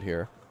desperate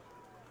here.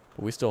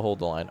 But we still hold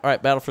the line.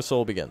 Alright, Battle for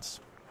Seoul begins.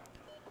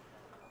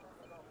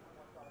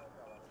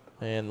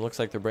 And looks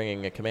like they're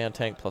bringing a command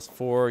tank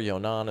 +4.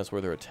 Yonan is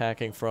where they're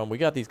attacking from. We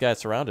got these guys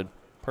surrounded.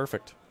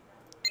 Perfect.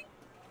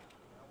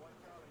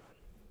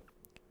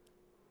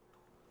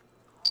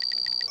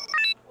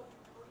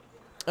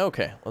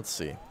 Okay, let's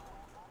see.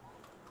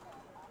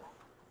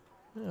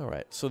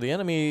 Alright, so the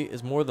enemy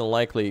is more than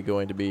likely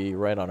going to be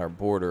right on our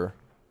border.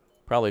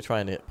 Probably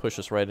trying to push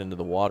us right into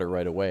the water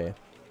right away.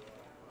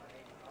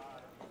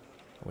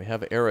 We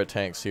have Era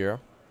tanks here.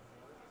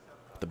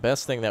 The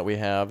best thing that we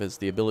have is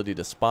the ability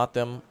to spot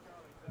them,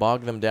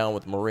 bog them down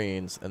with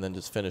Marines, and then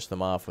just finish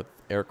them off with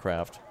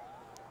aircraft.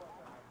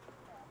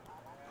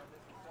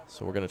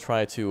 So we're going to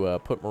try to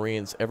put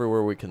Marines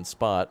everywhere we can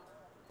spot,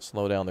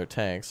 slow down their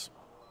tanks.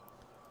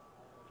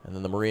 And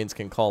then the Marines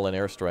can call in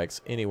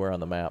airstrikes anywhere on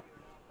the map.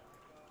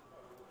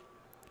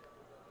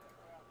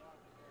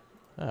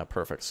 Ah,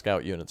 perfect.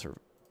 Scout units are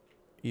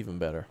even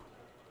better.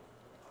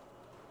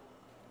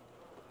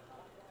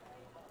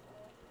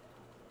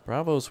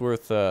 Bravo's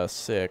worth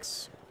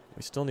 6.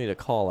 We still need a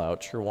call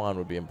out. Chirwan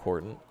would be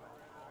important.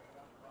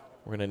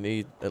 We're going to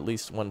need at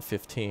least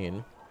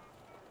 115.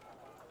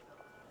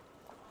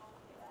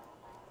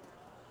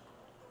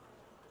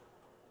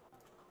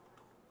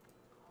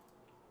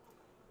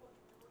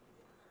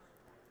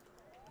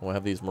 We'll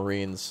have these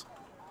Marines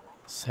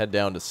head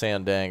down to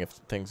Sandang if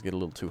things get a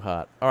little too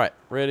hot. All right,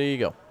 ready,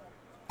 go.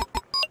 All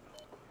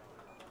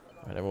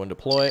right, everyone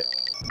deploy.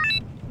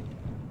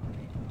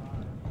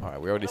 All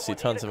right, we already see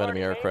tons of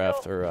enemy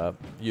aircraft, or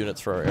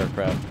units for our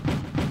aircraft.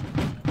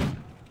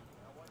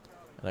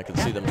 And I can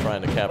see them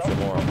trying to capture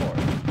more and more.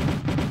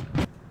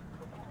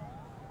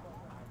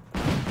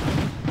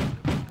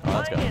 Oh,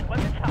 that's gone.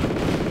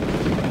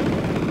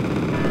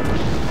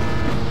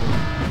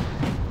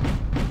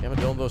 Damn it,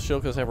 don't those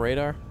Shilkas have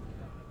radar?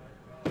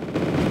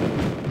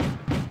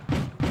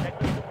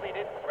 Checklist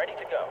completed. Ready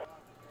to go.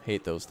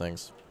 Hate those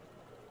things.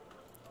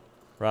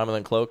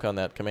 Romulan cloak on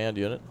that command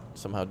unit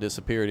somehow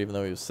disappeared even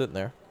though he was sitting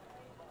there.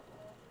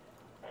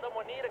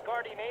 Someone need a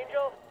guardian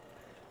angel?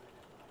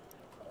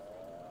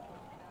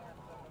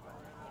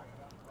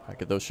 Alright,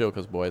 get those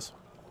Shilkas, boys.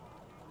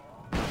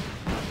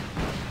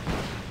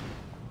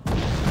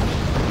 The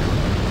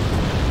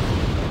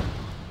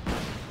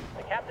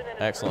captain and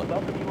his Excellent. crew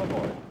welcome you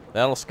aboard.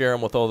 That'll scare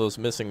them with all those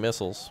missing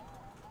missiles.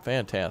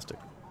 Fantastic.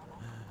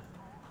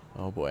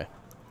 Oh boy.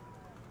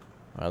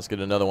 Alright, let's get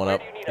another one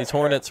up. These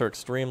Hornets are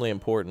extremely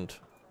important.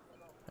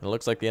 And it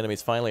looks like the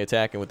enemy's finally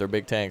attacking with their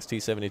big tanks.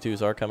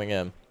 T-72s are coming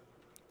in.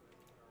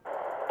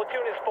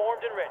 Platoon is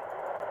formed and ready.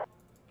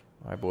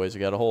 Alright, boys, you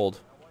gotta hold.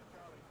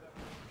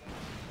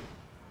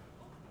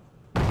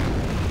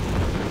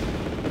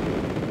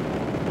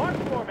 March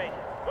formation.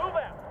 Move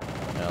out.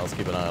 Yeah, let's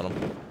keep an eye on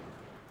them.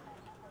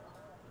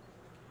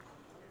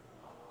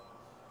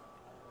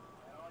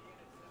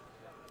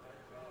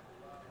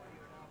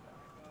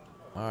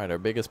 Alright, our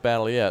biggest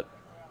battle yet.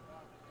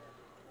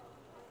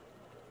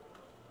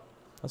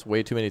 That's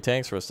way too many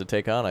tanks for us to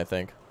take on, I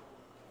think.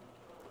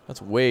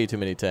 That's way too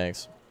many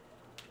tanks.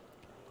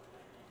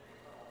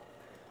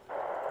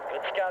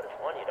 Good scout is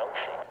one you don't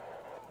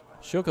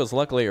see. Shilkas,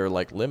 luckily, are,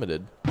 like,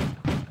 limited.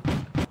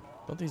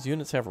 Don't these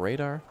units have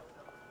radar?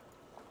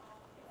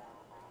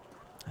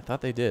 I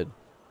thought they did.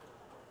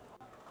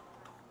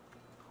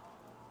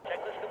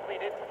 Checklist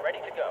completed. Ready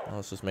to go. Well,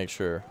 let's just make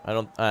sure. I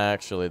don't...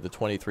 actually, the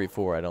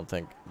 23-4 I don't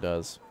think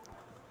does.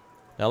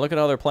 Now, look at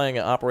how they're playing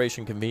at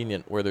Operation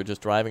Convenient, where they're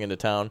just driving into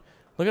town.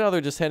 Look at how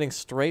they're just heading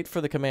straight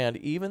for the command,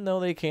 even though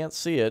they can't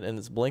see it, and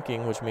it's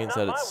blinking, which means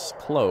that it's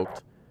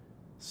cloaked.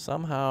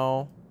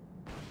 Somehow,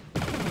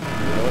 the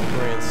North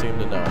Koreans seem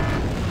to know.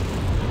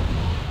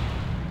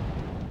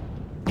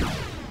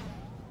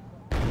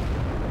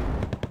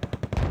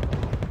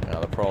 Yeah,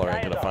 the Prowler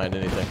ain't gonna find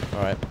anything.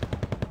 All right.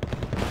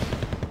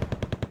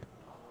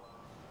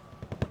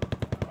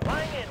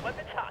 Flying in.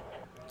 Weapons hot.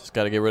 Just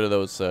got to get rid of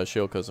those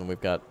Shilkas, and we've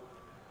got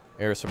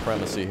air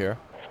supremacy here.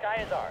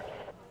 Sky is ours.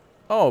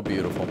 Oh,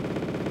 beautiful.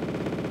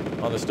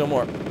 Oh, there's still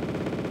more.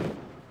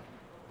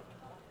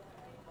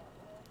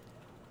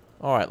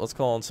 All right, let's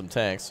call in some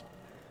tanks.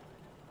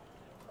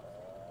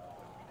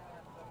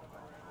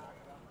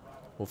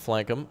 We'll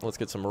flank them. Let's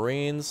get some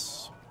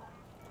Marines.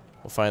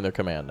 We'll find their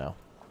command now.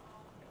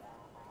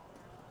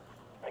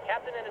 The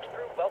captain and his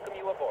crew welcome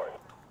you aboard.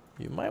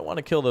 You might want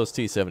to kill those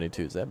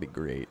T-72s. That'd be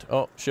great.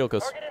 Oh,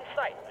 Shilkas. Target in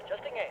sight.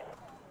 Adjusting aim.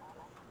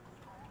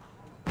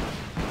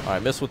 All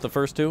right, miss with the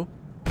first two.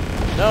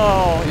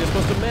 No, you're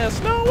supposed to miss.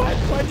 No,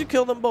 why'd you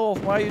kill them both?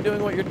 Why are you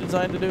doing what you're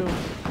designed to do?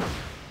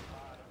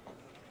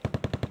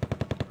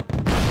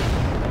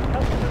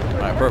 All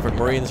right, perfect.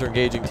 Marines are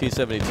engaging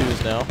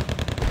T-72s now.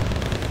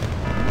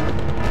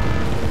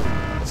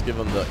 Let's give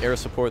them the air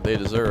support they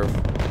deserve.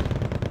 If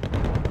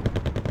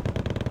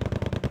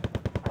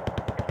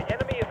the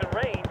enemy is in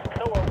range,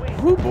 so are we.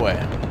 Whoo, boy.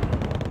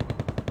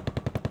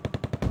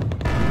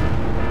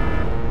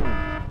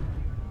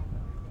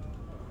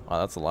 Wow,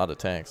 that's a lot of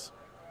tanks.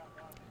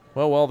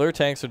 Well, while their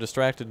tanks are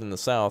distracted in the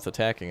south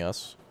attacking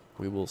us,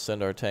 we will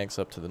send our tanks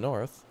up to the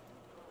north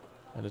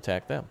and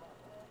attack them.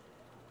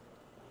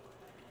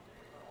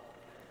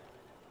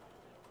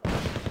 We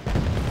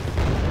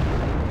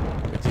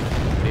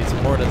need some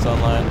Hornets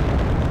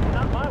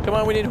online. Come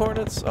on, we need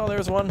Hornets. Oh,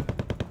 there's one.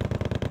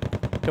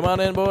 Come on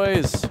in,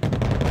 boys.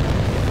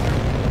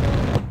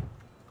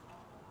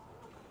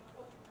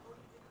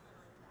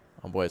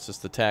 Oh boy, it's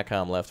just the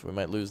TACOM left. We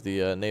might lose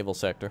the naval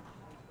sector.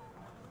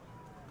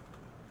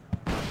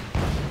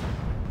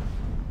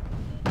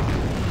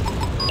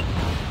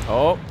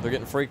 Oh, they're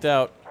getting freaked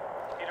out.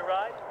 Need a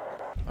ride?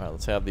 All right,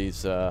 let's have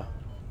these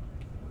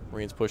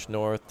Marines push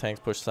north, tanks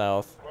push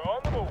south. We're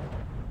on the move.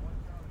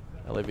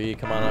 LAV,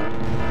 come on up.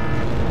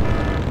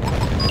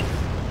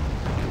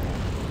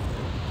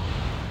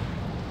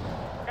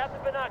 Got the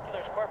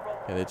binoculars, Corporal.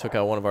 Okay, they took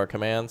out one of our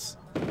commands.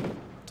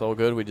 It's all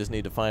good. We just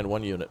need to find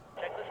one unit.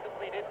 Checklist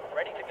completed.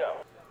 Ready to go.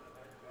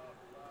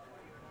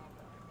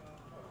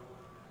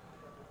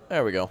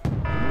 There we go.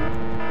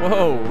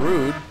 Whoa,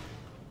 rude.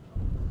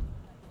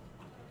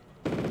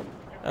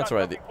 That's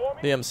right. The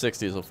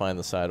M60s will find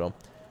the side one.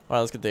 All right,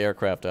 let's get the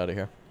aircraft out of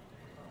here.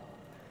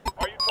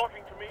 Are you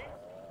talking to me?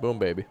 Boom,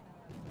 baby.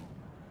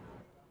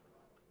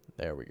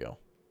 There we go.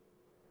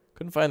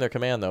 Couldn't find their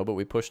command, though, but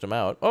we pushed them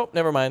out. Oh,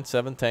 never mind.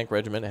 7th Tank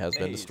Regiment has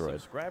been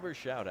destroyed. Subscriber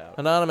shout out.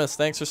 Anonymous,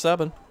 thanks for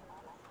subbing.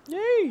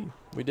 Yay!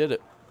 We did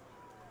it.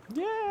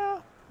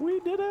 Yeah! We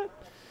did it.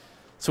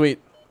 Sweet.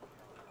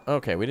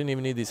 Okay, we didn't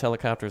even need these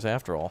helicopters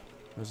after all.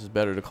 This is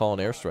better to call in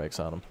airstrikes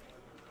on them.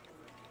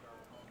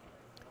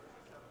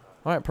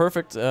 All right,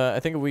 perfect. I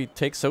think if we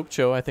take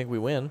Sokcho, I think we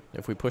win.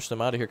 If we push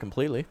them out of here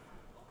completely.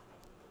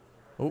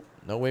 Oh,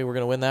 no way we're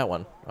going to win that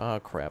one. Oh,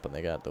 crap, and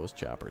they got those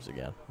choppers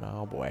again.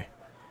 Oh, boy.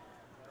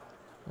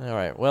 All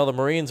right, well, the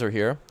Marines are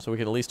here, so we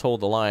can at least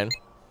hold the line.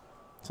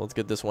 So let's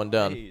get this one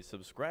done. Hey,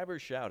 subscriber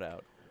shout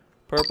out.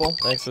 Purple,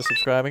 thanks for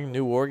subscribing.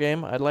 New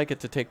Wargame. I'd like it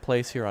to take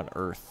place here on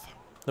Earth.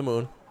 The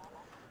moon.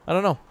 I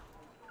don't know.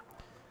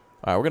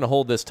 All right, we're going to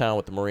hold this town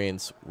with the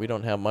Marines. We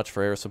don't have much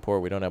for air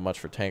support. We don't have much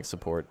for tank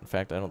support. In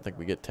fact, I don't think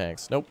we get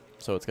tanks. Nope.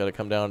 So it's got to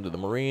come down to the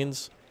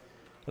Marines.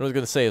 I was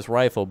going to say it's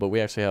rifle, but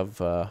we actually have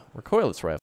recoilless rifle.